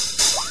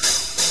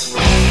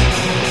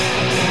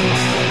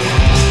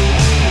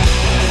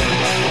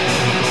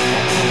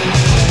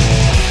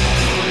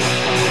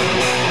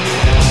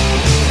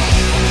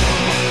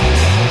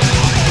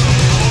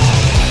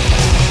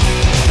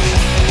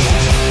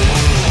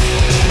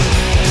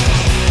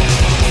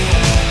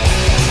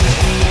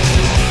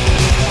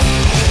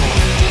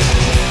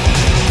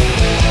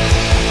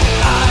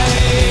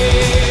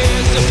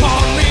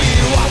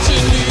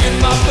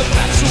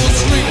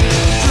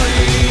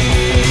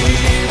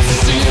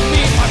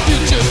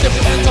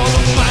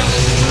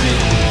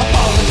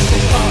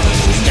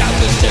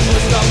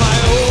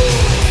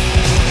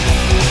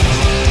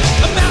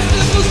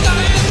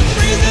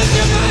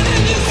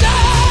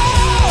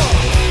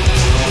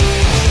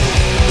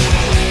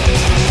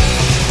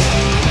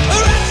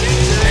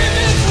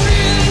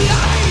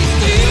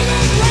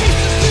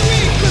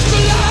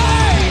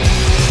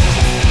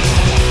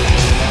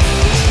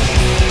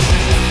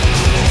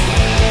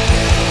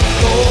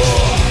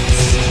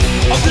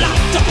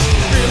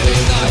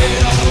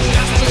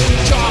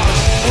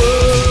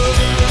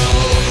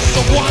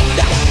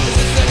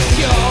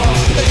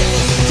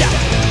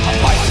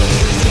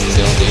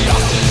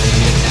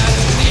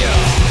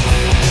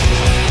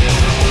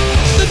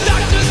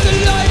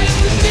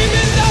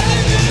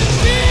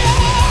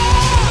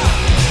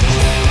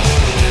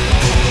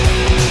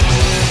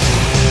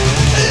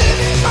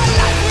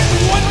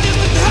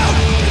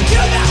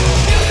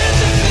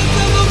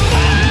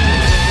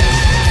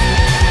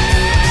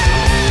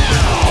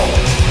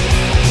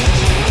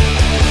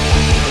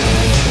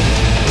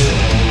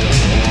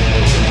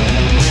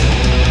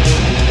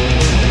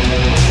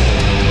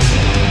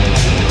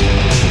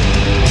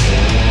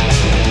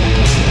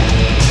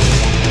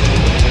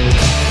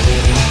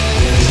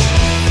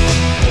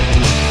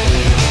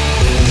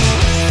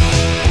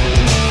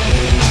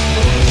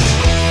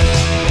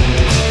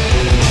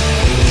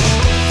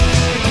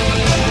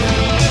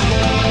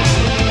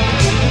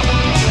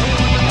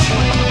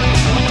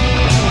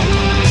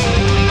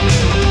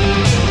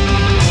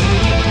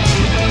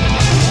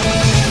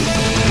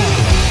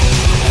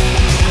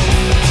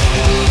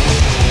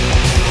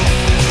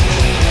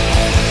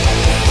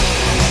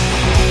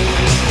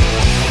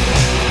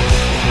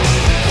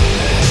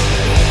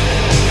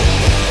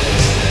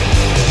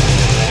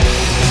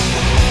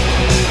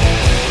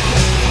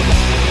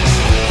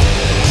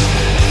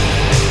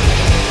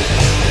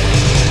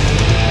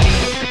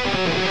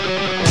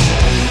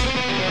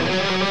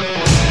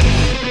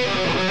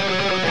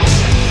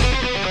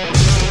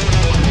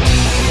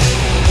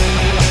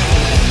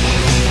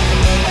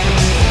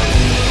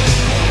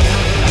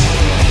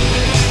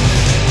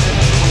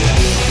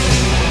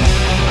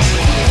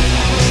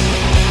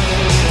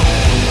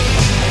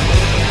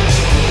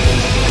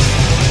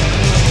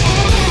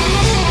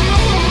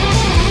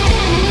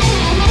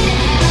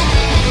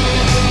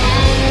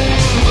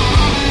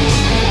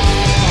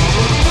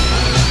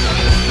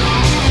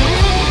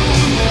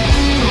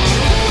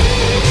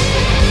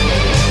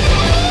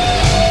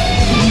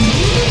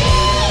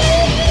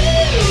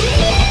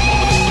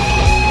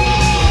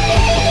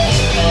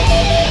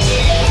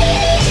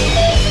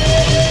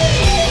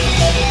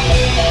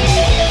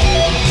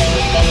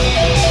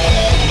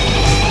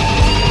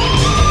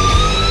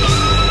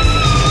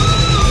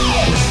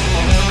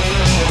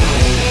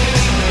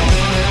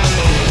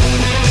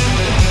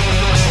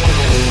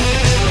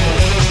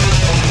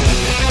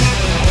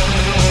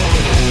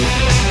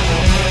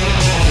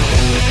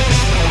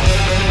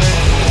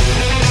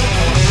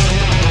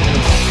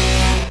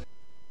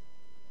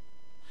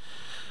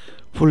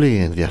 Πολύ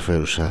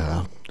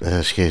ενδιαφέρουσα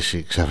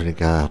σχέση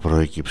ξαφνικά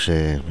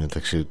προέκυψε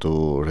μεταξύ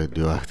του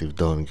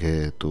Radioactive Dawn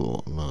και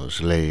του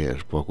Slayer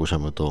που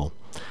ακούσαμε, το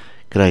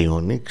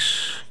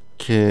Cryonics,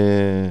 και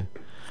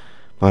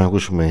πάμε να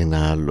ακούσουμε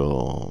ένα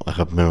άλλο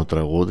αγαπημένο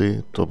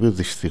τραγούδι, το οποίο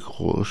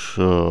δυστυχώς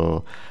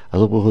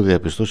αυτό που έχω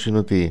διαπιστώσει είναι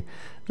ότι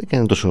δεν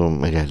κάνει τόσο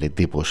μεγάλη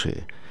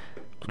εντύπωση,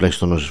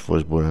 τουλάχιστον όσες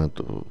φορές μπορεί να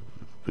το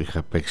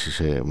είχα παίξει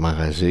σε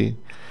μαγαζί.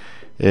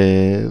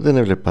 Δεν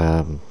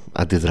έβλεπα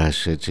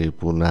αντιδράσεις έτσι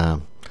που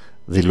να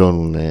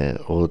δηλώνουν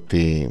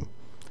ότι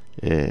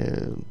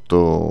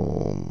το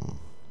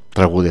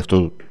τραγούδι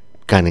αυτό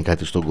κάνει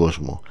κάτι στον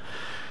κόσμο.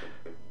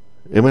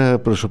 Εμένα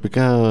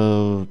προσωπικά,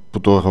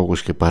 που το έχω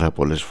ακούσει και πάρα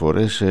πολλές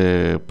φορές,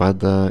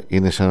 πάντα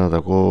είναι σαν να το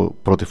ακούω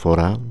πρώτη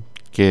φορά,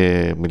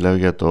 και μιλάω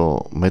για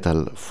το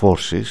Metal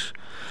Forces,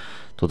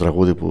 το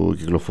τραγούδι που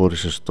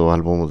κυκλοφόρησε στο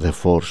άλμπουμ The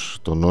Force,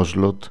 τον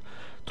Onslaught,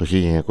 το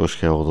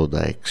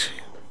 1986.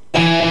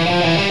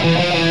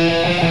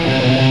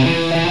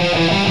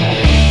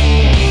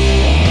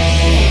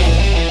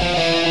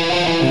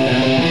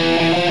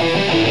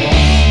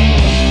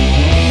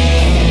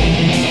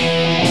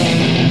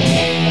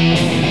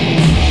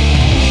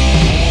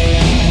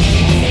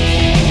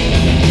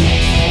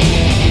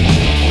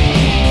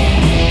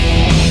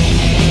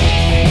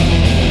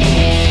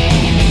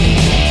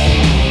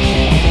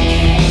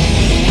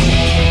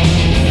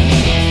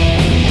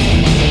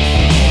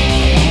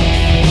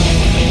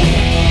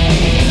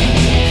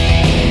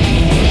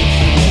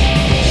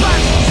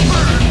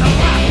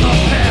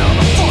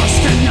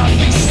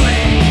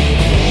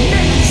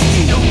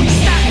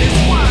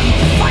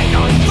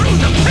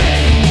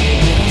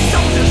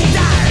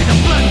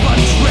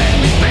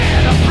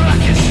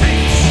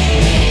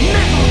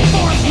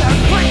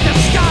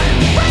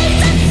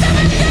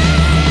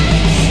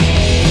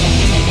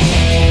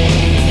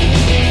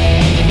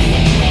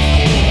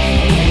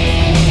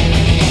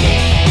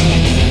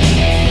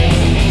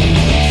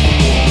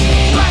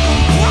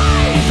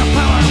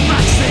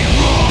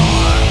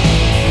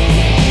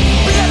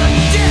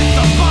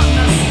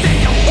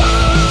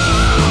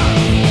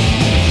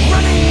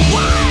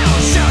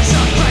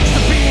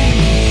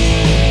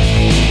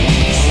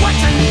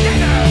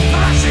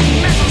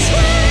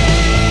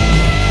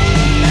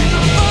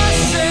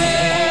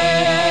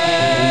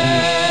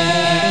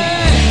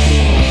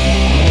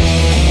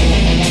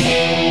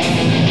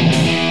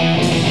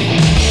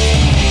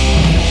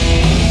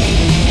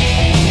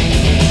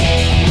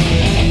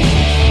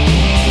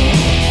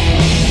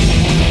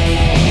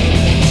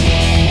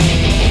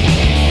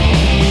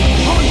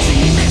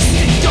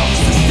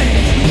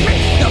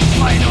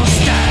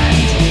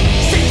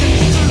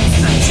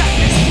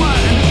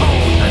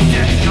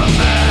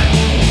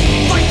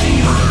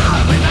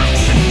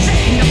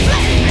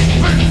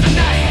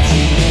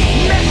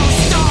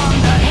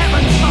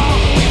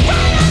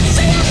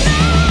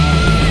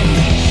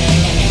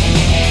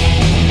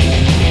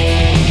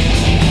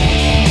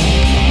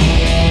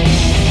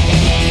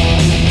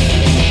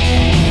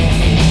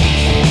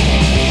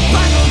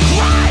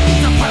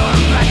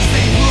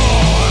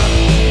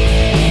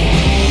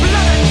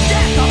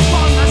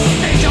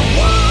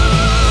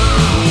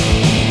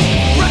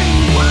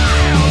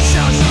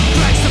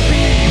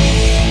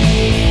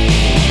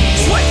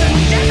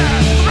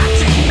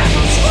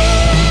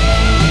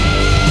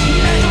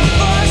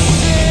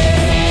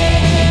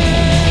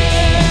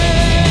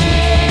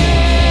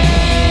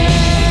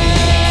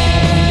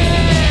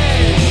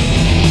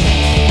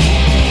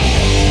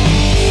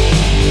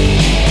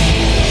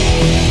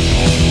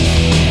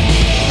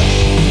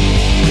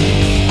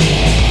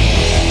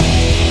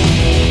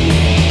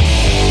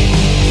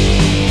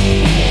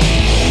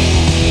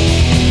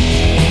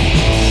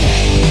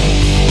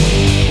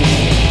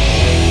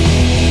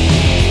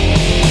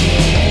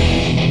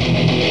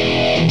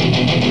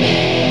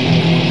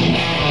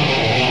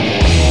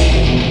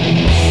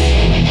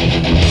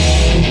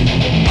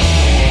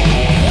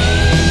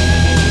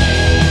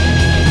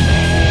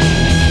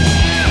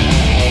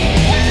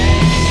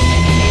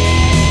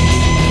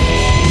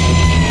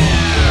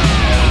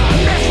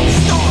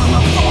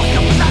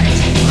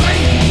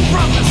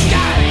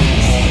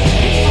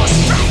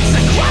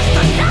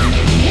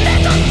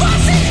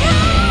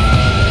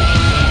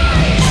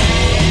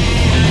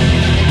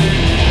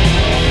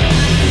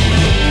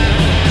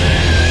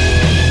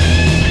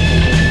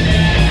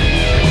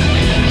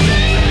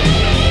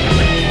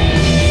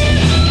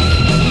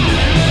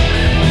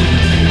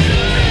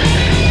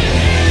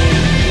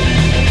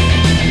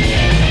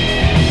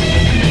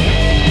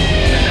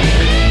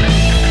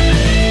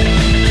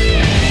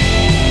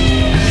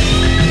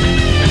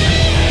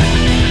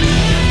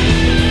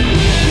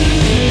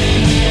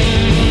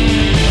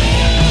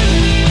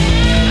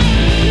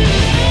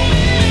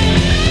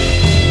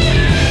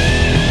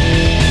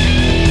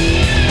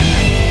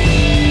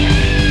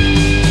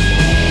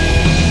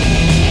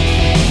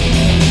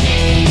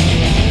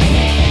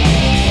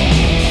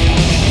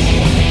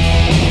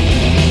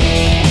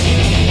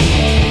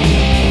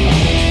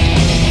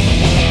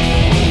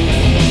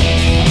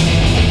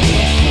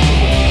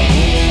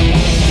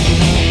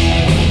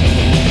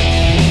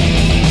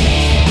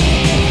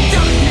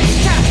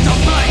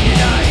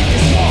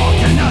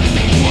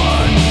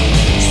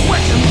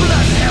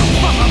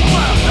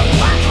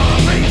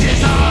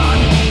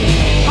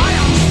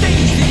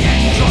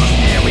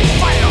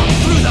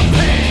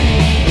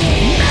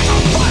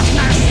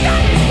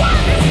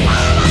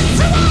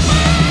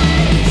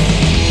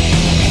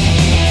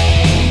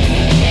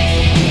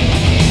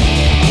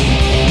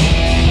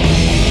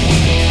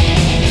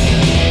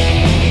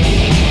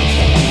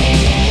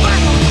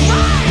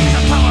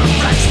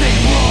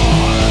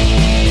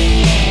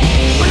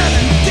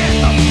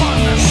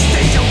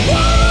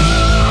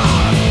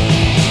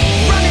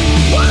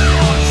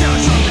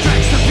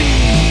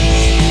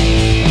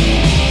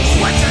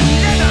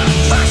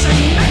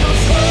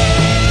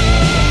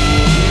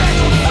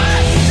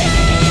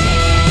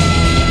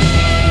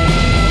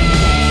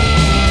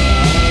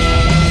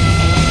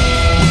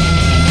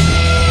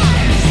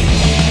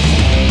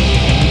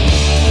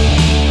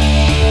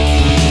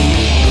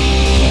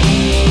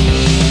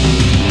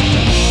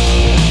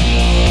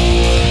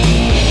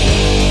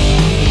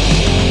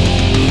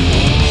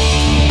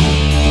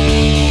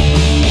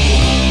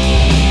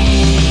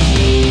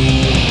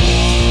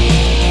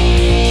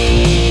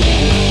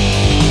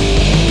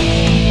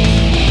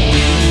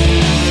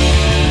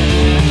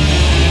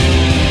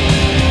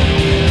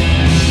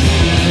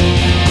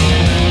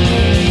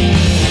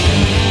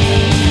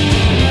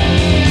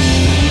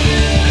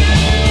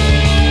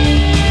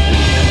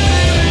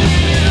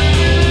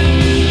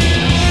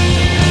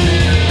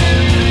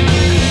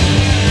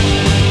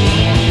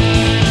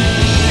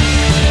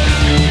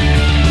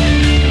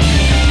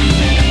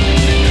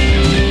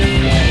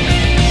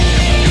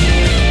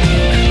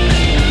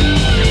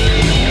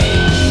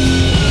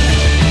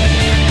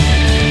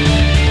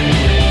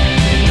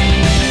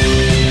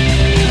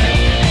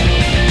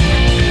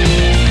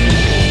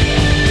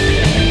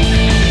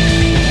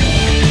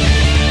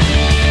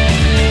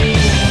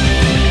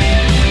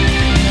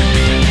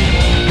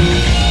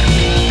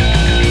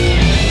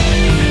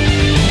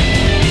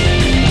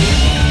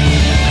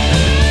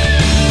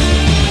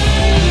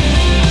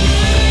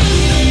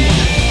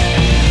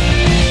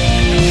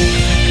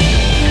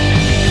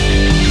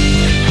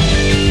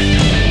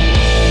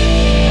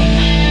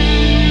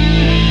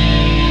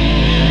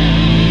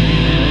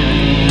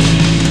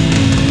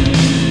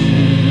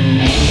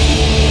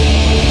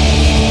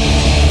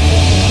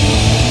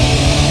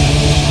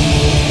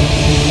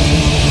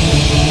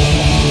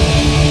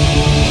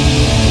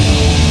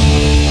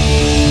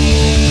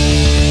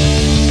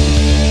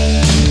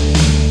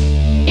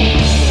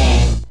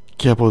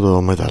 και από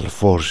το Metal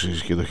Forces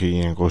και το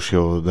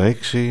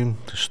 1986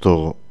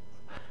 στο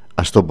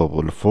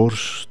Unstoppable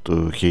Force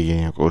του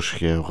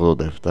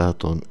 1987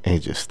 των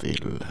Age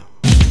Steel.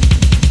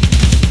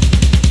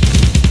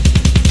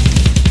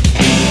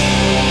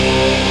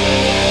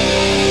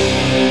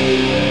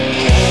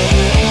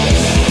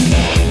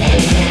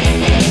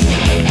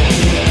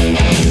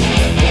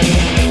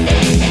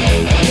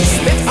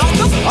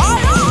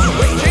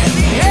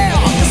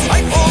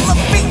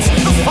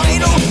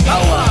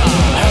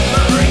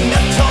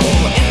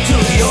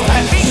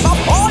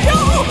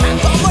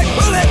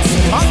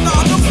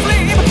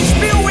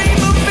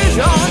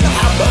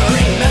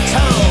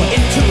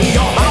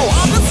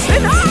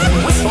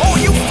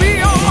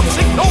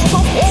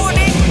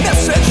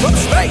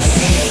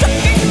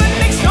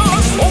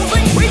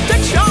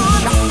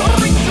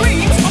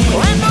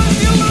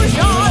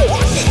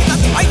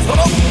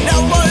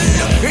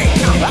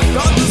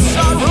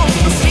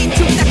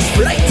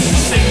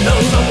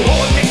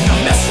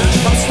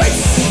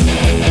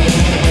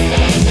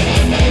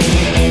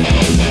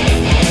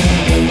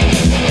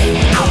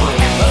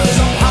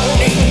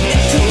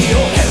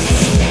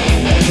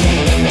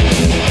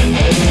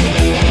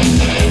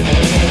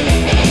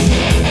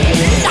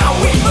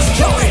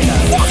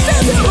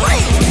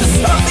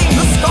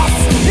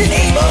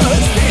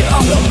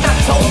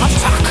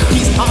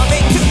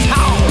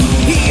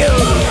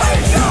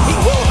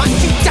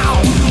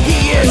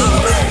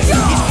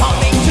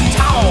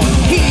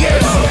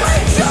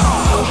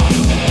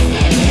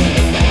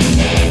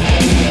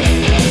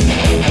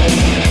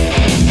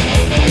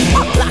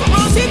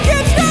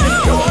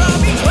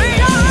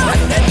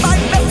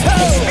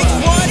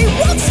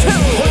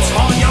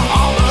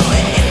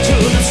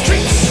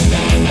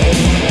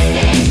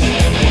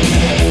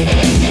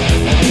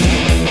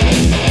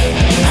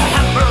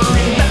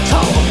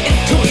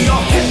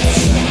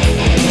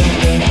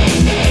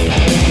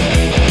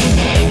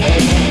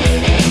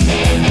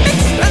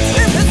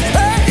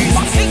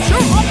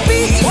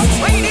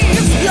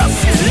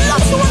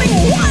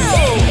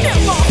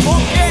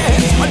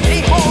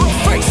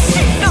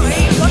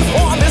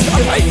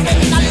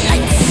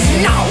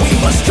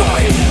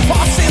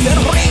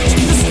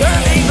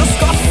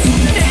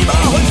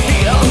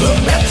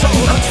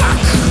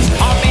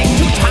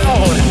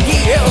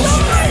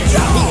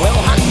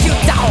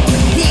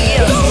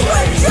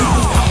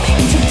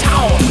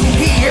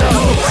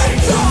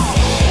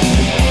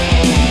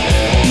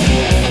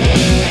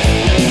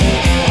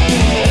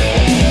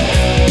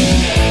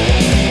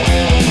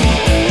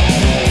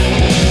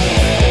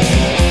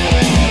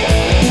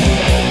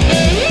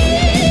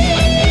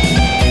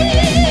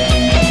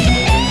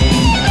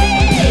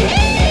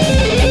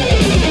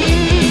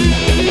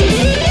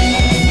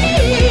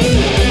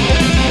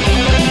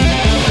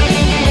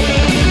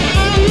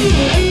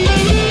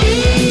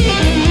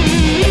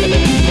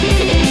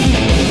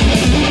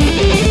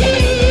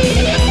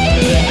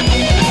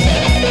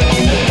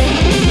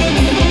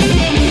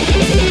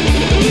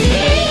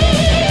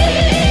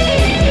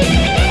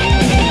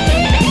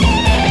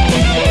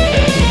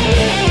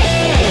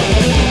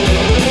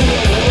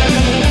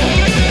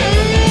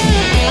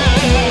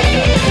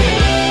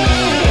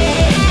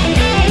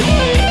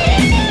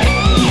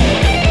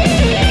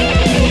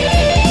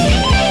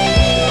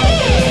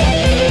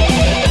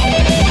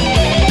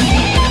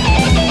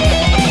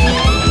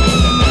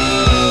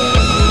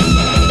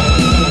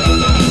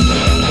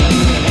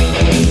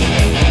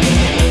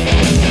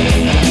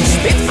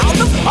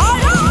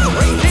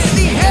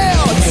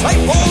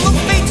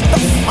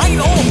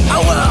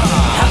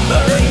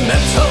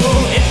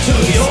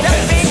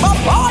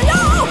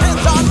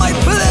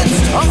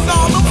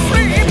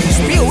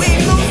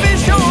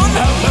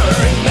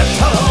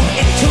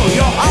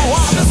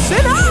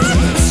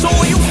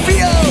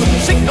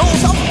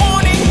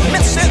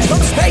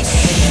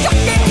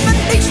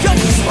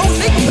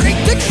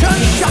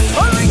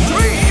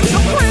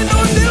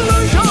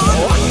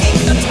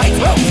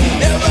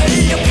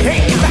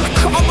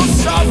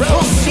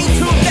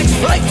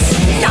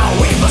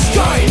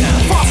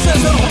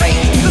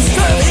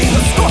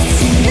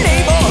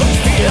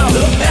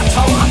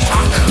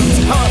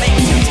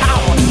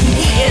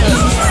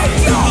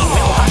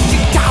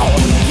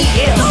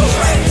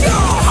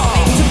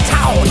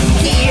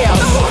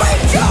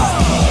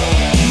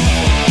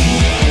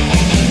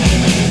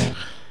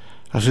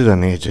 Αυτή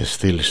ήταν η Age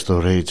Steel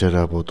στο Rager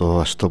από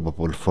το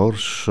Unstoppable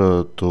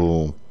Force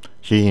του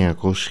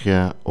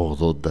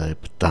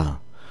 1987.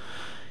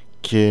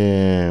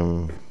 Και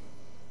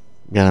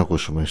για να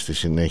ακούσουμε στη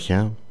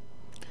συνέχεια,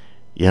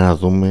 για να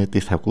δούμε τι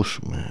θα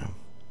ακούσουμε.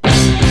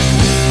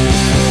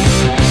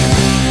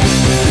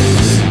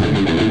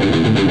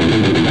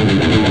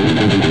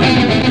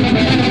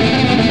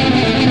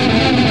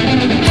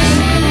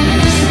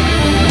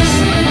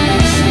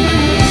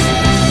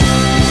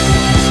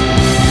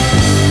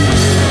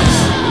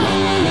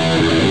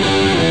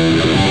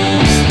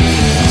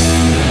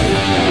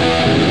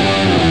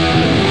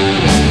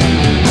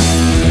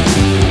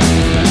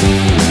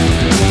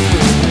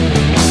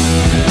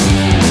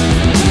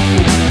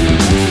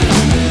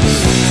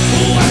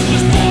 What was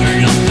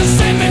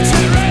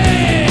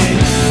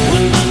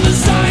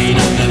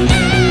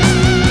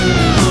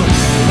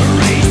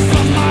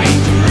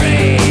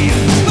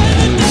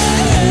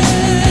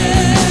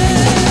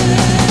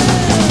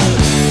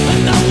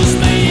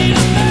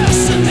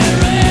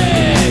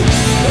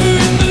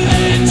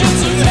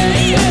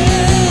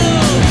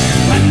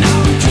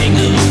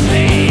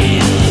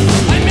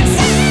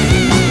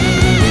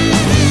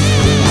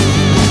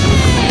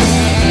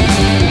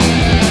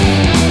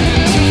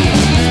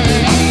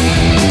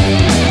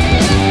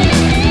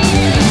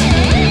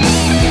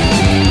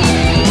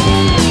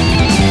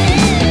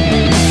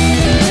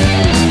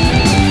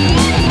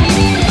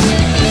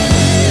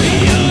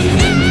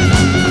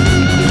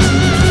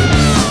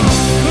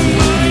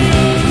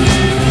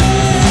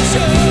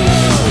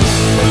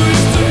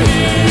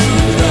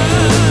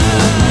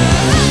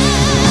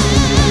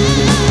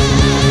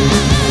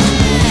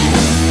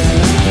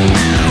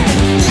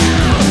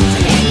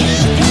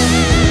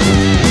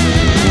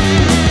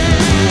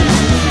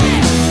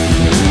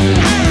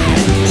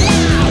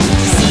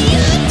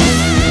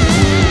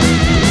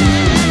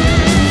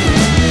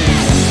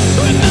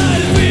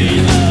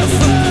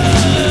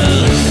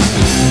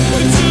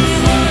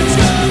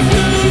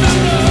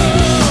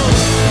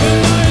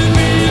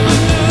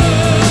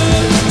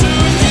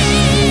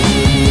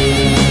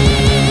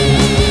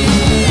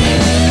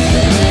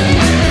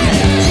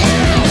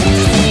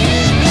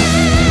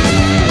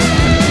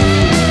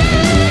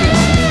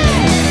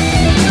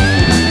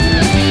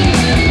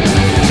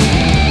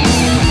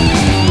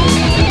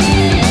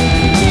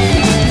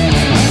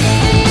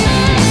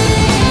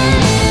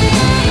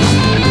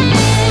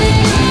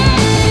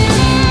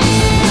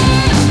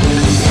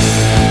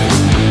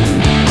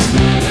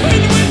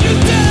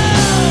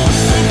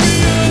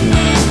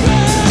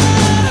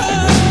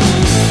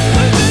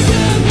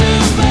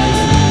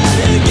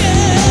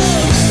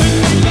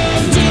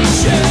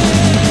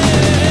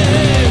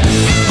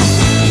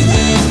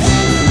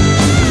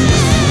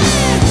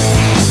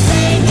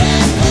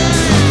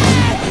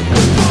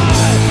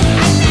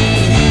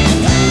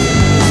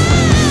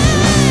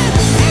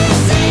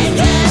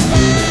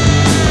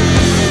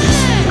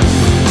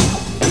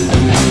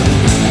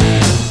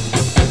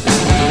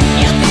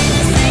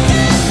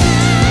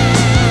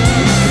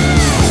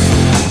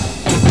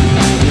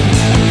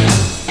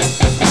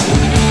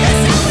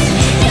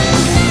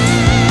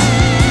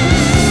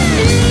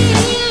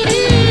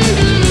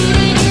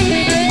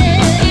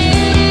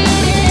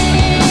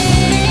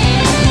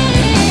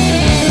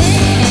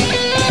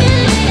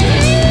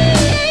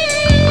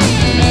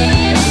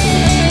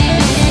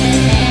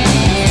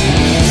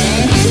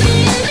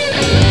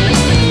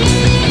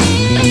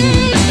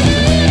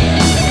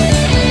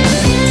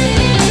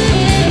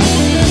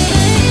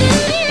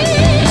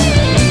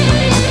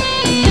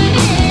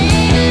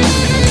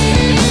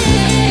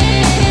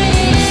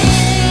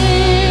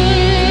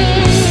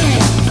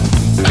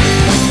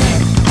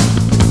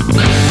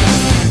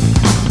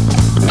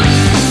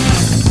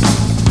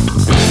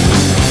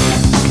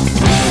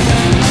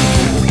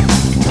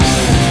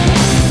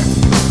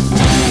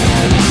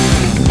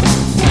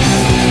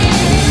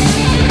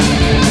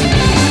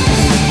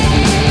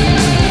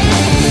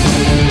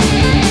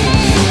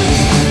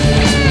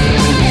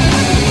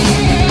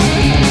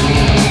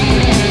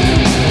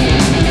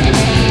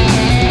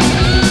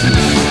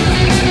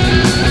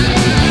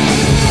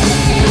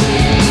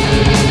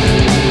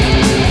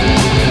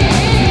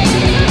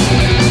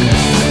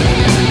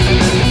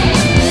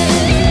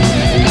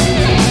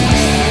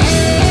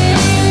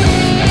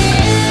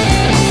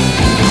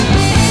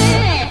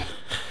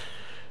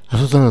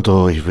Ήταν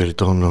το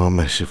Ιβεριτόν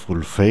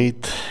Merciful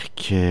Fate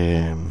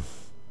και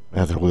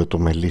ένα τραγούδι το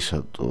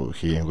Μελίσσα το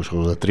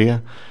 1983.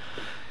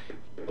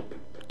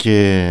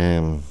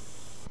 Και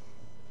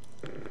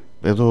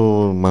εδώ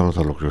μάλλον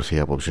θα ολοκληρωθεί η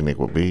απόψινή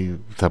εκπομπή.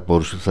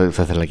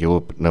 Θα ήθελα και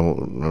εγώ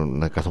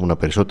να καθόμουν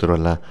περισσότερο,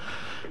 αλλά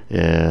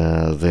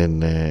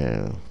δεν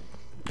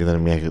ήταν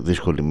μια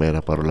δύσκολη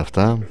μέρα παρόλα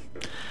αυτά,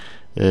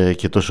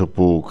 και τόσο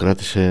που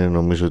κράτησε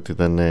νομίζω ότι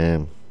ήταν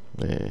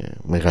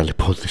μεγάλη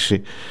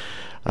υπόθεση,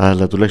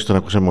 αλλά τουλάχιστον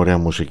ακούσαμε ωραία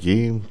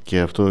μουσική και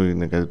αυτό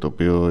είναι κάτι το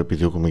οποίο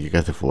επιδιώκουμε και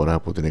κάθε φορά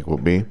από την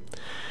εκπομπή.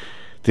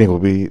 Την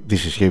εκπομπή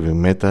της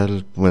Heavy Metal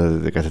που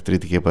μεταδίδεται κάθε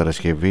Τρίτη και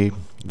Παρασκευή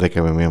 10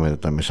 με 1 μετά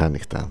τα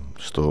μεσάνυχτα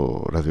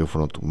στο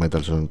ραδιόφωνο του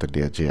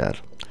metalzone.gr.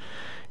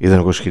 Ήταν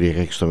ο Κώστας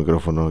Κυριακάκης στο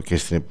μικρόφωνο και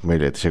στην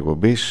επιμέλεια της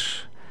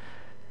εκπομπής.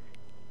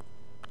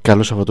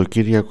 Καλό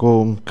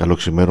Σαββατοκύριακο, καλό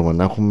ξημέρωμα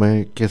να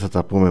έχουμε και θα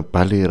τα πούμε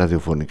πάλι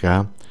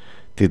ραδιοφωνικά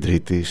την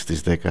Τρίτη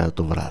στις 10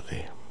 το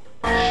βράδυ.